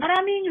liit.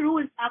 Maraming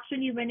rules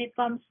actually when it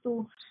comes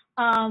to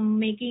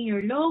making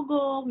your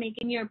logo,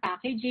 making your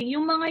packaging.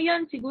 Yung mga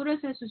yon siguro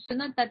sa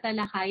susunod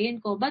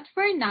tatalakayin ko. But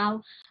for now,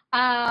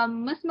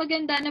 mas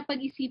maganda na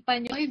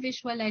pag-isipan nyo,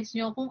 i-visualize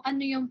nyo kung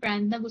ano yung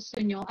brand na gusto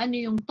nyo, ano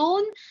yung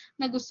tone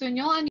na gusto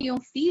nyo, ano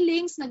yung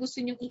feelings na gusto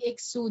nyo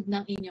i-exude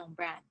ng inyong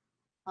brand.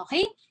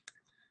 Okay?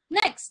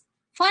 Next,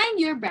 find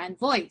your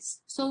brand voice.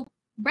 So,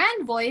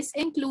 brand voice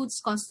includes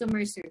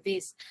customer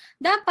service.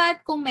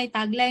 Dapat kung may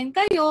tagline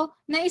kayo,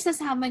 na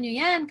isasama nyo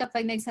yan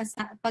kapag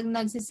pag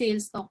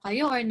nagsisales talk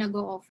kayo or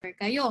nag-o-offer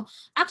kayo.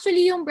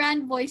 Actually, yung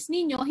brand voice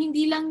ninyo,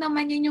 hindi lang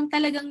naman yun yung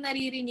talagang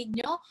naririnig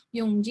nyo,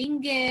 yung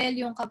jingle,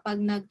 yung kapag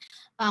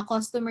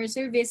customer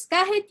service,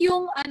 kahit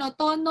yung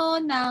tono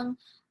ng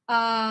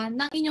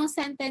inyong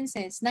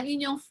sentences, ng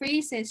inyong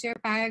phrases, your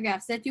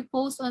paragraphs that you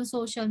post on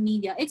social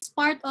media, it's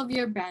part of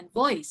your brand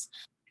voice.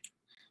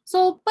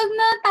 So, pag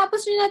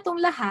natapos nyo na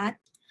itong lahat,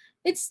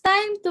 it's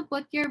time to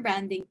put your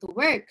branding to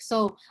work.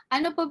 So,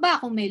 ano pa ba?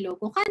 Kung may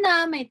logo ka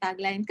na, may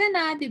tagline ka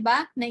na, di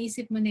ba?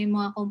 Naisip mo na yung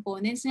mga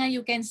components na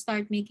you can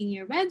start making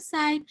your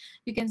website,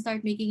 you can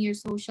start making your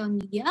social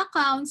media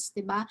accounts,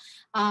 di ba?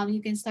 You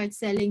can start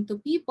selling to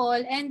people.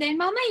 And then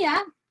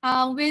mamaya,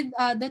 with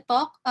the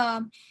talk,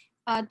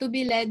 to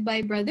be led by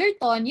Brother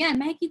Ton, yan,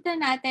 makikita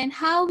natin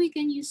how we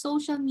can use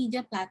social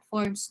media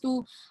platforms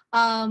to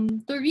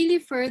really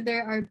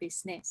further our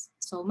business.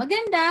 So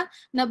maganda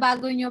na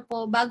bago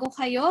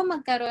kayo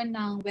magkaroon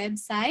ng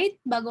website,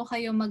 bago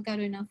kayo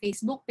magkaroon ng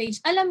Facebook page,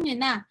 alam nyo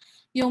na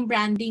yung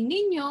branding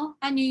ninyo,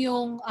 ano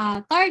yung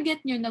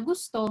target nyo na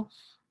gusto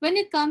when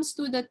it comes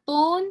to the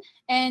tone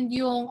and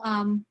yung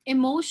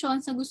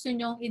emotions na gusto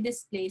nyong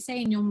i-display sa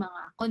inyong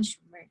mga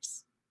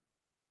consumers.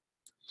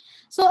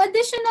 So,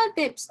 additional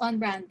tips on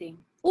branding.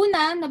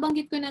 Una,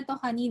 nabanggit ko na to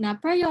kanina,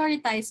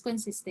 prioritize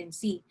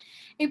consistency.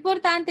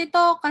 Importante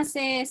to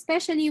kasi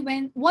especially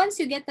once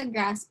you get a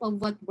grasp of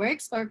what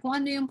works or kung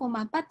ano yung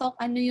pumapatok,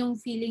 ano yung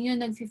feeling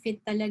nyo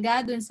nag-fit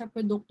talaga dun sa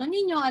produkto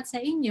ninyo at sa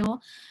inyo,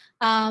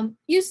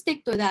 you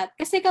stick to that.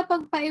 Kasi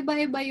kapag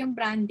paiba-iba yung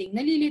branding,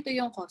 nalilito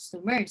yung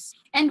customers.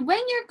 And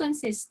when you're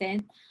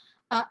consistent,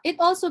 it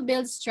also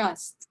builds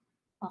trust.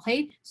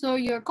 Okay?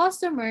 So, your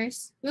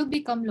customers will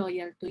become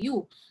loyal to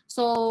you.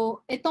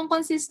 So, itong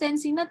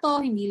consistency na to,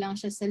 hindi lang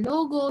siya sa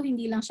logo,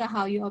 hindi lang siya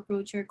how you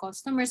approach your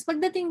customers.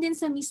 Pagdating din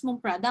sa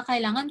mismong product,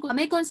 kailangan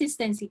may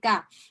consistency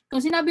ka.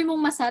 Kung sinabi mong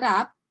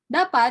masarap,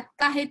 dapat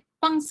kahit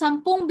pang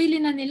 10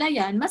 bili na nila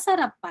yan,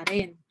 masarap pa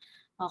rin.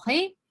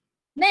 Okay?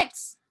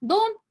 Next,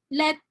 don't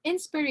let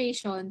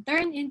inspiration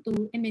turn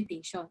into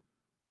imitation.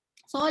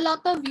 So a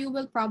lot of you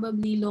will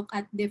probably look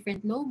at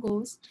different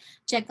logos,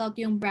 check out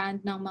yung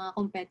brand ng mga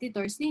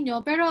competitors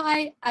ninyo, pero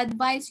I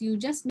advise you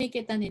just make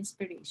it an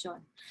inspiration.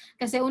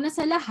 Kasi una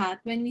sa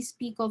lahat, when we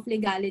speak of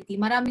legality,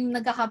 maraming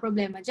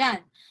nagkakaproblema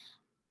dyan.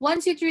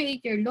 Once you create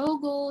your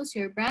logos,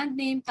 your brand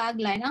name,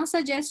 tagline, ang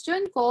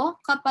suggestion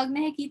ko, kapag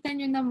nakikita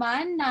nyo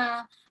naman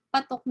na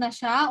patok na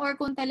siya or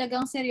kung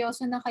talagang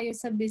seryoso na kayo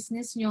sa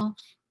business nyo,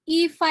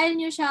 i-file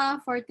nyo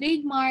siya for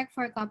trademark,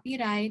 for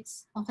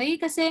copyrights, okay?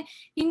 Kasi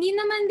hindi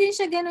naman din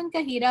siya ganun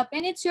kahirap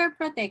and it's your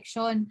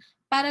protection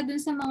para dun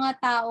sa mga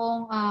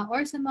taong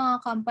or sa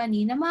mga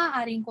company na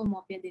maaaring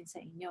kumopya din sa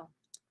inyo.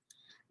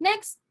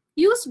 Next,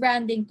 use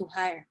branding to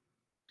hire.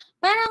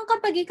 Parang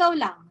kapag ikaw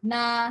lang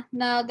na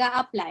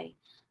nag-a-apply,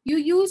 you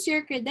use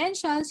your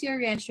credentials,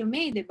 your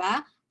resume, di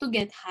ba, to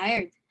get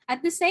hired. At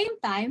the same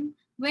time,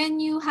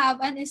 when you have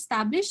an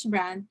established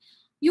brand,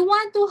 you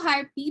want to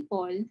hire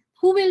people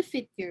who will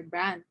fit your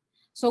brand.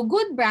 So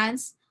good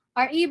brands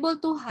are able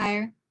to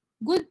hire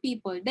good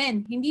people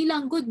din. Hindi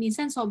lang good,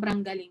 minsan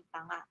sobrang galing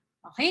pa nga.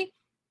 Okay?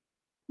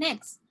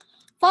 Next,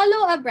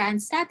 follow a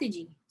brand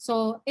strategy.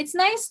 So it's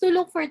nice to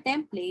look for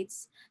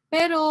templates,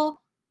 pero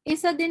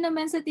isa din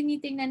naman sa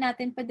tinitingnan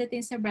natin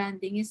pagdating sa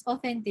branding is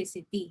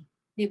authenticity.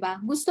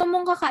 Diba? Gusto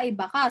mong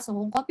kakaiba ka. So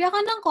kung kopya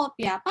ka ng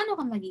kopya, paano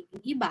ka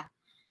magiging iba?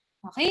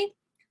 Okay?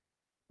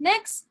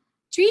 Next,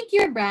 treat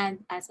your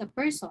brand as a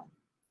person.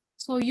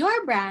 So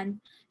your brand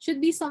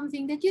should be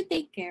something that you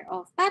take care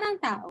of. Parang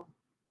tao.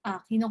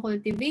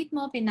 Kinocultivate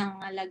mo,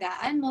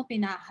 pinangalagaan mo,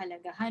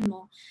 pinahalagahan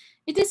mo.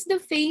 It is the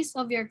face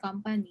of your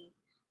company,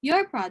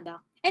 your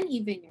product, and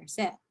even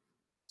yourself.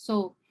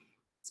 So,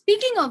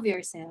 speaking of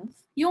yourself,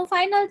 yung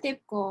final tip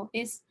ko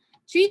is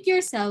treat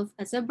yourself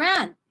as a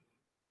brand.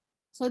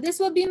 So this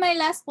will be my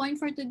last point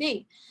for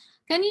today.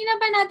 Kanina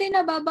pa natin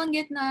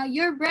nababanggit na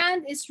your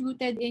brand is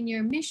rooted in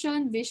your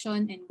mission,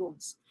 vision, and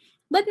goals.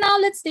 But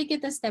now, let's take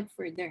it a step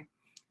further.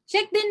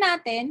 Check din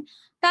natin,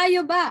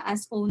 tayo ba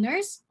as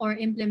owners or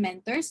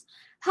implementers,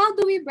 how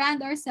do we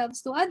brand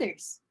ourselves to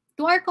others,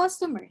 to our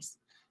customers?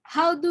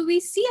 How do we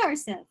see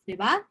ourselves, di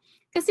ba?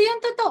 Kasi yung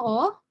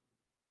totoo,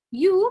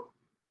 you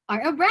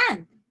are a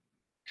brand.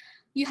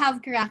 You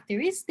have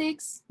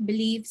characteristics,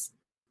 beliefs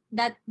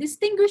that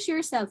distinguish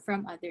yourself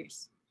from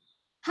others.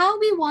 How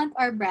we want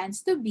our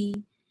brands to be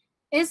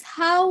is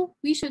how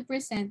we should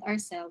present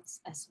ourselves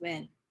as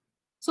well.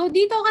 So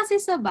dito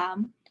kasi sa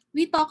BAM,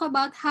 we talk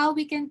about how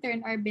we can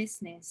turn our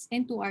business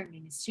into our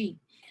ministry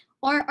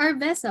or our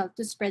vessel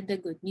to spread the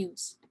good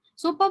news.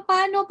 So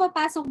paano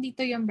papasok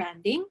dito yung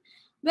branding?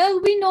 Well,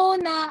 we know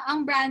na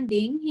ang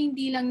branding,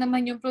 hindi lang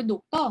naman yung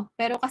produkto,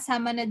 pero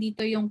kasama na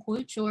dito yung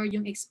culture,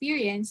 yung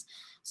experience.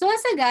 So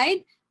as a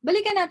guide,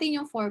 balikan natin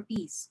yung 4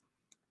 Ps.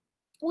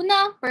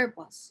 Una,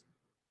 purpose.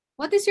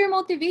 What is your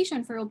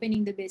motivation for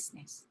opening the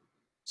business?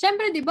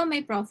 Siyempre, di ba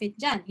may profit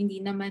dyan?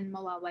 Hindi naman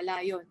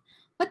mawawala yon.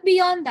 But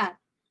beyond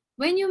that,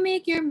 when you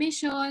make your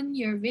mission,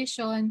 your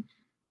vision,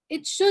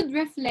 it should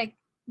reflect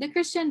the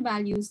Christian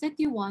values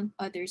that you want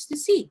others to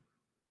see.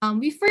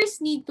 We first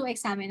need to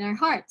examine our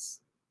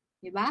hearts,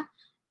 diba?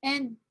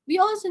 And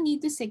we also need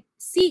to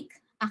seek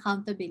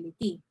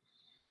accountability.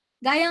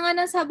 Gaya nga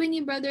ng sabi ni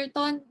Brother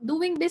Ton,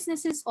 doing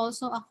business is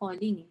also a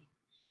calling.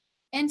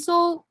 And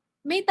so,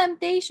 may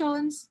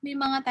temptations, may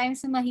mga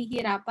times na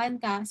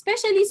mahihirapan ka,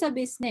 especially sa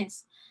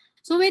business.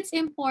 So it's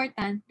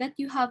important that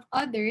you have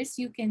others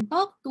you can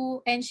talk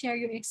to and share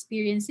your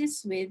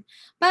experiences with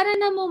para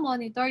na mo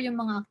monitor yung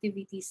mga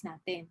activities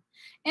natin.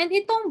 And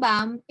itong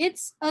BAM,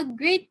 it's a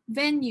great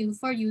venue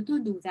for you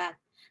to do that.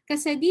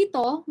 Kasi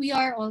dito, we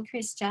are all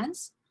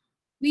Christians,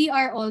 we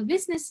are all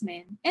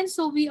businessmen, and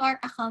so we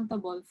are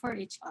accountable for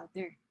each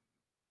other.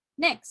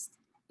 Next,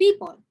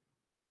 people.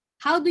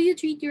 How do you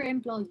treat your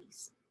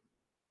employees?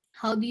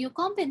 How do you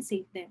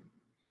compensate them?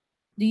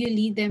 Do you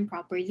lead them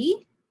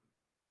properly?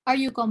 Are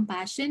you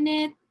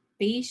compassionate,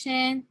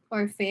 patient,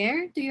 or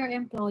fair to your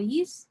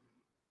employees?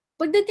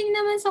 Pagdating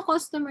naman sa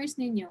customers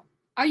ninyo,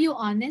 are you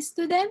honest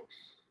to them?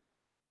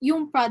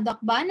 Yung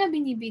product ba na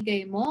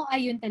binibigay mo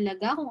ay yun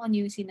talaga kung ano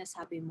yung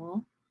sinasabi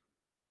mo?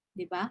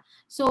 Diba?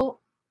 So,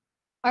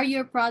 are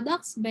your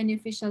products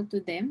beneficial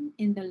to them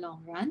in the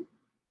long run?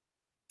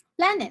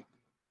 Planet.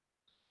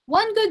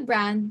 One good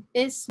brand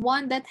is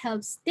one that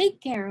helps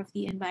take care of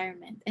the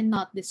environment and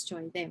not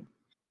destroy them.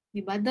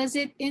 Diba? Does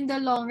it, in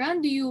the long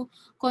run, do you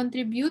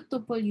contribute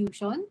to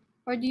pollution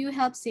or do you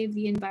help save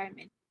the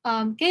environment?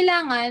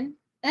 Kailangan,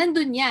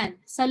 nandun yan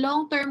sa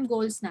long-term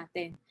goals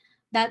natin.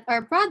 That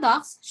our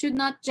products should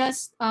not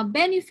just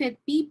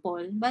benefit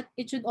people, but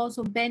it should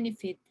also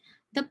benefit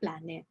the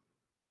planet.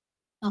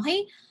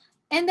 Okay?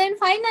 And then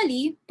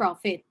finally,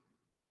 profit.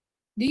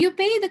 Do you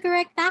pay the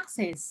correct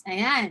taxes?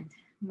 Ayan,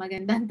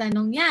 magandang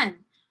tanong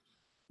yan.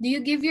 Do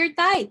you give your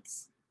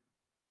tithes?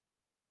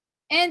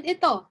 And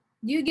ito,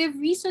 do you give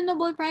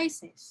reasonable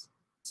prices?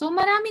 So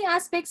maraming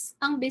aspects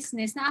ang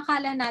business na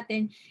akala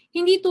natin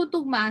hindi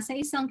tutugma sa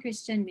isang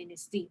Christian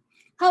ministry.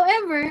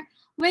 However,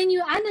 when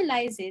you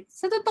analyze it,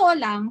 sa totoo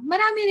lang,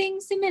 marami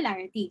ring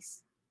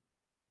similarities.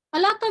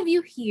 A lot of you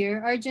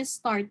here are just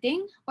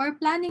starting or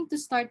planning to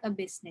start a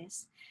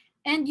business.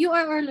 And you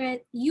are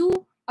already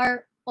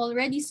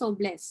so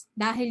blessed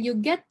dahil you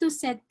get to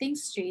set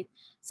things straight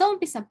sa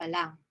umpisa pa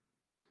lang.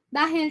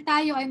 Dahil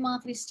tayo ay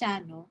mga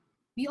Kristiyano,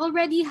 we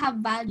already have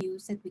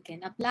values that we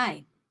can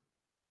apply.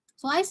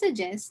 So I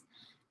suggest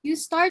you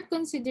start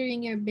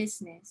considering your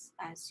business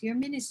as your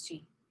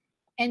ministry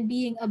and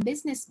being a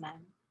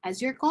businessman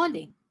as your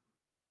calling.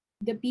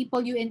 The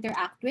people you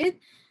interact with,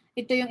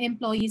 ito yung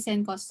employees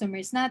and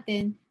customers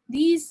natin,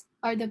 these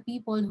are the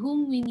people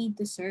whom we need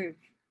to serve.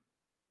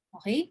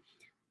 Okay?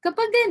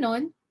 Kapag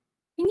ganon,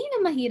 hindi na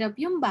mahirap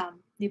yung BAM.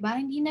 Diba?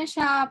 Hindi na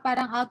siya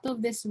parang out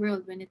of this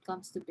world when it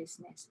comes to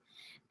business.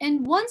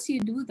 And once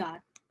you do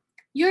that,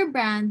 your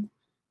brand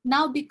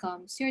now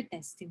becomes your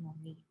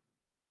testimony.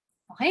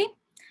 Okay?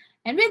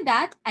 And with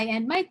that, I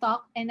end my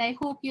talk and I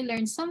hope you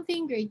learned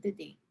something great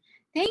today.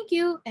 Thank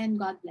you and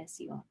God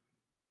bless you all.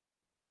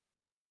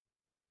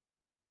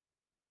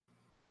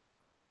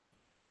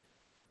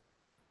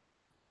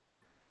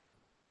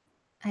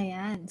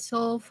 Ayan.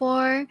 So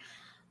for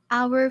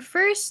our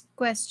first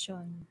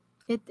question,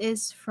 it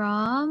is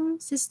from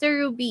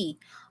Sister Ruby.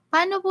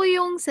 Paano po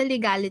yung sa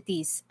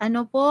legalities?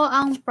 Ano po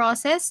ang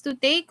process to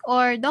take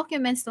or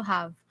documents to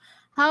have?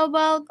 How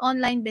about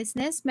online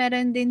business?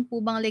 Meron din po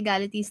bang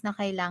legalities na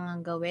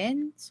kailangan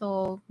gawin?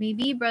 So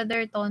maybe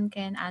Brother Ton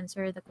can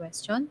answer the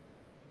question.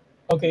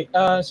 Okay,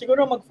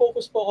 siguro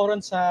mag-focus po ako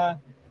ron sa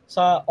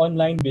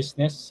online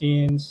business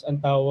since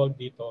ang tawag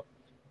dito,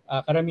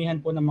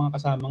 karamihan po ng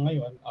mga kasama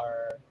ngayon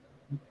are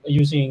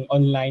using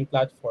online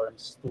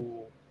platforms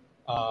to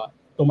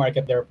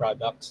market their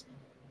products.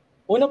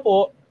 Una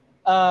po,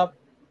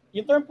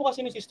 yung term po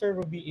kasi ni Sister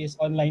Ruby is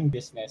online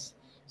business.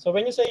 So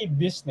when you say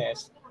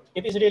business,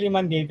 it is really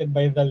mandated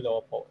by the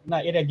law po na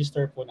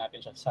i-register po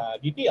natin siya sa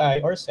DTI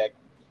or SEC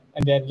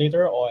and then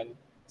later on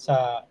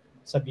sa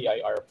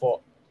BIR po.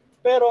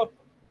 Pero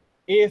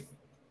if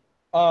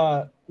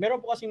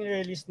meron po kasi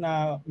ni-release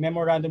na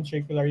memorandum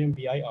circular yung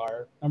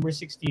BIR number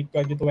 60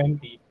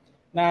 2020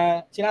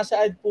 na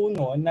sinasaad po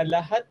noon na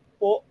lahat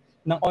po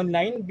ng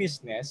online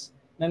business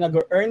na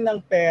nag-earn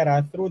ng pera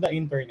through the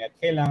internet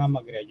kailangan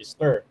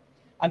mag-register.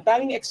 Ang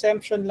tanging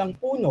exemption lang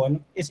po noon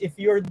is if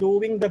you're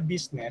doing the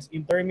business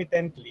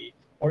intermittently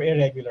or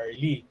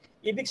irregularly.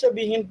 Ibig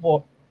sabihin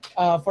po,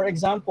 for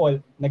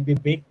example,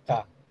 nagbe-bake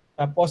ka,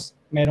 tapos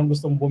merong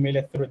gustong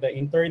bumili through the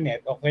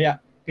internet o kaya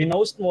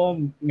pinost mo,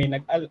 may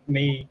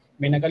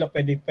nag-alok,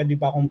 pwede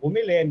ba akong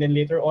bumili, and then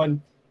later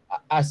on,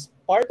 as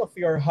part of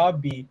your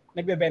hobby,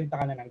 nagbebenta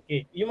ka na ng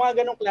cake. Yung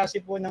mga ganong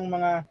klase po ng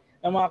mga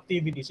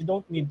activities, you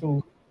don't need to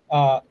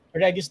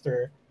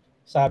register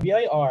sa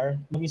BIR,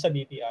 maging sa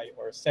DTI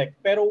or SEC.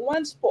 Pero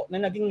once po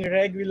na naging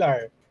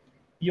regular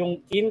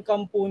yung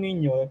income po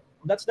ninyo,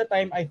 that's the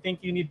time I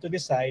think you need to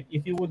decide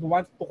if you would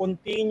want to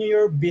continue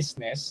your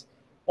business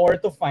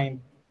or to find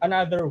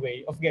another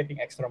way of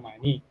getting extra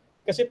money.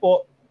 Kasi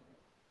po,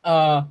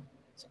 uh,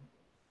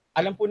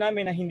 alam po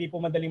namin na hindi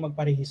po madaling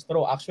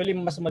magparehistro. Actually,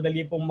 mas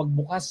madali pong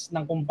magbukas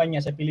ng kumpanya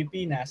sa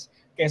Pilipinas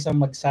kaysa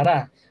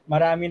magsara.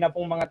 Marami na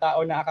pong mga tao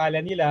na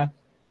akala nila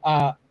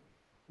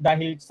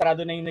dahil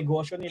sarado na yung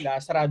negosyo nila,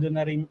 sarado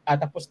na rin,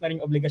 tapos na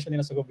rin yung obligasyon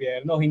nila sa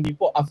gobyerno. Hindi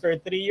po, after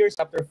 3 years,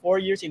 after 4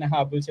 years,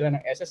 inahabol sila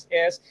ng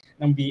SSS,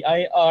 ng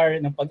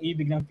BIR, ng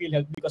pag-ibig, ng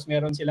PhilHealth because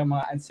meron silang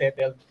mga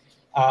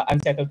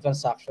unsettled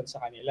transactions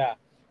sa kanila.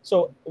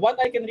 So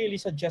what I can really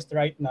suggest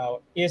right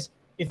now is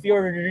if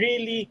you're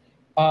really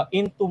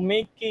into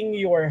making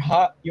your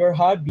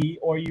hobby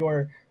or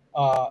your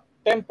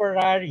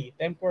temporary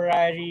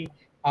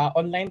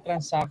online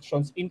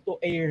transactions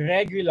into a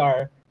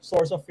regular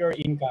source of your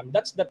income,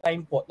 that's the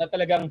time po na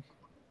talagang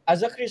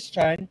as a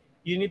Christian,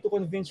 you need to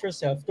convince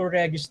yourself to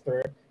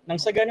register nang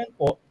sa ganun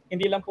po,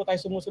 hindi lang po tayo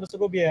sumusunod sa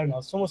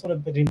gobyerno, sumusunod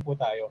din po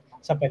tayo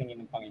sa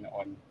paningin ng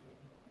Panginoon.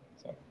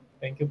 So,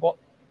 thank you po.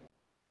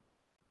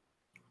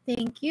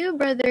 Thank you,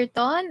 Brother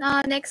Ton.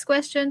 Next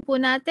question po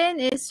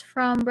natin is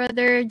from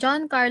Brother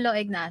John Carlo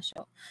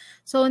Ignacio.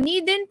 So,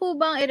 need din po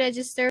bang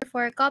i-register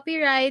for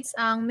copyrights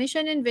ang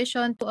mission and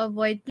vision to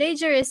avoid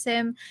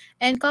plagiarism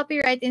and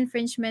copyright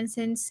infringement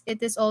since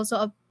it is also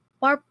a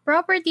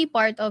property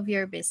part of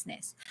your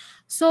business?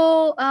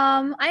 So,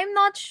 I'm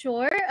not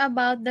sure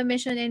about the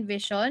mission and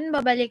vision.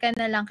 Babalikan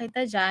na lang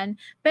kita dyan.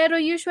 Pero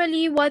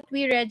usually, what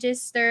we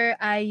register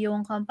ay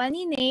yung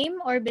company name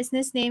or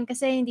business name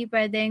kasi hindi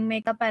pwedeng may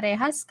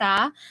kaparehas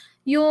ka.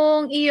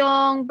 Yung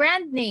iyong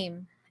brand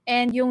name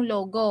and yung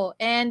logo.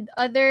 And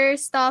other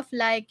stuff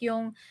like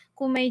yung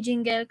kung may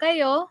jingle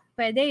kayo,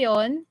 pwede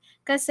yon.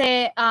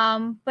 Kasi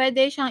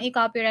pwede siyang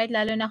i-copyright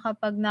lalo na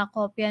kapag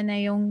nakopya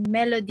na yung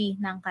melody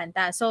ng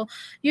kanta. So,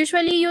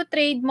 usually you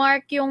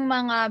trademark yung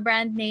mga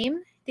brand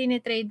name,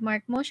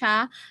 tini-trademark mo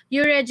siya.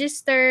 You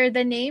register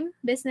the name,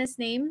 business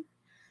name.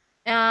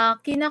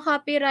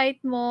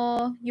 Kina-copyright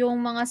mo yung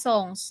mga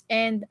songs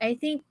and I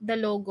think the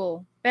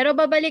logo. Pero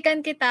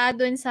babalikan kita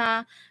dun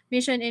sa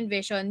mission and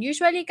vision.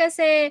 Usually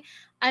kasi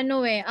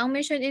ang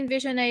mission and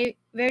vision ay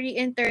very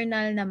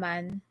internal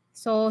naman.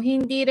 So,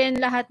 hindi rin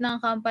lahat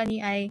ng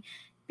company ay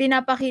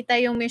pinapakita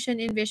yung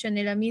mission and vision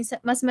nila. Minsan,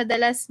 mas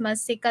madalas,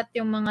 mas sikat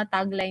yung mga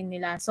tagline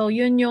nila. So,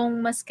 yun yung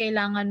mas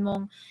kailangan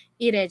mong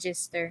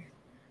i-register.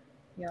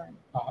 Yun.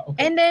 Okay.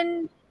 And then,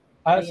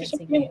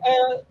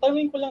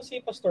 tanungin ko lang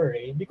si Pastor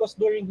Ray because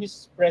during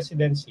his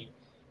presidency,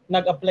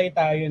 nag-apply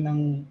tayo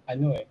ng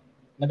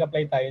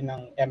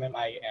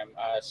MMIM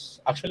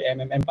actually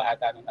MMM pa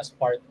ata nun as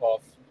part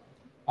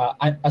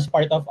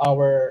of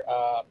our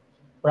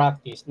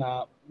practice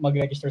na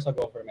mag-register sa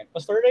government.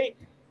 Pastor Ray,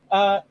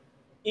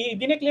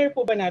 i-declare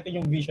po ba natin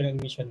yung vision and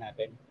mission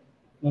natin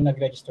nung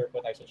nag-register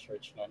po tayo sa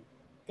church noon?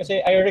 Kasi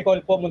I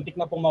recall po, muntik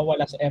na pong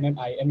mawala sa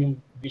MMIM yung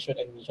vision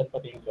and mission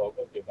pati yung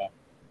logo, di ba?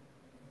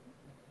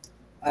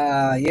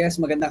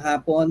 Yes, magandang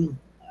hapon.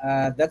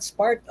 That's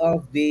part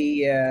of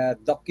the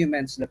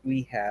documents that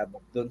we have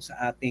dun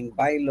sa ating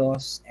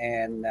bylaws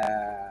and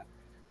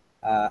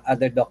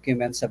other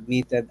documents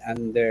submitted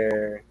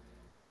under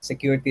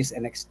Securities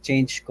and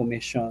Exchange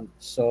Commission.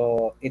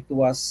 So it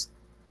was,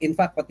 in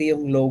fact, pati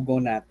yung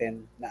logo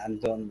natin na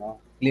andun,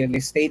 no?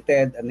 Clearly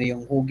stated, ano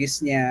yung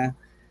hugis niya,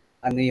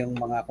 ano yung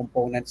mga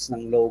components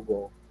ng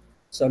logo.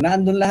 So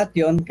naandun lahat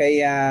yon,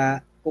 kaya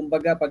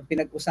kumbaga pag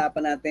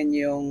pinag-usapan natin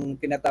yung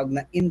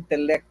tinatawag na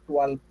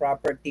intellectual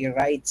property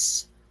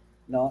rights,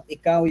 no?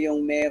 Ikaw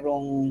yung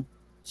merong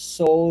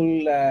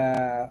sole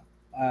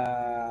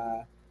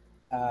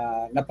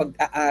na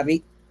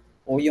pag-aari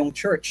o yung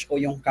church o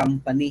yung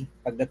company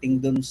pagdating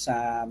dun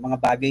sa mga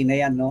bagay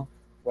na yan, no?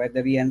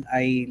 Whether yan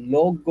ay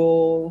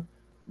logo,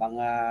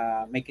 mga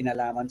may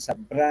kinalaman sa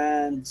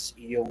brands,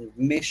 yung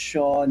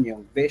mission,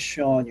 yung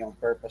vision, yung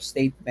purpose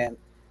statement,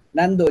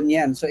 nandun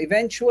yan. So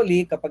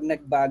eventually, kapag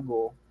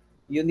nagbago,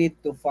 you need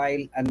to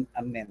file an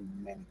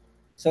amendment.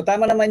 So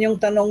tama naman yung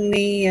tanong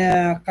ni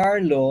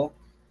Carlo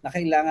na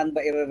kailangan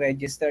ba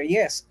i-register?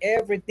 Yes,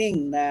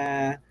 everything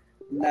na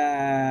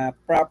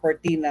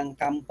property ng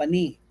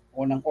company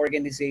o ng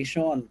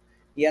organization,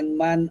 yan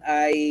man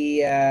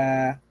ay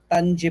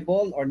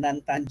tangible or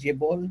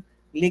non-tangible,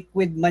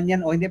 liquid man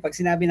yan o hindi. Pag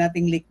sinabi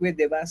nating liquid,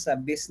 di ba, sa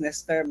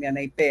business term, yan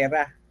ay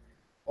pera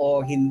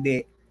o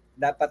hindi.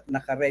 Dapat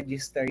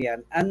naka-register yan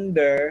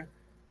under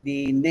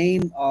the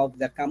name of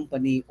the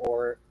company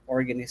or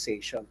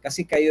organization.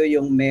 Kasi kayo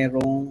yung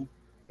merong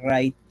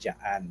right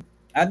dyan.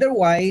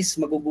 Otherwise,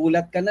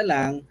 magugulat ka na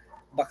lang,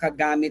 baka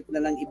gamit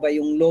na ng iba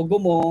yung logo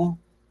mo,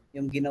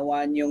 yung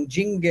ginawa niyong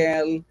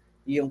jingle,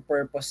 yung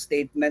purpose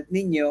statement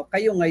ninyo,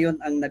 kayo ngayon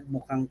ang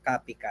nagmukhang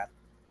copycat.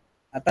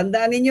 At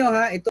tandaan ninyo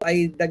ha, ito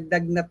ay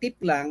dagdag na tip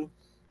lang,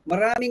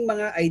 maraming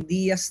mga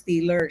idea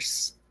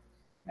stealers.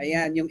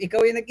 Ayan, yung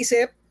ikaw yung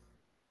nag-isip,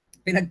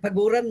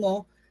 pinagpaguran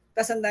mo,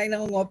 tas ang dahil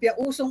nangungopia,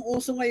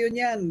 usong-uso ngayon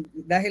yan.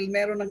 Dahil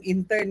meron ng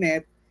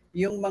internet,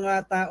 yung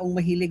mga taong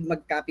mahilig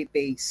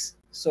mag-copy-paste.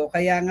 So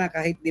kaya nga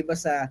kahit 'di ba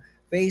sa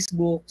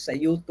Facebook, sa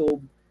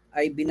YouTube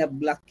ay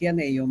binablock yan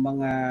yung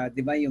mga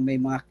 'di ba yung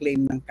may mga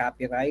claim ng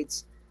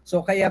copyrights.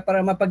 So kaya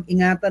para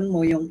mapag-ingatan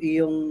mo yung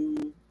iyong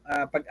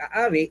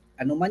pag-aari,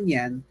 ano man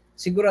yan,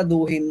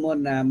 siguraduhin mo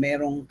na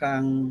meron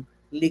kang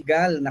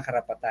legal na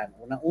karapatan.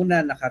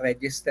 Unang-una,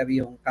 nakaregister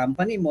yung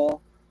company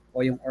mo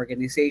o yung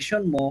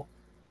organization mo,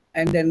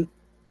 and then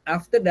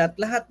after that,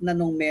 lahat na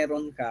nung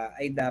meron ka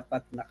ay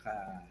dapat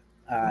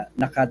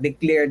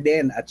naka-declare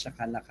din at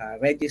saka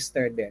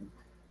naka-register din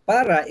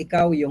para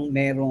ikaw yung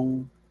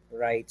merong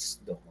rights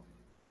doon.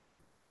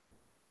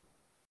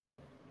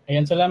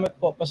 Ayan, salamat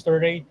po, Pastor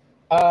Ray.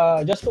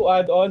 Just to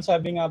add on,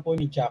 sabi nga po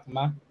ni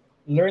Jackma,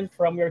 learn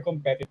from your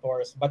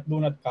competitors but do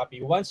not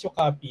copy. Once you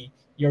copy,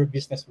 your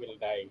business will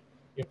die.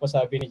 Yun po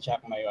sabi ni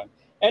Jackma yun.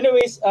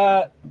 Anyways,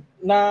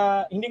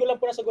 hindi ko lang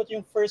po nasagot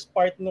yung first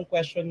part ng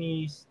question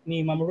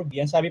ni Ma'am Ruby.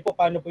 Ang sabi po,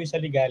 paano po yung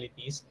sa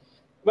legalities?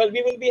 Well,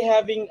 we will be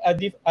having a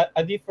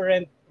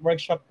different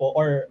workshop po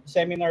or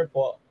seminar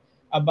po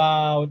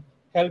about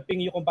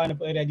helping you kung paano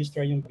po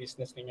i-register yung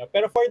business niyo.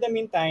 Pero for the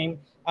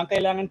meantime, ang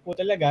kailangan po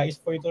talaga is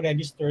for you to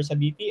register sa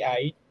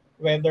DTI,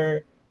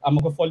 whether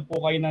mag-fall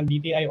po kayo ng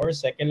DTI or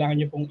SEC, kailangan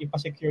nyo pong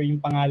ipasecure yung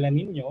pangalan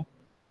ninyo.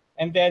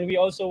 And then we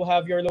also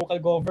have your local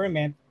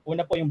government,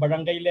 una po yung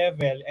barangay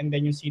level and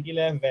then yung city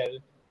level.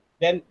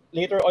 Then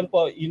later on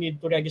po, you need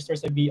to register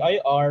sa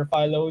BIR,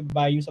 followed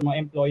by yung sa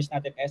mga employees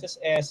natin,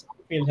 SSS,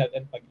 PhilHealth,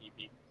 and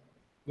Pag-ibig.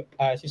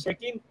 Sister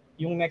Kim,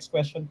 yung next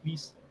question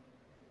please.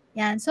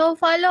 Yan. So,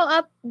 follow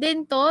up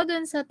din to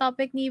dun sa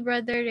topic ni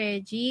Brother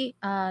Reggie.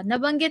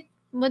 Nabanggit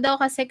mo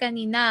daw kasi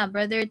kanina,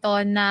 Brother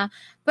Ton, na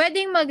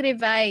pwedeng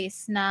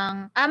mag-revise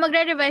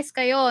magre-revise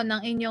kayo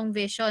ng inyong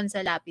vision sa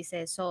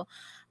Lapises. So,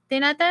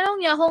 tinatanong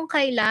niya kung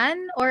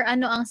kailan or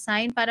ano ang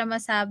sign para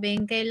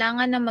masabing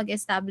kailangan na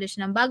mag-establish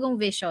ng bagong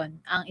vision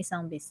ang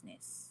isang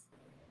business.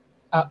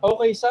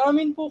 Okay, sa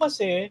amin po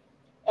kasi,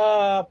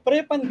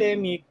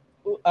 pre-pandemic,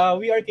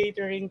 we are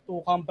catering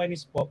to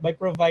companies po by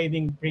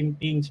providing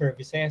printing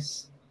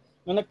services.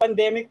 Nung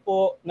nag-pandemic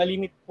po,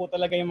 nalimit po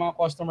talaga yung mga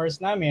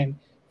customers namin.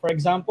 For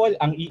example,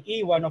 ang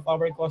EE, one of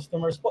our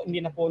customers po,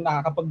 hindi na po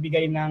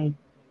nakakapagbigay ng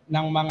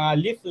mga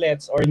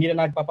leaflets or hindi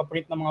na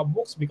nagpapaprint ng mga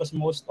books because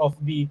most of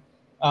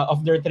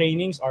their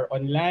trainings are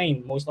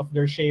online. Most of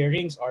their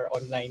sharings are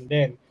online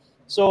din.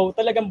 So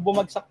talagang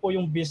bumagsak po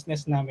yung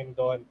business namin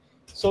doon.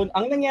 So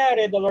ang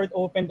nangyari, the Lord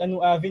opened a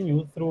new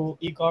avenue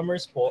through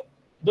e-commerce po.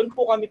 Doon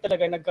po kami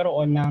talaga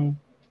nagkaroon ng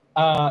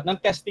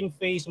testing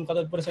phase. Yung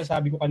katulad po na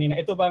sinasabi ko kanina,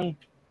 ito bang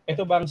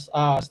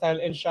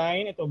Style and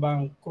Shine, ito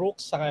bang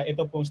Crooks, saka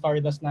ito pong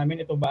Stardust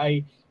namin, ito ba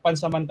ay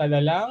pansamantala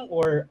lang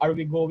or are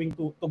we going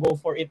to go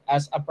for it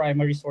as a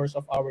primary source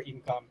of our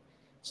income?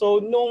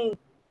 So nung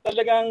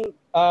talagang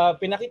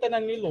pinakita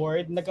na ni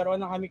Lord,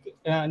 nagkaroon na kami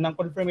ng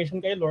confirmation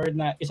kay Lord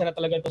na isa na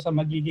talaga ito sa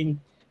magiging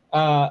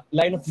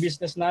line of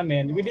business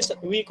namin.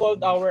 We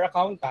called our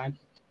accountant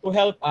to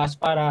help us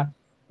para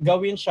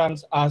gawin siyang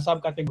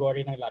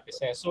subcategory ng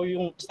Lapises. So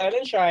yung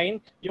Style and Shine,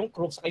 yung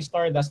Crooks at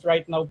Stardust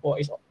right now po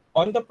is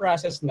on the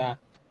process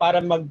na para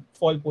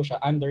mag-fall po siya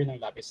under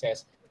ng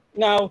Lapises.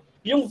 Now,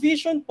 yung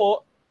vision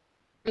po,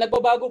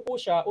 nagbabago po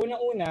siya.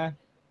 Una-una,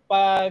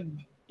 pag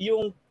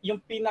yung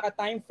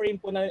pinaka-time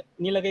frame po na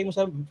nilagay mo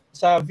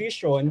sa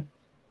vision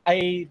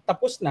ay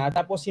tapos na,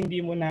 tapos hindi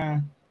mo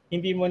na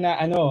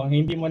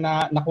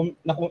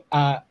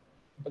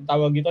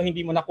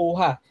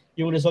nakuha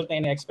yung result na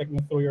ina-expect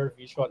mo through your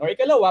vision. Or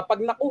ikalawa, pag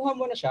nakuha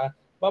mo na siya,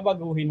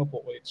 babaguhin mo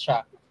po ulit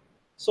siya.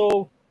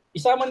 So,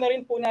 isama na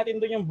rin po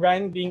natin doon yung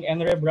branding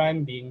and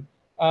rebranding.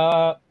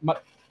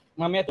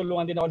 Mamaya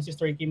tulungan din ako ni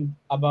Sister Kim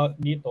about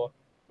dito.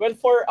 Well,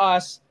 for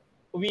us,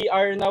 we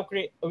are now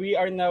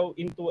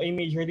into a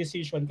major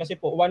decision kasi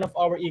po one of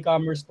our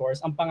e-commerce stores,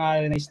 ang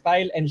pangalan ay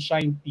Style and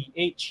Shine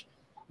PH.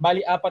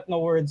 Bali, 4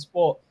 na words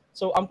po.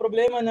 So, ang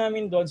problema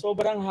namin doon,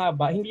 sobrang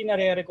haba, hindi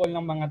na-recall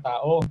ng mga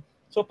tao.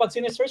 So pag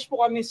sinesearch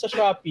po kami sa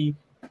Shopee,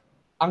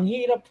 ang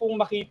hirap pong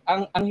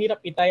ang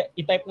hirap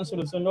i-type ng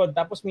sunod-sunod,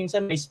 tapos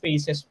minsan may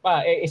spaces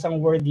pa, isang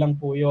word lang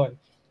po 'yon.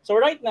 So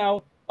right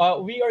now,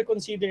 we are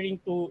considering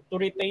to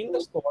retain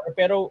the store,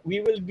 pero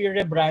we will be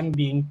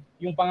rebranding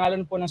yung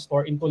pangalan po ng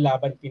store into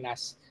Laban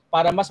Pinas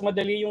para mas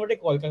madali yung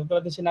recall.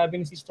 Katulad ng sinabi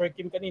ni Sister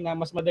Kim kanina,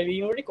 mas madali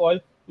yung recall,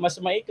 mas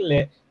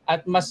maikli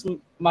at mas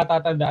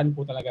matatandaan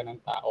po talaga ng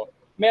tao.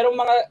 Merong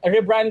mga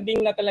rebranding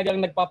na talagang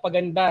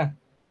nagpapaganda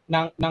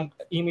ng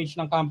image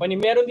ng company.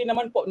 Meron din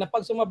naman po na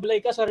pag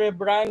sumablay ka sa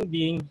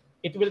rebranding,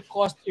 it will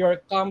cost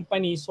your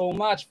company so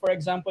much. For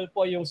example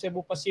po, yung Cebu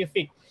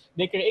Pacific,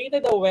 they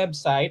created a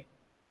website.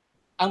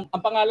 Ang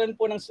pangalan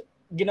po ng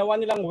ginawa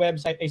nilang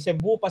website ay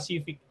Cebu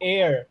Pacific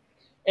Air.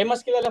 Mas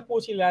kilala po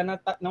sila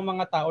ng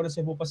mga tao ng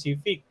Cebu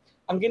Pacific.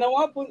 Ang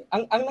ginawa po,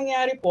 ang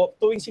nangyari po,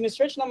 tuwing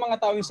sinesearch ng mga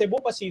tao yung Cebu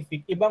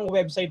Pacific, ibang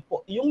website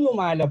po yung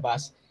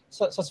lumalabas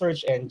sa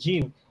search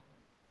engine.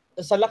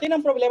 Sa laki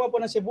ng problema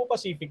po ng Cebu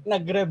Pacific,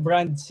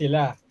 nag-rebrand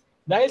sila.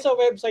 Dahil sa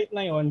website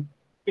na yon,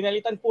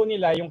 pinalitan po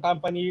nila yung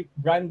company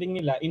branding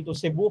nila into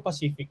Cebu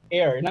Pacific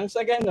Air. Nang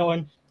sa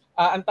ganon,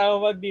 ang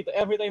tawag dito,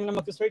 every time na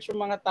mag-search yung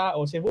mga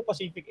tao, Cebu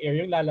Pacific Air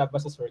yung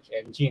lalabas sa search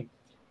engine.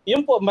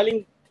 Yun po,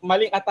 maling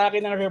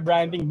atake ng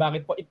rebranding.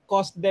 Bakit po? It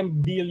cost them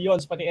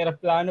billions. Pati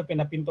aeroplano,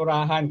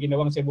 pinapinturahan,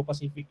 ginawang Cebu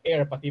Pacific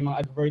Air, pati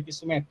mga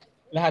advertisement.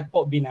 lahat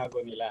po binago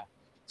nila.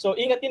 So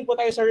ingatin po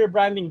tayo sa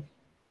rebranding.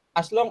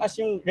 As long as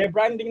yung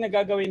rebranding na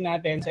gagawin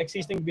natin sa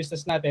existing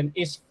business natin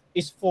is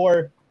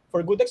for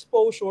good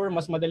exposure,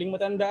 mas madaling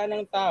matandaan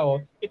ng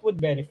tao, it would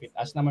benefit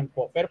us naman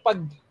po. Pero pag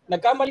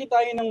nagkamali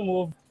tayo ng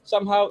move,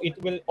 somehow it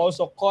will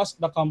also cost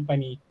the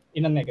company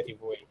in a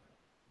negative way.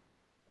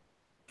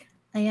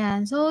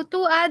 Ayan. So,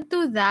 to add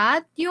to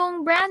that,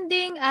 yung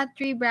branding at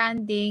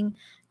rebranding,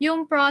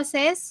 yung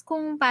process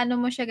kung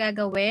paano mo siya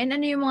gagawin,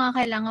 ano yung mga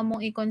kailangan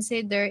mong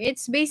i-consider,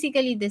 it's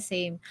basically the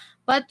same.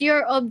 But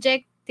your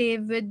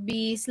objective would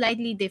be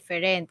slightly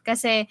different.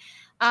 Kasi,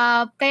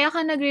 kaya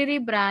ka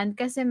nagre-rebrand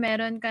kasi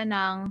meron ka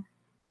ng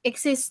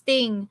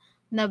existing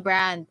na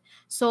brand.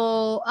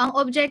 So, ang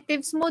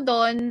objectives mo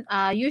doon,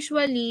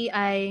 usually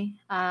ay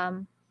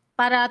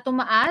para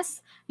tumaas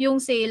yung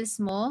sales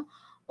mo,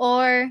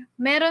 or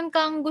meron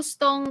kang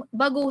gustong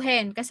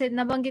baguhin kasi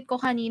nabanggit ko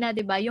kanina,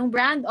 'di ba? Yung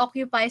brand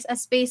occupies a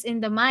space in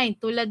the mind.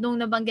 Tulad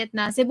nung nabanggit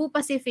na Cebu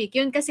Pacific,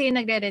 yun kasi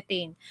yung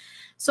nagre-retain.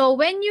 So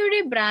when you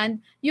rebrand,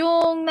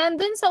 yung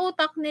nandun sa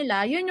utak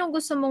nila, yun yung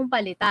gusto mong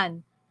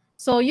palitan.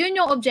 So yun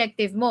yung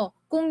objective mo.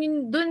 Kung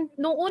dun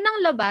nung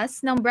unang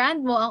labas ng brand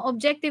mo, ang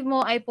objective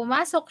mo ay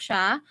pumasok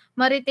siya,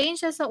 ma-retain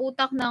siya sa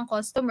utak ng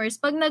customers.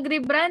 Pag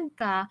nag-rebrand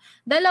ka,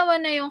 dalawa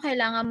na yung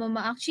kailangan mo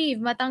ma-achieve.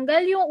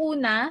 Matanggal yung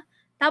una,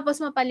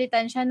 tapos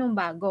mapalitan siya nung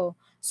bago.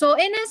 So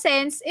in a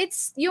sense,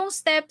 it's yung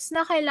steps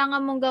na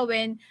kailangan mong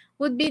gawin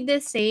would be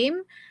the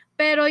same,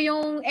 pero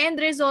yung end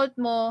result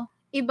mo,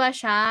 iba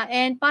siya,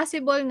 and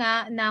possible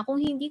nga na kung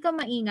hindi ka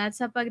maingat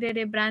sa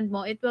pagre-rebrand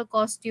mo, it will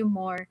cost you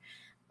more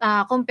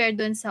compared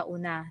dun sa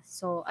una.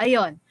 So,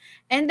 ayun.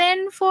 And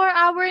then, for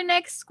our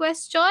next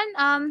question,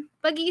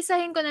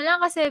 pag-iisahin ko na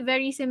lang kasi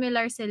very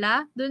similar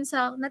sila dun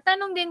sa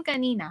natanong din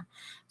kanina.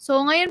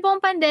 So, ngayon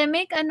pong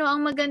pandemic, ano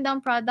ang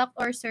magandang product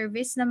or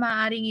service na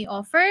maaaring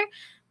i-offer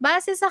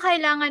base sa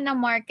kailangan ng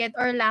market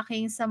or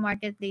lacking sa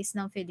marketplace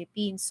ng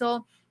Philippines?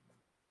 So,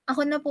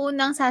 ako na po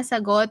unang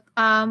sasagot.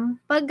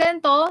 Pag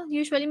ganito,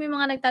 usually may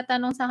mga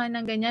nagtatanong sa akin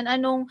ng ganyan,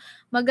 anong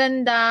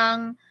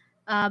magandang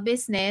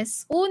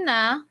business?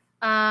 Una,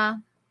 ang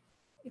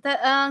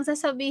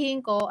sasabihin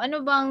ko,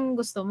 ano bang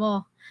gusto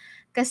mo?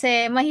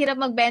 Kasi mahirap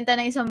magbenta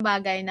ng isang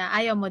bagay na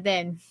ayaw mo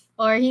din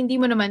or hindi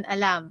mo naman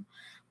alam.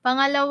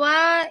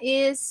 Pangalawa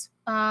is,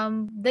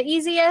 the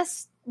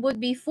easiest would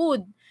be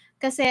food.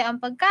 Kasi ang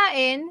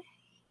pagkain,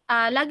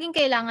 laging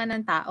kailangan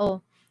ng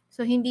tao.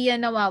 So, hindi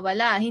yan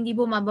nawawala. Hindi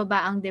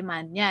bumababa ang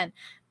demand niyan.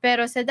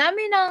 Pero sa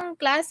dami ng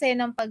klase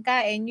ng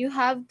pagkain, you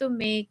have to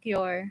make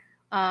your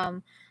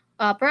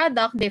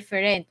product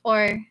different.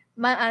 Or,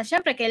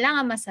 syempre,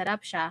 kailangan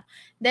masarap siya.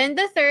 Then,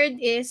 the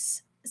third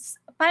is,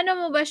 paano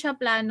mo ba siya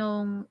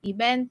planong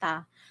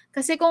ibenta?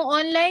 Kasi kung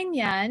online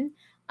yan,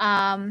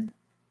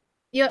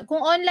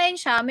 kung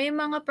online siya, may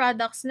mga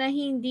products na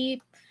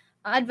hindi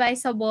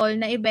advisable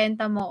na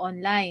ibenta mo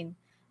online.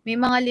 May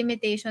mga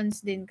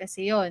limitations din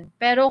kasi yon.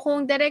 Pero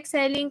kung direct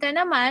selling ka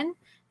naman,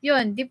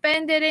 yun,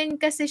 depende rin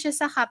kasi siya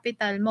sa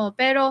capital mo.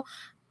 Pero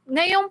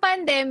ngayong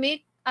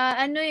pandemic,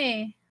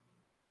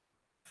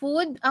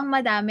 food ang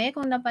madami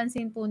kung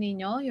napansin po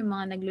ninyo, yung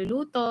mga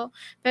nagluluto.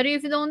 Pero if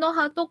you don't know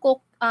how to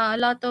cook, a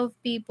lot of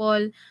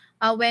people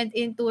went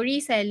into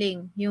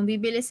reselling. Yung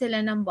bibili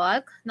sila ng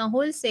bulk, ng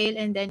wholesale,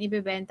 and then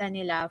ibebenta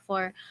nila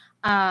for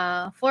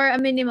a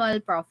minimal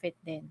profit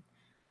din.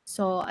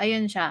 So,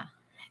 ayun siya.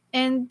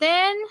 And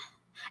then,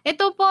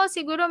 ito po,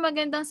 siguro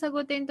magandang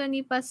sagutin to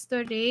ni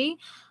Pastor Ray.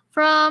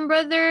 From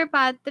Brother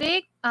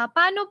Patrick,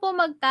 paano po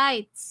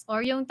mag-tithes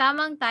or yung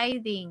tamang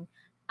tithing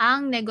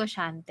ang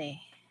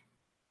negosyante?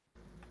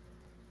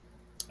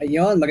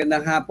 Ayun,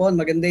 magandang hapon.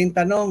 Maganda yung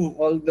tanong.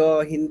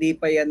 Although hindi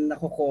pa yan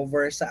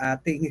nako-cover sa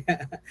ating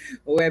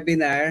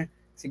webinar,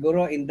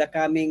 siguro in the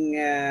coming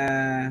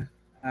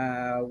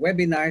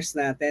webinars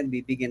natin,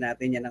 bibigyan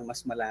natin yan ng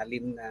mas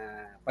malalim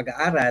na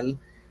pag-aaral.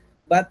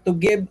 But to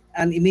give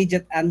an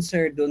immediate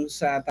answer dun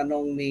sa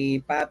tanong ni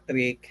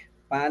Patrick,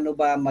 paano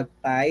ba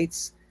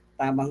mag-tithes,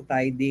 tamang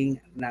tithing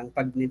ng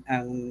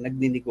ang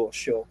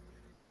nagninegosyo?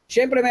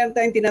 Siyempre, meron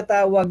tayong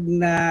tinatawag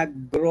na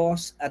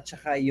gross at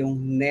saka yung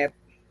net,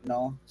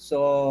 no?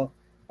 So,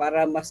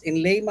 para mas in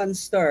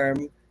layman's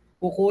term,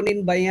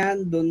 kukunin ba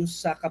yan dun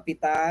sa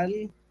kapital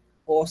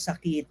o sa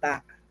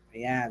kita?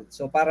 Ayan.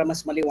 So, para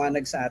mas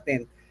maliwanag sa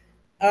atin.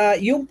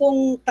 Yung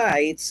pong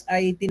tithes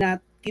ay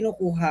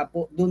kinukuha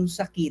po dun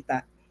sa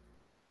kita,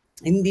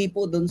 hindi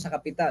po dun sa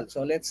kapital.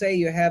 So, let's say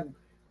you have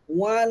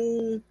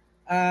 100,000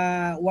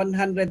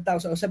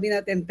 o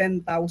sabihin natin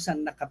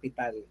 10,000 na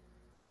kapital.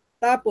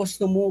 Tapos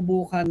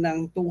tumubo ka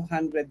ng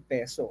 200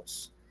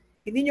 pesos.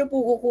 Hindi nyo po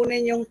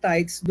kukunin yung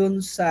tithes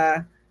dun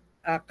sa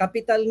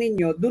kapital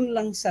ninyo, dun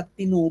lang sa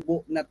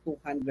tinubo na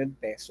 200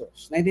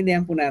 pesos.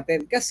 Naintindihan po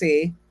natin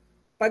kasi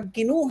pag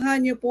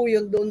kinuha nyo po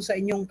yun doon sa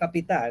inyong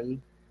kapital,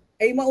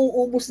 ay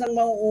mauubos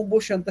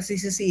yun, tapos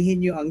sisisihin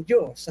nyo ang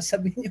Diyos.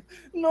 Sasabihin nyo,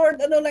 Lord,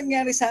 ano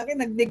nangyari sa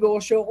akin?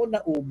 Nagnegosyo ko,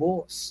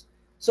 naubos.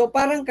 So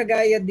parang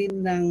kagaya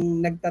din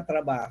ng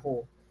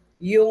nagtatrabaho,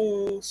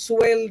 yung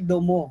sweldo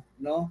mo,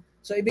 no?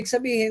 So ibig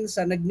sabihin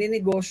sa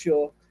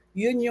nagninegosyo,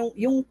 yun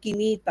yung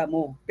kinita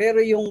mo. Pero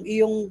yung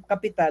iyong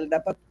kapital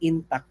dapat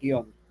intact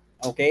yon.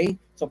 Okay?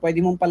 So pwede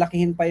mong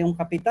palakihin pa yung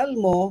kapital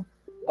mo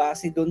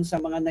base doon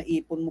sa mga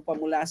naipon mo pa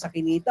mula sa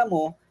kinita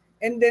mo,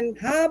 and then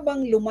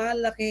habang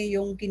lumalaki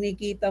yung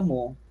kinikita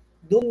mo,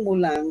 doon mo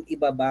lang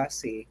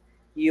ibabase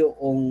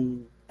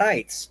yung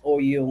tithes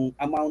o yung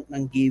amount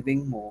ng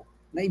giving mo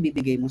na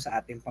ibibigay mo sa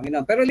ating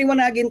Panginoon. Pero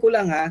liwanagin ko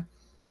lang ha,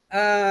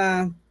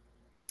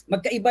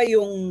 magkaiba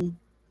yung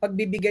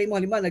pagbibigay mo.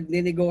 Halimbawa,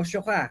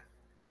 nagnenegosyo ka,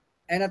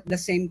 and at the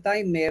same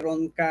time,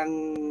 meron kang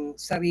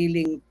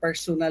sariling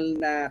personal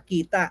na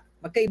kita.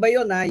 Magkaiba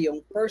yun ha,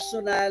 yung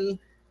personal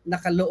na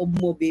kaloob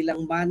mo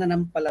bilang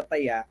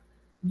mananampalataya,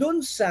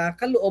 doon sa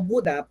kaloob mo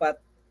dapat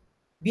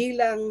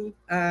bilang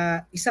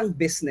isang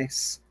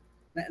business.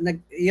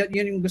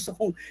 Yun yung gusto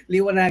kong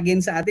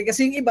liwanagin sa atin.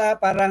 Kasi yung iba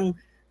parang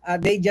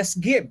they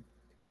just give.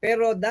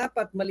 Pero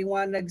dapat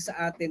maliwanag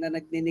sa atin na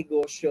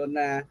nagnenegosyo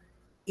na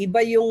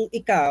iba yung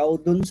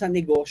ikaw dun sa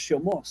negosyo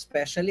mo.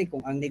 Especially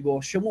kung ang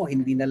negosyo mo,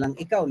 hindi na lang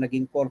ikaw,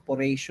 naging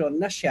corporation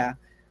na siya.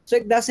 So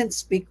it doesn't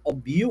speak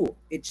of you.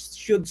 It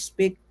should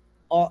speak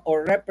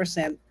or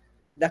represent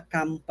the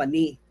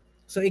company.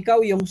 So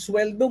ikaw yung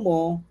sweldo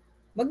mo,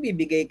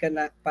 magbibigay ka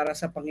na para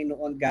sa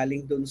Panginoon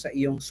galing dun sa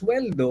iyong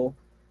sweldo,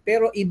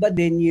 pero iba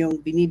din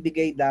yung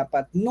binibigay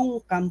dapat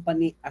nung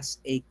company as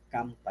a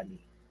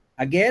company.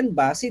 Again,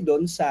 base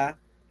dun sa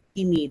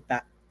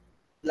kinita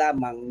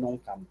lamang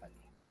nung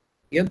company.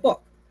 Yun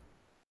po.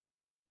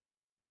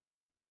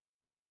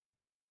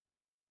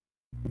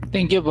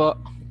 Thank you po.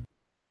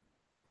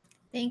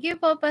 Thank you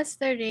po,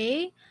 Pastor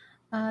Ray.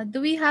 Do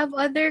we have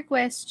other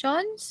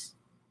questions?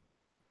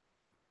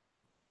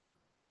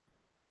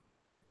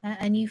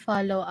 Any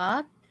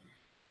follow-up?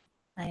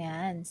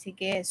 Ayan,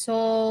 sige.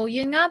 So,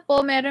 yun nga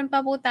po, meron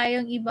pa po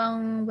tayong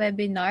ibang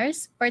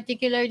webinars,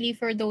 particularly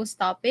for those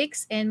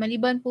topics. And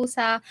maliban po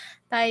sa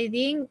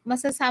tithing,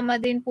 masasama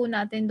din po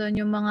natin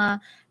doon yung mga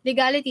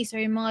legalities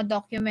or yung mga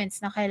documents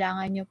na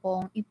kailangan nyo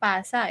pong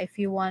ipasa if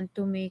you want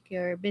to make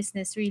your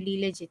business really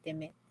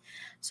legitimate.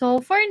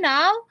 So, for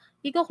now,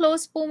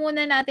 i-close po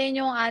muna natin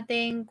yung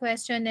ating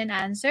question and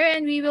answer,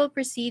 and we will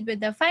proceed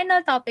with the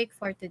final topic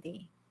for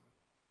today.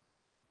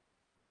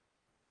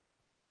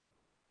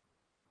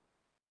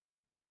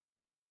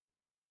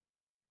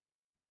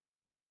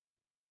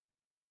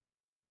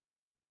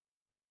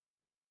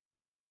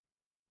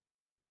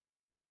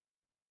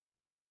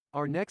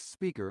 Our next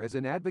speaker is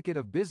an advocate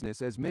of business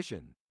as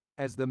mission.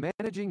 As the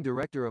managing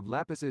director of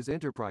Lapis's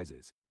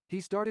Enterprises, he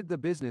started the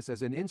business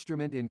as an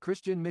instrument in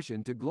Christian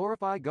mission to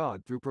glorify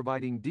God through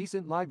providing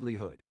decent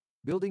livelihood,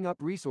 building up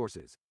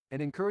resources,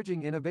 and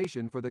encouraging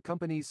innovation for the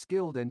company's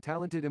skilled and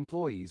talented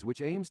employees,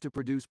 which aims to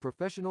produce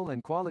professional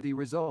and quality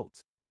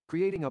results,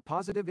 creating a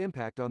positive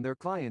impact on their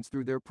clients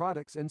through their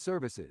products and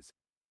services.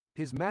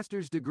 His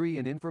master's degree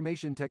in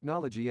information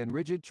technology and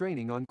rigid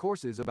training on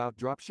courses about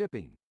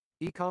dropshipping,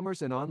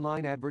 e-commerce and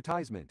online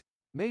advertisement,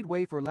 made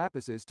way for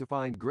Lapises to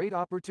find great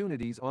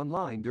opportunities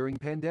online during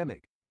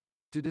pandemic.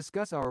 To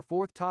discuss our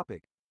fourth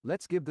topic,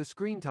 let's give the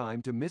screen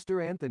time to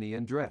Mr. Anthony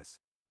Andres.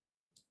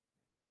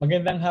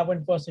 Magandang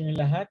hapon po sa inyo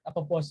lahat.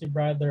 Ako po si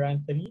Brother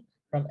Anthony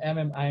from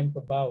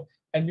MMIM-BAM.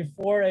 And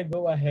before I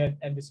go ahead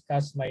and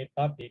discuss my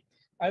topic,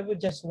 I would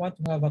just want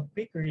to have a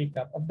quick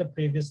recap of the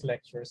previous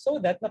lecture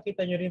so that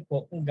makita nyo rin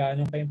po kung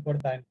gaano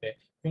ka-importante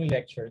yung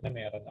lecture na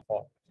meron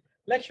ako.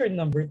 Lecture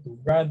number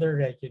 2, Brother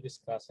Reggie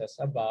discusses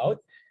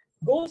about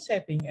goal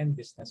setting and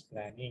business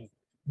planning.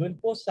 Doon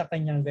po sa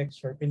kanyang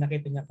lecture,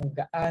 pinakita niya kung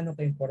gaano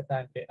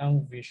ka-importante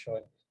ang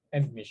vision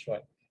and mission.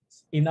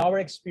 In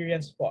our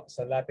experience po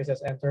sa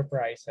Lapis's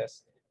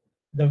Enterprises,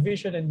 the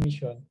vision and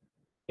mission,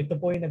 ito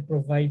po yung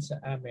nag-provide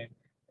sa amin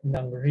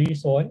ng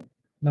reason,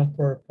 ng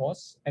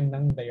purpose, and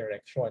ng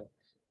direction.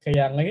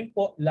 Kaya ngayon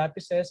po,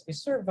 Lapises is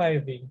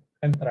surviving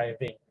and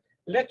thriving.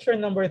 Lecture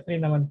number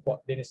 3 naman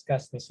po,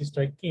 diniscuss ni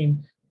Sister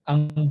Kim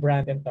ang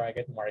brand and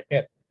target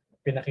market.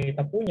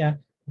 Pinakita po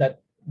niya that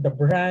the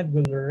brand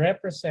will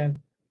represent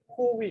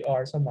who we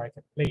are sa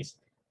marketplace.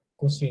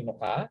 Kung sino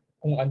ka,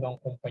 kung ano ang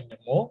kumpanya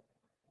mo,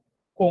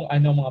 kung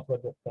ano mga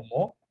produkto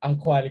mo, ang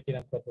quality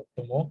ng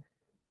produkto mo,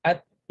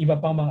 at iba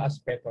pang mga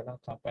aspeto ng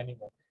company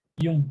mo.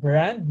 Yung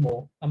brand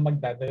mo ang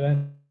magdadala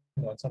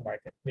noon sa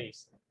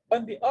marketplace.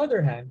 On the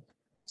other hand,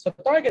 sa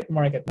target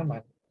market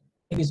naman,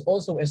 it is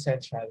also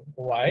essential.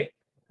 Why?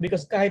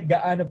 Because kahit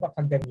gaano pa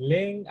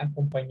kagaling ang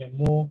kumpanya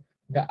mo,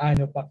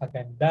 gaano pa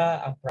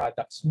kaganda ang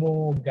products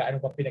mo, gaano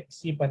pa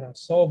pinag-isipan ng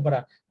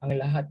sobra ang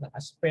lahat ng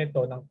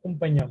aspeto ng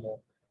kumpanya mo,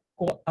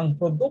 kung ang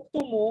produkto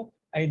mo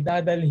ay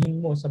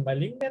dadalhin mo sa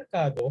maling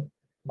merkado,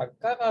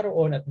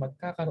 magkakaroon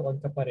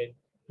ka pa rin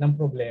ng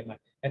problema.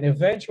 And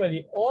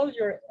eventually, all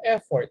your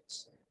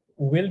efforts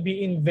will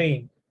be in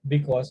vain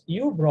because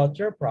you brought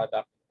your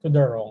product to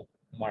the wrong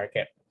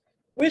market.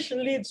 Which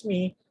leads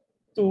me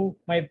to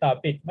my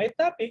topic. My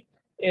topic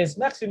is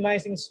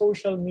maximizing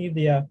social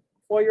media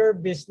for your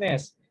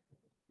business.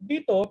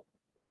 Dito,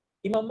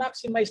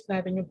 i-maximize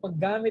natin yung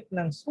paggamit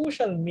ng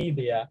social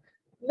media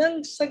nang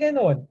sa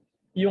ganon,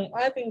 yung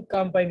ating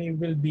company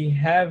will be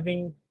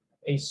having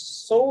a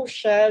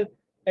social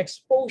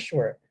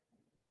exposure,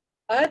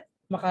 at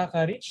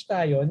makaka-reach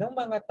tayo ng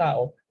mga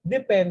tao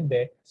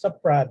depende sa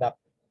product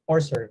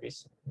or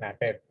service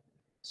natin.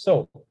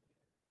 So,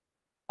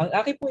 ang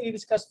aking po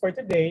i-discuss for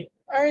today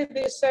are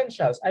the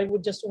essentials. I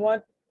would just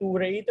want to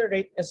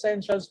reiterate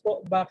essentials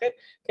po. Bakit?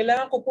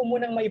 Kailangan ko po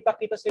munang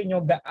maipakita sa inyo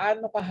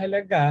gaano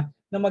kahalaga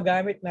na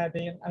magamit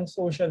natin ang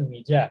social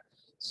media.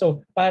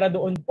 So, para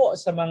doon po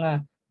sa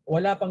mga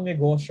wala pang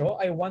negosyo,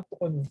 I want to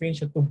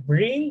convince you to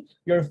bring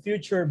your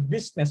future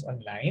business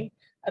online.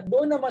 At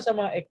doon naman sa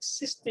mga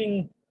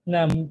existing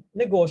na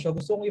negosyo,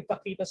 gusto kong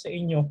ipakita sa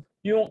inyo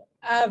yung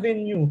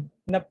avenue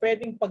na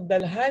pwedeng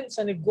pagdalhan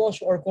sa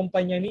negosyo or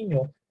kumpanya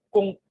ninyo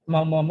kung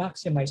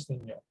ma-maximize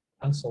ninyo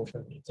ang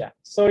social media.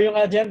 So yung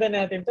agenda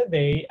natin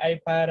today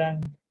ay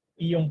parang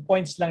yung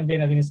points lang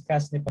din na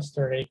diniscuss ni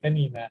Pastor Ray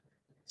kanina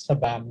sa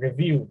BAM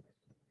review.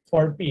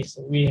 4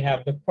 P's. We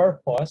have the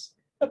purpose,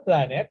 the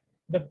planet,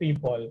 the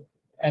people,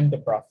 and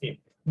the profit.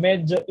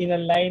 Medyo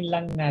inalign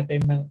lang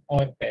natin ng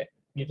onte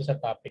dito sa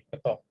topic na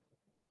to.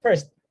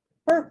 First,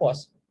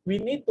 purpose. We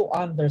need to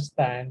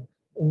understand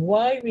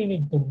why we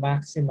need to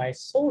maximize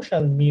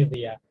social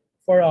media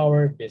for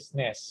our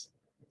business.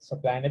 Sa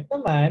planet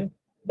naman,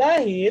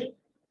 dahil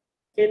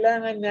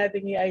kailangan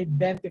natin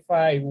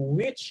i-identify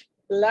which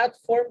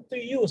platform to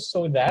use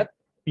so that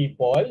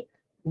people,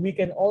 we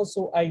can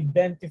also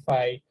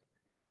identify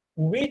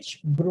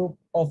which group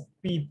of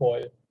people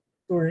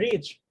to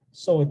reach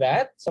so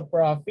that sa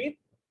profit,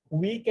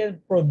 we can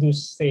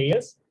produce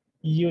sales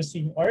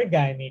using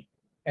organic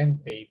and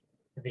paid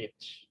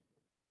reach.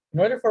 In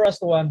order for us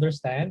to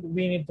understand,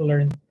 we need to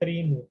learn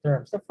 3 new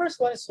terms. The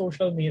first one is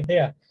social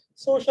media.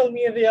 Social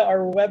media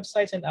are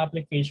websites and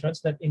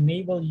applications that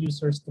enable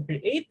users to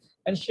create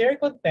and share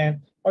content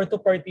or to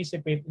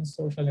participate in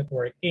social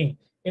networking.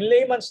 In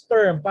layman's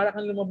term, para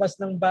kang lumabas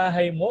ng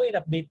bahay mo,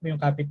 in-update mo yung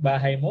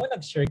kapitbahay mo,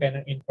 nag-share ka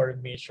ng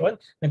information,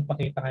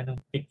 nagpakita ka ng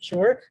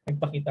picture,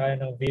 nagpakita ka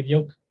ng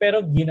video,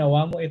 pero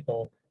ginawa mo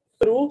ito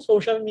through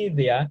social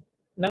media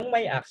nang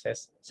may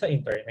access sa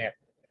internet.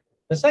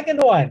 The second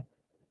one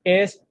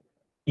is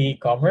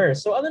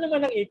e-commerce. So ano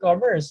naman ang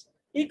e-commerce?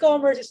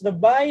 E-commerce is the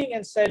buying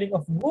and selling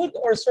of goods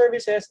or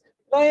services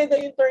via the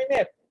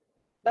internet.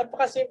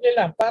 Napakasimple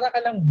lang. Para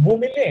ka lang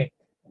bumili.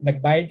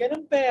 Nagbayad ka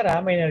ng pera,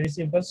 may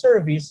na-receive kang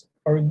service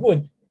or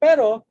good.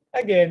 Pero,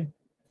 again,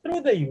 through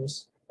the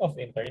use of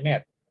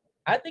internet.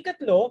 At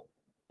ikatlo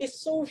is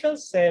social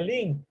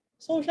selling.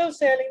 Social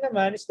selling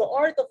naman is the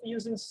art of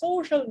using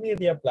social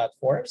media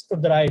platforms to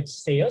drive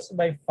sales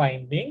by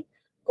finding,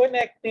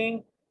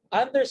 connecting,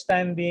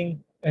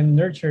 understanding, and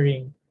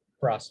nurturing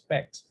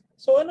prospects.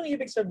 So anong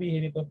ibig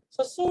sabihin nito?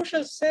 Sa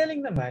social selling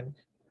naman,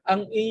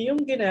 ang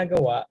iyong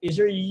ginagawa is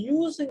you're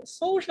using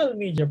social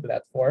media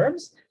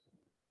platforms.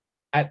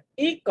 At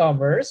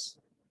e-commerce,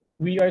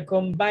 we are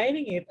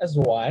combining it as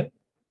one,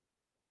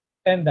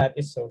 and that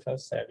is social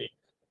selling.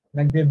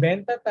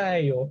 Nagbebenta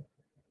tayo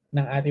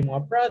ng ating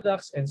mga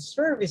products and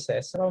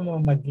services sa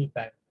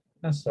pamamagitan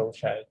ng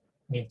social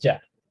media.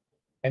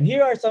 And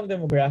here are some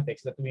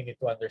demographics that we need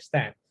to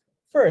understand.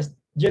 First,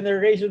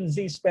 Generation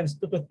Z spends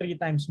 2 to 3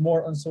 times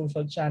more on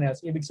social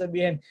channels. Ibig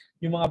sabihin,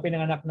 yung mga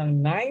pinanganak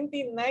ng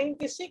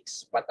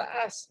 1996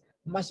 pataas,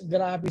 mas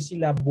grabe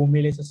sila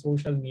bumili sa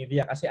social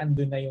media kasi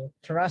andun na yung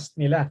trust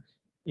nila.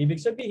 Ibig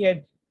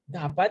sabihin,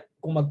 dapat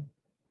kung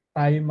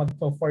tayo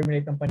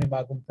mag-formulate ng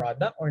panibagong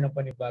product or ng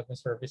panibagong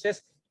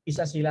services,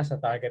 isa sila sa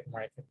target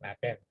market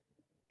natin.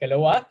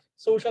 Kalawa,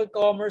 social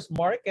commerce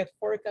market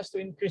forecast to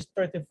increase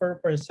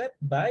 34%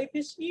 by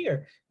this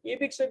year.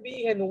 Ibig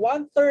sabihin,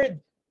 1/3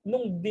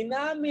 nung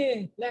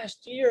dinami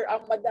last year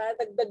ang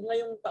madadagdag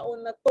ngayong taon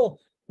na to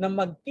na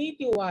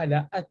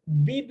magtitiwala at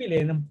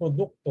bibili ng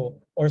produkto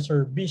or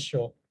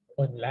serbisyo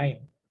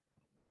online.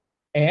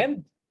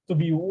 And to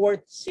be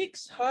worth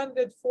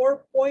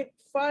 604.5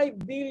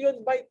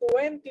 billion by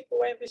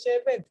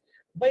 2027.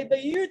 By the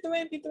year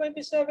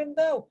 2027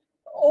 daw,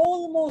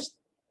 almost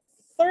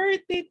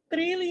 30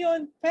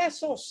 trillion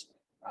pesos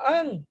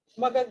ang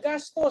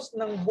magagastos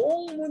ng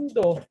buong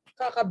mundo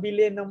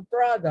kakabili ng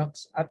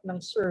products at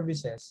ng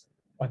services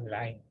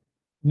online.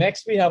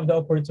 Next, we have the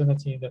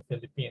opportunity in the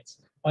Philippines.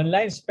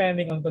 Online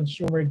spending on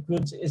consumer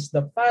goods is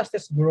the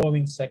fastest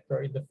growing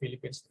sector in the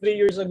Philippines. 3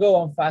 years ago,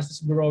 ang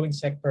fastest growing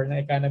sector na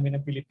economy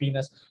ng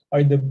Pilipinas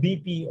are the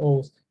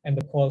BPOs and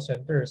the call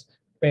centers.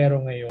 Pero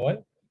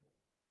ngayon,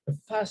 the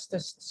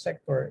fastest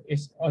sector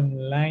is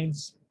online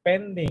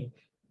spending.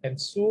 And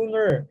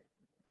sooner,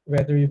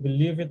 whether you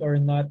believe it or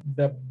not,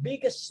 the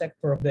biggest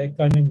sector of the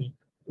economy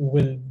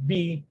will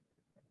be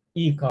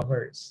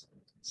e-commerce.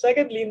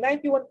 Secondly,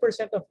 91%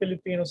 of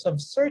Filipinos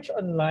have searched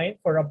online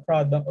for a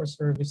product or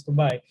service to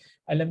buy.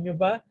 Alam nyo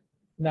ba,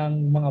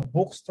 ng mga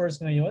bookstores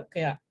ngayon,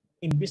 kaya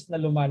imbis na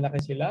lumalaki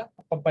sila,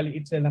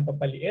 papaliit sila ng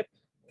papaliit,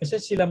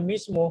 kasi sila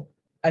mismo,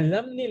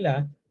 alam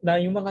nila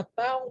na yung mga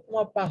taong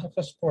pumapasok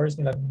sa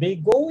stores nila, they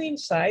go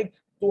inside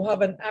to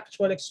have an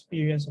actual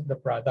experience of the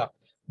product.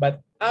 But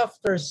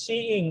after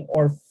seeing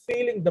or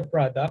feeling the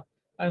product,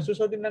 ang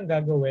susunod din ng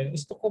gagawin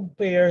is to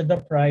compare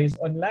the price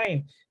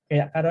online.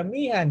 Kaya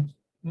karamihan,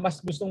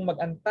 mas gustong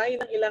mag-antay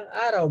ng ilang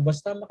araw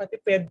basta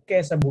makatipid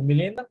kesa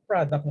bumili ng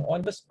product mo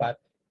on the spot,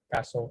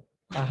 kaso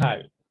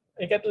mahal.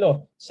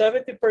 Ikatlo,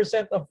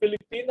 70% of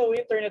Filipino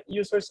internet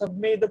users have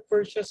made the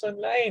purchase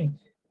online.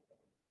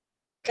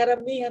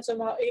 Karamihan sa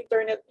mga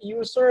internet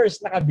users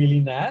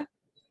nakabili na,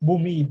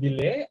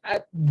 bumibili,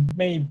 at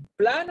may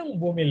planong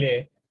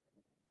bumili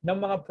ng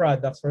mga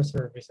products or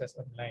services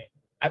online.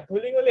 At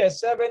huling-huli,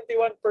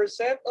 71%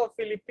 of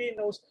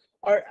Filipinos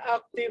are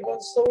active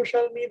on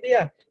social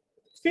media.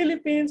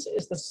 Philippines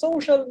is the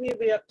social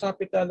media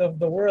capital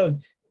of the world.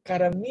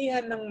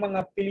 Karamihan ng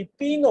mga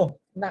Pilipino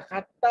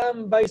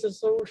nakatambay sa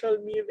social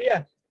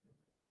media.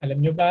 Alam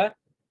nyo ba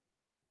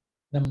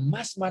na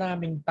mas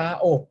maraming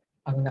tao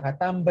ang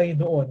nakatambay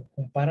doon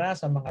kumpara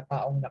sa mga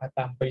taong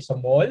nakatambay sa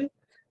mall,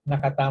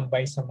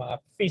 nakatambay sa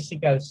mga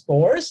physical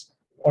stores,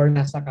 or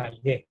nasa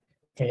kalye.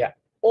 Kaya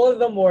all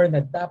the more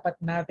na dapat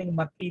nating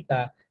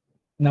makita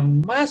na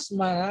mas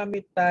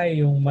marami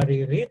tayong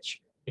marireach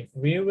if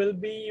we will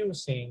be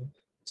using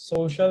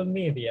social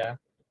media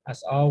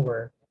as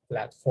our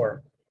platform.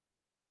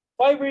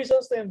 5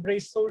 reasons to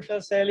embrace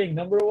social selling.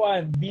 Number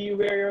 1, be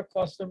where your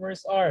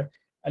customers are.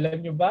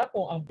 Alam nyo ba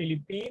kung ang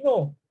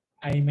Pilipino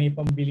ay may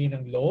pambili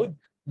ng load,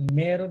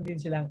 meron din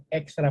silang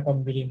extra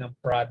pambili ng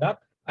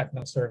product at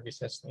ng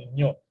services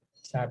ninyo.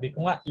 Sabi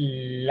ko nga,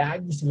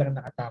 lagi silang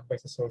nakatambay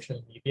sa social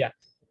media.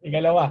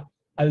 Ikalawa,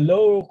 a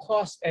low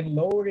cost and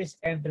low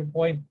risk entry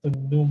point to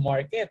new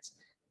markets.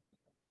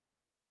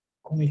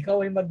 Kung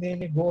ikaw ay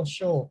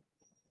magnenegosyo,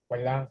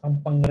 wala kang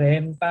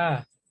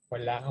pangrenta,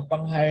 wala kang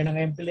pang-hire ng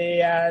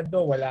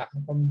empleyado, wala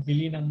kang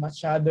pambili ng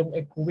masyadong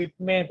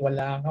equipment,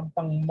 wala kang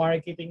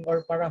pang-marketing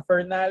or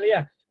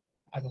paraphernalia,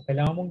 anong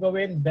kailangan mong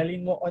gawin?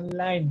 Dalhin mo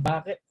online.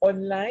 Bakit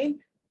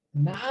online?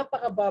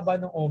 Napakababa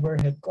ng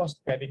overhead cost.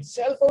 Pwedeng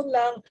cellphone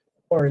lang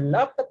or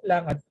laptop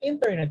lang at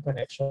internet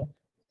connection,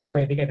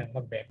 pwede ka nang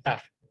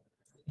magbenta.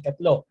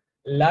 Ikatlo,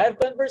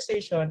 live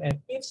conversation and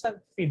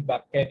instant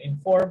feedback can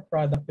inform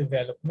product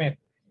development.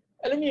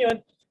 Alam niyo yun,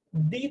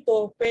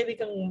 dito pwede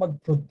kang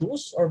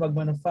mag-produce or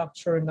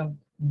mag-manufacture ng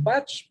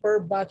batch per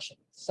batch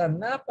sa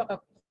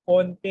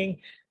napaka-konting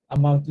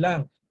amount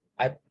lang.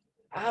 At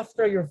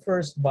after your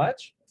first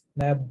batch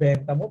na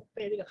benta mo,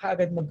 pwede ka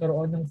kagad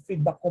magkaroon ng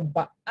feedback kung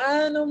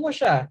paano mo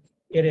siya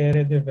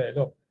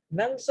i-redevelop.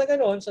 Nang sa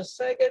ganoon, sa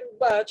second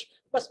batch,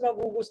 mas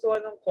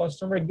magugustuhan ng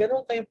customer.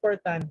 Ganun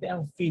ka-importante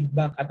ang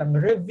feedback at ang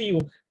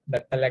review na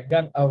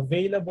talagang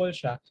available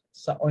siya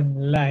sa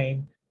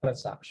online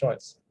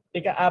transactions.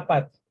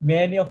 Ika-apat,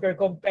 many of your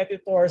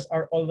competitors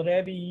are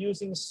already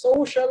using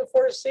social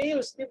for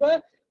sales, di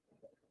ba?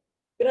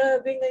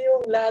 Grabe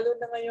ngayon, lalo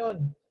na ngayon.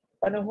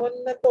 Panahon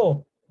na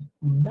to,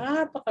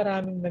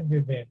 napakaraming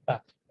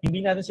nagbebenta.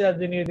 Hindi natin sila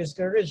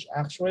dinidiscourage.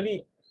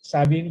 Actually,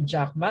 sabi ni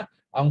Jack Ma,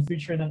 ang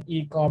future ng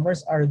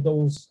e-commerce are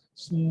those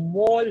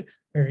small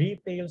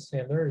retail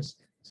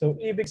sellers. So,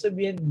 ibig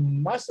sabihin,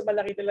 mas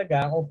malaki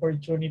talaga ang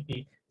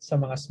opportunity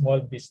sa mga small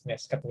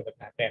business katulad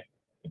natin.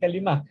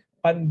 Ikalima,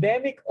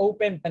 pandemic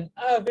opened an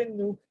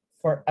avenue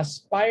for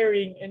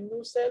aspiring and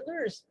new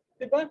sellers.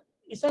 Diba?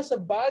 Isa sa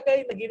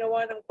bagay na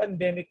ginawa ng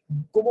pandemic,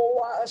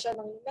 gumawa siya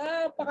ng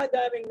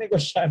napakadaming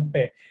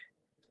negosyante.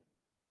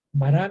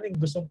 Maraming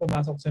gustong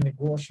pumasok sa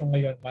negosyo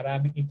ngayon,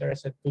 maraming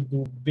interested to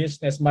do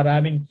business,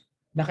 maraming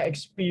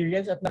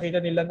naka-experience at nakita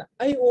nila na,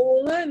 ay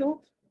oo nga no,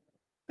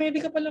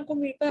 pwede ka palang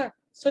kumita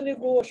sa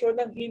negosyo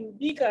nang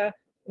hindi ka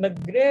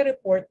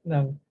nagre-report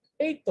ng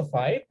 8 to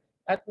 5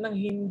 at nang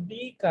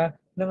hindi ka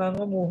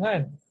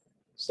nangangamuhan.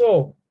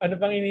 So, ano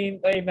pang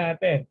hinihintay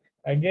natin?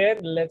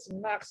 Again, let's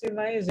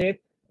maximize it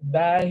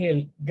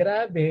dahil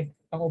grabe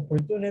ang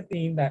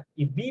opportunity na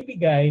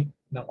ibibigay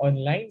ng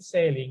online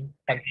selling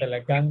pag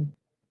talagang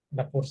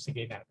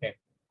napursige natin.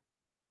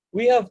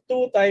 We have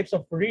two types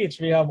of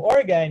reach. We have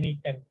organic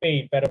and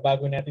paid. Pero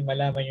bago natin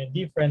malaman yung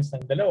difference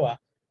ng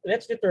dalawa,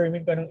 let's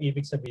determine kung anong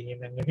ibig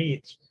sabihin ng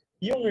reach.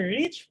 Yung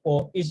reach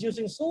po is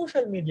using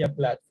social media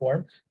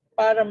platform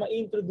para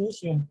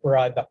ma-introduce yung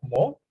product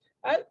mo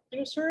at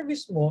yung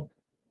service mo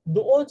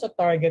doon sa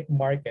target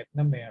market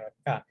na meron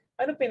ka.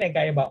 Ano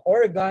pinagkaiba?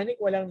 Organic,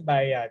 walang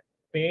bayad.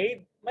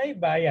 Paid, may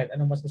bayad.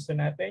 Ano mas gusto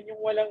natin? Yung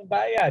walang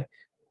bayad.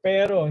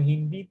 Pero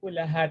hindi po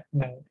lahat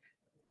ng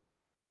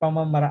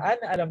pamamaraan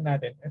na alam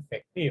natin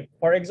effective.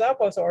 For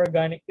example, sa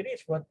organic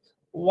reach,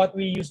 what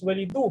we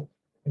usually do,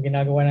 ang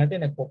ginagawa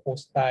natin,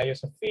 nagpo-post tayo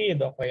sa feed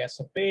o kaya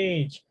sa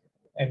page,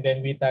 and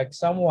then we tag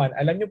someone.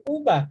 Alam niyo po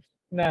ba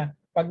na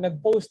pag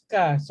nag-post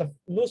ka sa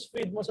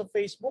newsfeed mo sa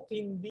Facebook,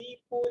 hindi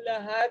po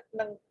lahat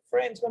ng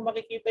friends mo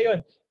makikita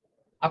yon.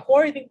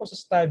 According po sa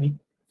study,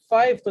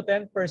 5 to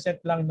 10%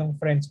 lang ng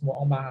friends mo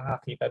ang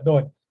makakakita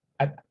doon.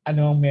 At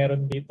ano ang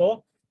meron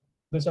dito?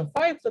 Doon sa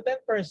 5 to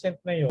 10%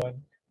 na yon,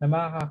 na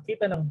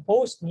makakakita ng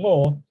post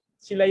mo,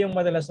 sila yung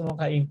madalas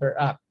mong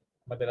ka-interact.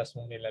 Madalas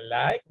mong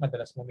nila-like,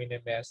 madalas mong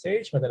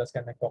mini-message, madalas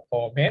ka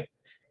nagko-comment.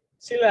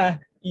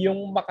 Sila yung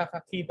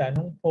makakakita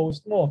ng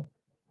post mo.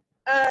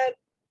 At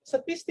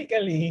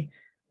statistically,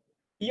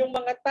 yung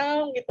mga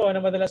taong ito na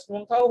madalas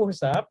mong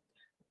kausap,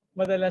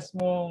 madalas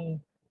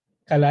mong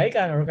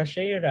kalikean or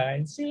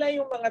kasharean, sila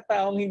yung mga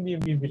taong hindi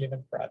bibili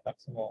ng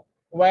products mo.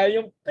 While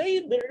yung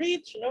paid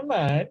reach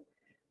naman,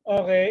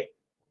 okay,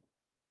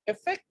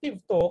 effective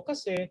to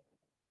kasi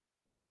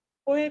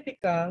pwede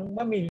kang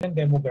mamili ng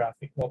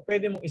demographic mo.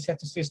 Pwede mong iset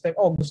sa system,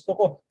 oh, gusto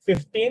ko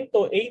 15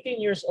 to 18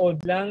 years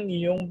old lang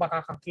yung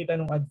makakakita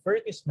ng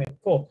advertisement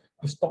ko.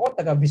 Gusto ko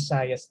taga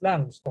Visayas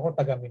lang, gusto ko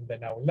taga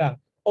Mindanao lang.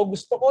 O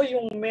gusto ko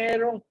yung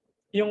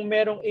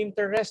merong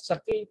interest sa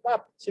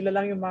K-pop, sila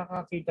lang yung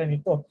makakakita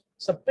nito.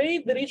 Sa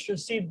paid reach,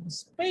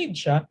 paid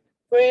siya,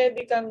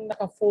 pwede kang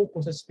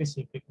nakafocus sa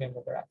specific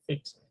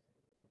demographics.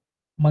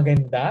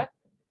 Maganda,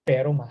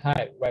 pero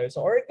mahal. While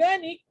sa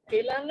organic,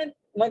 kailangan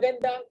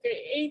maganda ang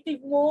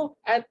creative mo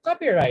at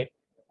copyright.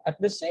 At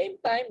the same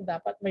time,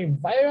 dapat may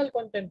viral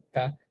content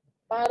ka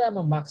para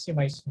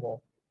ma-maximize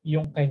mo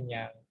yung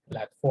kanyang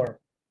platform.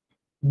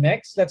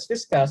 Next, let's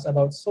discuss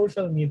about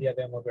social media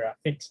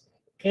demographics.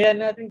 Kaya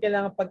natin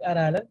kailangan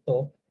pag-aralan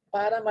to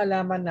para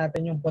malaman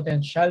natin yung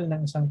potential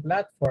ng isang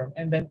platform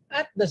and then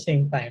at the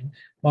same time,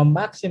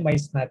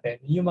 ma-maximize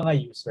natin yung mga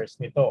users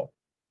nito.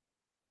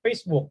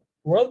 Facebook.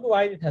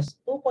 Worldwide, it has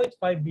 2.5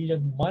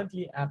 billion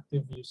monthly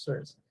active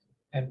users.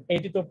 And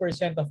 82%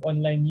 of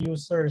online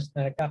users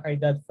na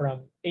nagkakaedad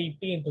from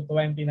 18 to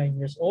 29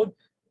 years old,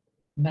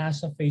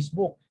 nasa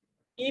Facebook.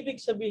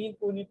 Ibig sabihin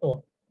po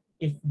nito,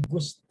 if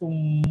gusto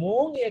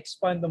mong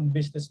i-expand ang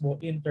business mo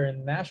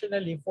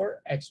internationally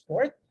for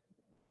export,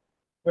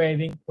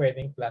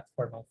 pwedeng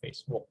platform ng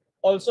Facebook.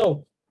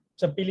 Also,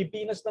 sa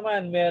Pilipinas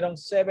naman, merong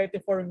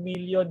 74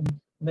 million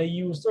na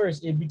users.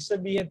 Ibig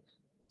sabihin,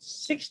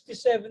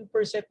 67%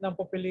 ng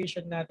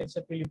population natin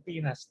sa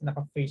Pilipinas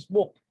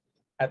naka-Facebook.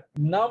 At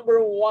number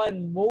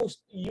one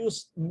most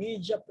used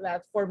media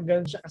platform,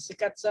 ganun siya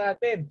kasikat sa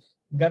atin.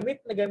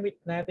 Gamit na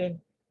gamit natin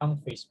ang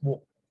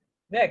Facebook.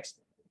 Next,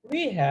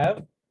 we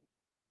have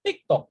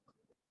TikTok.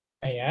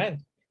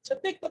 Ayan. Sa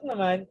TikTok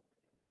naman,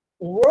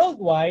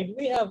 worldwide,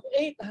 we have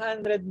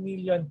 800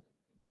 million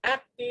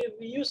active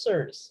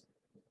users.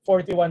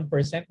 41%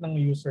 ng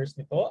users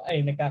nito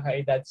ay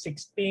nagkakaedad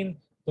 16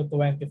 to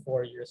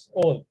 24 years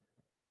old.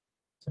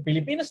 Sa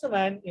Pilipinas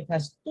naman, it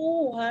has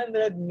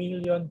 200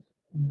 million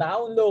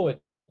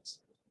downloads.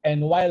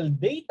 And while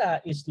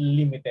data is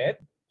limited,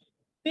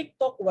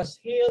 TikTok was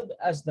hailed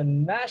as the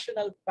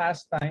national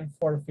pastime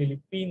for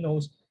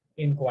Filipinos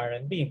in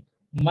quarantine.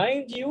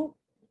 Mind you,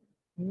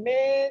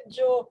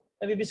 medyo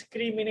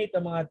nadi-discriminate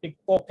ang mga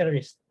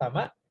TikTokers,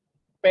 tama?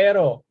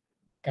 Pero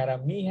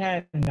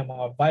karamihan ng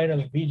mga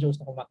viral videos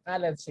na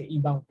kumakalat sa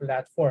ibang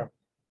platform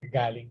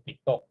galing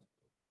TikTok.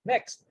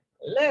 Next,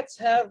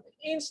 let's have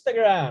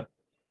Instagram.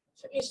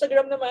 Sa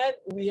Instagram naman,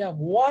 we have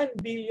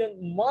 1 billion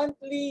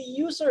monthly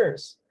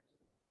users.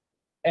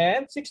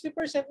 And 60%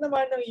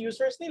 naman ng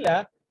users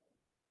nila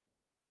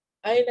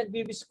ay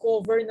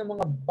nagdi-discover ng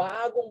mga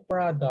bagong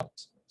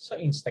products sa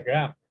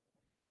Instagram.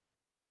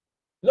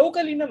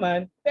 Locally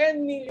naman,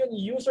 10 million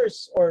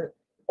users or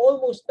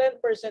almost 10%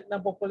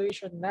 ng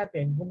population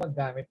natin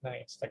gumagamit ng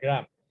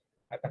Instagram.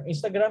 At ang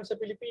Instagram sa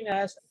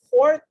Pilipinas,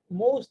 fourth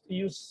most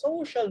used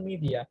social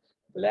media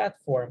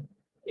platform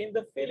in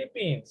the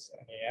Philippines.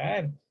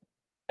 Ayan.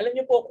 Alam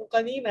niyo po kung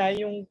kanina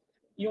yung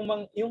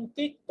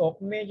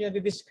TikTok medyo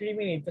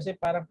discriminate kasi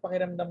parang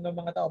pakiramdam ng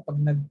mga tao pag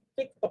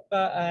nag-TikTok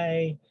ka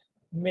ay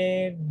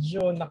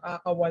medyo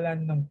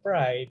nakakawalan ng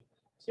pride.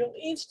 So, yung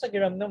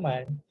Instagram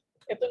naman,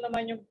 ito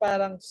naman yung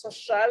parang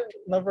social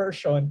na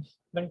version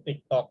ng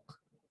TikTok.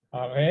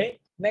 Okay?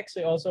 Next,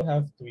 we also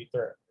have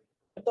Twitter.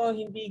 Ito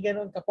hindi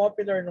ganun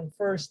ka-popular ng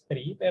first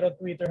three, pero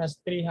Twitter has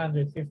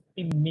 350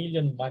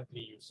 million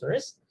monthly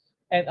users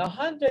and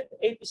 187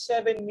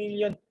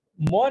 million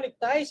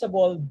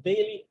monetizable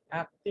daily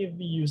active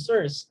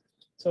users.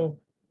 So,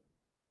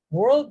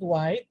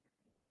 worldwide,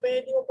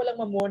 pwede mo palang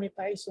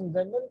ma-monetize yung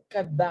ganun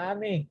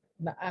kadami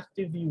na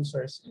active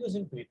users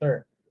using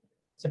Twitter.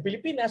 Sa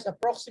Pilipinas,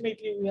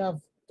 approximately we have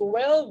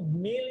 12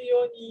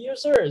 million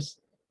users.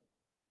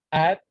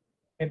 At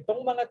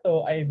itong mga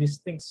to ay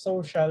distinct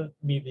social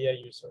media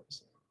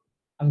users.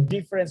 Ang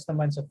difference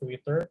naman sa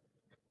Twitter,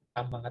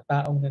 ang mga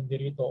taong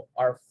nandirito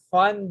are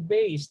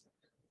fun-based,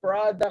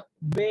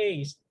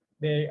 product-based,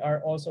 they are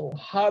also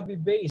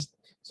hobby-based.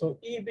 So,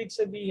 ibig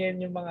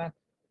sabihin yung mga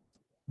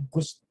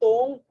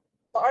gustong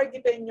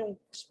targetin yung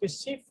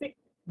specific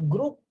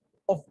group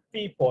of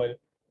people,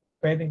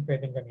 pwedeng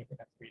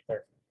gamitin ang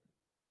Twitter.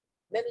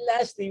 Then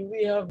lastly,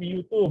 we have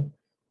YouTube.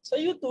 Sa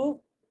YouTube,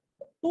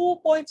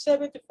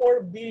 2.74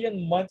 billion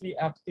monthly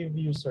active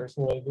users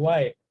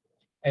worldwide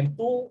and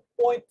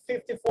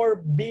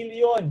 2.54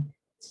 billion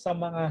sa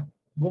mga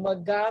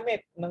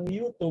gumagamit ng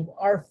YouTube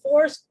are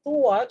forced to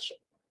watch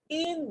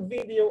in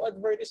video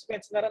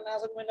advertisements.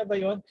 Naranasan mo na ba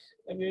yun?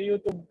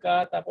 Nag-YouTube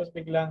ka tapos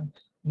biglang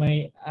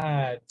may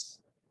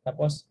ads.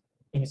 Tapos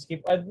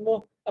in-skip ad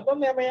mo. Tapos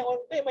maya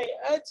konti may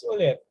ads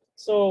ulit.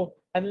 So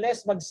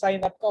unless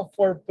mag-sign up ka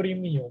for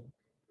premium,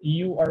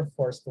 you are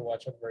forced to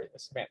watch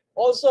advertisement.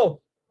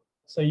 Also,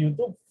 sa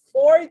YouTube,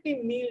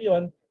 40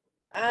 million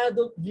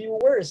adult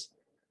viewers.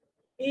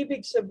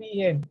 Ibig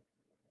sabihin,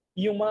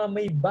 yung mga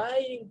may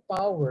buying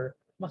power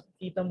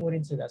makikita mo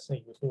rin sila sa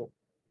YouTube.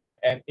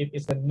 And it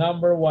is the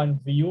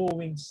 #1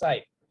 viewing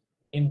site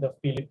in the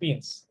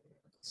Philippines.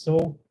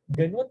 So,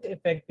 ganun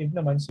ka-effective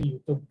naman si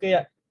YouTube.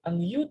 Kaya, ang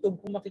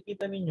YouTube, kung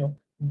makikita ninyo,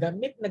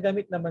 gamit na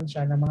gamit naman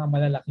siya ng mga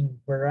malalaking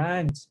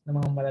brands, ng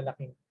mga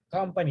malalaking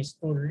companies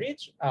to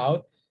reach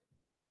out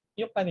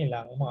yung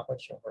kanilang mga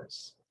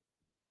consumers.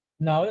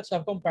 Now, let's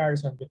have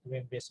comparison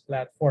between this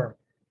platform.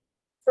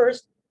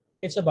 First,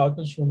 it's about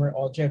consumer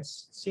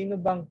audience. Sino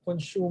bang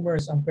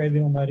consumers ang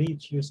pwede mong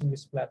ma-reach using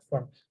this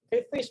platform?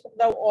 Kay Facebook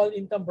daw, all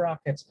income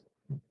brackets.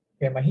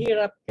 Kay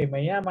mahirap, kay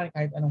mayaman,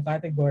 kahit anong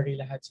category,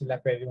 lahat sila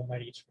pwede mong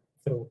ma-reach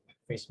through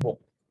Facebook.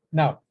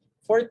 Now,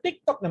 for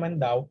TikTok naman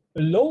daw,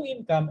 low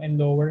income and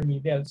lower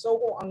middle. So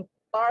kung ang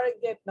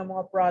target ng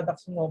mga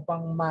products mo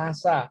pang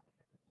masa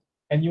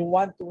and you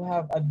want to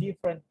have a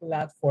different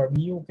platform,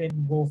 you can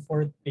go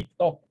for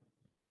TikTok.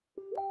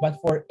 But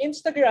for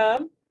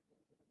Instagram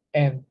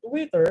and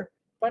Twitter,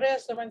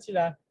 parehas naman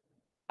sila,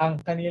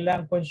 ang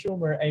kanilang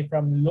consumer ay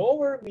from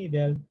lower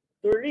middle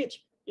to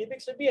rich.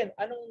 Ibig sabihin,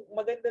 anong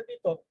maganda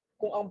dito?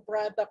 Kung ang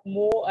product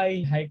mo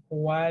ay high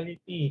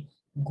quality,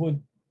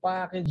 good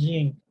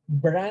packaging,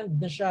 brand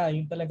na siya,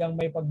 yung talagang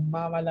may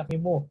pagmamalaki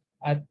mo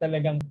at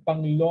talagang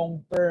pang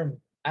long term,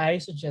 I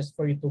suggest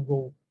for you to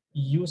go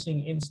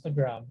using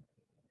Instagram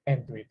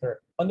and Twitter.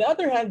 On the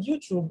other hand,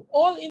 YouTube,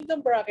 all income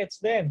brackets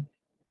din.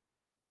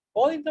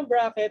 All income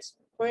brackets,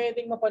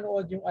 pwedeng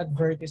mapanood yung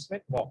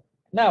advertisement mo.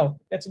 Now,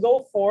 let's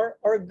go for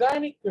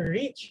organic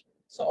reach.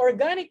 So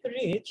organic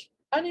reach,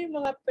 ano yung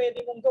mga pwede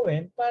mong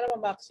gawin para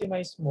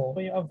ma-maximize mo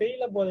yung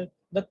available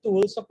na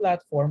tools sa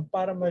platform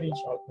para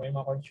ma-reach out mo yung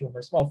mga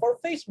consumers mo. For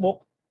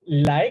Facebook,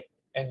 like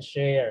and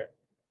share.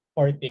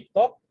 For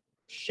TikTok,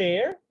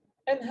 share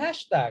and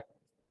hashtag.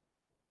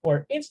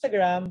 For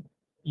Instagram,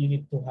 you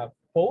need to have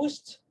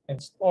posts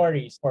and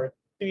stories. For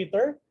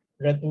Twitter,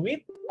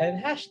 retweet and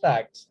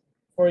hashtags.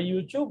 For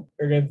YouTube,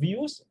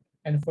 reviews,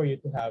 and for you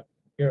to have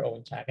your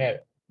own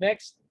channel.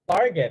 Next,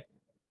 target.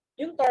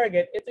 Yung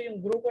target, ito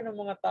yung grupo ng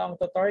mga taong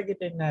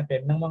to-targetin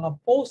natin ng mga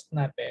post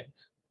natin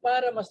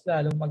para mas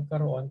lalong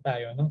magkaroon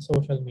tayo ng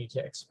social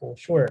media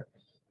exposure.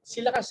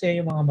 Sila kasi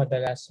yung mga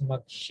madalas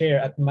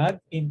mag-share at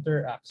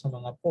mag-interact sa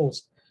mga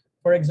post.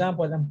 For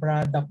example, ang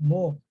product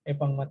mo ay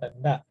pang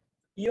matanda.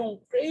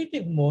 Yung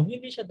creative mo,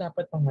 hindi siya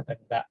dapat pang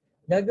matanda.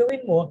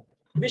 Gagawin mo,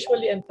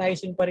 visually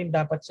enticing pa rin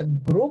dapat sa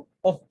group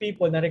of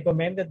people na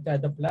recommended ka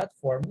the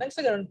platform. Nang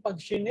sa ganun, pag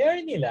share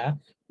nila,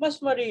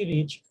 mas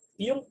ma-reach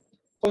yung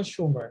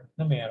consumer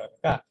na meron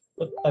ka.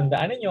 So,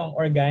 tandaan niyo ang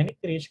organic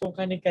reach kung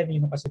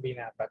kani-kanino kasi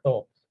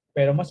binabato.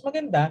 Pero mas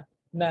maganda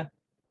na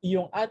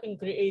yung ating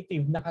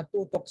creative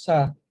nakatutok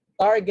sa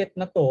target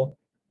na to,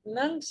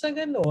 nang sa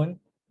ganun,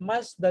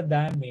 mas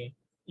dadami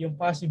yung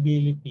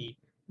possibility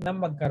na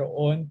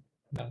magkaroon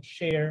ng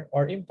share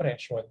or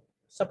impression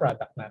sa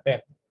product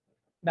natin.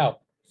 Now,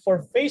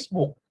 for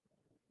Facebook,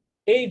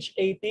 age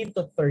 18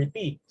 to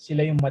 30,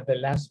 sila yung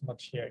madalas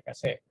mag-share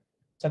kasi.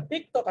 Sa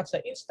TikTok at sa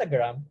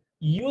Instagram,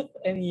 youth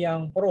and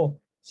young pro,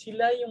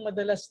 sila yung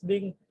madalas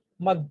ding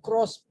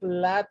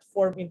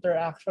mag-cross-platform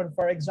interaction.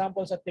 For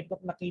example, sa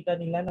TikTok nakita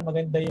nila na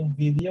maganda yung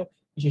video,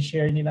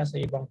 i-share nila sa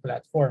ibang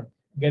platform.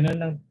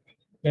 Ganun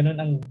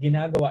ang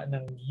ginagawa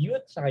ng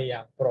youth sa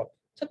young pro.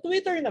 Sa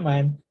Twitter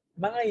naman,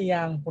 mga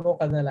young pro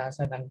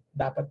kadalasan ang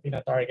dapat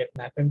pina-target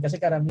natin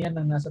kasi karamihan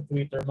ng nasa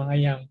Twitter, mga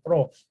young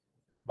pro.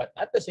 But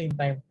at the same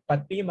time,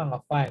 pati mga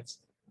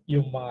fans,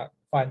 yung mga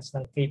fans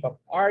ng K-pop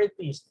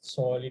artist,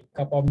 solid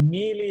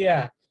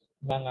kapamilya,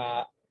 mga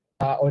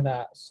tao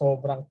na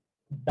sobrang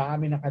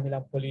dami na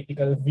kanilang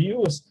political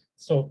views.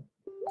 So,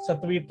 sa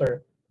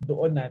Twitter,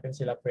 doon natin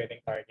sila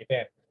pwedeng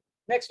targetin.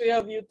 Next, we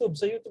have YouTube.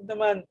 Sa YouTube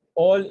naman,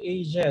 all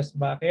ages.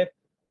 Bakit?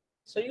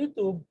 Sa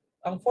YouTube,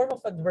 ang form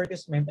of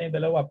advertisement ay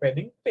dalawa.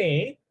 Pwedeng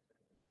pay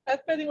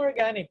at pwedeng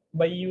organic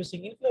by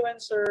using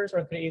influencers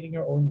or creating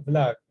your own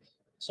vlog.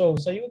 So,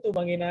 sa YouTube,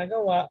 ang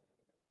ginagawa,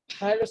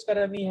 halos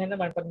karamihan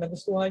naman, pag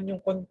nagustuhan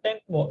yung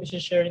content mo,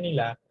 isi-share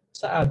nila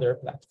sa other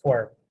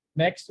platform.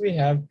 Next, we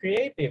have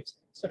creatives.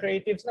 So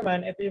creatives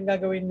naman, ito yung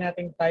gagawin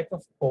nating type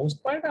of post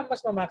para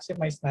mas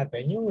ma-maximize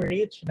natin yung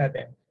reach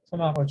natin sa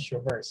mga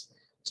consumers.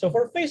 So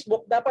for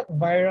Facebook, dapat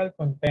viral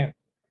content.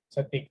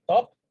 Sa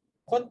TikTok,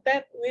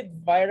 content with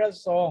viral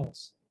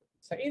songs.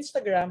 Sa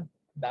Instagram,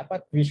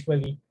 dapat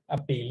visually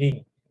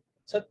appealing.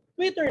 Sa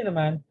Twitter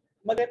naman,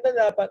 maganda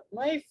dapat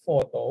may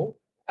photo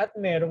at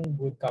merong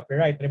good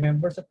copyright.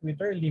 Remember, sa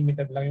Twitter,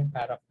 limited lang yung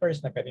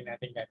characters na pwede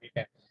natin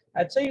gamitin.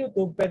 At sa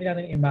YouTube, pwede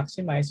natin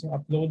i-maximize yung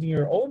uploading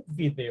your own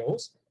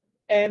videos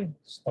and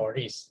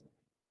stories.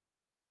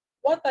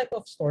 What type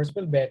of stores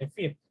will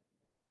benefit?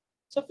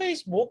 Sa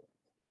Facebook,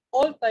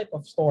 all type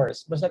of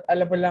stores. Basta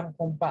alam mo lang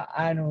kung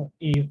paano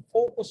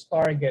i-focus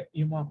target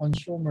yung mga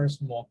consumers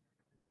mo,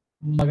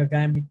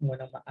 magagamit mo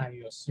ng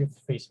maayos yung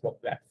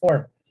Facebook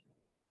platform.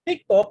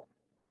 TikTok,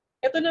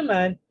 ito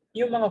naman,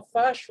 yung mga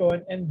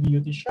fashion and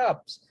beauty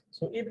shops.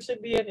 So, ibig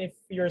sabihin, if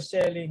you're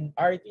selling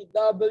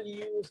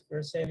RTWs, if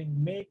you're selling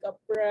makeup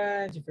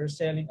brands, if you're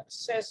selling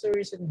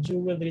accessories and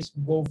jewelries,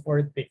 go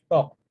for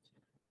TikTok.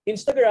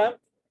 Instagram,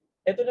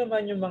 Ito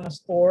naman yung mga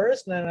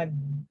stores na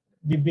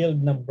nag-build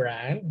ng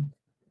brand,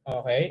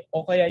 okay?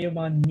 O kaya yung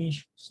mga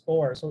niche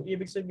store. So,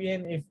 ibig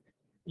sabihin, if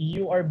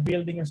you are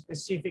building a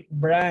specific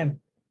brand,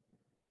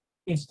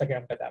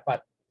 Instagram ka dapat.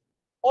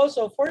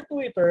 Also, for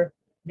Twitter,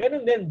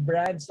 ganun din,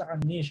 brand sa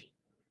niche.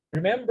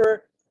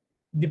 Remember,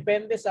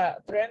 depende sa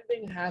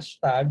trending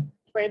hashtag,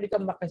 pwede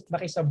kang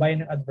makisabay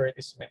ng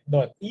advertisement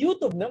doon.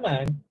 YouTube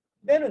naman,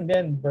 ganun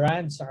din,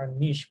 brand sa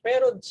niche.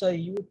 Pero sa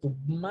YouTube,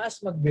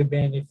 mas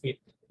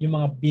magbe-benefit yung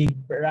mga big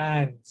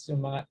brands,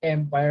 yung mga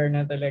empire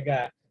na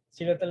talaga.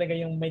 Sila talaga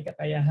yung may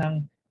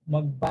kakayahang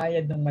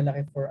magbayad ng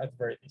malaki for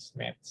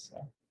advertisements.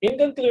 In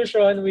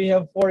conclusion, we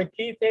have 4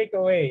 key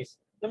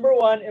takeaways. Number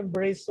 1,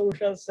 embrace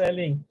social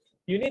selling.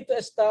 You need to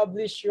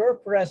establish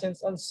your presence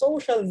on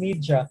social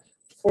media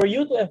for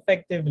you to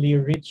effectively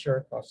reach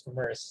your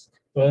customers.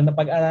 Tulad na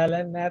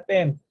pag-aralan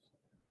natin,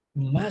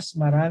 mas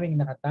maraming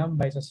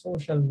nakatambay sa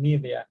social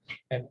media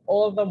and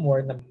all the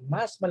more na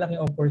mas malaking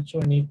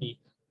opportunity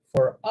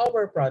for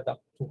our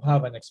product to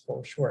have an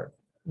exposure.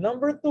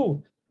 Number 2,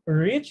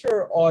 reach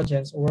your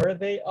audience where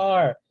they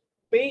are.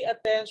 Pay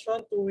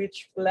attention to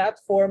which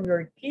platform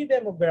your key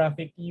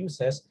demographic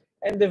uses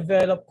and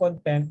develop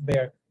content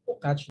there to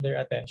catch their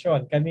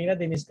attention. Kanina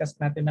diniscuss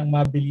natin ng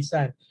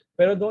mabilisan.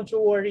 Pero don't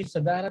you worry, sa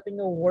darating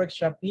na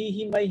workshop,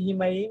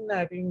 hihimay-himayin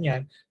natin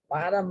yan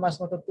para mas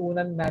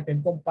matutunan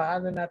natin kung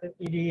paano natin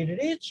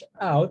i-reach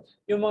out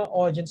yung mga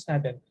audience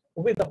natin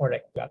with the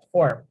correct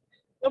platform.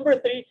 Number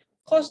 3,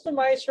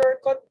 customize your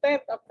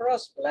content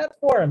across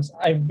platforms.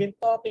 I've been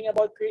talking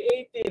about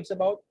creatives,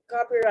 about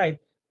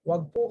copyright.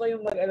 Huwag po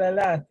kayong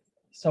mag-alala.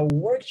 Sa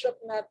workshop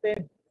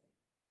natin,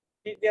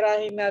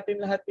 titirahin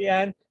natin lahat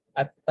yan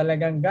at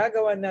talagang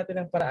gagawan natin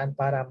ng paraan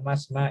para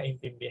mas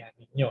maintindihan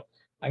ninyo.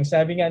 Ang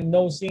sabi nga,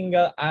 no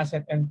single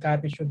asset and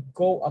copy should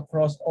go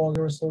across all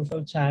your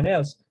social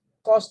channels.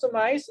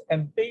 Customize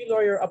and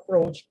tailor your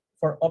approach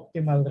for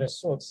optimal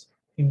results.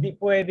 Hindi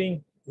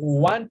pwedeng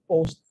one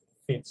post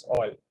fits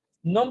all.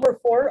 Number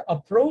 4,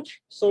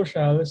 approach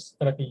social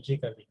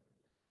strategically.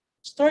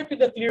 Start with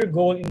a clear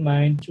goal in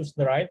mind, choose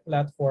the right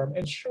platform,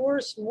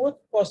 ensure smooth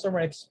customer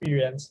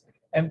experience,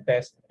 and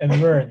test and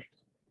learn.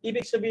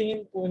 Ibig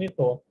sabihin po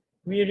nito,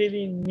 we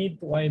really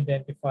need to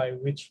identify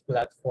which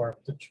platform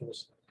to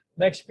choose.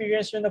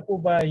 Na-experience nyo na po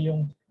ba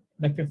yung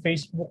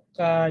nag-Facebook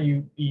ka,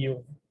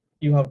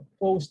 you have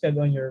posted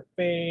on your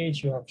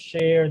page, you have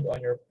shared on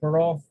your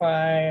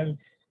profile,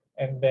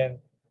 and then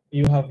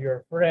you have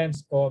your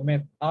friends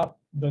comment up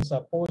doon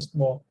sa post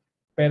mo,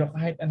 pero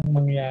kahit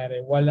anong mangyari,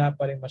 wala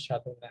pa rin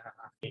masyadong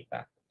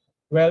nakakakita.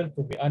 Well,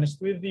 to be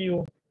honest with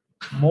you,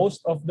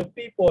 most of the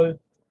people,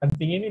 ang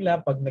tingin nila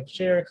pag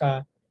nag-share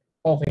ka,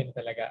 okay na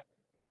talaga.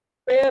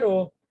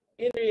 Pero,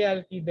 in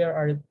reality, there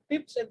are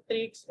tips and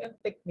tricks and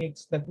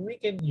techniques that we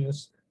can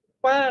use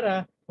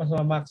para mas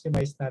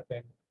ma-maximize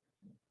natin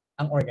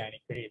ang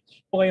organic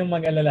reach. Huwag kayong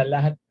mag-alala,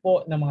 lahat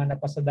po ng mga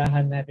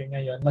napasadahan natin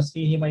ngayon, mas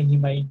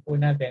hihimay-himayin po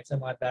natin sa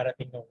mga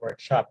darating ng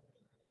workshop.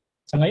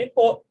 Sa ngayon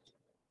po,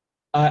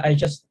 I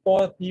just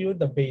taught you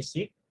the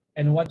basic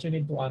and what you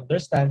need to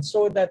understand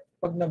so that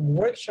pag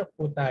nag-workshop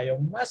po tayo,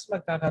 mas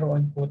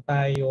magkakaroon po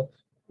tayo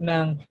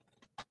ng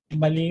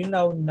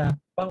malinaw na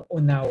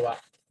pang-unawa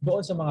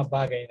doon sa mga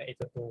bagay na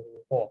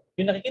ituturo ko.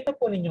 Yung nakikita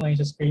po ninyo ngayon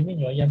sa screen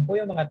ninyo, yan po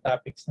yung mga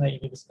topics na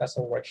i-discuss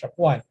sa workshop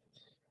 1.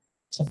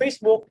 Sa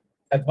Facebook,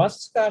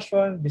 advanced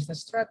discussion,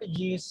 business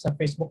strategies. Sa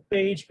Facebook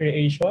page,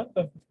 creation,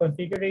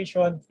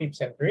 configuration,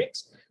 tips and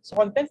tricks. Sa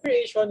content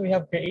creation, we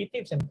have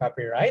creatives and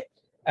copyright.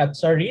 At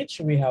sa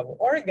reach, we have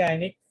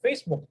organic,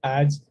 Facebook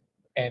ads,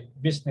 and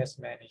business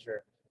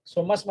manager.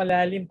 So mas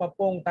malalim pa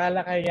pong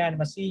talakayan,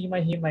 mas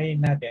hihimay-himayin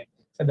natin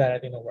sa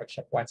darating ng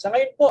workshop 1. Sa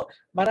ngayon po,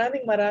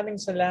 maraming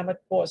salamat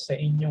po sa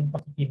inyong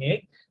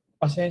pakikinig.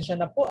 Pasensya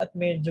na po at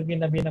medyo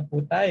ginabi na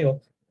po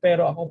tayo.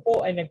 Pero ako po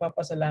ay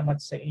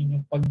nagpapasalamat sa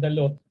inyong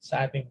pagdalo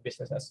sa ating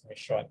business as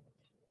mission.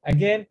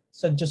 Again,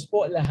 sa Diyos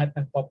po lahat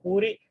ng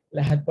papuri,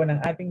 lahat po ng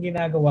ating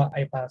ginagawa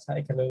ay para sa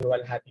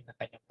ikaluluwalhati ng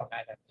kanyang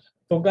pangalan.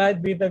 To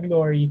God be the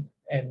glory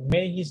and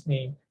may His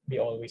name be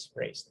always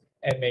praised.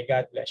 And may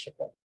God bless you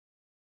po.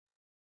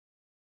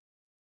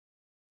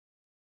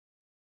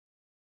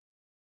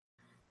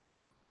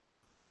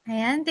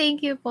 Ayan,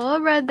 thank you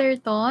po, Brother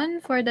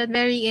Ton, for that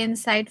very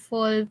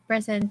insightful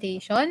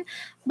presentation.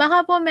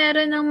 Baka po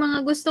meron ng mga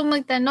gustong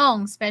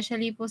magtanong,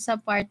 especially po sa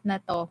part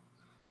na to.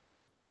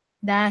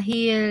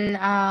 Dahil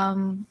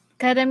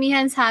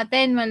karamihan sa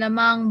atin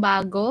malamang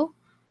bago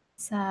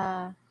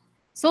sa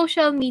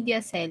social media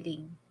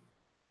selling.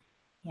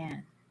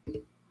 Yan.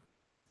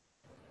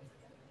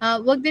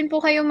 Wag din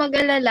po kayong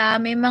mag-alala,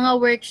 may mga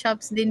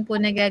workshops din po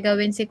na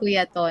gagawin si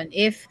Kuya Ton.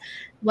 If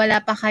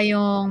wala pa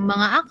kayong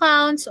mga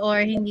accounts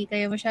or hindi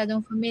kayo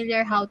masyadong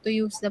familiar how to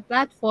use the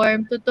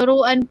platform,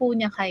 tuturuan po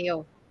niya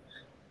kayo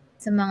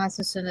sa mga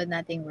susunod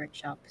nating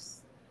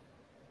workshops.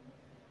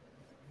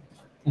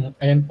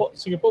 Ayan po.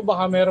 Sige po,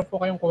 baka meron po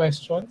kayong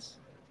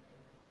questions.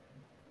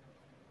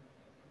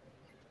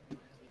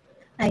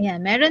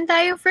 Ayan, meron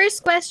tayong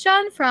first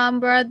question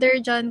from Brother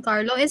John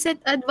Carlo. Is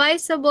it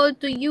advisable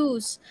to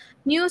use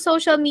new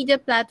social media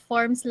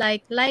platforms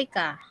like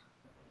Laika?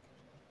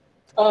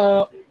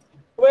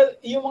 Well,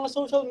 yung mga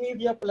social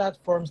media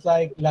platforms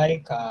like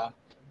Laika,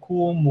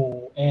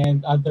 Kumu,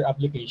 and other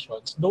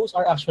applications, those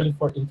are actually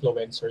for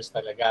influencers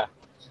talaga.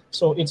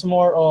 So it's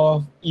more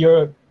of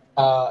you're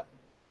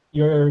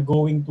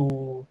going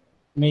to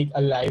make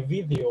a live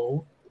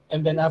video,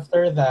 and then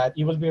after that,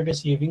 you will be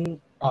receiving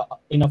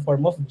in a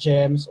form of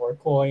gems or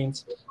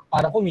coins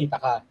para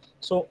kumita ka.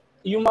 So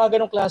yung mga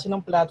ganong klase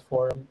ng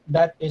platform,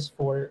 that is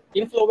for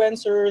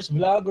influencers,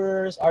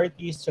 vloggers,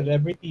 artists,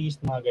 celebrities,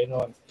 mga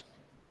ganon.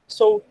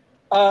 So,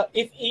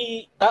 if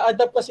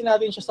i-adapt kasi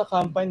natin siya sa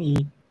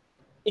company,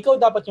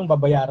 ikaw dapat yung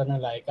babayaran ng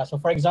Laika. So,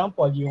 for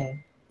example, yung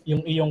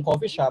iyong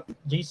coffee shop,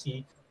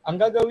 JC, ang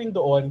gagawin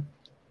doon,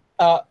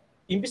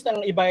 imbis na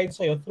lang ibayad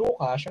sa'yo through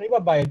cash, ang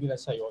ibabayad nila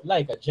sa'yo,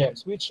 Laika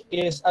Gems, which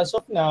is, as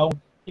of now,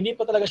 hindi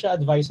pa talaga siya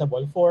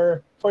advisable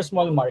for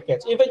small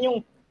markets. Even yung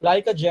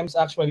Laika Gems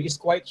actually is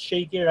quite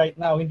shaky right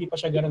now. Hindi pa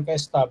siya ganun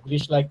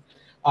ka-established like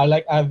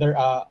other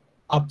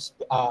apps,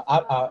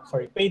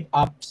 paid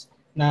apps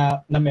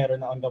na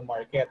meron na on the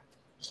market.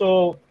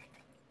 So,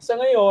 sa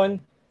ngayon,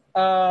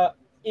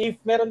 if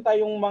meron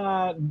tayong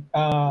mga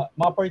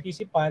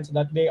participants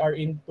that they are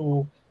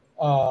into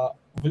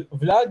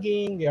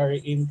vlogging, they are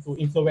into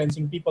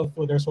influencing people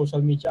through their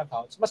social media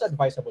accounts, mas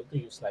advisable to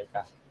use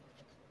Laika.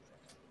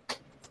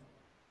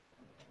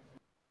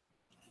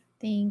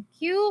 Thank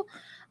you.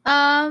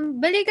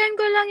 Balikan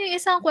ko lang yung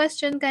isang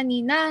question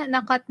kanina.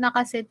 Nakat na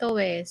kasi to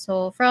eh.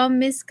 So, from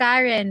Miss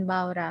Karen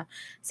Baura.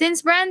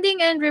 Since branding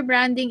and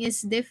rebranding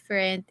is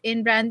different,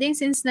 in branding,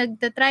 since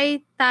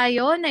nagtatry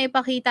tayo na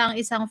ipakita ang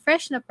isang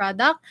fresh na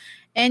product,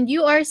 and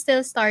you are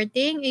still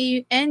starting,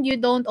 and you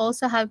don't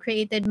also have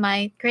creative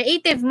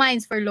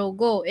minds for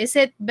logo, is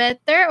it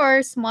better or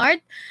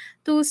smart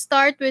to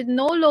start with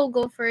no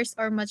logo first,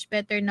 or much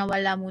better na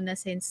wala muna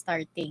since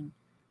starting?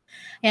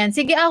 Ayan,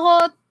 sige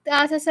ako,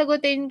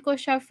 sasagutin ko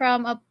siya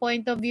from a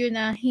point of view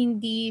na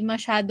hindi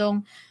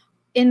masyadong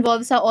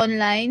involved sa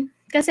online.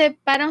 Kasi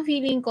parang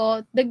feeling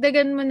ko,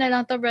 dagdagan mo na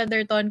lang to,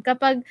 Brother Ton,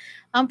 kapag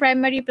ang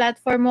primary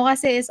platform mo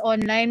kasi is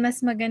online, mas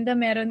maganda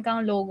meron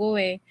kang logo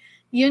eh.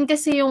 Yun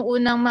kasi yung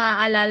unang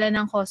maaalala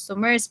ng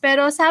customers.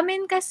 Pero sa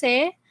amin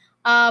kasi,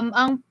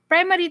 ang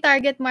primary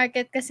target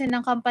market kasi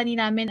ng company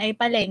namin ay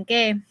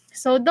palengke.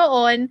 So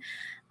doon,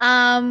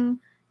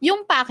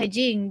 yung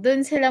packaging,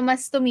 doon sila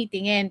mas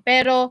tumitingin.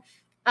 Pero,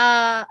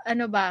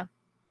 ano ba,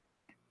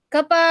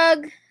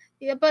 kapag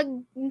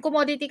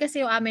commodity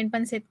kasi yung amin,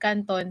 pansit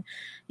canton,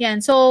 yan.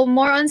 So,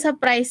 more on sa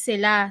price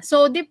sila.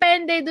 So,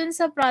 depende dun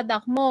sa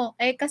product mo.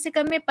 Eh, kasi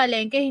kami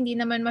palengke, hindi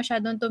naman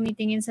masyadong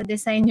tumitingin sa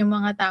design yung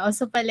mga tao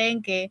sa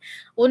palengke.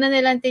 Una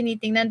nilang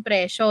tinitingnan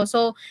presyo.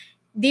 So,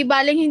 di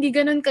baling hindi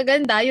ganun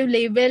kaganda yung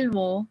label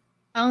mo,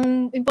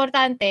 ang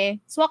importante,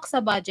 swak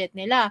sa budget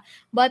nila.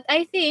 But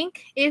I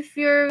think, if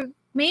your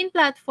main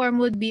platform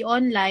would be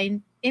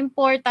online,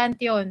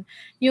 important yon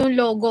yung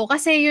logo.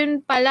 Kasi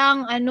yun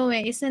palang,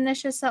 isa na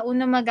siya sa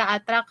una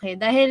mag-a-attract eh.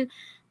 Dahil,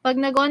 pag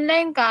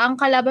nag-online ka, ang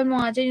kalaban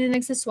mo nga dyan yung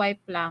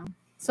nagsaswipe lang.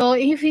 So,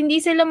 if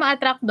hindi sila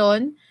ma-attract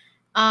doon,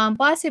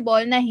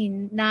 possible na,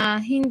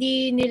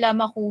 hindi nila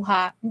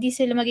makuha, hindi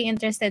sila maging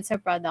interested sa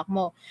product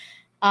mo.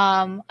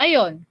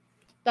 Ayun.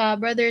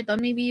 Brother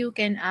Tom, maybe you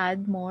can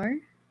add more?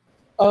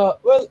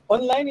 Well,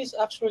 online is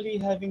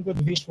actually having good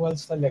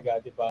visuals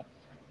talaga, di ba?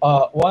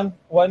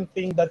 One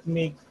thing that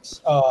makes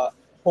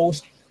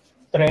post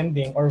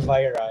trending or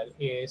viral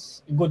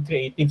is good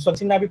creatives. So,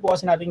 sinabi po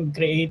kasi natin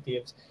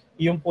creatives,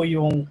 yun po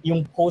yung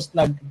post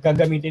na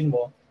gagamitin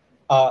mo.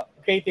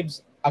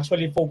 Creatives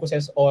actually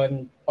focuses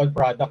on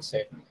products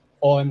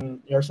on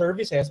your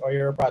services or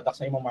your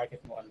products na i-market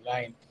mo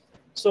online.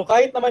 So,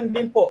 kahit naman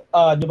din po,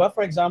 di ba,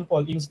 for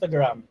example,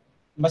 Instagram,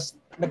 mas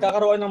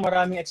nagkakaroon ng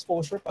maraming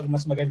exposure pag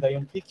mas maganda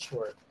yung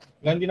picture.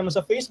 Ganun din naman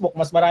sa Facebook,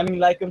 mas maraming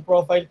like yung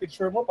profile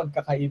picture mo pag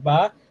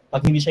kakaiba,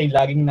 pag hindi siya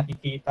laging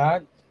nakikita.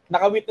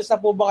 Nakawitness na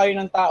po ba kayo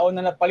ng tao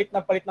na palit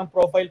ng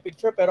profile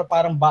picture pero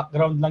parang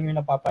background lang yung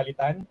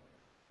napapalitan?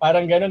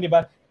 Parang ganun, di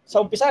ba?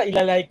 Sa umpisa,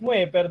 ilalike mo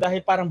pero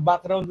dahil parang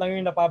background lang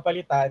yung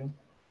napapalitan,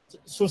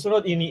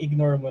 susunod,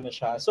 ini-ignore mo na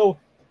siya. So,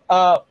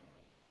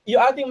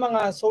 yung ating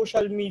mga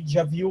social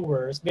media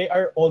viewers, they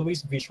are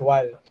always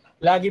visual.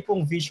 Lagi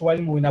pong visual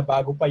muna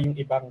bago pa yung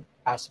ibang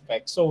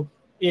aspect. So,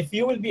 if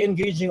you will be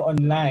engaging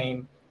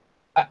online,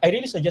 I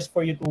really suggest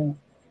for you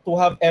to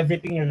have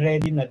everything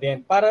ready na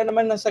din. Para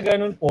naman sa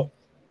ganun po,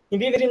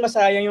 hindi na rin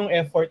masayang yung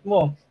effort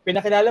mo.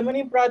 Pinakilala mo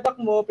na yung product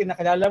mo,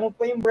 pinakilala mo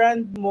pa yung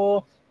brand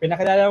mo,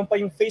 pinakilala mo pa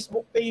yung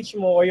Facebook page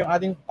mo o yung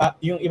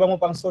yung iba mo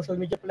pang social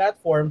media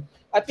platform,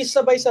 at least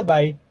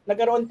sabay-sabay,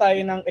 nagkaroon tayo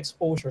ng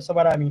exposure sa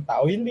maraming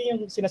tao. Hindi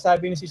yung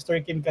sinasabi ni Sister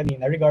Kim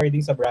kanina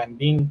regarding sa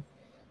branding.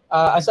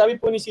 Ang sabi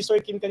po ni Sister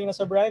Kim kanina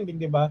sa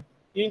branding, di ba?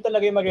 Yun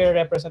talaga yung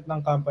magre-represent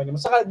ng company.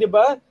 Saka, di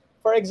ba,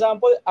 for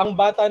example, ang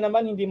bata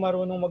naman hindi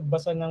marunong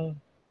magbasa ng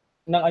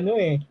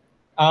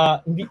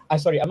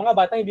ang mga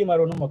bata hindi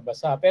marunong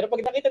magbasa. Pero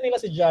pag nakita nila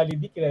si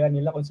Jollibee, kilala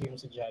nila kung sino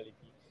si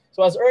Jollibee.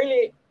 So as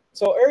early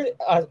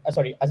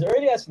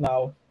as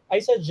now, I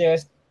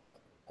suggest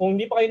kung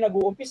hindi pa kayo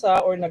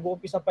nag-uumpisa or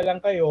nag-uumpisa pa lang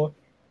kayo,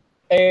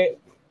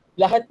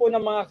 lahat po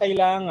ng mga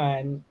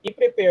kailangan,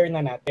 i-prepare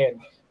na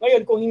natin.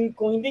 Ngayon,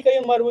 kung hindi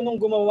kayo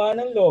marunong gumawa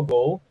ng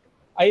logo,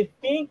 I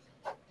think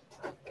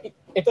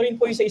ito rin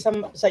po yung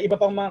sa iba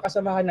pang mga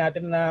kasamahan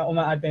natin na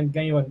uma-attend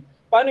ngayon.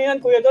 Paano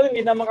yan, Kuya Ton?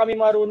 Hindi naman kami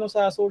marunong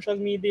sa social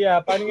media.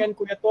 Paano yan,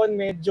 Kuya Ton?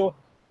 Medyo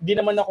hindi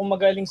naman ako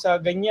magaling sa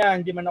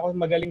ganyan, hindi man ako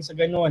magaling sa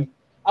ganon.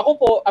 Ako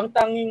po, ang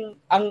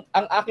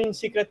aking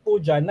secret po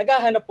dyan,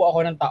 naghahanap po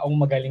ako ng taong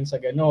magaling sa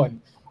ganon.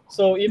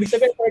 So, ibig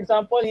sabihin, for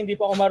example, hindi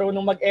po ako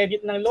marunong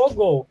mag-edit ng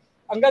logo.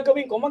 Ang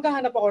gagawin ko,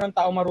 maghahanap ako ng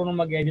taong marunong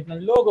mag-edit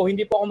ng logo.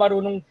 Hindi po ako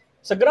marunong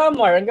sa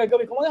grammar. Ang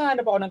gagawin ko,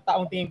 maghahanap ako ng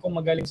taong tingin kong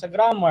magaling sa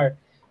grammar.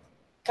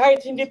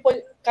 Kahit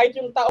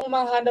yung taong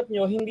mahanap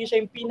nyo, hindi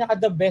siya yung pinaka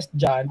the best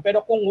dyan,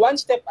 pero kung one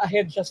step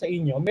ahead siya sa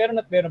inyo,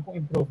 meron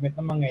pong improvement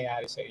na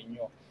mangyayari sa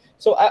inyo.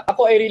 So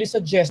ako I really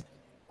suggest,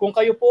 kung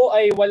kayo po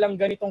ay walang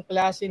ganitong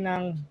klase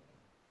ng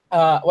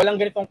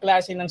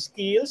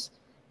skills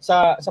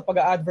sa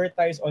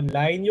pag-advertise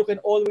online, you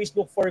can always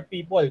look for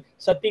people.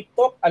 Sa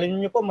TikTok,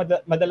 alam niyo po,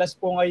 madalas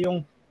po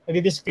ngayong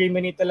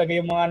nadi-discriminate talaga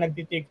yung mga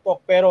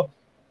nagti-TikTok, pero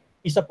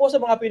isa po sa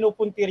mga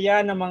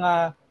pinupuntirya ng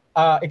mga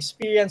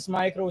experienced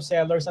micro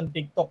sellers ang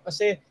TikTok,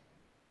 kasi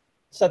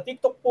sa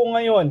TikTok po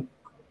ngayon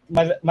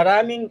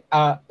maraming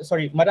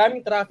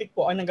traffic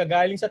po ang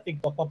nanggagaling sa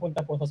TikTok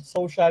papunta po sa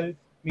social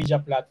media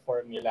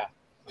platform nila.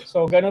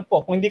 So ganun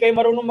po, kung hindi kayo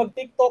marunong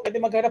mag-TikTok, edi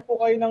maghanap po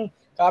kayo ng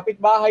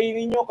kapitbahay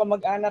ninyo,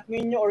 kamag-anak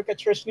ninyo or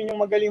ka-church ninyo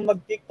magaling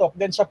mag-TikTok,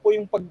 then siya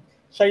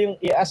yung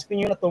i-ask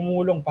niyo na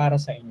tumulong para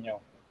sa inyo.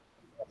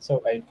 So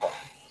ayun po.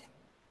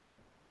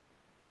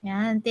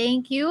 Yan,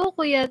 thank you,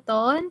 Kuya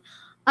Ton.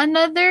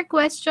 Another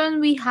question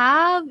we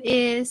have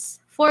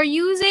is, for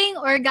using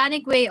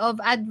organic way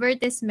of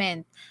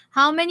advertisement,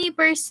 how many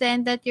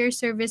 % that your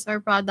service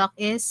or product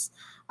is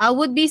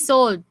would be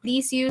sold?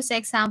 Please use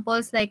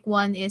examples like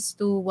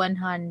 1:100.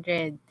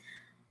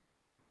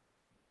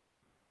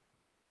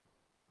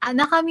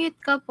 Nakamute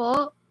ka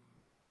po,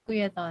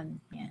 Kuya Ton.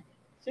 Yan.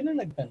 Sino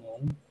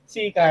nagtanong?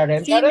 Si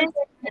Karen. Si Karen,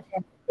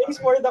 thanks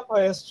for the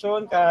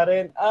question,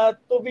 Karen.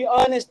 To be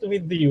honest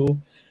with you,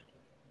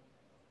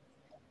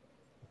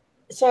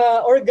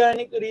 sa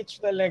organic reach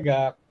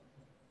talaga,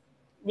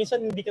 minsan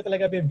hindi ka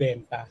talaga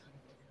bibenta.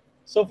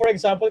 So for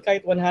example,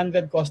 kahit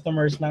 100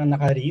 customers na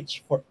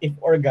naka-reach, if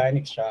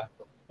organic siya,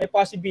 may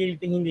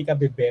possibility hindi ka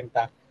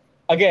bibenta.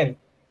 Again,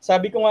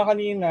 sabi ko nga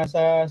kanina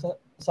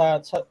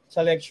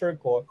sa lecture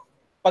ko,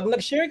 pag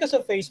nag-share ka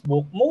sa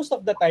Facebook, most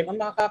of the time, ang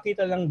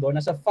makakakita lang doon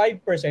nasa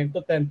 5%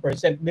 to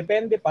 10%.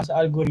 Depende pa sa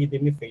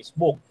algorithm ni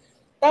Facebook.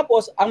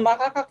 Tapos, ang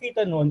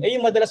makakakita noon ay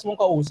yung madalas mong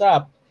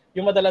kausap,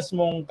 yung madalas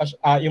mong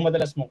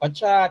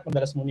ka-chat,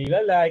 madalas mong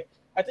nilalike,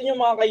 at yun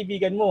yung mga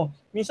kaibigan mo.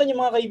 Minsan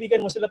yung mga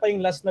kaibigan mo, sila pa yung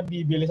last na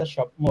bibili sa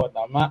shop mo,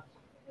 tama?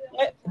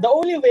 The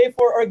only way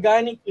for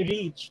organic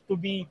reach to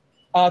be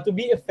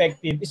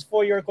effective is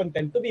for your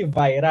content to be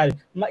viral.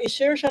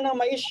 Ma-share siya ng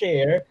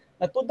ma-share,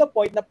 na to the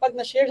point na pag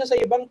na-share siya sa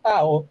ibang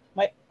tao,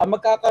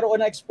 magkakaroon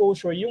na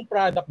exposure yung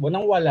product mo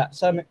nang wala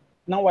sa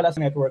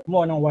network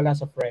mo, nang wala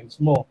sa friends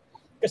mo.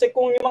 Kasi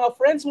kung yung mga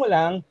friends mo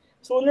lang,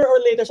 sooner or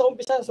later, sa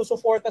umpisa,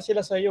 susuporta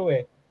sila sa iyo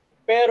eh.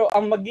 Pero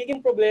ang magiging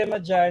problema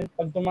dyan,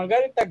 pag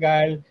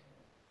tumagal-tagal,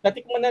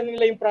 natikman na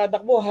nila yung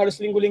product mo, halos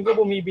linggo-linggo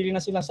bumibili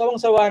na sila,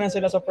 sawang-sawa na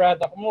sila sa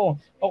product mo.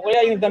 O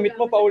kaya yung damit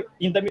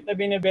na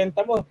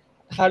binibenta mo,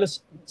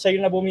 halos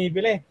sa'yo na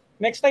bumibili.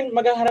 Next time,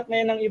 maghahanap na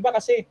yan ng iba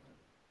kasi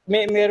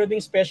meron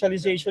ding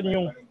specialization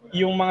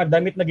yung mga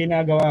damit na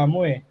ginagawa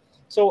mo eh.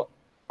 So,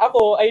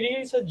 ako, I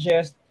really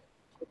suggest,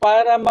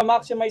 para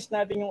ma-maximize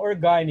natin yung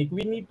organic,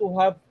 we need to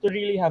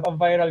really have a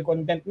viral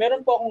content.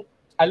 Meron po akong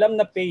alam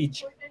na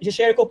page.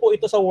 I-share ko po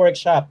ito sa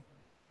workshop.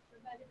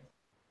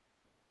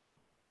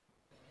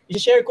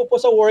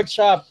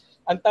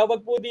 Ang tawag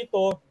po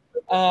dito,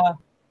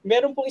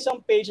 meron pong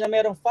isang page na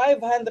merong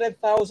 500,000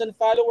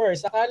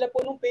 followers. Akala po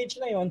nung page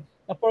na yon,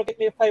 na porket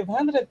may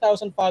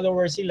 500,000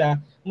 followers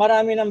sila,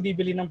 marami nang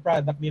bibili ng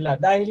product nila.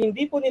 Dahil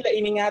hindi po nila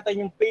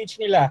iningatan yung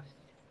page nila,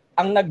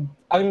 ang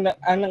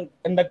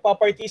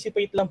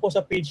nagpa-participate lang po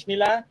sa page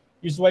nila,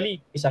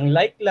 usually isang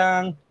like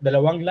lang,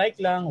 2 like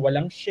lang,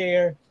 walang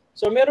share.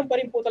 So meron pa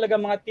rin po talaga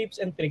mga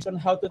tips and tricks on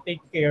how to take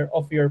care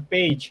of your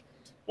page.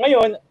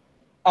 Ngayon,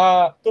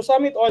 to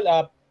sum it all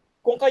up,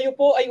 kung kayo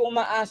po ay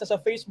umaasa sa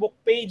Facebook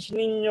page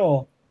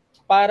ninyo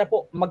para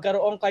po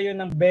magkaroon kayo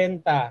ng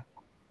benta,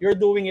 you're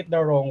doing it the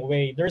wrong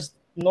way. There's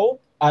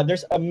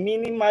a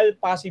minimal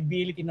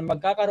possibility na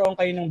magkakaroon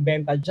kayo ng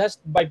benta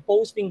just by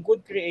posting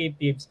good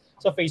creatives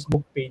sa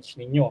Facebook page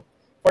ninyo.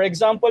 For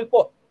example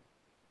po,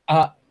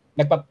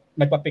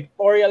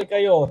 nagpa-pictorial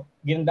kayo,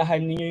 gindahan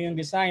niyo yung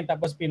design,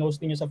 tapos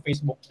pinost niyo sa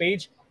Facebook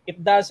page, it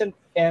doesn't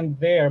end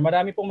there.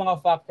 Marami pong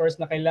mga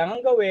factors na kailangan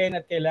gawin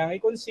at kailangan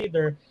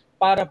i-consider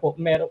para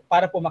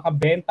po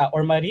makabenta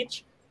or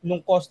ma-reach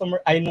nung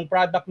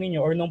product ninyo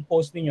or nung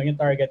post ninyo, yung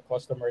target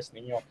customers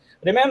ninyo.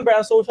 Remember,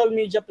 ang social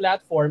media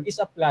platform is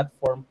a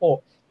platform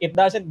po. It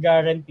doesn't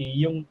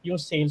guarantee yung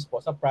sales po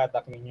sa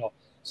product ninyo.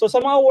 So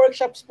sa mga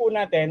workshops po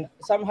natin,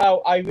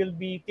 somehow I will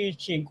be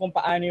teaching kung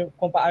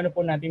paano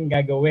po natin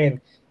gagawin.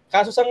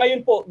 Kaso sa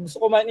ngayon po, gusto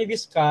ko man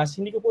i-discuss,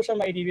 hindi ko po siya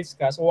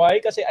ma-discuss.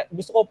 Why? Kasi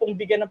gusto ko pong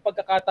bigyan ng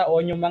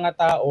pagkakataon yung mga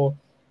tao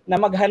na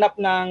maghanap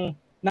ng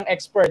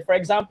expert. For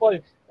example,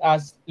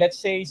 let's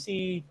say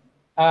si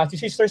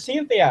Sister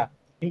Cynthia,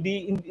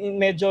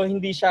 medyo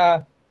hindi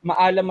siya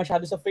maalam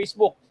masyado sa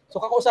Facebook. So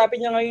kakausapin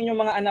niya ngayon yung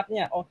mga anak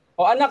niya. O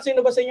anak,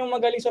 sino ba sa inyong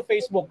magaling sa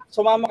Facebook?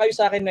 Sumama kayo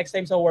sa akin next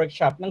time sa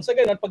workshop. Nang sa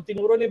ganun, pag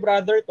tinuro ni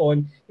Brother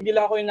Ton, hindi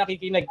lang ako yung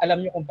nakikinig,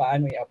 alam niyo kung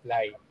paano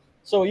i-apply.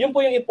 So yun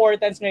po yung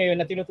importance ngayon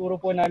na tinuturo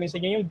po namin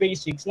sa inyo yung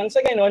basics. Nang sa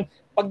ganun,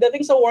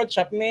 pagdating sa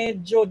workshop,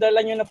 medyo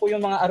dala niyo na po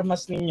yung mga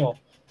armas ninyo.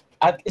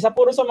 At isa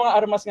po rin sa mga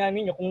armas nga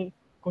ninyo,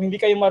 kung hindi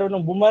kayo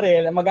marunong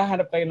bumarel,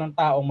 maghahanap kayo ng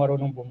taong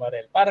marunong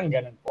bumarel. Parang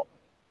ganun po.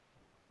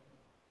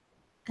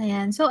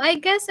 Ayan. So,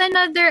 I guess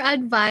another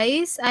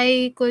advice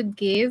I could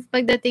give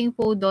pagdating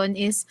po doon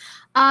is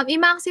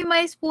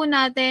i-maximize po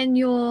natin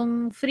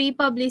yung free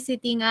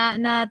publicity nga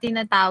na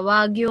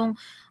tinatawag. Yung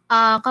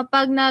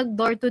kapag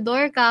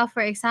nag-door-to-door ka,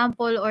 for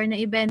example, or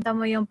naibenta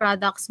mo yung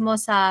products mo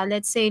sa,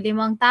 let's say,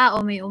 5 tao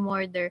may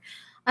umorder,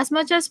 as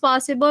much as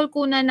possible,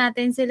 kunan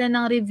natin sila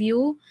ng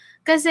review.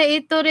 Kasi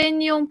ito rin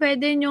yung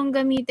pwede nyong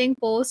gamiting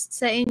post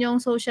sa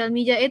inyong social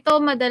media. Ito,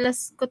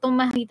 madalas ko itong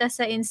makita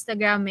sa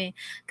Instagram eh.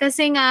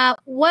 Kasi nga,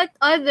 what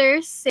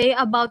others say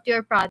about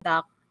your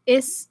product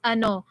is,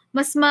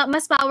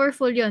 mas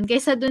powerful yun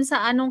kaysa dun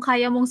sa anong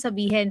kaya mong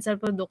sabihin sa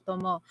produkto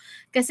mo.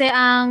 Kasi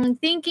ang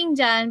thinking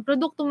dyan,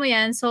 produkto mo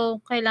yan,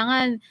 so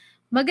kailangan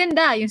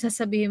maganda yung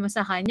sasabihin mo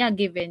sa kanya,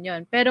 given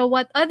yon. Pero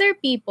what other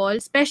people,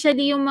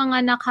 especially yung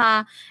mga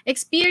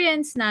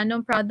naka-experience na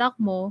ng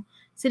product mo,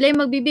 sila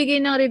yung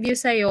magbibigay ng review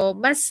sa'yo,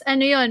 mas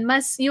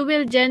you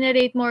will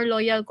generate more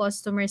loyal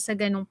customers sa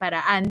ganung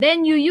paraan.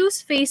 Then you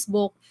use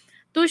Facebook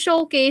to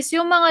showcase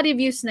yung mga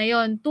reviews na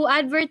yon, to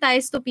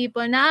advertise to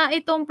people na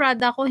itong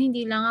product ko,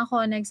 hindi lang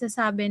ako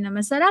nagsasabi na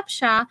masarap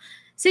siya,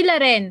 sila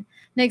rin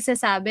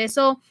nagsasabi.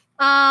 So,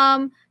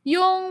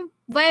 yung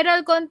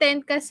viral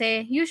content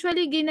kasi,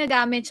 usually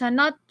ginagamit siya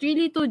not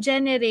really to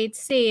generate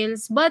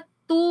sales, but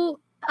to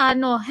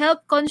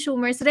help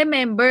consumers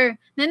remember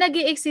na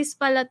nag-i-exist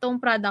pala tong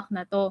product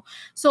na to.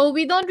 So,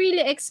 we don't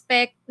really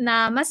expect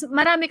na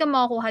marami kang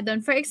makukuha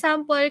doon. For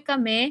example,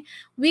 kami,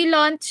 we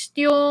launched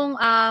yung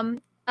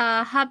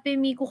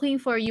Happy Me Cooking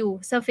for You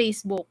sa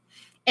Facebook.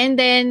 And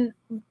then,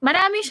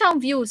 marami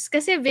siyang views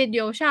kasi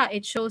video siya.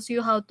 It shows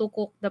you how to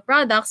cook the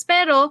products.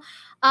 Pero,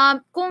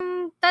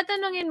 kung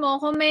tatanungin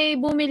mo kung may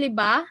bumili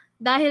ba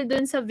dahil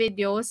dun sa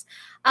videos,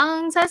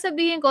 ang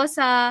sasabihin ko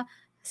sa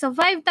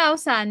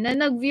 5,000 na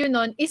nag-view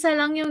nun, isa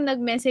lang yung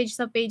nag-message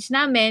sa page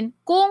namin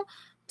kung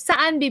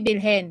saan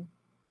bibilhin.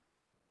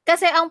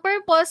 Kasi ang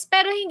purpose,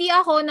 pero hindi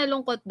ako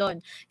nalungkot doon.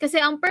 Kasi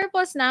ang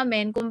purpose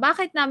namin, kung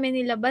bakit namin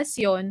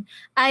nilabas yon,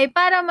 ay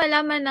para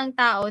malaman ng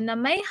tao na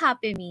may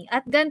Happy Me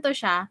at ganito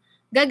siya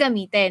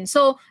gagamitin.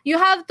 So,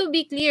 you have to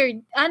be clear.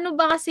 Ano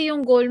ba kasi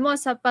yung goal mo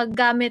sa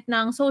paggamit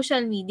ng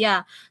social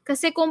media?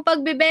 Kasi kung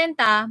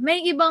pagbebenta, may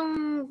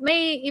ibang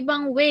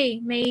way,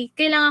 may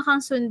kailangan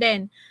kang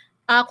sundin.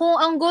 Kung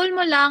ang goal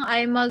mo lang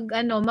ay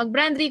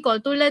mag-brand recall,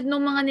 tulad ng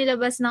mga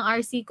nilabas ng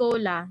RC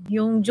Cola,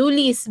 yung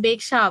Julie's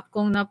Bake Shop,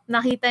 kung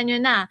nakita nyo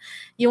na,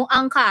 yung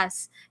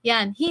Angkas,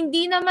 yan,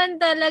 hindi naman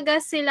talaga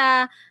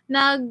sila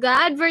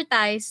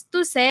nag-advertise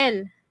to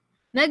sell.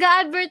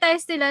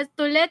 Nag-advertise sila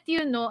to let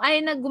you know,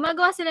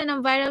 gumagawa sila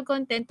ng viral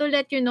content to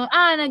let you know,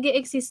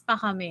 nag-i-exist pa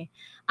kami.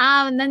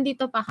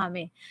 Nandito pa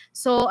kami.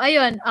 So,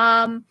 ayun,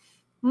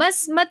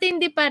 mas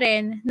matindi pa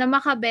rin na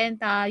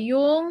makabenta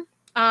yung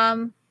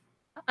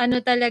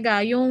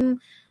yung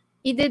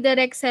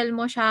ide-direct sell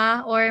mo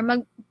siya or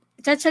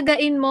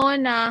tsatsagain mo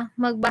na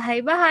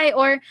magbahay-bahay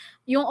or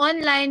yung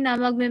online na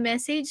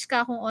magme-message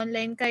ka kung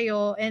online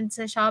kayo and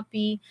sa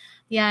Shopee,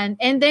 yan.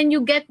 And then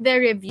you get the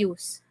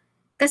reviews.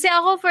 Kasi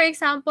ako, for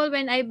example,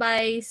 when I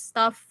buy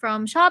stuff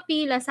from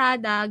Shopee,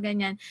 Lazada,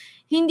 ganyan,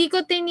 hindi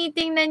ko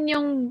tinitingnan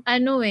yung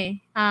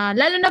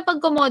lalo na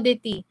pag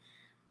commodity.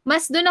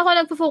 Mas doon ako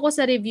nagpo-focus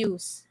sa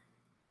reviews.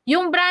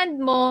 Yung brand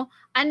mo,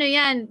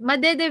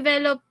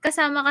 made-develop,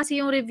 kasama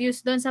kasi yung reviews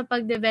doon sa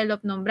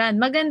pag-develop ng brand.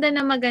 Maganda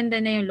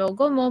na yung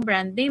logo mo,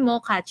 brand name mo,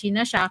 catchy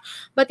na siya.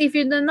 But if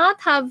you do not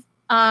have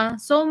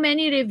so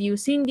many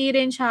reviews, hindi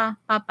rin siya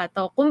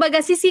papatok. Kumbaga,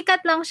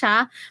 sisikat lang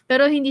siya,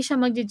 pero hindi siya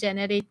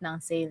mag-generate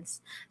ng sales.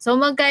 So,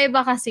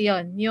 magkaiba kasi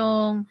yon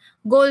yung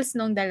goals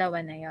ng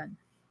dalawa na yon.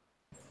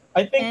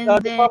 I think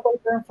the proper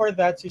term for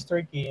that,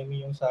 Sister Kim,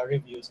 yung sa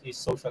reviews is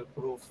social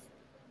proof.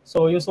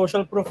 So, yung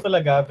social proof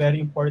talaga,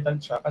 very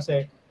important siya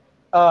kasi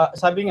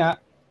sabi nga,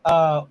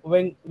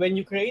 when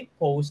you create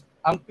post,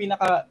 ang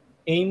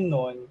pinaka-aim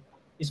nun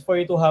is for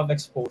you to have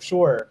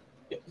exposure.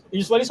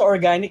 Usually sa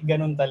organic,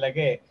 ganun talaga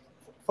eh.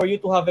 For you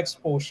to have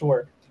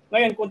exposure.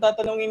 Ngayon, kung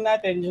tatanungin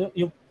natin,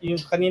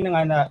 yung kanina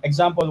nga na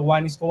example,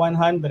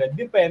 1:100,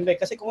 depende.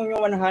 Kasi kung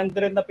yung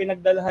 100 na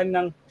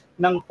pinagdalahan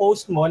ng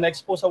post mo,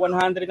 na-expose sa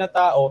 100 na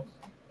tao,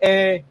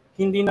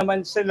 hindi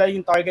naman sila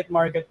yung target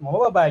market mo,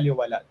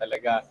 mababaliwala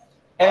talaga.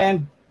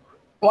 And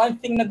one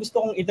thing na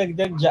gusto kong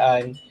idagdag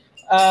dyan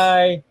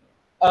ay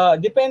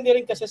depende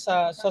rin kasi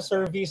sa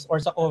service or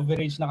sa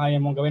coverage na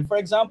kaya mong gawin. For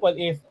example,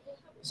 if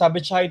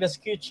sabi Chida's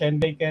Kitchen,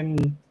 they can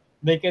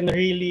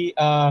really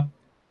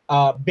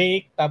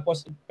bake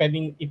tapos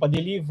pwedeng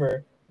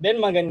ipa-deliver, then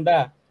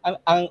maganda.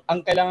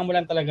 Ang kailangan mo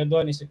lang talaga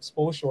doon is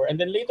exposure. And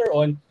then later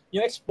on,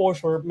 yung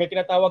exposure, may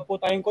tinatawag po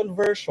tayong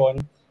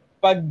conversion.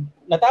 Pag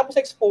natapos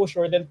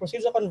exposure, then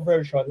proceed sa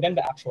conversion, then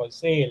the actual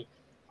sale.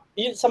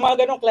 Sa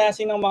mga ganong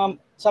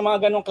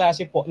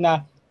klase po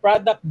na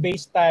product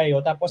based tayo,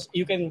 tapos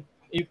you can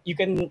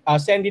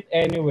send it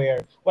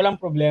anywhere,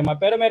 walang problema.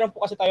 Pero meron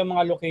po kasi tayong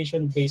mga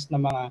location based na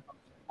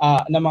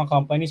mga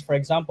companies. For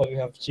example, we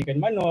have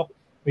Chicken Manok,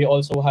 we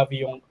also have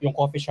yung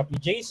coffee shop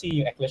ni JC,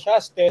 yung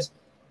Ecclesiastes,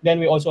 then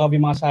we also have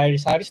yung mga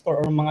sari-sari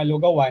store or mga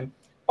lugawan.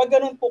 Pag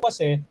ganun po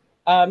kasi,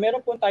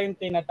 meron po tayong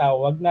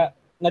tinatawag na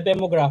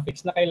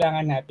demographics na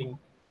kailangan nating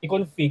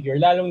i-configure,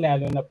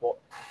 lalong-lalo na po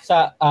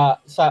sa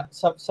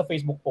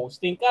Facebook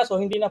posting. Kaso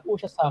hindi na po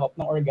siya sakop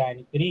ng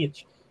organic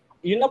reach.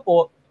 Yun na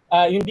po,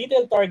 yung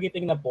detailed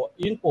targeting na po,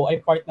 yun po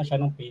ay part na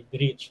siya ng paid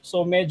reach.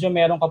 So medyo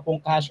meron ka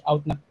pong cash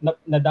out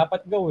na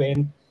dapat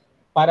gawin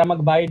para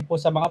magbayad po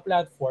sa mga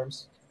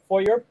platforms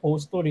for your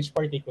post to reach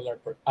particular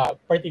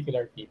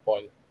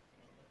people.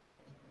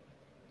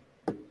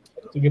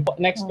 Sige po,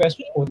 next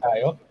question po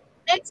tayo.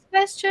 Next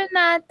question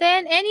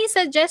natin, any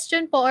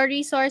suggestion po or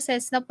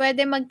resources na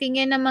pwede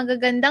magtingin ng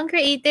magagandang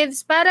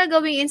creatives para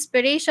gawing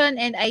inspiration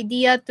and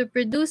idea to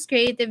produce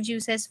creative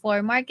juices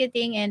for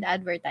marketing and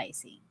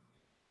advertising?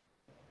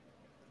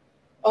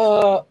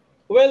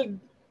 Well,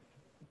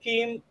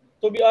 Kim,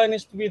 to be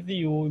honest with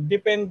you,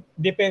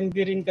 depende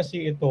rin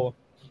kasi ito.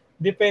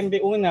 Depende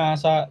una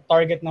sa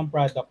target ng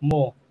product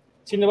mo.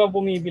 Sino ba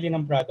bumibili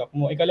ng product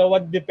mo? Ikalawa,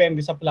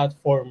 depende sa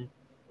platform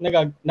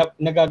na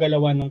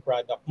nagagalawan ng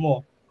product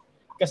mo.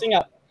 Kasi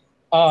nga,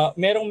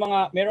 merong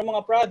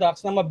mga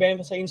products na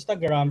mabenta sa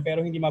Instagram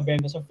pero hindi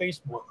mabenta sa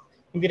Facebook.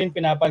 Hindi rin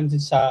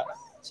pinapansin sa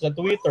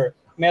Twitter.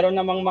 Meron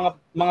namang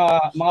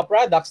mga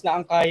products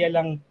na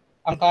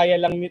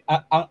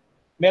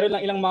meron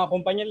lang ilang mga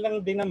kumpanya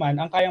lang din naman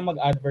ang kayang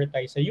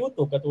mag-advertise sa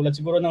YouTube. Katulad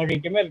siguro ng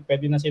Ricky Mel,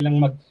 pwede na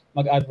silang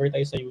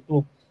mag-advertise sa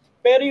YouTube.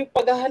 Pero yung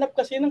paghahanap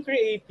kasi ng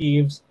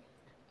creatives,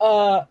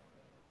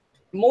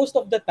 most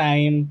of the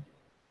time,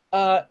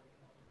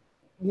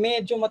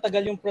 medyo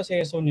matagal yung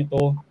proseso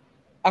nito.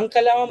 Ang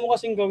kailangan mo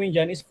kasing gawin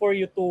dyan is for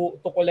you to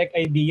collect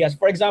ideas.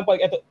 For example,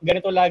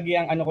 ganito lagi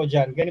ang ano ko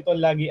dyan. Ganito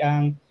lagi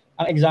ang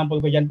example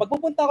ko dyan. Pag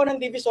pupunta ako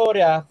ng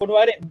Divisoria,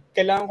 kunwari,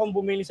 kailangan kong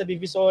bumili sa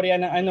Divisoria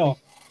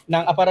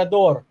ng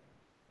aparador.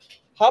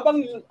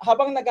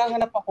 Habang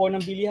naghahanap ako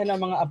ng bilihan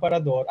ng mga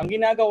aparador, ang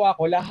ginagawa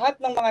ko,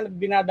 lahat ng mga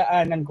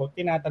dinadaanan ko,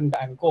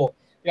 tinatandaan ko.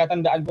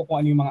 Tinatandaan ko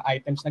kung ano yung mga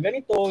items na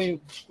ganito,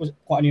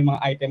 kung ano yung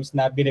mga items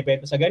na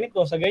binibenta sa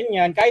ganito, sa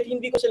ganyan, kahit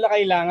hindi ko sila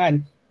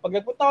kailangan. Pag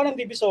nagpunta ako ng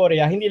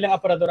Divisoria, hindi lang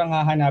aparador ang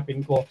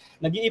hahanapin ko.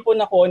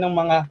 Nag-iipon ako ng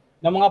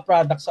mga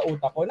products sa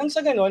utak ko. Nang sa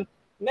ganun,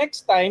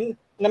 next time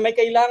na may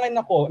kailangan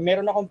ako,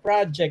 meron akong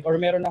project or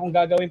meron akong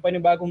gagawin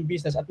panibagong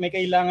business at may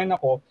kailangan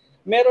ako,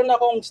 meron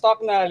akong stock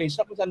knowledge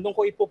na kung saan doon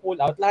ko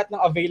ipo-pull out lahat ng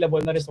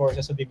available na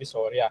resources sa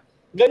Divisoria.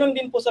 Ganon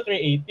din po sa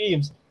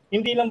creatives.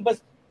 Hindi lang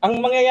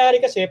ang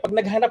mangyayari kasi pag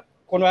naghanap,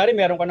 kunwari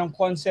meron ka ng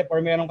concept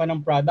or meron ka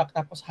ng product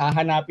tapos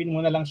hahanapin mo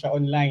na lang siya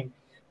online.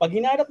 Pag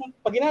hinanap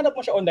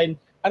mo siya online,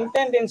 ang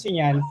tendency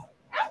niyan,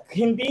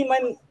 hindi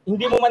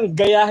mo man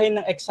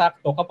gayahin ng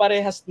eksakto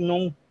kaparehas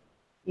nung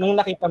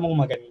nakita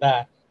mong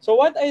maganda. So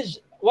what I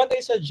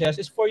suggest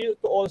is for you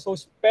to also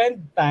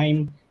spend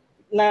time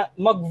na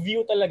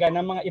mag-view talaga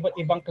ng mga iba't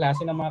ibang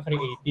klase ng mga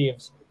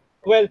creatives.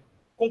 Well,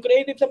 kung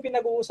creatives ang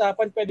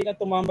pinag-uusapan, pwede kang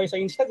tumambay sa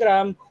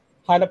Instagram,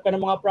 hanap ka ng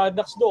mga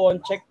products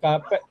doon, check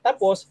ka,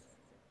 tapos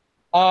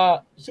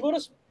siguro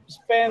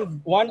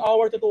spend 1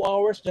 hour to 2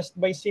 hours just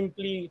by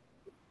simply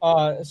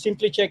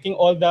checking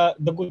all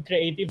the good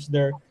creatives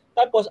there.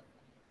 Tapos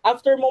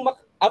after mo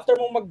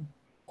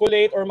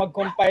mag-collate or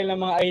mag-compile ng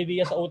mga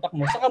ideas sa utak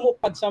mo, saka mo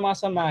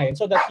pagsama-samahin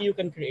so that you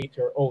can create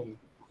your own.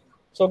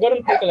 So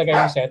ganoon po talaga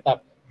yung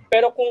setup.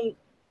 Pero kung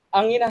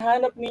ang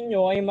hinahanap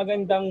ninyo ay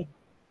magandang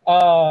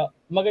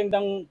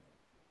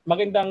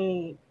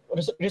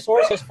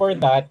resources for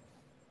that,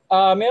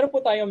 meron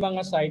po tayong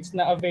mga sites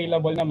na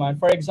available naman.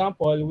 For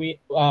example, we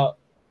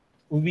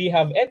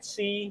have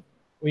Etsy,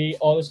 we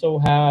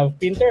also have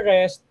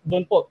Pinterest.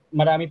 Doon po,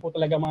 marami po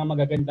talaga mga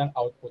magagandang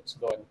outputs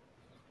doon.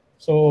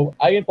 So,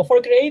 ayun po.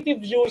 For creative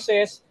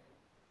juices,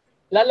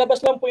 lalabas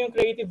lang po yung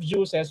creative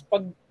juices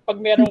pag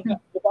meron ka,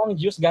 ang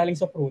juice galing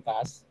sa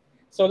prutas.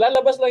 So,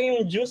 lalabas lang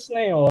yung juice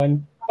na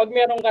yon pag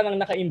meron ka ng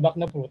naka-imbak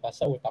na prutas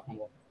sa utak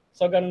mo.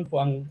 So, ganun po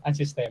ang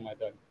sistema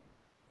doon.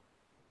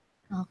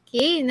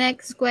 Okay,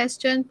 next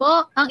question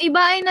po. Ang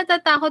iba ay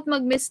natatakot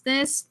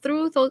mag-business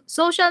through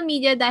social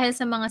media dahil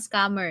sa mga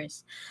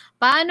scammers.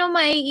 Paano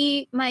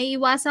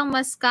maiiwasang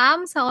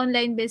ma-scam sa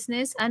online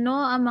business? Ano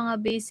ang mga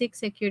basic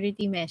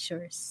security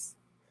measures?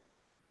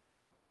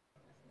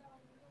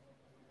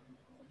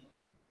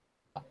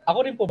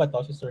 Ako rin po ba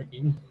to, si Sir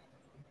Kim?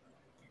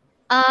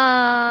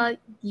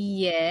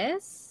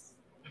 Yes.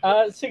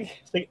 Sige.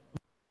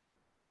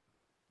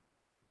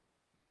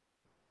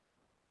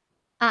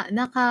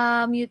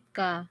 Naka-mute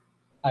ka.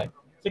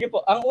 Sige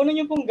po, ang una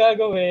niyo pong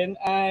gagawin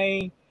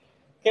ay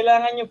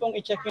kailangan niyo pong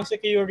i-check yung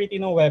security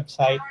ng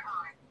website.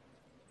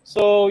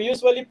 So,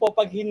 usually po,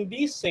 pag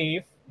hindi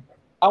safe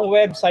ang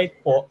website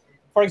po,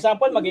 for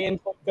example,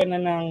 mag-encode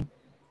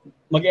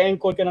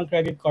ka ng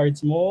credit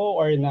cards mo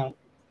or ng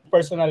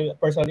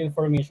personal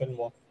information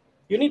mo.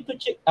 You need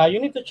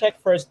to check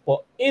first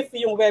po if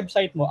yung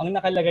website mo ang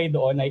nakalagay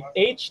doon ay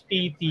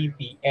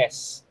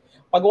HTTPS.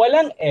 Pag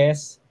walang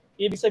S,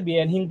 ibig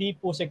sabihin hindi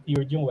po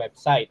secured yung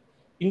website.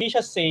 Hindi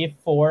siya safe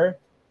for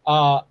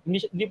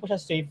hindi po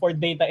siya safe for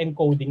data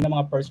encoding ng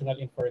mga personal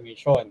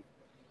information.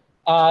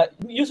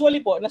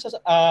 Usually po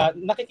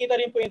nakikita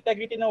rin po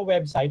integrity ng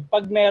website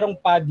pag merong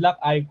padlock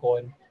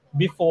icon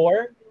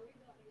before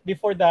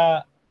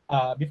the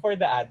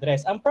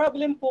address. Ang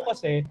problem po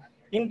kasi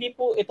hindi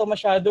po ito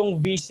masyadong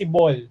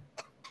visible.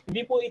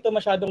 Hindi po ito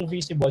masyadong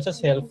visible sa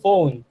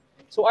cellphone.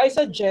 So I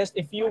suggest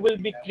if you will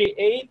be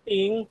if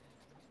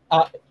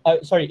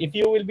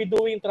you will be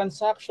doing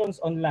transactions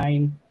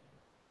online,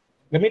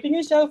 gamitin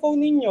niyo yung cellphone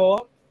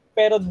ninyo,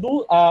 pero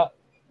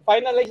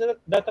finalize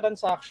the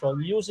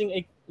transaction using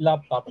a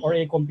laptop or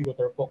a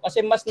computer po.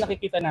 Kasi mas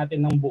nakikita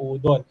natin ng buo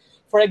doon.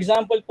 For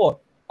example po,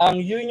 ang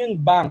Union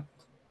Bank,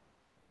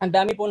 ang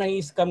dami po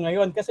nai-scam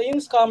ngayon. Kasi yung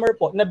scammer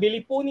po,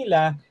 nabili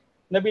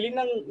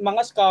ng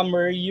mga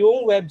scammer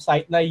yung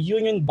website na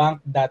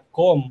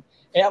unionbank.com.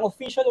 Ang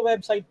official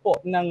website po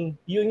ng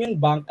Union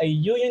Bank ay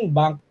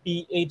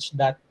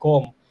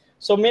unionbankph.com.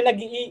 So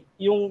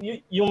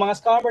yung mga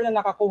scammer na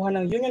nakakuha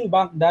ng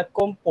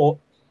unionbank.com po,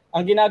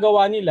 ang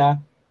ginagawa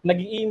nila,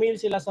 nag-email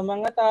sila sa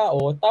mga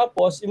tao,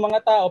 tapos yung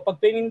mga tao,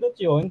 pag pinindot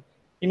yun,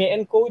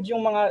 ini-encode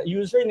yung mga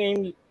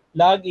username,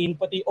 login,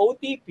 pati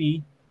OTP,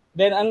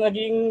 then ang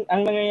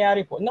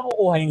nangyayari po,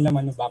 nakukuha yung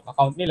laman ng bank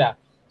account nila.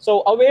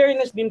 So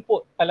awareness din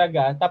po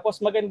talaga, tapos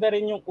maganda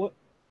rin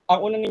ang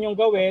una ninyong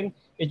gawin,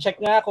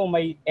 i-check nga kung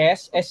may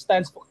S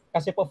stands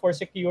kasi po for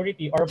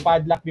security or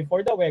padlock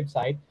before the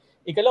website.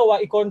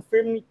 Ikalawa,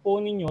 i-confirm po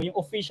ninyo yung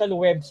official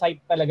website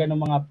talaga ng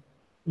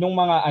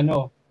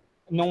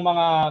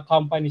mga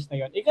companies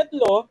na yon.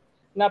 Ikatlo,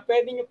 na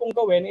pwede nyo pong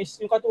gawin is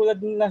yung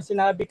katulad na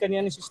sinabi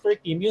kanina ni Sister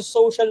Kim, yung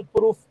social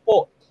proof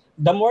po.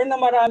 The more na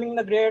maraming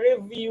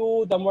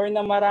nagre-review, the more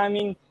na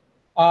maraming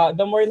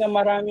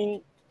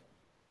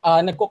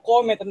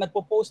nagko-comment at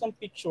nagpo-post ng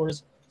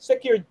pictures,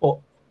 secured po.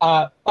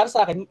 Para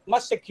sa akin,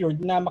 mas secured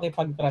na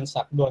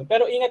makipag-transact doon.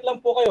 Pero ingat lang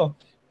po kayo,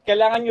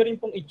 kailangan nyo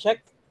rin pong i-check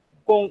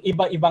kung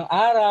iba-ibang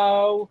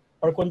araw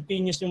or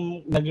continuous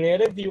yung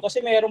nagre-review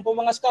kasi meron po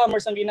mga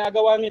scammers ang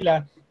ginagawa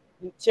nila,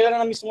 sila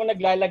na mismo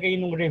naglalagay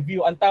ng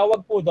review. Ang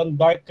tawag po doon,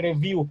 dark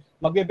review.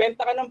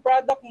 Magbebenta ka ng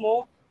product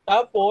mo,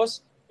 tapos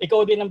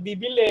ikaw din ang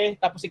bibili,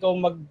 tapos ikaw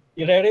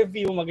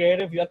magre-review.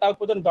 Ang tawag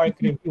po doon, dark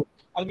review.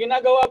 Ang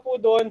ginagawa po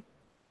doon,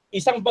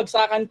 isang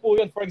bagsakan po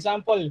yun. For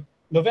example,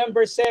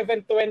 November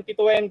 7,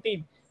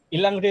 2020,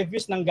 ilang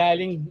reviews nang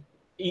galing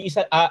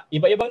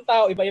iba-ibang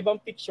tao, iba-ibang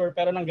picture,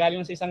 pero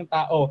nanggaling sa isang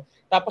tao.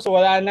 Tapos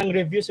wala nang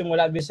reviews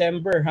mula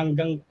December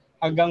hanggang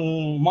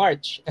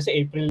March,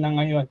 kasi April na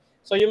ngayon.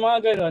 So yung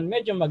mga ganun,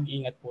 medyo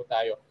mag-ingat po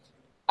tayo.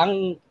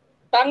 Ang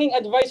tanging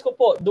advice ko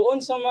po,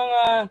 doon sa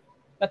mga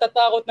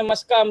natatakot na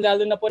ma-scam,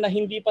 lalo na po na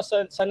hindi pa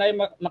sanay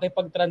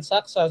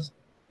makipag-transact sa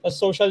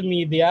social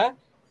media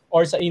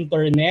or sa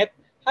internet,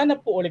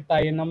 hanap po ulit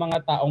tayo ng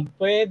mga taong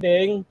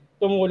pwedeng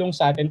tumulong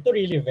sa atin to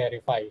really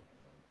verify.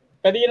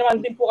 Pwede nyo naman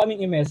din po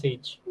kaming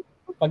i-message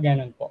pag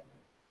ganun po.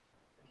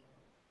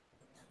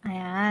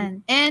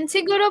 Ayan. And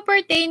siguro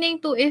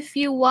pertaining to if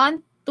you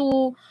want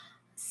to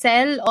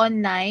sell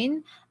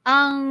online,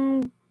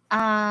 ang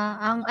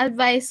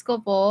advice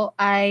ko po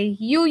ay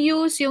you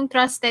use yung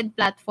trusted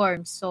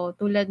platforms. So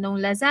tulad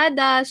ng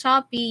Lazada,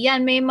 Shopee,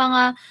 yan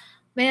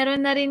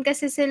meron na rin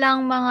kasi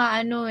silang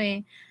mga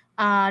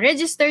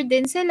registered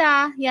din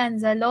sila,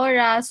 yan,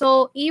 Zalora.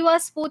 So,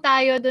 iwas po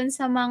tayo dun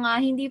sa mga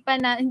hindi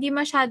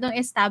masyadong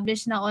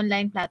established na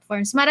online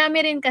platforms. Marami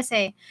rin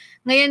kasi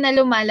ngayon na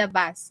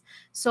lumalabas.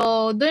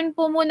 So, dun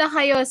po muna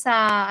kayo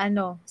sa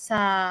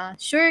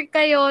sure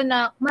kayo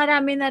na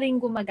marami na rin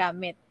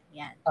gumagamit.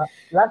 Yan.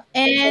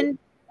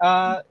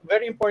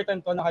 Very important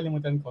to,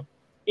 nakalimutan ko.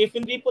 If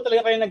hindi po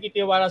talaga kayo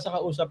nagtitiwala sa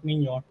kausap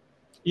ninyo,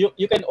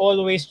 you can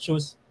always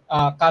choose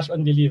cash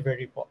on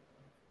delivery po.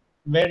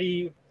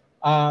 Very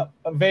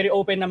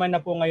open naman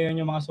na po ngayon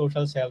yung mga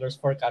social sellers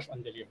for cash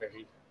on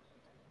delivery.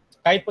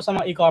 Kahit po sa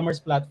mga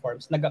e-commerce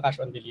platforms, nagka-cash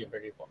on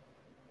delivery po.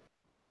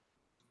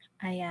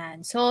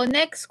 Ayan. So,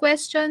 next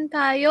question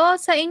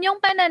tayo. Sa inyong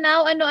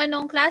pananaw,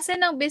 ano-anong klase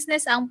ng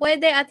business ang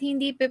pwede at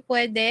hindi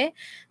pwede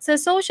sa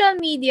social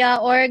media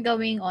or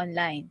gawing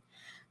online?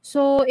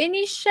 So,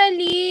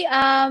 initially,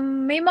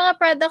 may mga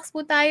products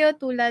po tayo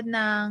tulad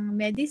ng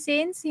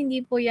medicines.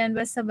 Hindi po yan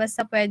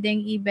basta-basta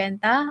pwedeng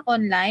ibenta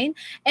online.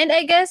 And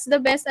I guess the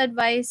best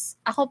advice,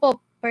 ako po,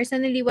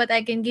 personally, what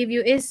I can give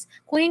you is,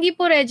 kung hindi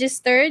po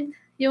registered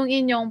yung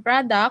inyong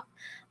product,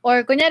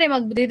 or kunyari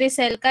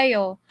mag-resell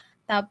kayo,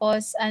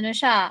 tapos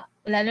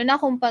lalo na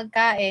kung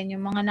pagkain,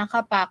 yung mga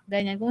nakapack,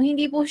 ganyan. Kung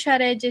hindi po siya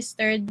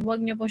registered, huwag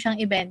niyo po siyang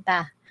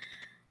ibenta.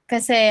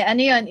 Kasi ano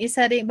yun,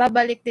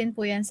 babalik din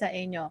po yan sa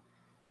inyo.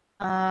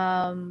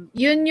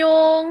 Yun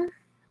yung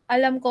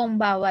alam kong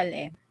bawal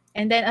eh.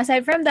 And then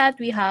aside from that,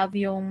 we have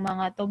yung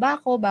mga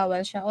tobacco,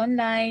 bawal siya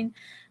online.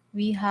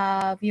 We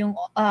have yung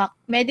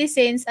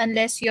medicines,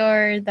 unless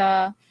you're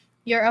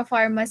a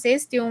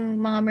pharmacist,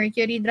 yung mga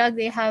mercury drug,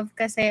 they have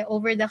kasi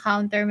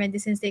over-the-counter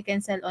medicines they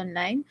can sell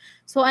online.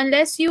 So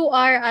unless you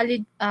are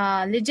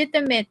a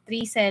legitimate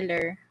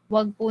reseller,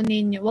 wag po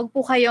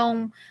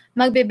kayong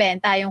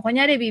magbebenta. Yung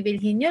kunyari,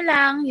 bibilhin nyo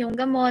lang yung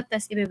gamot,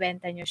 tas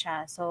ibebenta nyo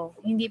siya. So,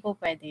 hindi po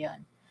pwede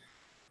yon.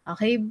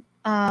 Okay.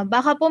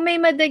 Baka po may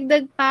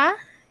madagdag pa?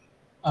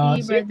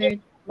 Si Brother.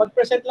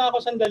 Mag-present lang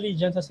ako sandali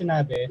dyan sa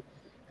sinabi.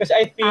 Kasi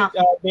I think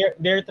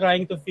they're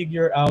trying to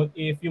figure out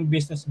if yung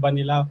business ba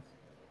nila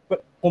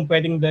kung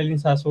pwedeng dalhin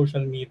sa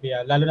social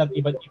media. Lalo na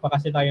iba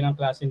kasi tayo ng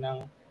klase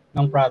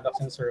ng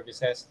products and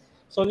services.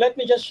 So let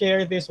me just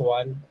share this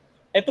one.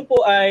 Ito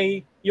po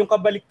ay yung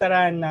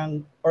kabaliktaran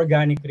ng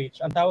organic reach.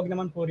 Ang tawag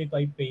naman po rito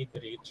ay paid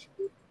reach.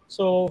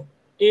 So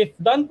if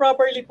done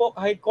properly po,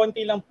 kahit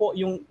konti lang po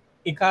yung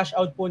i-cash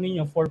out po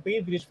ninyo for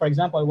paid reach, for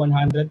example,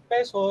 100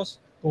 pesos,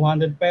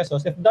 200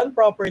 pesos, if done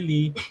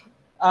properly,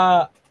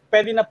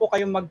 pwede na po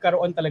kayong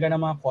magkaroon talaga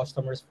ng mga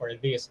customers for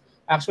this.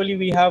 Actually,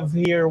 we have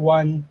here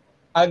one,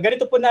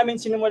 ganito po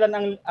namin sinimulan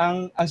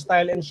ang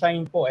Style and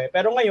Shine po eh.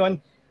 Pero ngayon,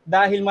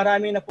 dahil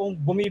marami na pong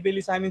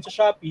bumibili sa amin sa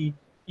Shopee,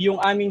 yung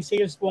aming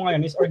sales po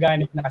ngayon is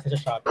organic na kasi sa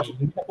Shopee.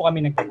 Hindi na po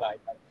kami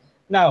nagbabayad.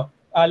 Now,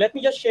 let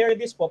me just share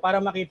this po para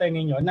makita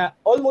ninyo na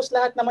almost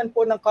lahat naman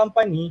po ng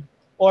company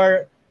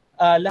or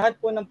lahat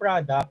po ng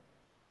product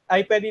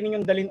ay pwede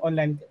ninyong dalhin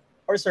online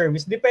or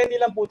service. Depende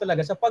lang po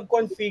talaga sa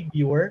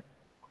pag-configure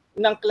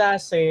ng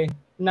klase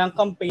ng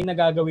campaign na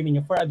gagawin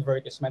niyo for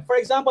advertisement. For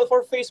example,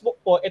 for Facebook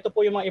po, ito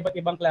po yung mga iba't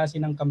ibang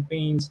klase ng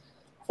campaigns.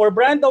 For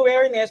brand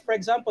awareness, for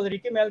example,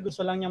 Ricky Mel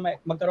gusto lang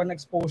niya magkaroon ng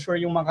exposure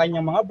yung mga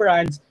kanyang mga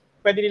brands,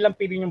 pwede nilang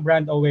piliin yung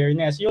brand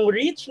awareness. Yung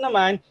reach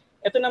naman,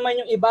 ito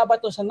naman yung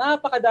ibabato sa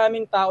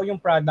napakadaming tao yung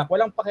product.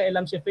 Walang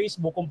pakialam si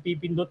Facebook kung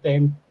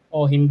pipindutin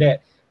o hindi.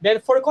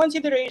 Then for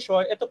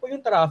consideration, ito po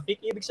yung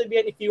traffic. Ibig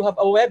sabihin, if you have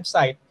a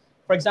website,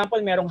 for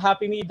example, merong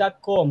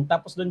happyme.com,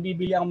 tapos doon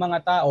bibili ang mga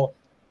tao,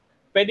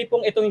 pwede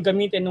pong itong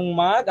gamitin nung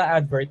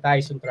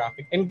mag-advertise yung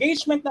traffic.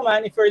 Engagement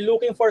naman, if you're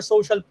looking for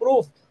social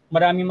proof,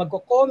 maraming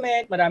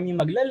magko-comment, maraming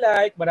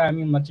magla-like,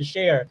 maraming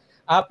mag-share.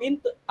 App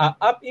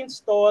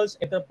installs,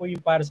 ito po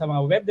yung para sa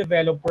mga web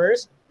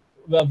developers,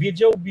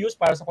 video views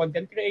para sa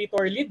content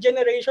creator, lead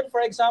generation,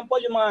 for example,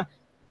 yung mga,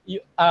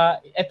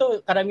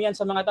 ito karamihan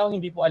sa mga tao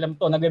hindi po alam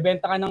to,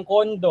 nagbebenta ka ng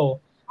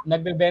condo,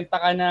 nagbebenta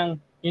ka ng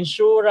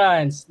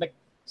insurance,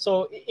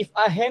 so if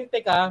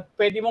ahente ka,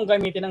 pwede mong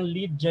gamitin ang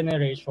lead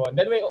generation.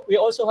 Then we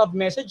also have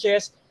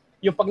messages,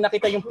 yung pag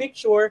nakita yung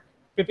picture,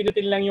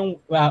 pipindutin lang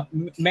yung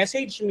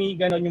message me,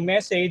 gano'n yung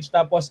message,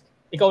 tapos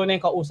ikaw na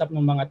yung kausap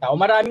ng mga tao.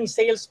 Maraming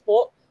sales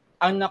po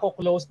ang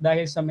nako-close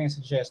dahil sa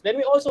messages. Then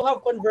we also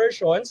have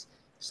conversions,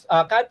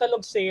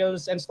 catalog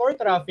sales, and store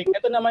traffic.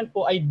 Ito naman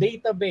po ay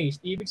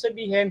database. Ibig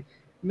sabihin,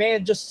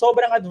 medyo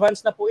sobrang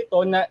advanced na po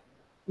ito na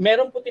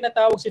meron po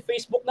tinatawag si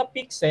Facebook na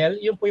pixel,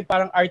 yung po yung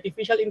parang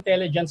artificial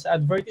intelligence sa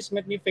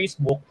advertisement ni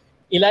Facebook.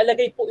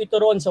 Ilalagay po ito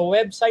roon sa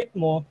website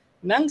mo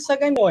nang sa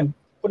ganon.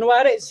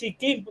 Kunwari, si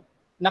Kim,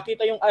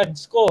 nakita yung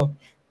ads ko,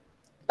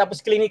 tapos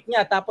clinic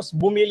niya, tapos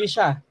bumili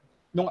siya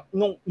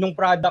nung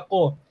product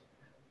ko.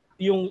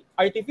 Yung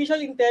artificial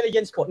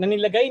intelligence po na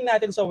nilagay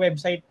natin sa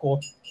website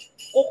ko,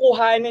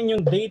 kukuhanin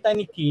yung data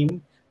ni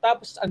Kim,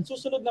 tapos ang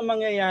susunod na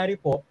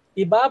mangyayari po,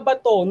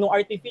 ibabato ng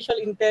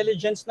artificial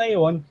intelligence na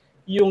yon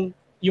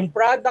yung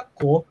product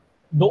ko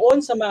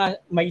doon sa mga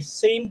may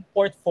same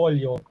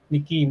portfolio ni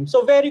Kim.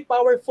 So very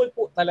powerful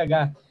po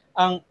talaga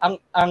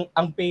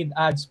ang paid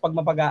ads pag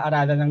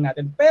mapag-aaralan lang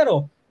natin.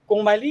 Pero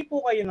kung mali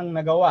po kayo ng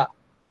nagawa,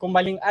 kung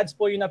maling ads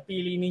po yung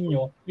napili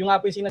ninyo, yung nga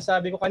po yung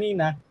sinasabi ko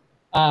kanina,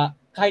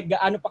 kahit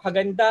gaano pa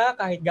kaganda,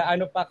 kahit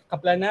gaano pa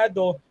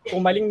kaplanado, kung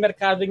maling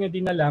merkado nyo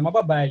dinala,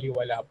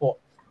 mababaliwala po.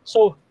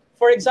 So,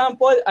 for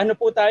example, ano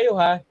po tayo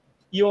ha,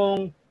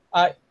 yung,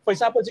 for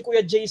example, si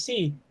Kuya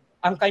JC,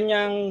 ang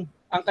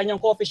kanyang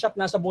coffee shop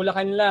nasa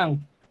Bulacan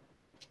lang.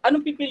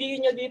 Anong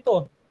pipiliin niya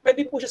dito?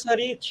 Pwede po siya sa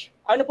reach.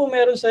 Ano po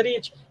meron sa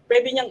reach?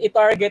 Pwede niyang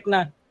i-target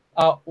na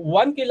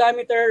 1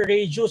 kilometer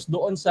radius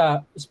doon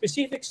sa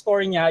specific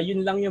store niya,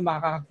 yun lang yung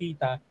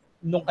makakakita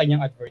nung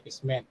kanyang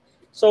advertisement.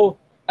 So,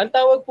 ang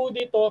tawag po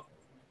dito,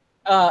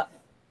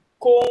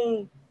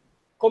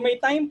 kung may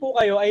time po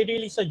kayo, I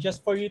really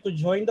suggest for you to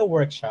join the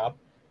workshop.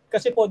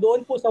 Kasi po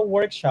doon po sa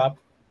workshop,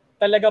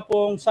 talaga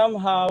pong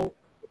somehow,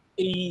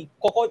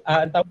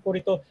 ang tawag po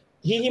rito,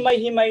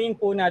 hihimay-himayin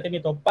po natin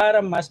ito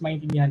para mas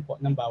maintindihan po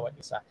ng bawat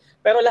isa.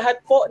 Pero lahat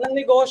po ng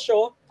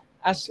negosyo,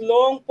 as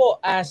long po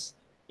as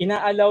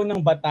inaalaw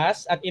ng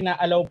batas at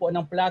inaalaw po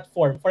ng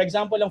platform. For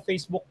example, ang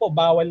Facebook po,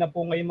 bawal na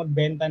po ngayon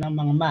magbenta ng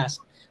mga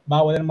mask,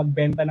 bawal na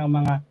magbenta ng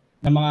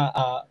mga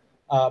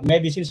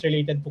medicines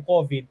related to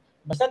COVID.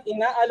 Basta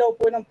inaalaw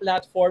po ng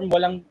platform,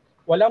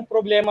 walang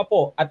problema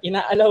po at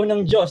inaalaw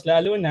ng Diyos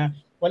lalo na,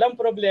 walang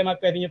problema,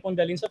 pwede nyo pong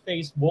dalhin sa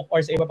Facebook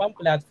or sa iba pang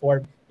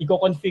platform,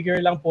 i-configure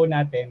lang po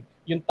natin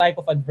yung type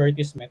of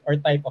advertisement or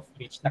type of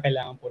reach na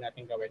kailangan po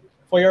natin gawin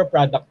for your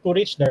product to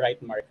reach the right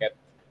market.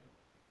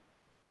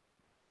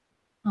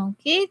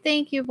 Okay,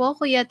 thank you po,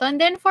 Kuya Ton.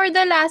 Then for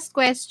the last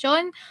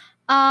question,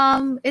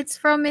 it's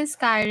from Miss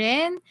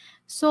Karen.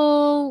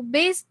 So,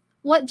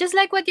 just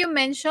like what you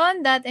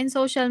mentioned, that in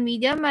social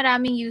media,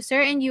 maraming user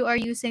and you are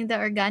using the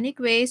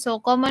organic way. So,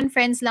 common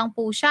friends lang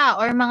po siya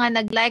or mga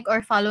nag-like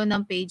or follow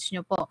ng page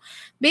nyo po.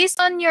 Based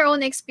on your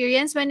own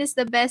experience, when is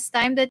the best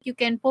time that you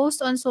can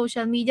post on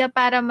social media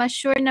para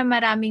ma-sure na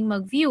maraming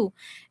mag-view?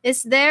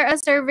 Is there a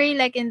survey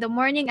like in the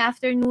morning,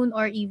 afternoon,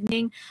 or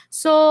evening?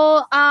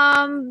 So,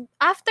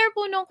 after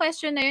po nung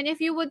question na yun,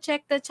 if you would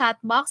check the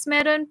chat box,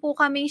 meron po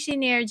kaming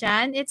shinare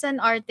dyan. It's an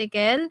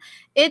article.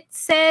 It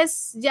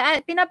says,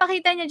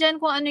 pinapakita niya dyan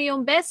kung ano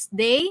yung best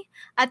day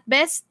at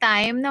best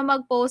time na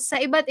mag-post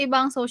sa iba't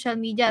ibang social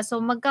media.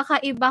 So,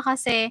 magkakaiba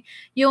kasi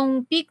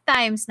yung peak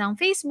times ng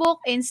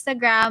Facebook,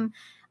 Instagram,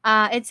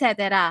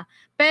 etc.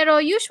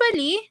 Pero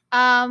usually,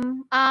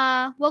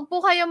 wag po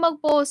kayo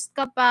mag-post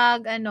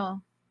kapag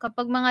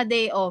mga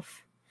day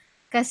off.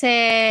 Kasi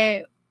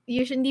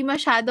usually hindi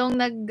masyadong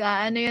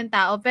ano yung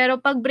tao. Pero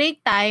pag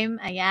break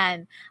time,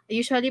 ayan.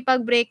 Usually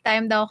pag break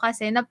time daw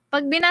kasi,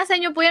 pag binasa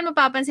nyo po yan,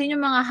 mapapansin nyo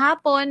mga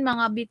hapon,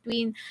 mga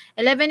between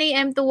 11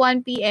 a.m. to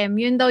 1 p.m.,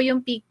 yun daw yung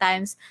peak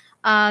times.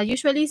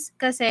 Usually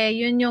kasi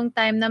yun yung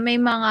time na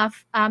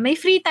may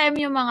free time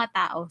yung mga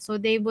tao. So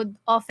they would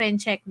often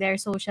check their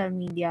social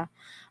media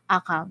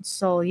accounts.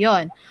 So,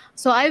 yon.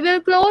 So, I will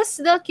close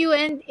the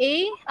Q&A.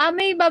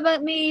 May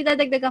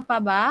dadagdagan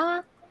pa ba,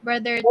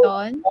 Brother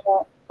Ton?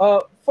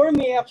 For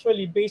me,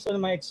 actually, based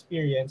on my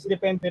experience,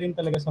 depende rin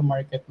talaga sa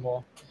market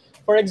mo.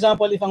 For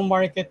example, if ang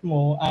market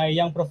mo ay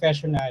young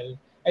professional,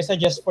 I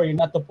suggest for you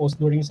not to post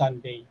during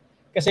Sunday.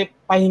 Kasi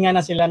pahinga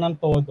na sila ng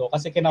todo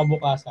kasi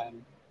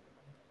kinabukasan,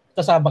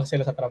 sasabak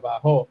sila sa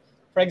trabaho.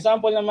 For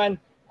example naman,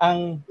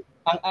 ang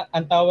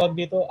tawag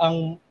dito,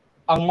 ang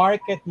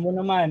market mo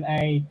naman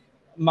ay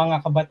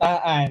mga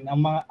kabataan,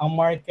 ang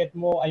market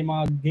mo ay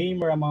mga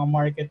gamer, ang mga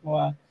market mo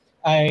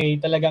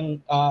ay talagang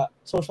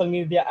social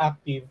media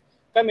active.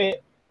 Kami,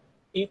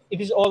 it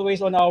is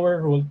always on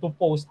our rule to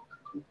post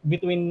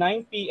between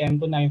 9 p.m.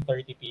 to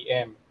 9:30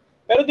 p.m.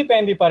 Pero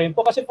depende pa rin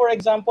po kasi for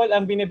example,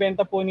 ang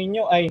binebenta po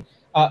ninyo ay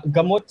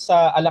gamot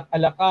sa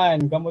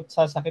alak-alakan, gamot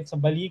sa sakit sa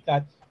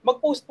balikat.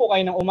 Mag-post po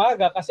kayo ng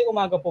umaga kasi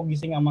umaga po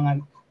gising ang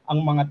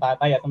mga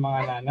tatay at ang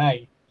mga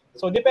nanay.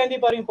 So depende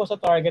pa rin po sa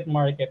target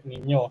market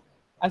ninyo.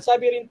 Ang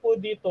sabi rin po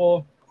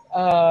dito,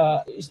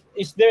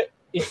 is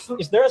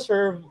there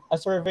a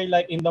survey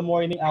like in the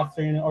morning,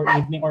 afternoon, or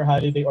evening, or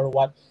holiday, or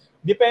what?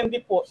 Depende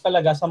po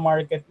talaga sa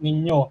market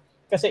ninyo.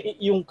 Kasi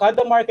yung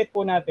kada market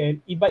po natin,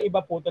 iba-iba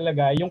po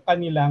talaga yung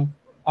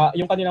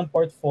kanilang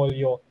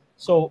portfolio.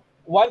 So,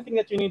 one thing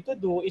that you need to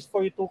do is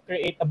for you to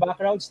create a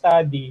background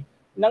study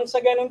nang sa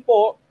ganun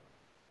po,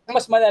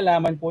 mas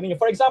malalaman po ninyo.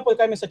 For example,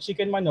 kami sa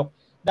Chicken Manok,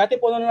 dati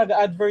po nung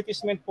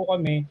nag-advertisement po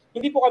kami,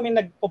 hindi po kami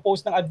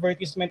nagpo-post ng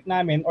advertisement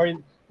namin or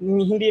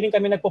hindi rin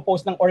kami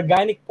nagpo-post ng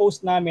organic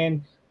post namin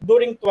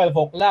during 12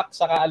 o'clock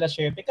saka alas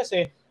 7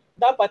 kasi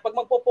dapat pag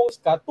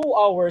magpo-post ka 2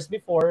 hours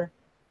before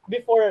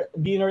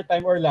dinner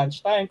time or lunch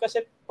time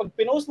kasi pag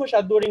pinost mo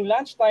siya during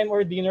lunch time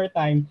or dinner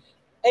time,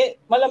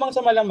 malamang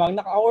sa malamang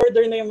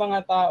naka-order na yung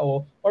mga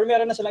tao or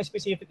meron na silang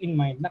specific in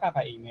mind na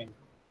kakainin.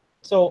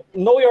 So,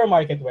 know your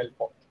market well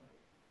po.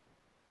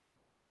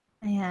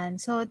 Ayan.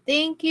 So,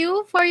 thank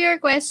you for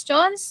your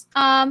questions.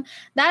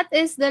 That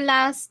is the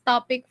last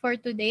topic for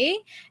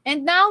today.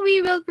 And now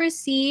we will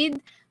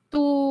proceed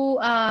to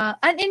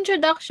an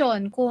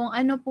introduction kung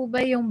ano po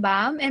ba yung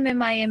BAM,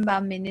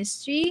 MMIM-BAM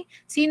Ministry,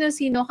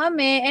 sino-sino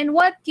kami, and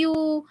what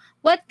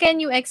can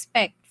you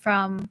expect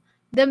from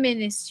the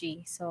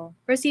ministry. So,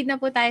 proceed na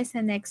po tayo sa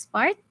next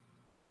part.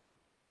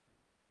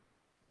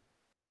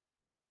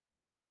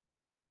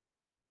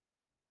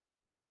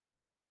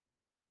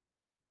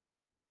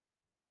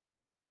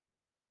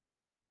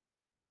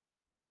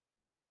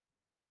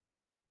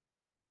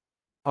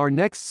 Our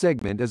next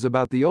segment is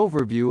about the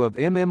overview of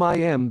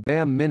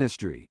MMIM-BAM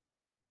Ministry.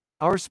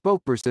 Our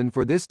spokesperson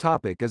for this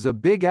topic is a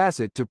big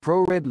asset to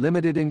ProRed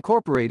Limited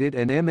Incorporated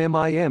and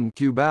MMIM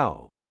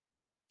Cubao.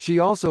 She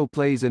also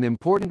plays an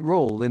important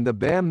role in the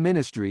BAM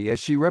ministry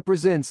as she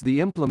represents the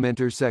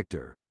implementer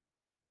sector.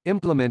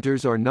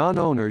 Implementers are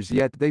non-owners,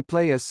 yet they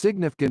play a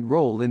significant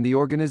role in the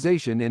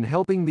organization in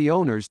helping the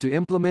owners to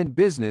implement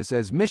business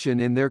as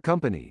mission in their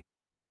company.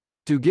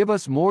 To give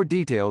us more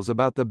details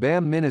about the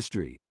BAM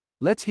ministry,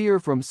 let's hear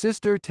from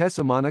Sister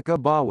Tessa Monica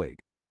Bawig.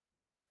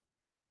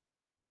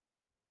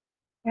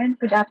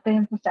 And good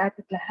afternoon po sa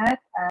ating lahat.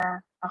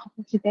 Ako po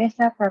si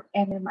Tessa from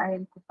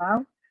MMIM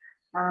Cubao.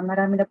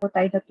 Marami na po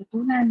tayo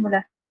natutunan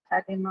mula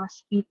sa ating mga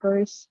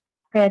speakers.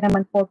 Kaya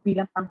naman po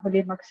bilang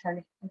panghuli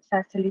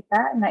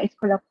magsasalita, nais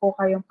ko lang po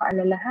kayong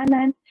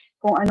paalalahanan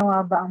kung ano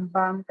nga ba ang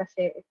BAM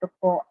kasi ito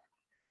po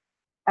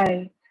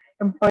ay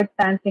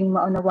importanteng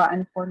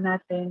maunawaan po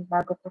natin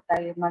bago po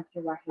tayo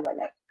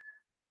maghiwa-hiwalay.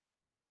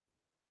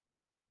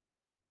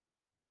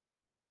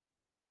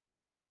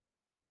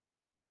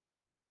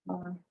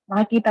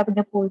 Makikita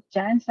niyo po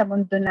dyan sa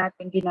mundo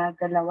natin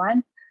ginagalawan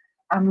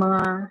ang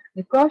mga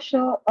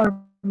negosyo or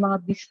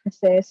mga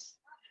businesses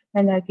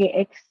na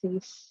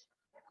nag-exist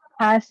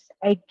has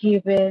a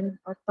given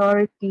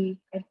authority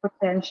and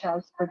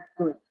potentials for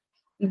good.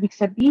 Ibig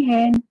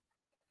sabihin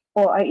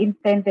po ay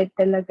intended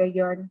talaga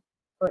yon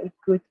for a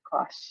good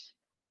cause.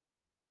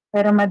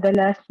 Pero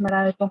madalas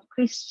marami pong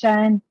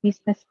Christian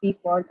business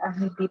people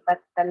ang hindi pa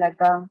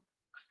talagang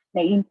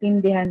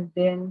naiintindihan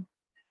din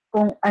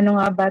kung ano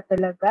nga ba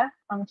talaga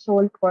ang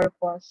sole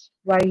purpose,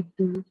 why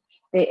do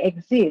they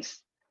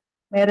exist.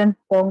 Meron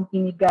pong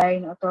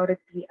binigay ng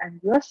authority ang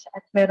Diyos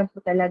at meron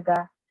po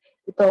talaga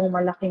itong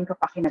malaking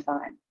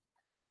kapakinabangan.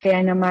 Kaya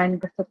naman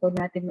gusto po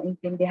natin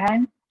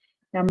maintindihan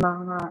ng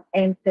mga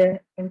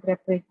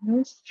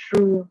entrepreneurs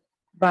through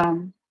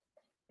BAM.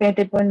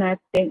 Pwede po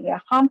natin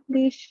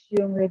i-accomplish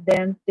yung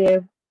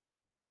redemptive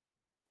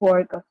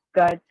work of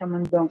God sa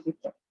mundong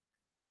ito.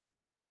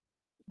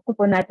 Gusto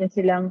po natin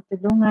silang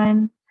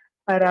tulungan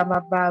para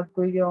mabago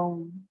po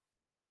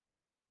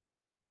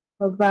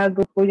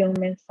yung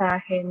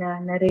mensahe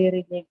na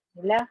naririnig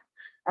nila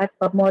at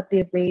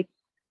pa-motivate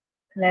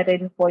na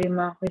rin po yung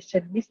mga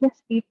Christian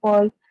business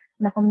people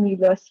na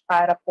kumilos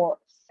para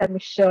po sa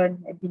misyon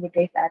na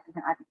binigay sa atin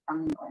ng ating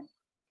Panginoon.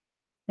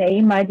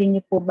 Na-imagine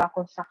niyo po ba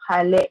kung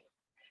sakali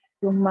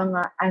yung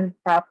mga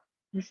untapped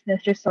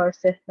business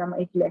resources ng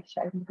mga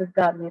iglesia ay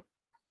magagamit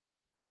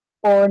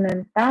po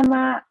ng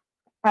tama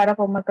para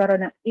po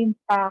magkaroon ng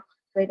impact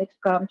when it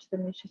comes to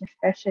mission,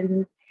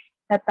 especially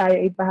na tayo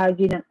ay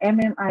bahagi ng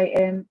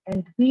MMIM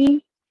and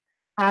we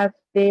have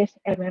this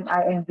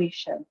MMIM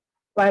vision.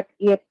 What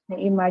if,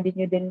 na-imagine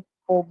nyo din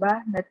po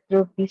ba na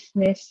through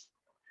business,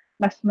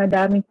 mas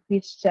madaming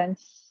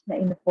Christians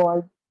na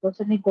involved po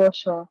sa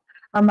negosyo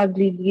ang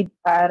magli-lead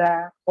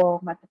para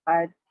po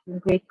matupad yung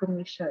Great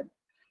Commission.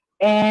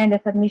 And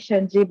as a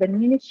mission-driven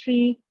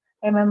ministry,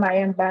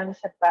 MMIM-BAM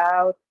is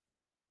about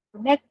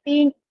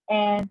connecting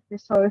and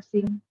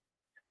resourcing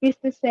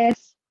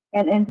businesses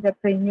and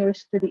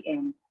entrepreneurs to the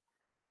end.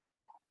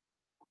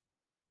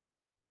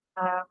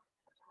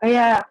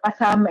 Kaya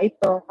kasama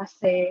ito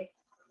kasi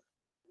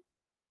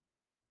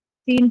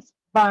since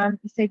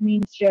BAM is a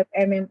ministry of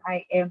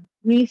MMIM,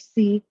 we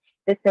see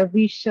that the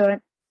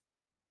vision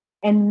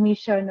and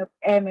mission of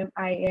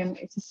MMIM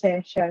is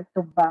essential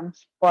to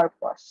BAM's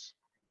purpose.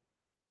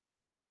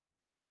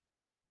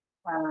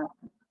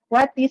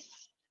 What is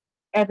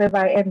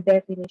MMIM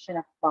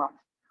definition of BAM?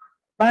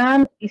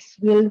 BAM is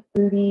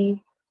willfully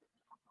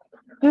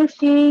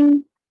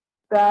using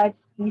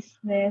God's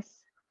business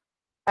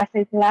as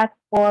a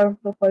platform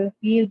to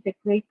fulfill the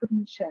Great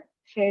Commission,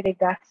 share the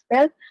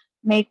gospel,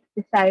 make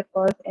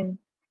disciples,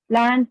 and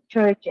plant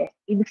churches.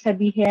 Ibig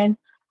sabihin,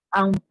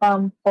 ang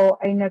BAM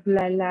po ay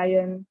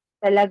naglalayon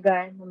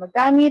talaga na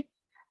magamit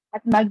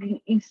at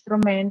maging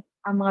instrument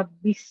ang mga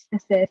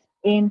businesses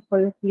in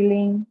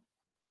fulfilling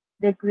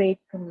the Great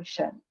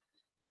Commission.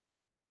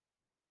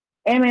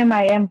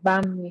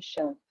 MMIM-BAM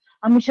mission.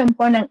 Ang mission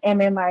po ng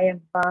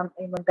MMIM-BAM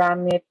ay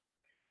magamit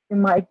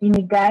yung mga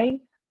ibinigay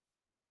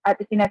at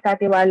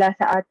itinatatiwala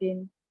sa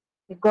atin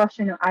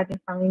negosyo ng ating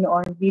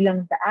Panginoon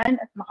bilang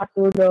daan at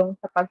makatulong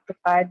sa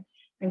pagtupad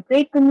ng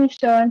Great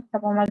Commission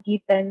sa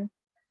pamamagitan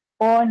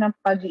po ng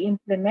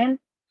pag-i-implement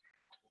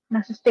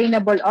ng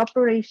sustainable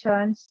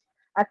operations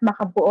at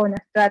makabuo na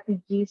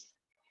strategies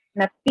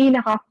na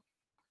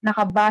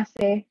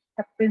nakabase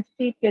sa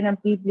prinsipyo ng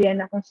Biblia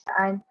na kung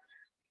saan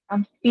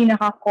ang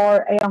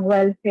pinaka-core ay ang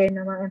welfare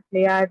ng mga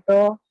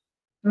empleyado,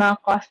 mga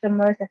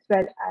customers, as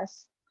well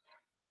as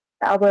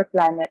sa our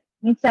planet.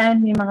 Minsan,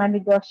 may mga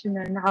negosyo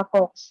na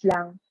nakafocus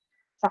lang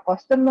sa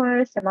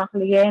customers, sa mga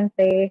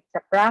kliyente,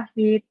 sa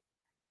profit.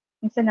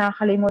 Minsan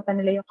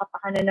nakakalimutan nila yung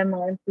kapakanan ng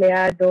mga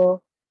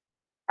empleyado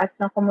at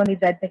ng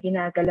komunidad na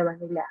ginagalawan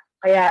nila.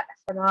 Kaya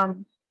sa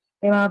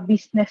mga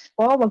business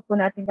po, wag po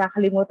natin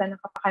kakalimutan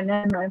ng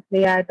kapakanan ng mga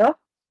empleyado.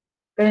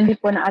 Ganun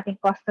din po ng ating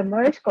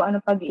customers, kung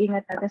anong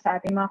pag-iingat natin sa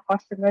ating mga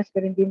customers,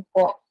 ganun din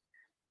po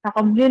sa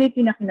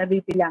community na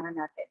kinabibilangan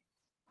natin.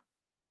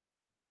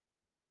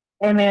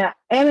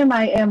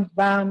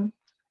 MMIM-BAM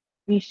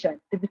vision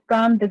to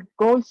become the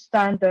gold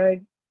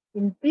standard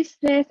in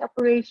business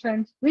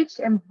operations which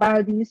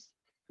embodies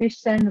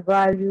Christian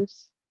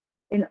values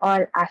in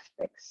all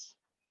aspects.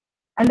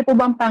 Ano po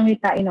bang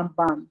pangitain ng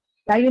BAM?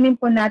 Layunin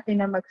po natin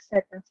na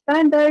mag-set ng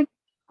standard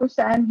kung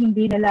saan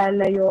hindi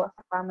nalalayo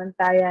sa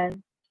pamantayan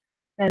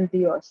ng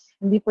Diyos.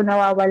 Hindi po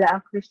nawawala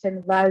ang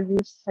Christian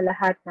values sa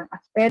lahat ng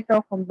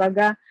aspeto,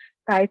 kumbaga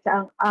kahit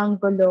sa ang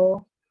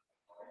anggulo,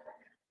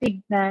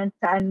 tignan,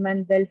 saan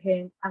man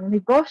dalhin ang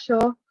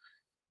negosyo,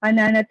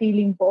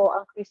 mananatiling buo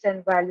ang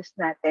Christian values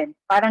natin.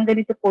 Parang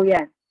ganito po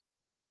yan.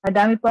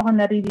 Madami po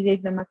akong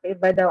naririnig na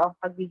magkaiba daw ang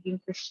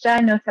pagiging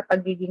Kristiyano sa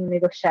pagiging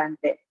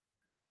negosyante.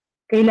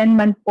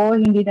 Kailanman po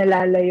hindi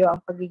nalalayo ang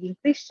pagiging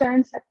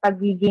Christians at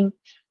pagiging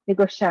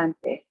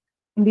negosyante.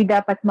 Hindi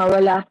dapat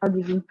mawala ang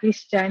pagiging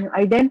Christian. Yung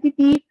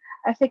identity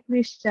as a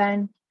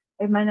Christian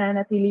ay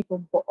mananatili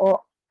pong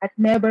buo at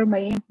never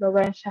may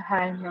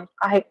influensyahan ng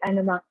kahit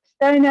anumang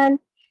external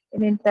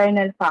and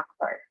internal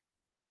factor.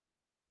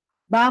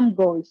 BAM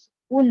goals.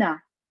 Una,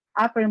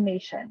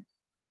 affirmation.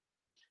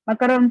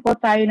 Magkaroon po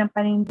tayo ng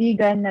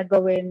panindigan na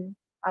gawin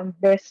ang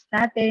best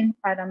natin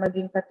para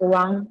maging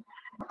katuwang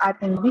ang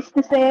ating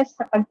businesses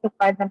sa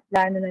pagtupad ng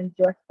plano ng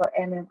Diyos for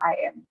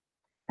MMIM.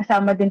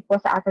 Kasama din po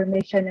sa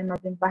affirmation na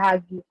maging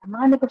bahagi ang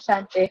mga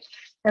negosyante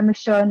sa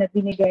misyon na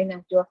binigay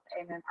ng Diyos sa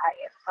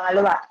MMIM.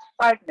 Pangalawa,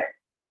 partner.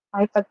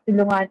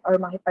 Makipagtulungan or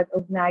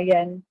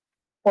makipag-ugnayan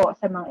po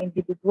sa mga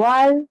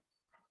individual,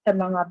 sa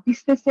mga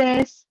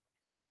businesses,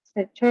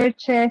 sa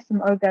churches, sa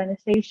mga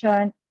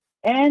organization,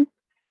 and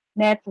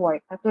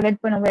network. Katulad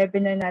po ng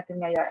webinar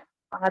natin ngayon.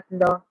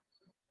 Pangatlo,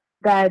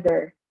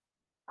 gather.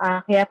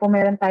 Kaya po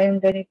meron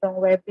tayong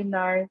ganitong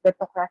webinar,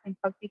 ganitong klaseng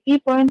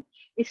pagtitipon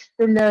is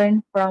to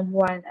learn from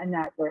one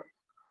another.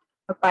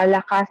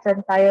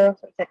 Magpalakasan tayo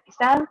sa isa't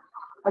isa,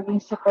 maging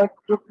support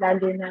group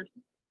lalo na,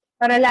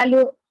 para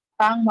lalo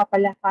pang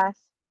mapalakas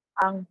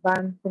ang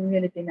BAM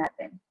community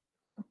natin.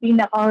 Ang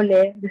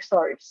pinakahuli,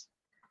 resource.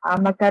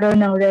 Magkaroon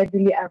ng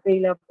readily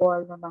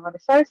available ng mga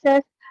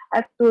resources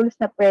at tools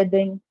na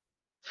pwedeng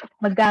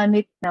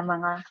magamit ng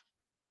mga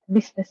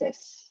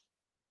businesses.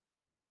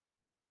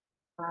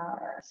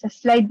 Sa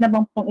slide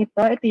naman pong ito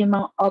yung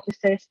mga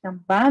officers ng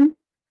BAM.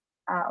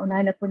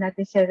 Unahin na po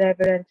natin si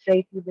Reverend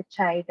Ray T.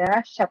 Bechayda.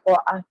 Siya po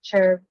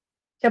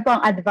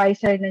ang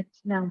advisor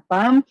ng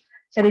BAM.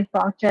 Siya rin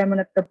po ang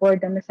chairman of the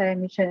board ng Messiah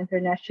Mission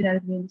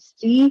International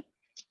Ministry.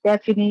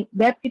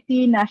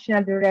 Deputy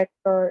National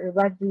Director,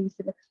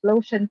 Evangelism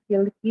Explosion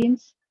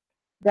Philippines,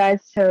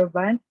 God's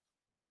servant,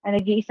 at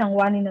nag-iisang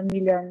 1 in a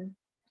million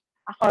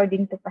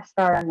according to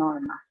Pastora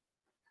Norma.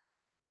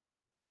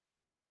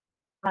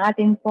 Ang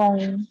ating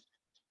pong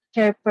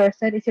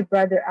chairperson is si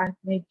Brother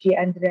Anthony G.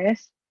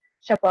 Andres.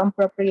 Siya po ang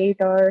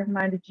proprietor,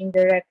 managing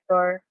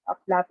director of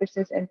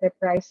Lapises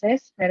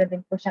Enterprises. Meron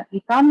din po siyang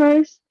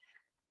e-commerce,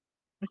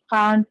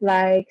 account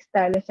like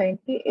Style & Shine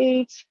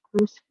PH,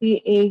 Cruise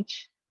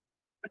PH,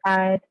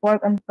 at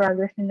work on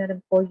progress na rin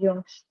po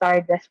yung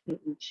Stardust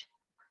PH.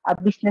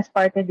 Business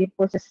partner din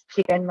po sa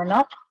Chicken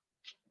Manok.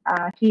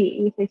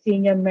 He is a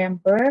senior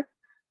member,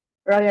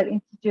 Royal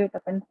Institute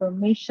of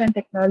Information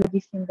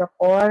Technology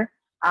Singapore,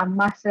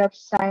 Master of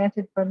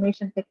Science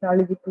Information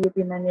Technology PUP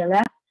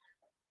Manila.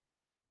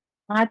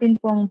 Ang ating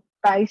pong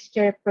Vice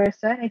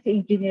Chairperson ay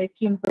si Engineer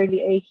Kimberly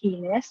A.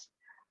 Hines.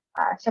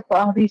 Siya po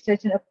ang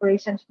Research and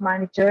Operations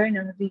Manager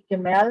ng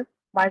Vicimel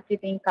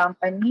Marketing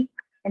Company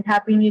and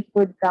Happy Meal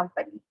Food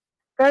Company.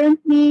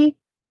 Currently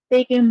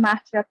taking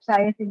Master of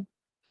Science in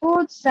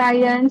Food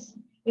Science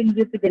in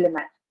UP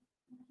Diliman.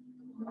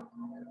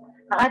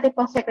 Ang ating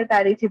pong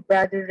Secretary si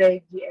Brother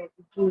Reggie F.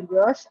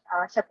 Julius.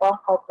 Siya po ang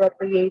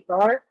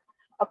co-proprietor,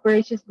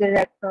 Operations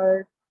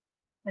Director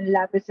ng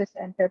Lapises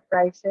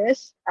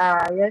Enterprises.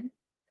 Yan.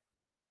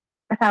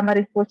 Kasama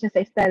rin po siya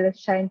sa Style &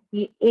 Shine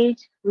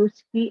PH,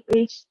 Cruise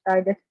PH,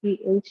 Stardust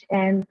PH,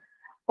 and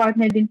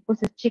partner din po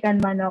sa Chicken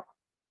Manok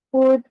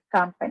Food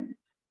Company.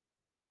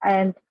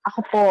 And ako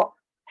po,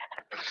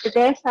 si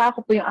Tessa,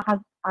 ako po yung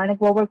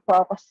nagwo-work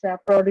po ako sa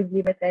ProRig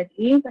Limited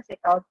Inc. as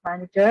account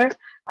manager.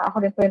 Ako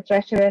rin po yung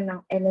treasurer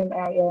ng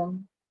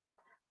MMIM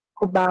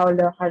Cubao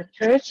Local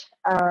Church.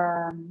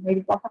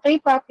 May po ako sa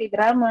K-pop,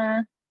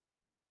 K-drama.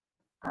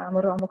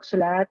 Marunong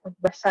magsulat,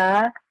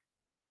 magbasa,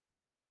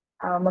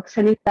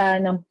 magsalita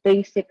ng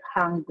basic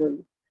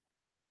Hangul.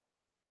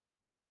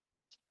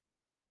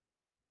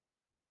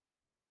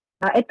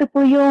 Ito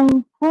po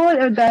yung full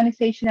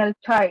organizational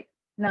chart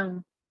ng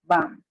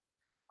BAM.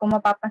 Kung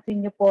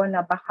mapapansin niyo po na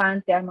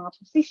bakante ang mga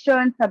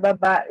position sa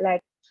baba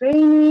like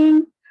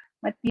training,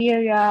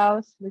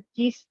 materials,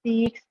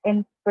 logistics,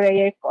 and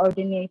prayer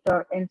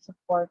coordinator and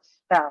support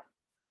staff.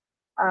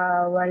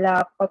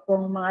 Wala pa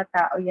pong mga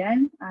tao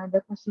yan.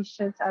 The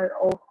positions are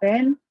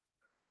open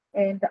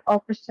and the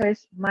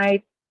officers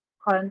might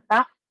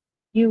contact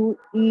you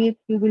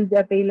if you will be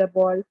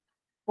available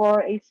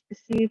for a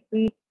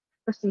specific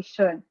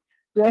position.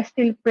 We are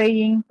still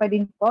praying pa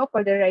din po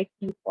for the right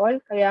people.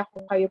 Kaya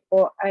kung kayo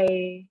po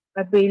ay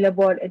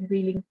available and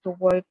willing to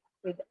work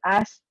with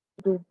us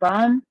through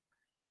BAM,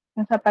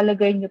 kung sa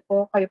palagay niyo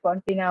po, kayo po ang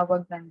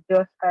tinawag ng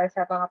Diyos para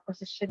sa mga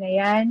posisyon na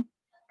yan,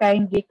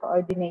 kindly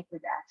coordinate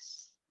with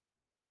us.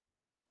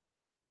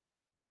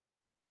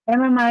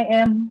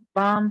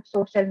 MMIM-BAM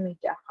social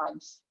media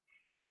accounts.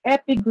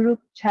 Epic group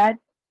chat,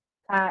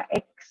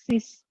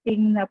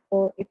 existing na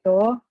po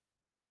ito.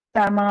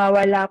 Sa mga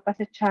wala pa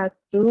sa chat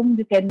room,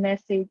 you can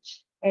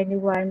message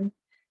anyone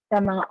sa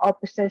mga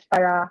officers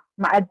para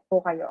ma-add po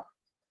kayo.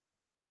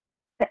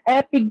 Sa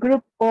Epic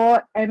group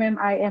po,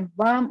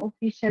 MMIM-BAM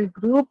official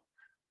group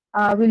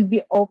will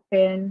be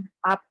open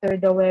after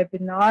the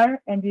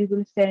webinar and we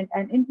will send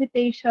an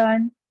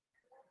invitation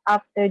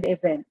after the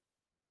event.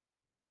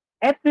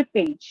 Every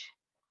page.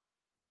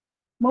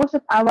 Most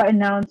of our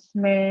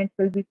announcements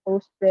will be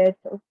posted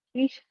to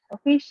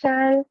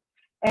official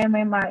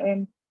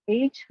MMIM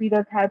page. We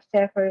don't have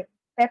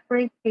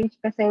separate page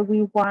kasi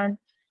we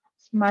want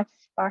as much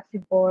as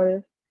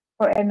possible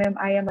for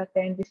MMIM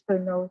attendees to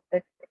know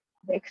that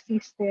the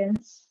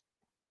existence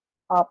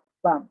of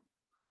BAM.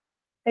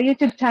 Sa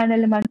YouTube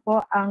channel naman po,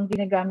 ang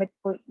ginagamit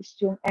po is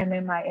yung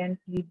MMIM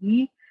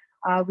TV.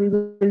 We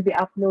will be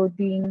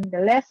uploading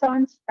the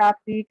lessons,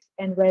 topics,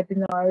 and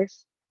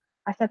webinars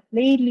as a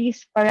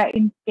playlist para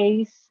in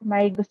case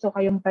may gusto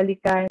kayong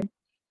balikan,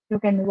 you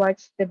can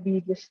watch the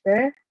videos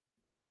there.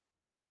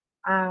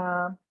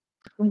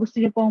 Kung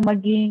gusto niyo pong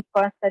maging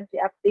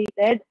constantly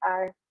updated,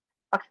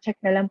 check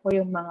na lang po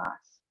yung mga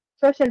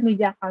social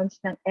media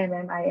accounts ng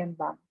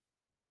MMIM-BAM.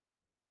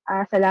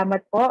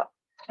 Salamat po.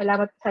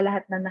 Salamat sa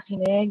lahat na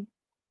nakinig.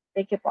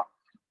 Thank you po.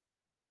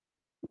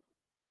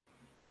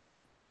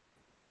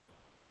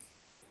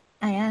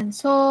 Ayan.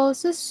 So,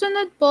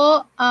 susunod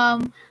po,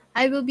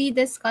 I will be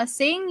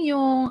discussing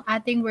yung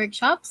ating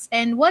workshops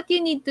and what you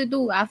need to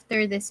do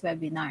after this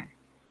webinar.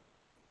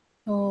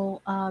 So,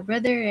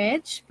 Brother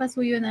Reg,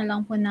 pasuyo na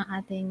lang po ng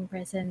ating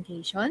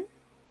presentation.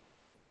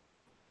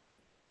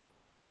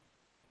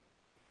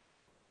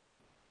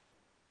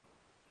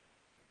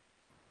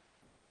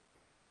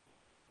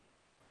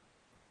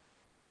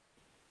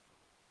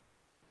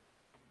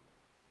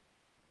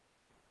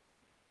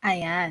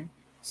 Ayan.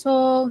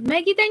 So,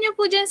 makikita nyo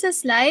po dyan sa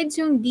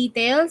slides yung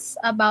details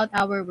about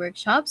our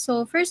workshop.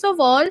 So, first of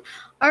all,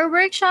 our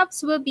workshops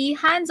will be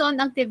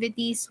hands-on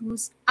activities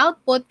whose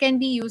output can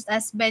be used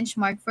as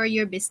benchmark for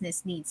your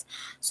business needs.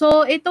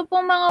 So, ito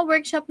pong mga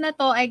workshop na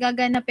to ay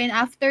gaganapin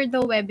after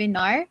the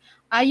webinar.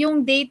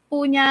 Yung date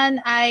po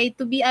niyan ay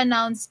to be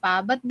announced pa.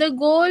 But the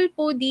goal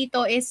po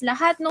dito is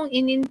lahat nung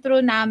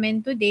in-intro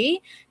namin today,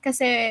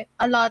 kasi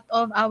a lot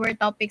of our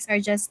topics are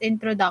just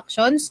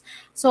introductions.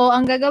 So,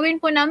 ang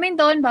gagawin po namin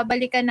doon,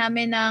 babalikan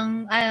namin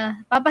ng,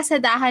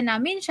 papasadahan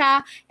namin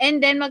siya,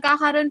 and then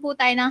magkakaroon po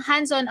tayo ng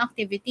hands-on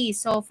activities.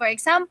 So, for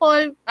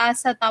example,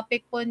 sa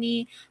topic po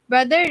ni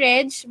Brother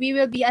Reg, we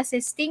will be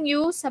assisting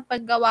you sa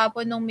paggawa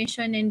po ng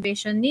mission and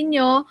vision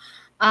ninyo,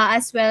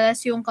 as well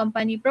as yung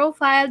company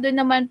profile.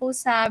 Doon naman po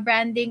sa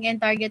branding and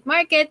target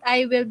market,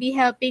 I will be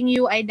helping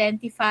you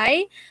identify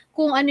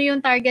kung ano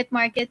yung target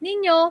market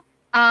ninyo.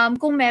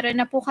 Kung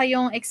meron na po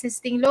kayong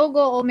existing logo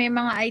o may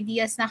mga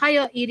ideas na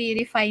kayo,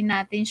 i-refine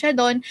natin siya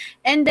doon.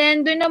 And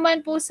then, doon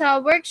naman po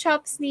sa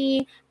workshops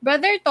ni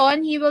Brother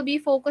Ton, he will be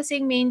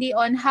focusing mainly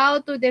on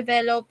how to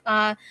develop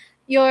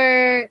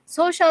your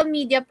social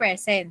media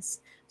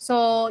presence.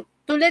 So,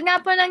 tulad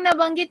nga po ng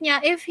nabanggit niya,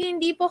 if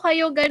hindi po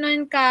kayo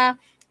ganun ka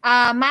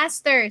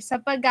master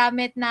sa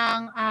paggamit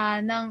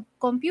ng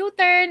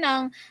computer,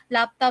 ng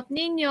laptop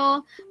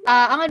ninyo,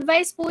 ang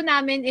advice po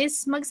namin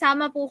is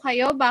magsama po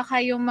kayo.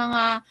 Baka yung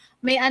mga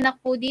may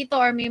anak po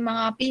dito or may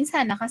mga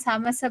pinsan na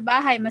kasama sa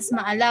bahay, mas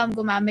maalam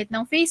gumamit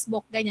ng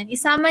Facebook, ganyan.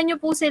 Isama nyo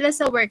po sila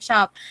sa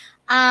workshop.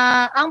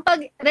 Ang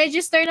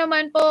pag-register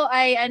naman po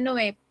ay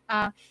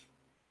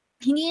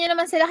hindi nyo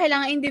naman sila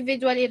kailangan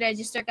individual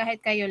i-register,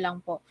 kahit kayo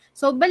lang po.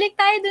 So, balik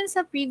tayo dun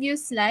sa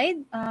previous slide,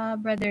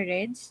 Brother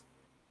Reg.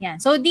 Yan.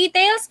 So,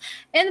 details,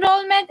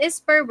 enrollment is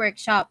per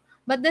workshop,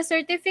 but the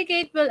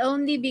certificate will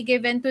only be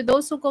given to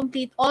those who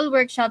complete all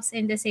workshops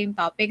in the same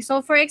topic. So,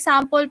 for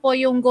example po,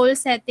 yung goal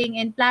setting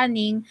and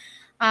planning,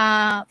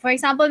 for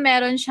example,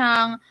 meron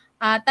siyang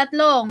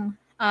tatlong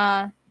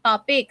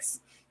topics.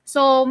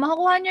 So,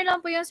 makukuha nyo lang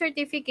po yung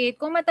certificate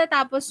kung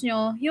matatapos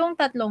nyo yung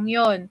tatlong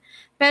yon.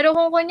 Pero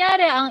kung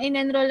kunyari, ang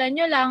in-enrollan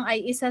nyo lang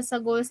ay isa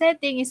sa goal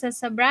setting, isa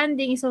sa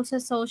branding, isa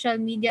sa social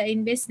media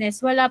in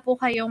business, wala po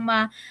kayong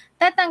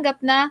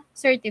matatanggap na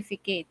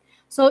certificate.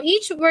 So,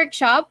 each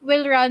workshop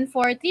will run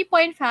for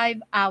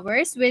 3.5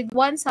 hours with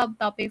one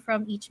subtopic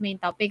from each main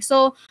topic.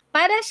 So,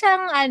 para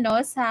siyang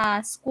sa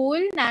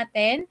school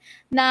natin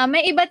na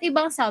may iba't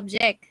ibang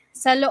subject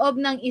sa loob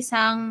ng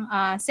isang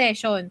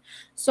session.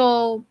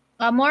 So,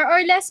 more or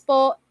less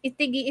po,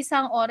 itigi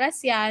isang oras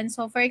yan.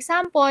 So, for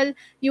example,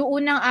 yung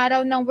unang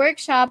araw ng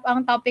workshop,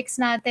 ang topics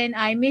natin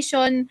ay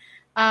mission,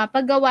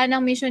 paggawa ng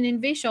mission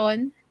and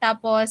vision.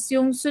 Tapos,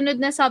 yung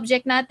sunod na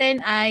subject natin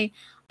ay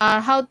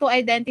how to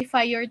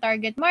identify your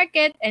target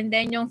market. And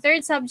then, yung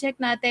third subject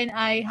natin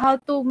ay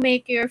how to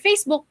make your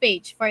Facebook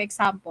page, for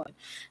example.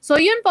 So,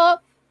 yun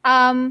po,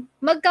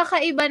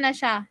 magkakaiba na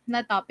siya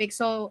na topic.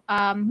 So,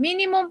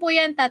 minimum po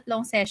yan 3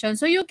 sessions.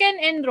 So, you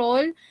can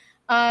enroll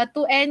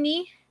to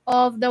any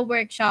of the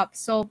workshop.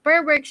 So,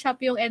 per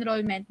workshop yung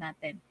enrollment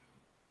natin.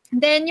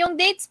 Then, yung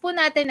dates po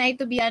natin ay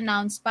to be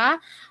announced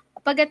pa.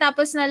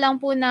 Pagkatapos na lang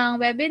po ng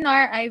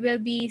webinar, we will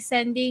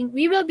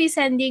be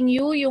sending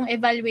you yung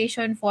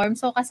evaluation form.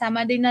 So,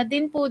 kasama din na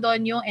din po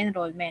doon yung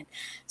enrollment.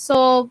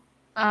 So,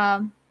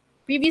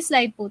 previous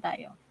slide po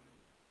tayo.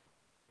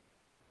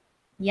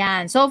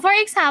 Yan. So, for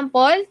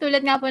example,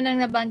 tulad nga po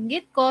ng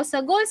nabanggit ko, sa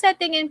goal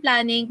setting and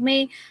planning,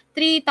 may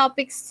 3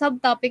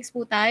 subtopics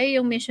po tayo,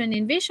 yung mission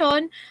and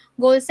vision,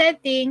 goal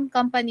setting,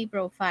 company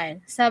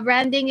profile. Sa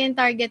branding and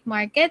target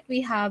market,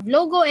 we have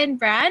logo and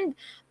brand,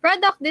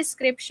 product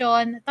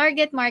description,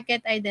 target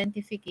market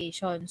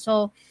identification.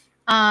 So,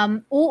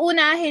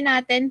 uunahin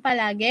natin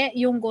palagi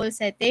yung goal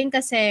setting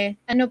kasi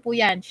ano po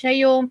yan,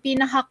 siya yung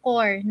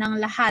pinaka-core ng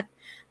lahat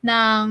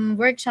ng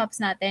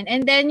workshops natin.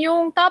 And then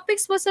yung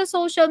topics po sa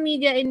social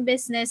media in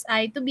business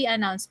ay to be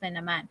announced pa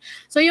naman.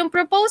 So yung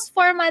proposed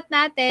format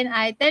natin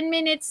ay 10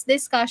 minutes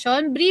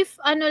discussion. Brief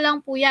ano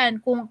lang po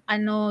yan kung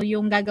ano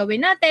yung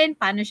gagawin natin,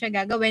 paano siya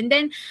gagawin.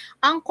 Then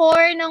ang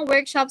core ng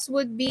workshops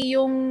would be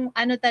yung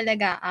ano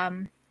talaga,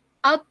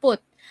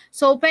 output.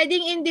 So,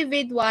 pwedeng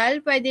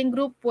individual, pwedeng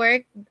group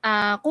work.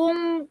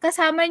 Kung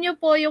kasama nyo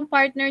po yung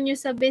partner nyo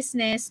sa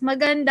business,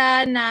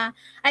 maganda na,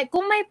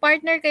 kung may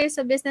partner kayo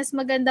sa business,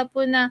 maganda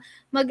po na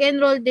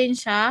mag-enroll din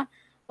siya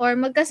or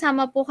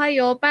magkasama po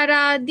kayo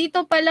para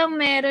dito pa lang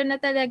meron na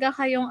talaga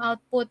kayong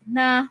output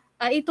na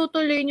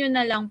itutuloy nyo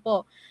na lang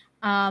po.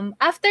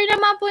 After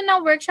naman po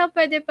ng workshop,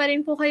 pwede pa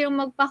rin po kayong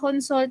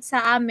magpa-consult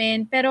sa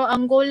amin, pero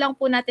ang goal lang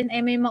po natin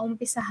ay may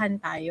maumpisahan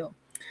tayo.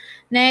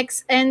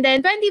 Next, and then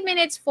 20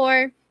 minutes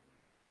for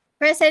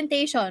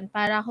presentation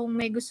para kung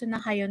may gusto na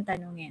kayong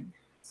tanungin.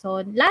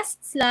 So,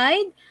 last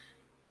slide.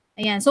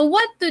 Ayan. So,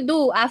 what to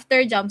do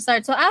after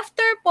JumpStart? So,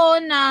 after po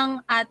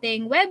ng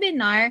ating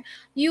webinar,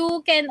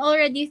 you can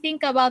already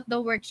think about the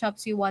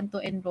workshops you want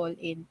to enroll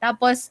in.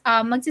 Tapos,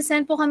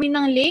 magsisend po kami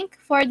ng link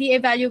for the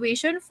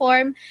evaluation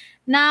form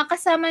na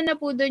kasama na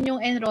po dun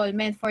yung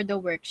enrollment for the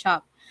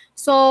workshop.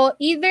 So,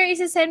 either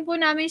isisend po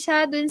namin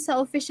siya dun sa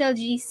official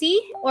GC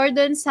or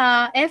dun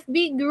sa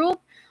FB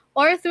group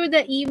or through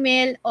the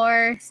email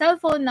or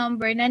cellphone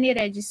number na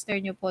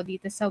ni-register nyo po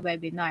dito sa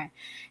webinar.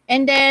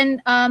 And then,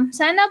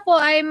 sana po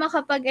ay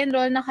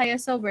makapag-enroll na kayo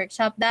sa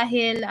workshop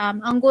dahil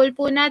ang goal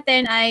po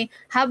natin ay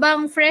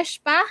habang fresh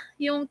pa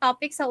yung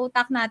topic sa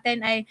utak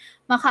natin ay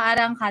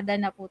makaarangkada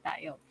na po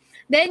tayo.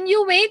 Then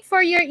you wait for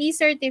your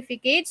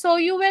e-certificate.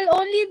 So you will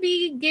only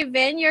be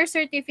given your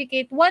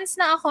certificate once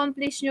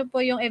na-accomplish nyo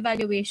po yung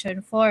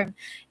evaluation form.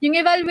 Yung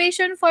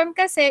evaluation form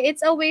kasi,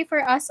 it's a way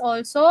for us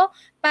also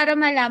para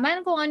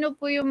malaman kung ano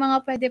po yung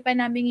mga pwede pa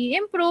namin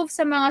i-improve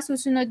sa mga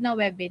susunod na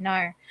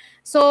webinar.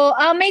 So,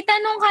 may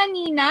tanong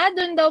kanina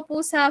dun daw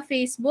po sa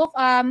Facebook,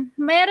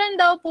 meron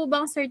daw po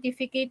bang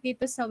certificate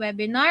dito sa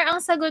webinar?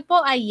 Ang sagot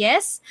po ay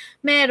yes,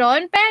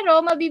 meron,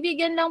 pero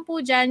mabibigyan lang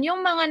po dyan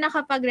yung mga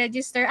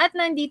nakapag-register at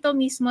nandito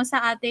mismo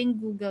sa ating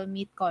Google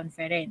Meet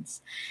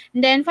conference.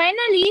 And then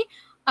finally,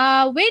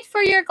 wait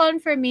for your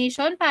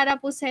confirmation para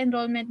po sa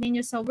enrollment ninyo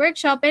sa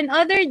workshop and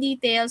other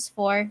details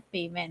for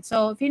payment.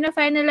 So,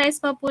 fina-finalize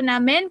pa po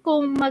namin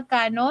kung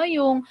magkano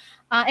yung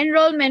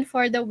enrollment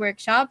for the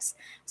workshops.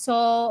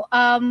 So,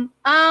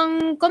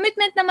 ang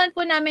commitment naman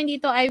po namin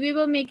dito ay we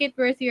will make it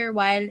worth your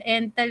while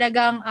and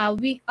talagang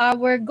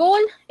our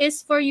goal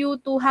is for you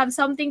to have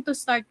something to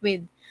start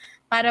with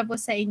para po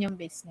sa inyong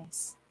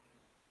business.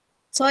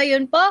 So,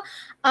 ayun po.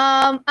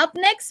 Up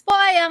next po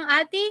ay ang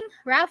ating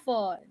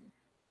raffle.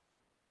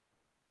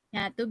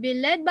 Yeah, to be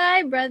led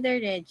by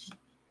Brother Reggie.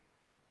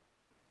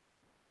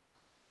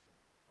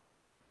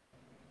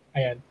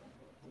 Ayan.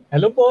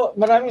 Hello po.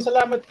 Maraming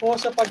salamat po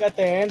sa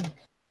pag-attend.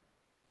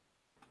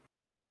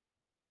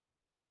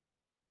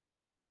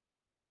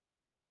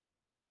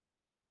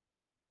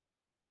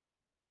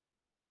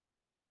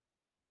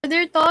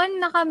 Brother Ton,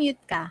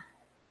 nakamute ka.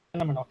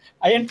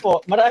 Ayan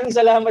po. Maraming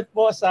salamat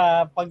po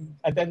sa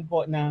pag-attend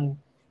po ng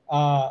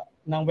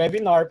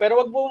webinar. Pero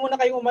wag po muna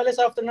kayong umalis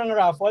after ng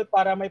raffle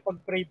para may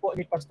pag-pray po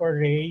ni Pastor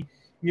Ray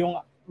yung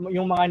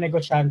mga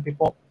negosyante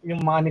po,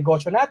 yung mga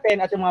negosyo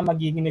natin at yung mga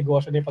magiging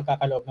negosyo na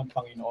pagkakaloob ng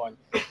Panginoon.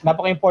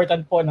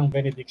 Napaka-important po ng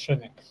benediction.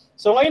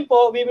 So ngayon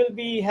po, we will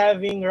be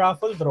having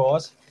raffle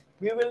draws.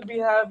 We will be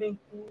having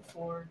 6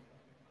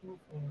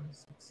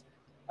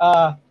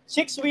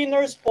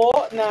 winners po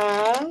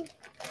ng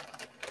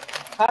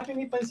Happy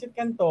Me Pancit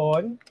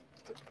Canton.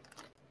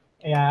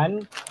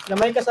 Ayan. Na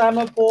may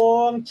kasama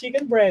pong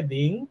chicken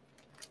breading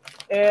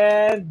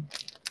and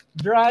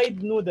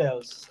dried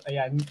noodles.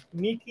 Ayan.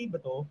 Mickey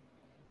ba to?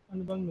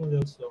 Ano bang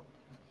noodles to?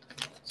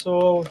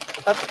 So,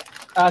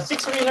 6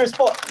 winners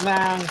po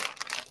ng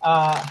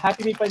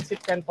Happy Me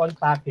Pancit Canton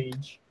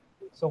package.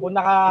 So, kung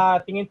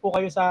nakatingin po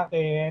kayo sa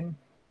akin,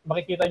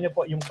 makikita nyo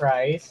po yung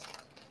price.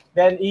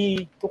 Then,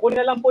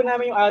 kukunin na lang po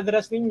namin yung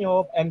address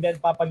ninyo and then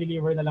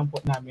papadeliver na lang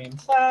po namin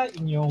sa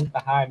inyong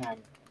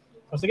tahanan.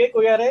 So, sige,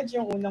 Kuya Reg,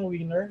 yung unang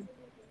winner.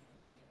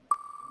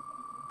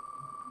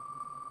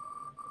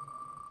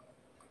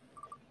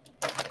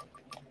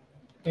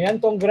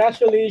 Ayan,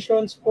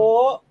 congratulations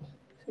po.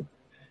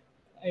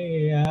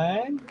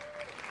 Ayan.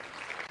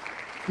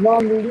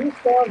 Ma'am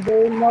Lisa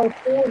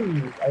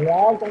Bernal-Furi.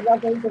 Ayan,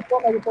 congratulations po.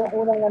 Kayo po ang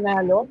unang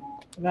nanalo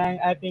ng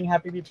ating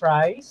Happy Bee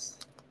prize.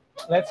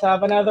 Let's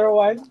have another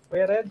one.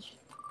 Kuya Reg.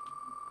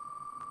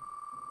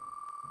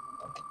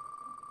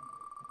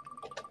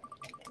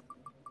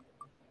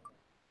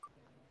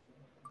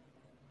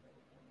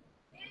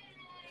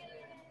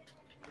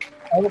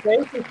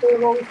 Okay, Sister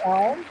Rose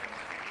Ann.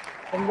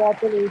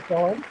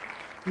 Congratulations.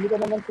 Hindi ka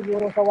naman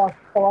siguro sawa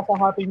sa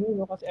Happy Me,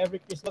 no? Kasi every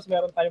Christmas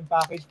meron tayong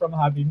package from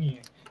Happy Me.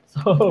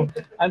 So,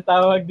 ang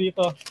tawag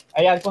dito.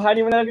 Ayan,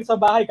 kuhanin mo na lang dito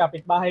sa bahay.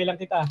 Kapit-bahay lang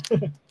kita.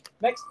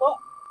 Next po.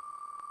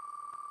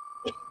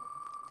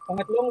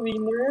 Pangatlong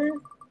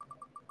winner.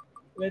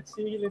 Let's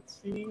see.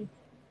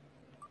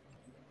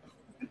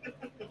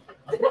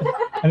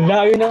 Ang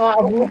layo na nga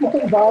abuti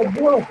ng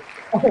Baguio.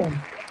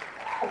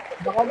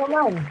 Baka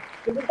naman.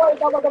 Sige po,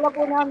 ipapadala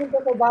po namin ito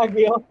sa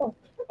Baguio.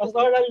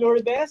 Pastoral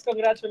Lourdes,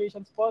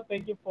 congratulations po.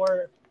 Thank you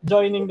for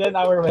joining then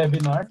our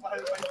webinar.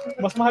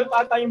 Mas mahal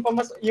pa ata yung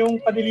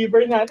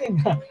pa-deliver natin.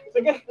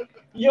 Sige,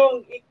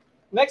 yung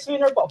next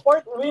winner po,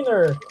 fourth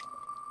winner.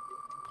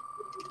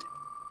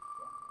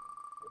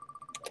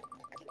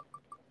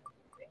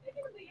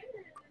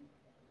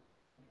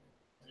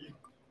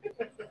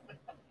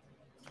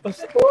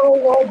 Pastor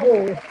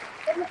Roger.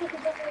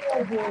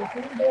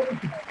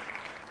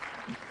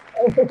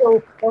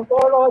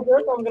 Pastor Roger,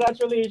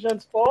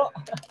 congratulations po.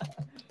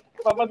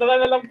 Papadala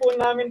na lang po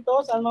namin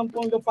to saan man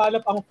pong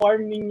lupalop ang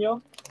farm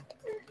ninyo.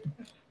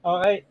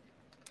 Okay.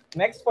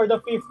 Next for the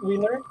fifth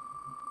winner.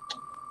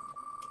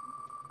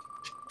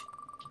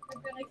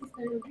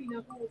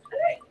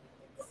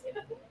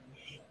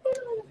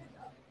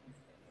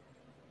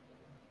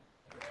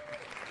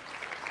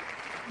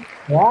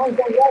 Yan,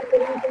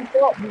 congratulations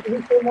po,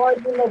 Mr.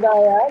 Martin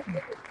Lagayad.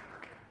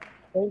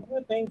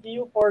 Thank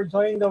you for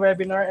joining the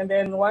webinar. And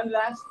then one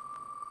last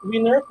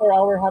winner for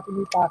our Happy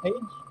Meal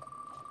package.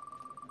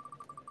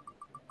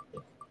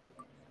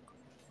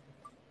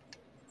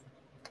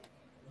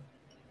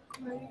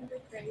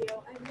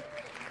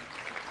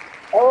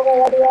 Okay,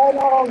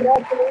 Adriana,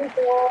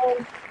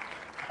 congratulations.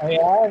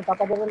 Ayan,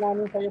 papadala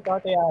namin sa iyo po,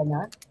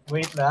 Adriana.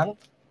 Wait lang.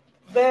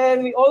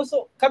 Then we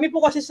also, kami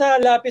po kasi sa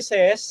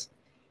Lapises,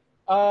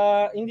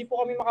 hindi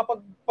po kami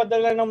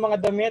makapagpadala ng mga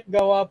damit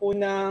gawa po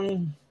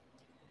ng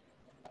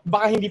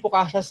baka hindi po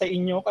kasya sa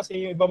inyo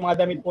kasi yung ibang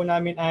mga damit po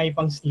namin ay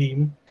pang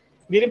slim.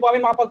 Hindi rin po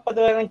kami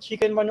makapagpadala ng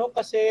chicken manok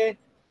kasi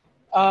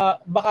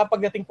baka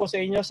pagdating po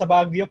sa inyo sa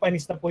Baguio,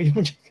 panis na po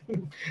yung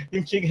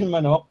chicken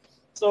manok.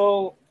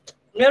 So,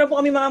 meron po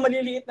kami mga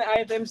maliliit na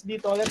items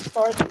dito. Let's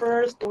start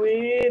first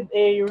with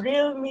a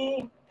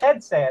Realme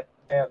headset.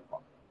 Ayan po.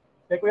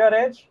 Okay, Kuya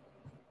Reg?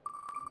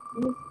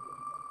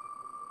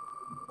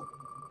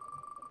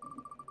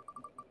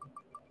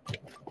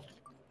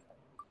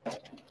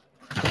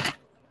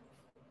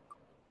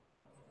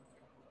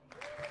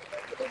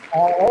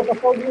 Ito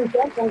po din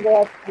siya.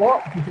 Congrats po.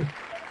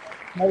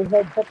 May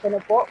headset ka na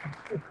po.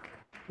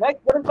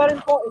 Next, ganun pa rin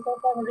po. Isang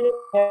pang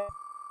Realme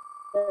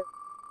headset.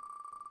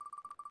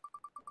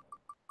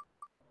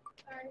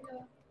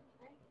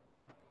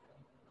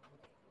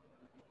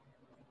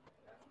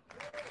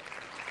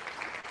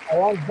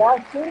 Ayan,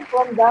 Justin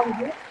from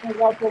Damji.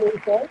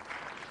 Congratulations.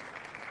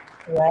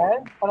 Ayan,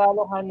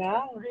 panalo ka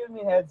ng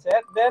Realme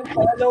headset. Then,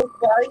 hello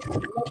guys.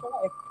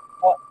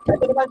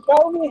 Ito naman,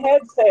 Xiaomi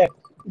headset.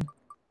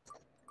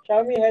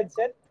 Xiaomi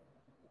headset.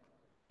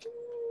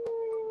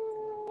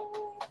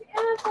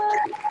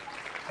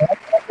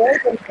 Okay,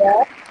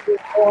 congrats.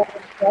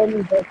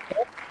 Xiaomi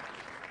headset.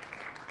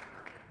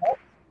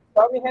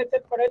 Xiaomi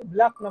headset pa rin,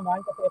 black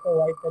naman kasi ito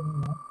white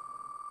kanina.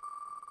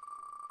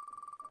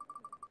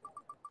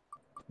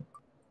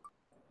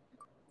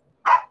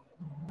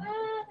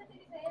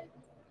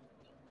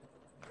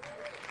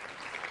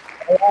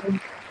 Ayan,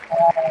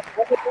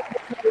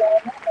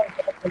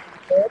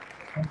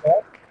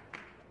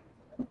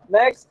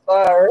 next,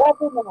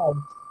 Rafi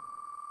Mavs.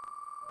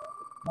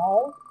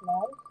 Nice.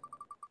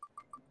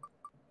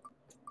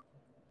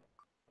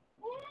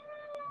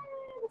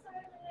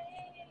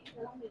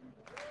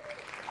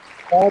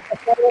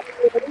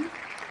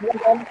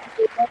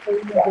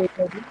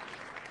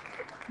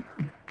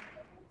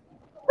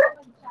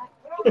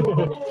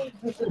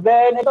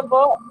 Then, ito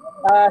po,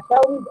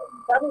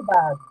 Xiaomi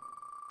bag.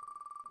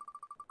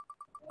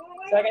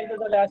 Second to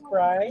the last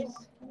prize.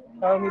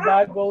 Xiaomi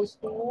bag goes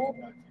to...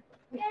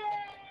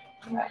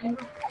 Last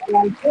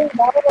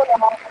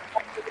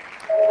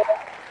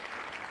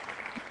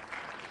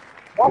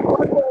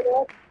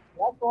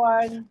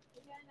one.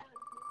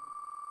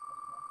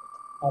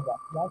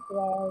 Last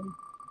one.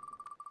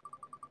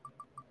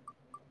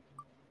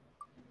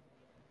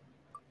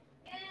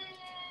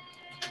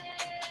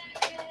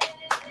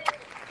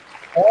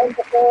 And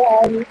ito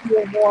ay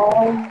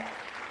yung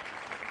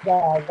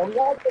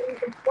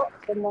congratulations po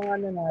sa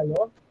mga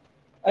nanalo.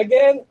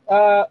 Again,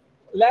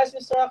 last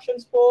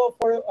instructions po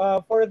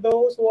for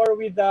those who are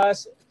with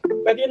us.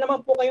 Pwede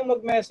naman po kayong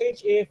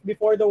mag-message if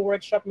before the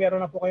workshop meron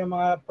na po kayong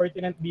mga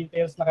pertinent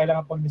details na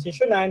kailangan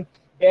pag-desisyonan,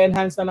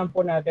 i-enhance na lang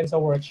po natin sa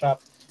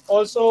workshop.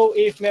 Also,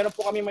 if meron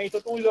po kami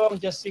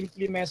maitutulong, just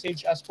simply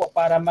message us po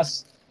para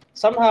mas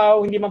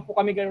somehow, hindi man po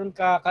kami ganoon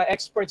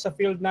ka-expert sa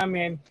field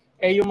namin,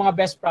 yung mga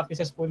best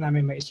practices po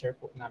namin ma-share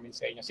po namin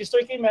sa inyo.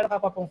 Sister Kim, meron ka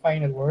pa pong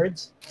final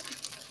words?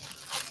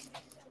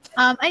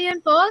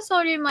 Ayun po,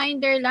 so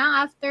reminder lang,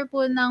 after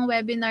po ng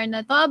webinar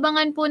na to,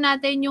 abangan po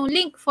natin yung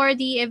link for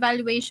the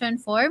evaluation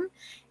form.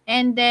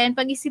 And then,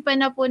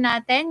 pag-isipan na po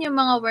natin yung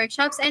mga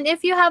workshops. And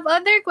if you have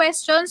other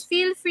questions,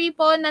 feel free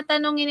po na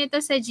tanungin ito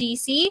sa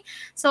GC.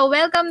 So,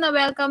 welcome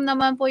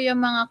naman po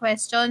yung mga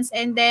questions.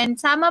 And then,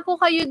 sama po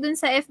kayo dun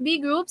sa FB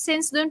group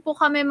since dun po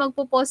kami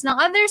magpo-post ng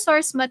other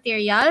source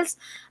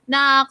materials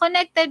na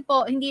connected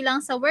po, hindi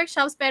lang sa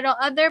workshops, pero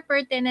other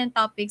pertinent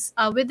topics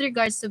with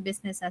regards to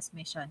business as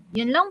mission.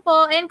 Yun lang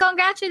po. And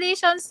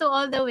congratulations to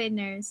all the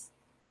winners.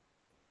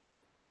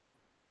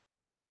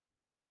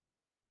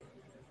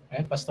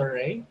 And Pastor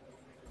Ray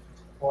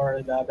for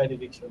the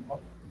benediction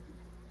po.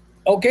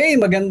 Okay,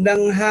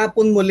 magandang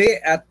hapon muli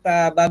at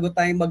bago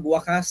tayo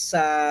magwakas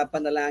sa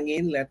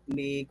panalangin, let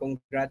me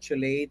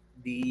congratulate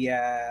the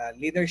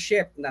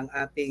leadership ng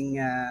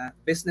ating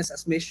business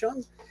as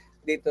mission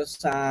dito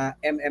sa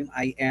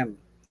MMIM.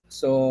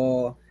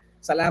 So,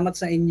 salamat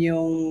sa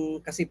inyong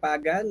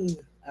kasipagan.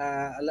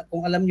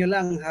 Kung alam nyo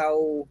lang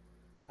how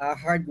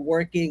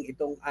hardworking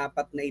itong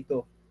apat na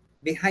ito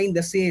behind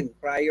the scene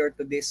prior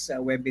to this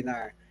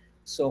webinar.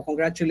 So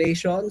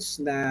congratulations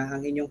na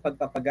ang inyong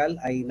pagpapagal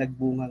ay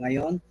nagbunga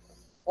ngayon.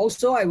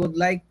 Also, I would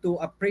like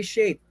to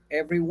appreciate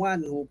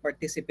everyone who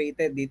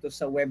participated dito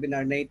sa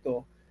webinar na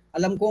ito.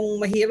 Alam kong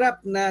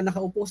mahirap na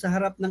nakaupo sa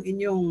harap ng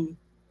inyong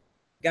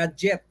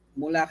gadget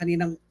mula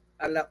kaninang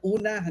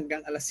alauna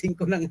hanggang alas 5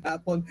 ng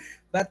hapon,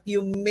 but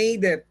you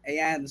made it.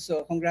 Ayan,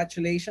 so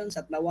congratulations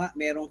at nawa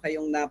meron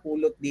kayong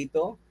napulot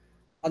dito.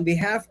 On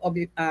behalf of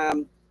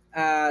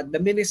the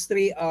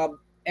Ministry of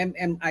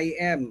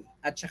MMIM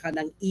at saka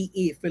ng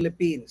EE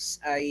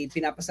Philippines ay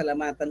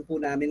pinapasalamatan po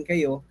namin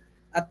kayo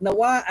at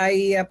nawa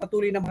ay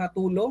patuloy na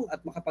makatulong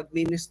at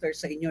makapag-minister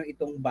sa inyo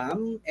itong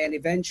BAM, and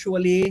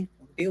eventually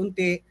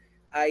unti-unti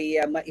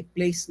ay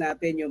ma-place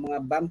natin yung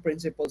mga BAM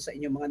principles sa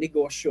inyong mga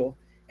negosyo,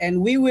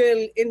 and we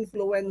will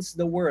influence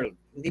the world.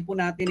 Hindi po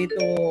natin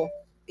ito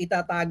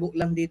itatago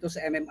lang dito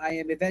sa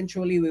MMIM.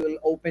 Eventually we will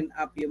open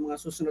up yung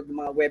mga susunod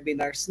na mga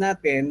webinars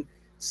natin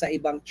sa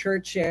ibang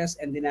churches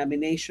and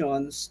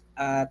denominations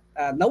at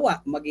nawa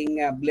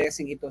maging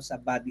blessing ito sa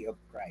body of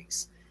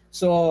Christ.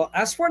 So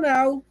as for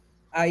now,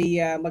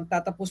 ay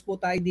magtatapos po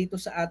tayo dito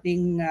sa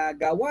ating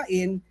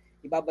gawain.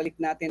 Ibabalik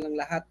natin ang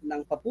lahat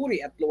ng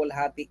papuri at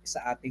luwalhati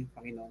sa ating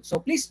Panginoon.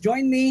 So please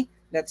join me.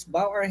 Let's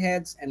bow our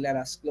heads and let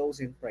us close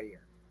in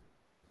prayer.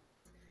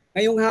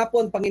 Ngayong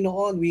hapon,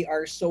 Panginoon, we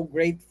are so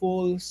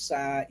grateful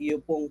sa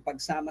iyo pong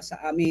pagsama sa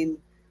amin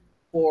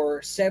for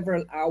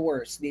several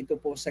hours dito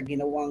po sa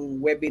ginawang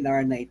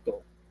webinar na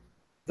ito.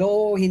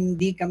 Though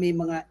hindi kami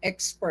mga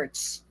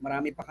experts,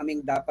 marami pa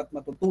kaming dapat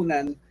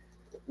matutunan,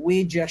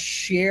 we just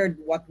shared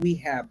what we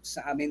have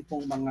sa amin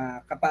pong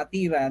mga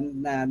kapatiran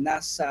na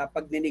nasa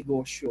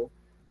pagnenegosyo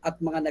at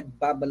mga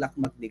nagbabalak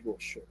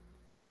magnegosyo.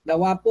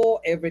 Nawa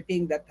po,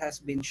 everything that has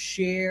been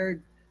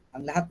shared,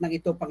 ang lahat ng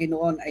ito,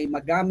 Panginoon, ay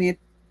magamit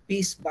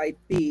piece by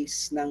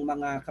piece ng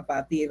mga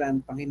kapatiran,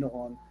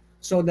 Panginoon,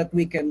 so that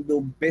we can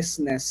do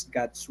business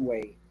God's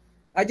way.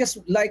 I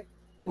just like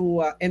to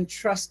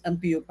entrust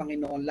unto you,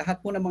 Panginoon, lahat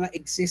po ng mga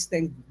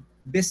existing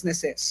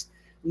businesses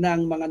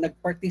ng mga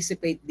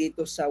nag-participate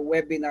dito sa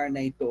webinar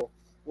na ito,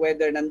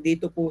 whether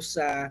nandito po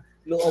sa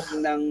loob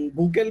ng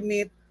Google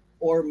Meet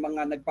or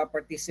mga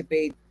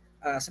nagpa-participate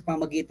sa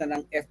pamagitan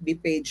ng FB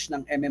page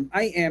ng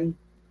MMIM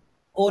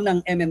o ng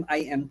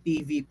MMIM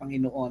TV,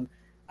 Panginoon.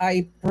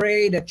 I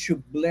pray that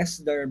you bless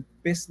their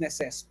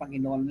businesses,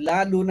 Panginoon,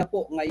 lalo na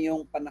po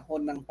ngayong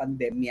panahon ng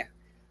pandemya.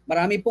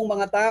 Marami pong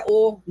mga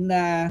tao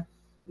na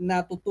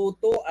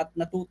natututo at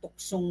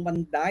natutuksong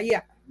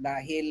mandaya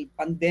dahil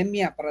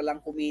pandemya para lang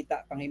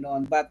kumita,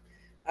 Panginoon. But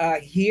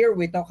here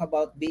we talk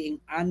about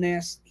being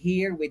honest.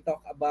 Here we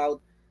talk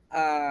about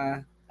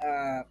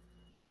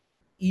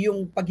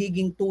yung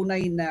pagiging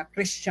tunay na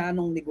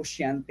Kristiyanong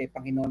negosyante,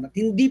 Panginoon. At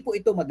hindi po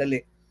ito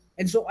madali.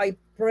 And so I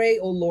pray,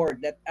 O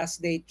Lord, that as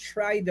they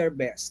try their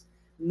best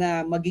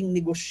na maging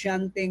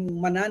negosyanteng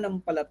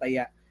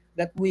mananampalataya,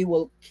 that we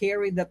will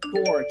carry the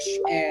torch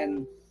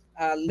and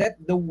let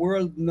the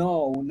world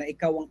know na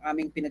ikaw ang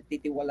aming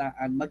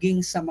pinagtitiwalaan,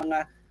 maging sa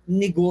mga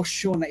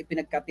negosyo na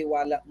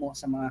ipinagkatiwala mo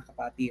sa mga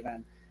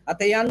kapatiran. At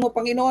ayan mo,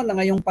 Panginoon, na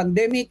ngayong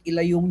pandemic,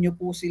 ilayong niyo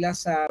po sila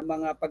sa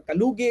mga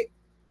pagkalugi,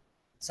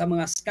 sa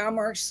mga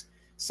scammers,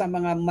 sa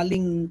mga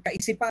maling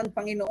kaisipan,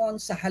 Panginoon,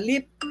 sa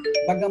halip,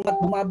 bagamat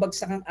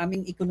bumabagsak ang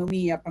aming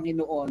ekonomiya,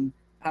 Panginoon,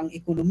 ang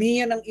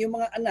ekonomiya ng iyong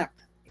mga anak,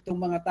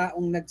 itong mga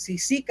taong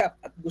nagsisikap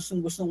at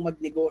gustong-gustong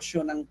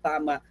magnegosyo ng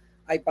tama,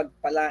 ay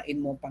pagpalain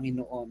mo,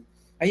 Panginoon.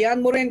 Hayaan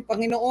mo rin,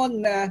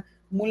 Panginoon, na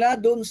mula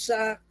doon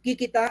sa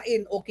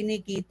kikitain o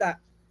kinikita,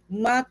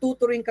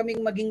 matuto rin kaming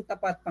maging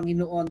tapat,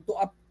 Panginoon, to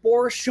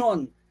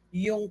apportion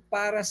yung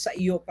para sa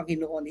iyo,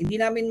 Panginoon. Hindi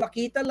namin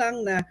makita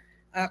lang na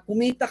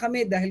kumita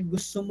kami dahil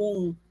gusto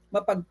mong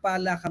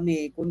mapagpala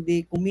kami,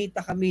 kundi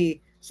kumita kami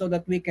so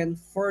that we can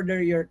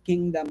further your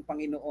kingdom,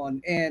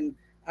 Panginoon. And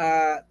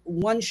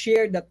one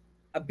share that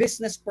a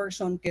business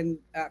person can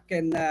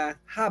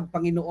have,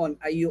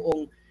 Panginoon, ay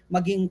yung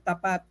maging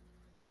tapat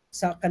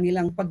sa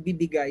kanilang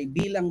pagbibigay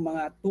bilang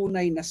mga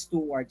tunay na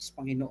stewards,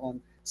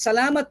 Panginoon.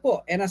 Salamat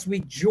po. And as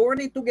we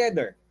journey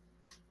together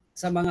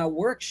sa mga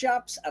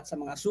workshops at sa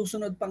mga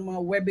susunod pang mga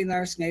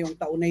webinars ngayong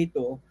taon na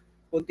ito.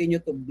 Continue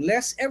to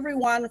bless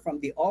everyone from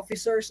the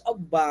officers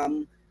of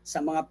BAM, sa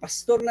mga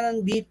pastor na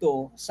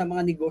nandito, sa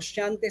mga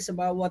negosyante sa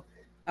bawat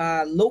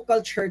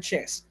local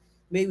churches.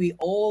 May we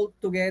all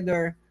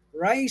together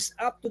rise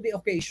up to the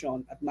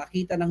occasion at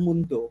makita ng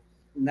mundo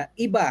na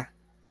iba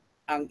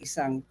ang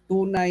isang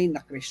tunay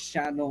na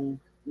Kristiyanong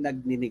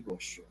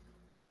nagninegosyo.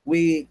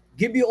 We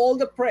give you all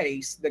the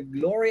praise, the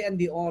glory, and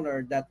the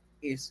honor that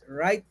is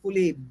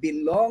rightfully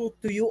belong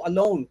to you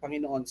alone,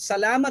 Panginoon.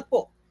 Salamat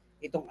po.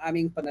 Itong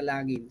aming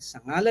panalangin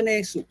sa ngalan ni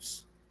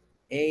Jesus.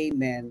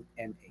 Amen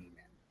and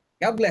amen.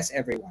 God bless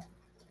everyone.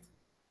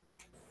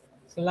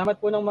 Salamat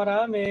po ng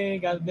marami.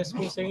 God bless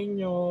po sa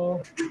inyo.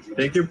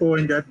 Thank you po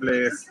and God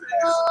bless.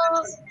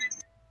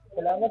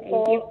 Salamat po.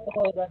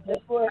 God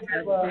bless po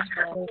everyone.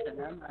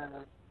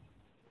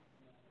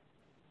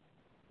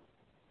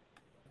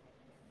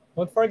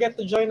 Don't forget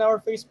to join our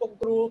Facebook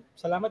group.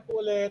 Salamat po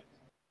ulit.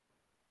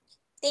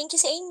 Thank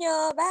you sa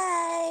inyo.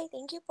 Bye!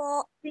 Thank you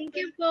po. Thank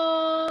you po.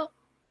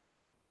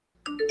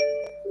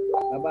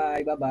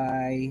 Bye-bye,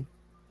 bye-bye.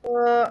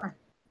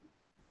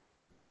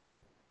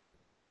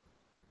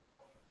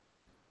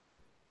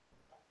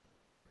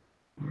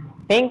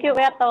 Thank you,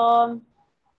 Kuya Tom.